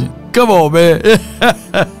division. Come on, man. The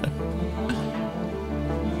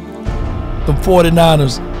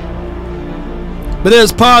 49ers. But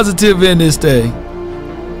there's positive in this thing.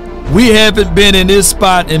 We haven't been in this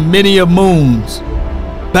spot in many a moons.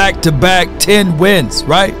 Back-to-back 10 wins,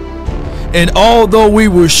 right? And although we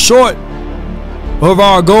were short of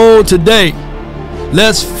our goal today,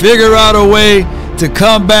 let's figure out a way to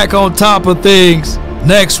come back on top of things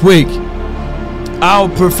next week. I'll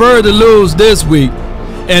prefer to lose this week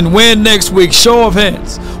and win next week. Show of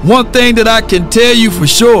hands. One thing that I can tell you for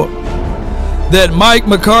sure, that Mike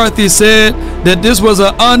McCarthy said that this was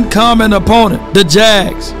an uncommon opponent, the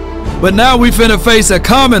Jags. But now we finna face a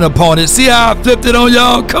common opponent. See how I flipped it on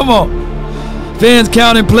y'all? Come on. Fans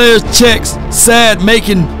counting players' checks, sad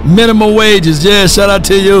making minimum wages. Yeah, shout out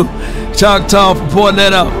to you, Choctaw, for pointing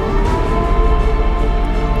that out.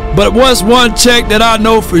 But what's one check that I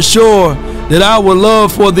know for sure that I would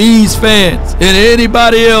love for these fans and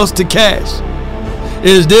anybody else to cash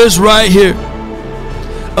is this right here.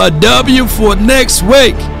 A W for next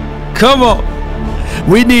week. Come on.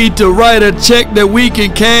 We need to write a check that we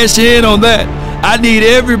can cash in on that. I need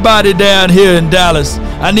everybody down here in Dallas.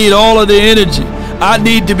 I need all of the energy. I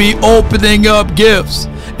need to be opening up gifts.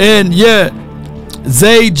 And yeah,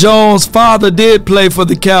 Zay Jones' father did play for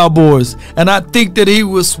the Cowboys, and I think that he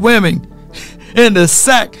was swimming in the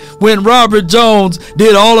sack when Robert Jones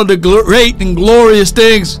did all of the great and glorious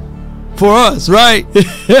things for us, right?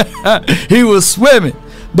 He was swimming.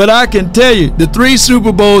 But I can tell you, the 3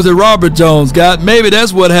 Super Bowls that Robert Jones got, maybe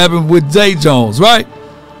that's what happened with Zay Jones, right?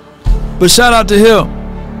 But shout out to him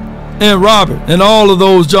and Robert and all of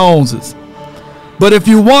those Joneses. But if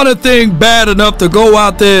you want a thing bad enough to go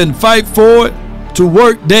out there and fight for it, to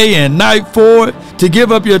work day and night for it, to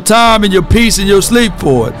give up your time and your peace and your sleep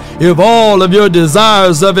for it, if all of your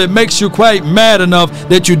desires of it makes you quite mad enough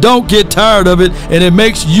that you don't get tired of it, and it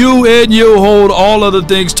makes you and you hold all other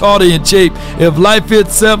things tawdry and cheap, if life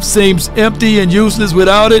itself seems empty and useless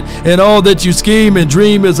without it, and all that you scheme and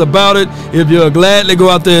dream is about it, if you'll gladly go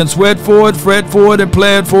out there and sweat for it, fret for it, and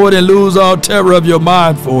plan for it, and lose all terror of your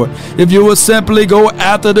mind for it, if you will simply go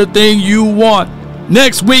after the thing you want.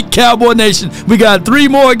 Next week, Cowboy Nation, we got 3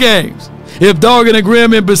 more games. If dogging and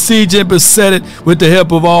grim and besiege and beset it with the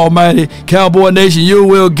help of Almighty, Cowboy Nation, you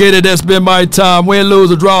will get it. That's been my time. Win, lose,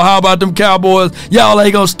 or draw. How about them Cowboys? Y'all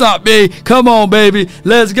ain't gonna stop me. Come on, baby.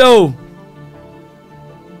 Let's go.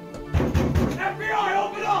 FBI,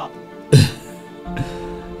 open up!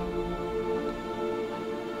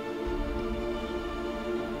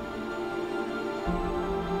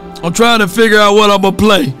 I'm trying to figure out what I'm gonna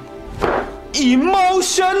play.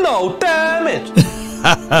 Emotional damage.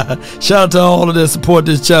 Shout out to all of that support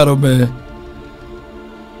this channel, man.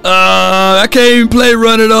 I can't even play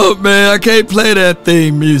Run It Up, man. I can't play that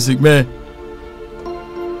theme music, man.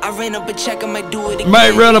 I ran up a check, I might do it again.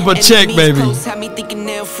 Might run up a check, baby. Have me thinking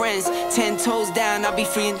they're friends. 10 toes down, I'll be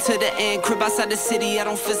free until the end. Crib outside the city, I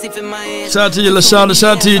don't feel safe in my hands. Shout out to you, LaShonda.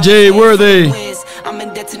 Shout out to you, Jay Worthy. I'm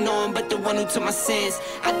in debt to no one but the one who took my sins.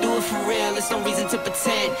 I do it for real, there's no reason to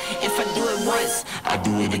pretend. If I do it once, I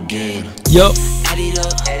do it again. Yup. Add it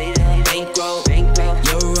up, bankroll,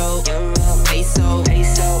 euro, peso,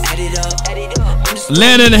 add it up.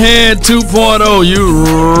 Lennon Hand 2.0, you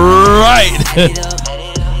right.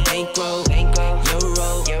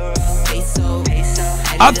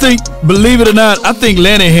 I think, believe it or not, I think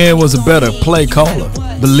Lanahan was a better play caller.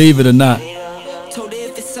 Believe it or not.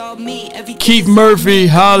 Keith Murphy,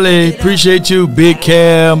 Holly, appreciate you. Big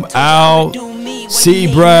Cam, Al, C.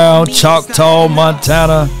 Brown, Choctaw,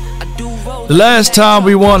 Montana. The last time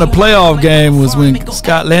we won a playoff game was when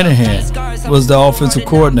Scott Lanahan was the offensive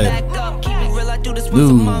coordinator.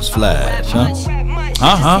 News flash,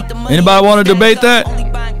 huh? Anybody want to debate that?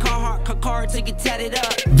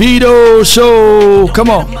 Vito Show, come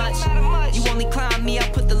on.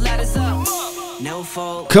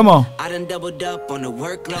 Come on. I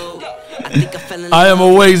am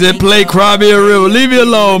awake that play Cry Me a River. Leave me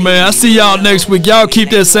alone, man. I see y'all next week. Y'all keep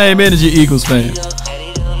that same energy, Eagles fans.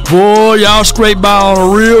 Boy, y'all scraped by on a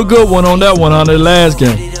real good one on that one on the last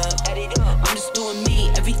game.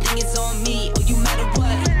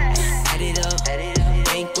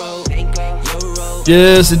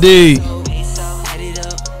 Yes, indeed.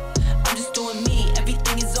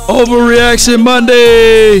 Overreaction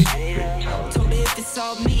Monday.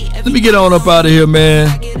 Let me get on up out of here, man.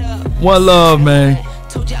 One love, man.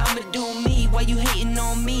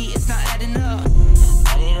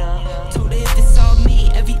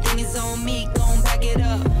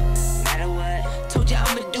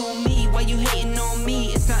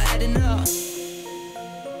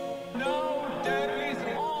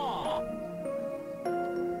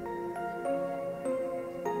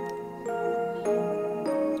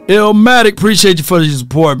 Illmatic, appreciate you for your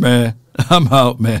support, man. I'm out, man.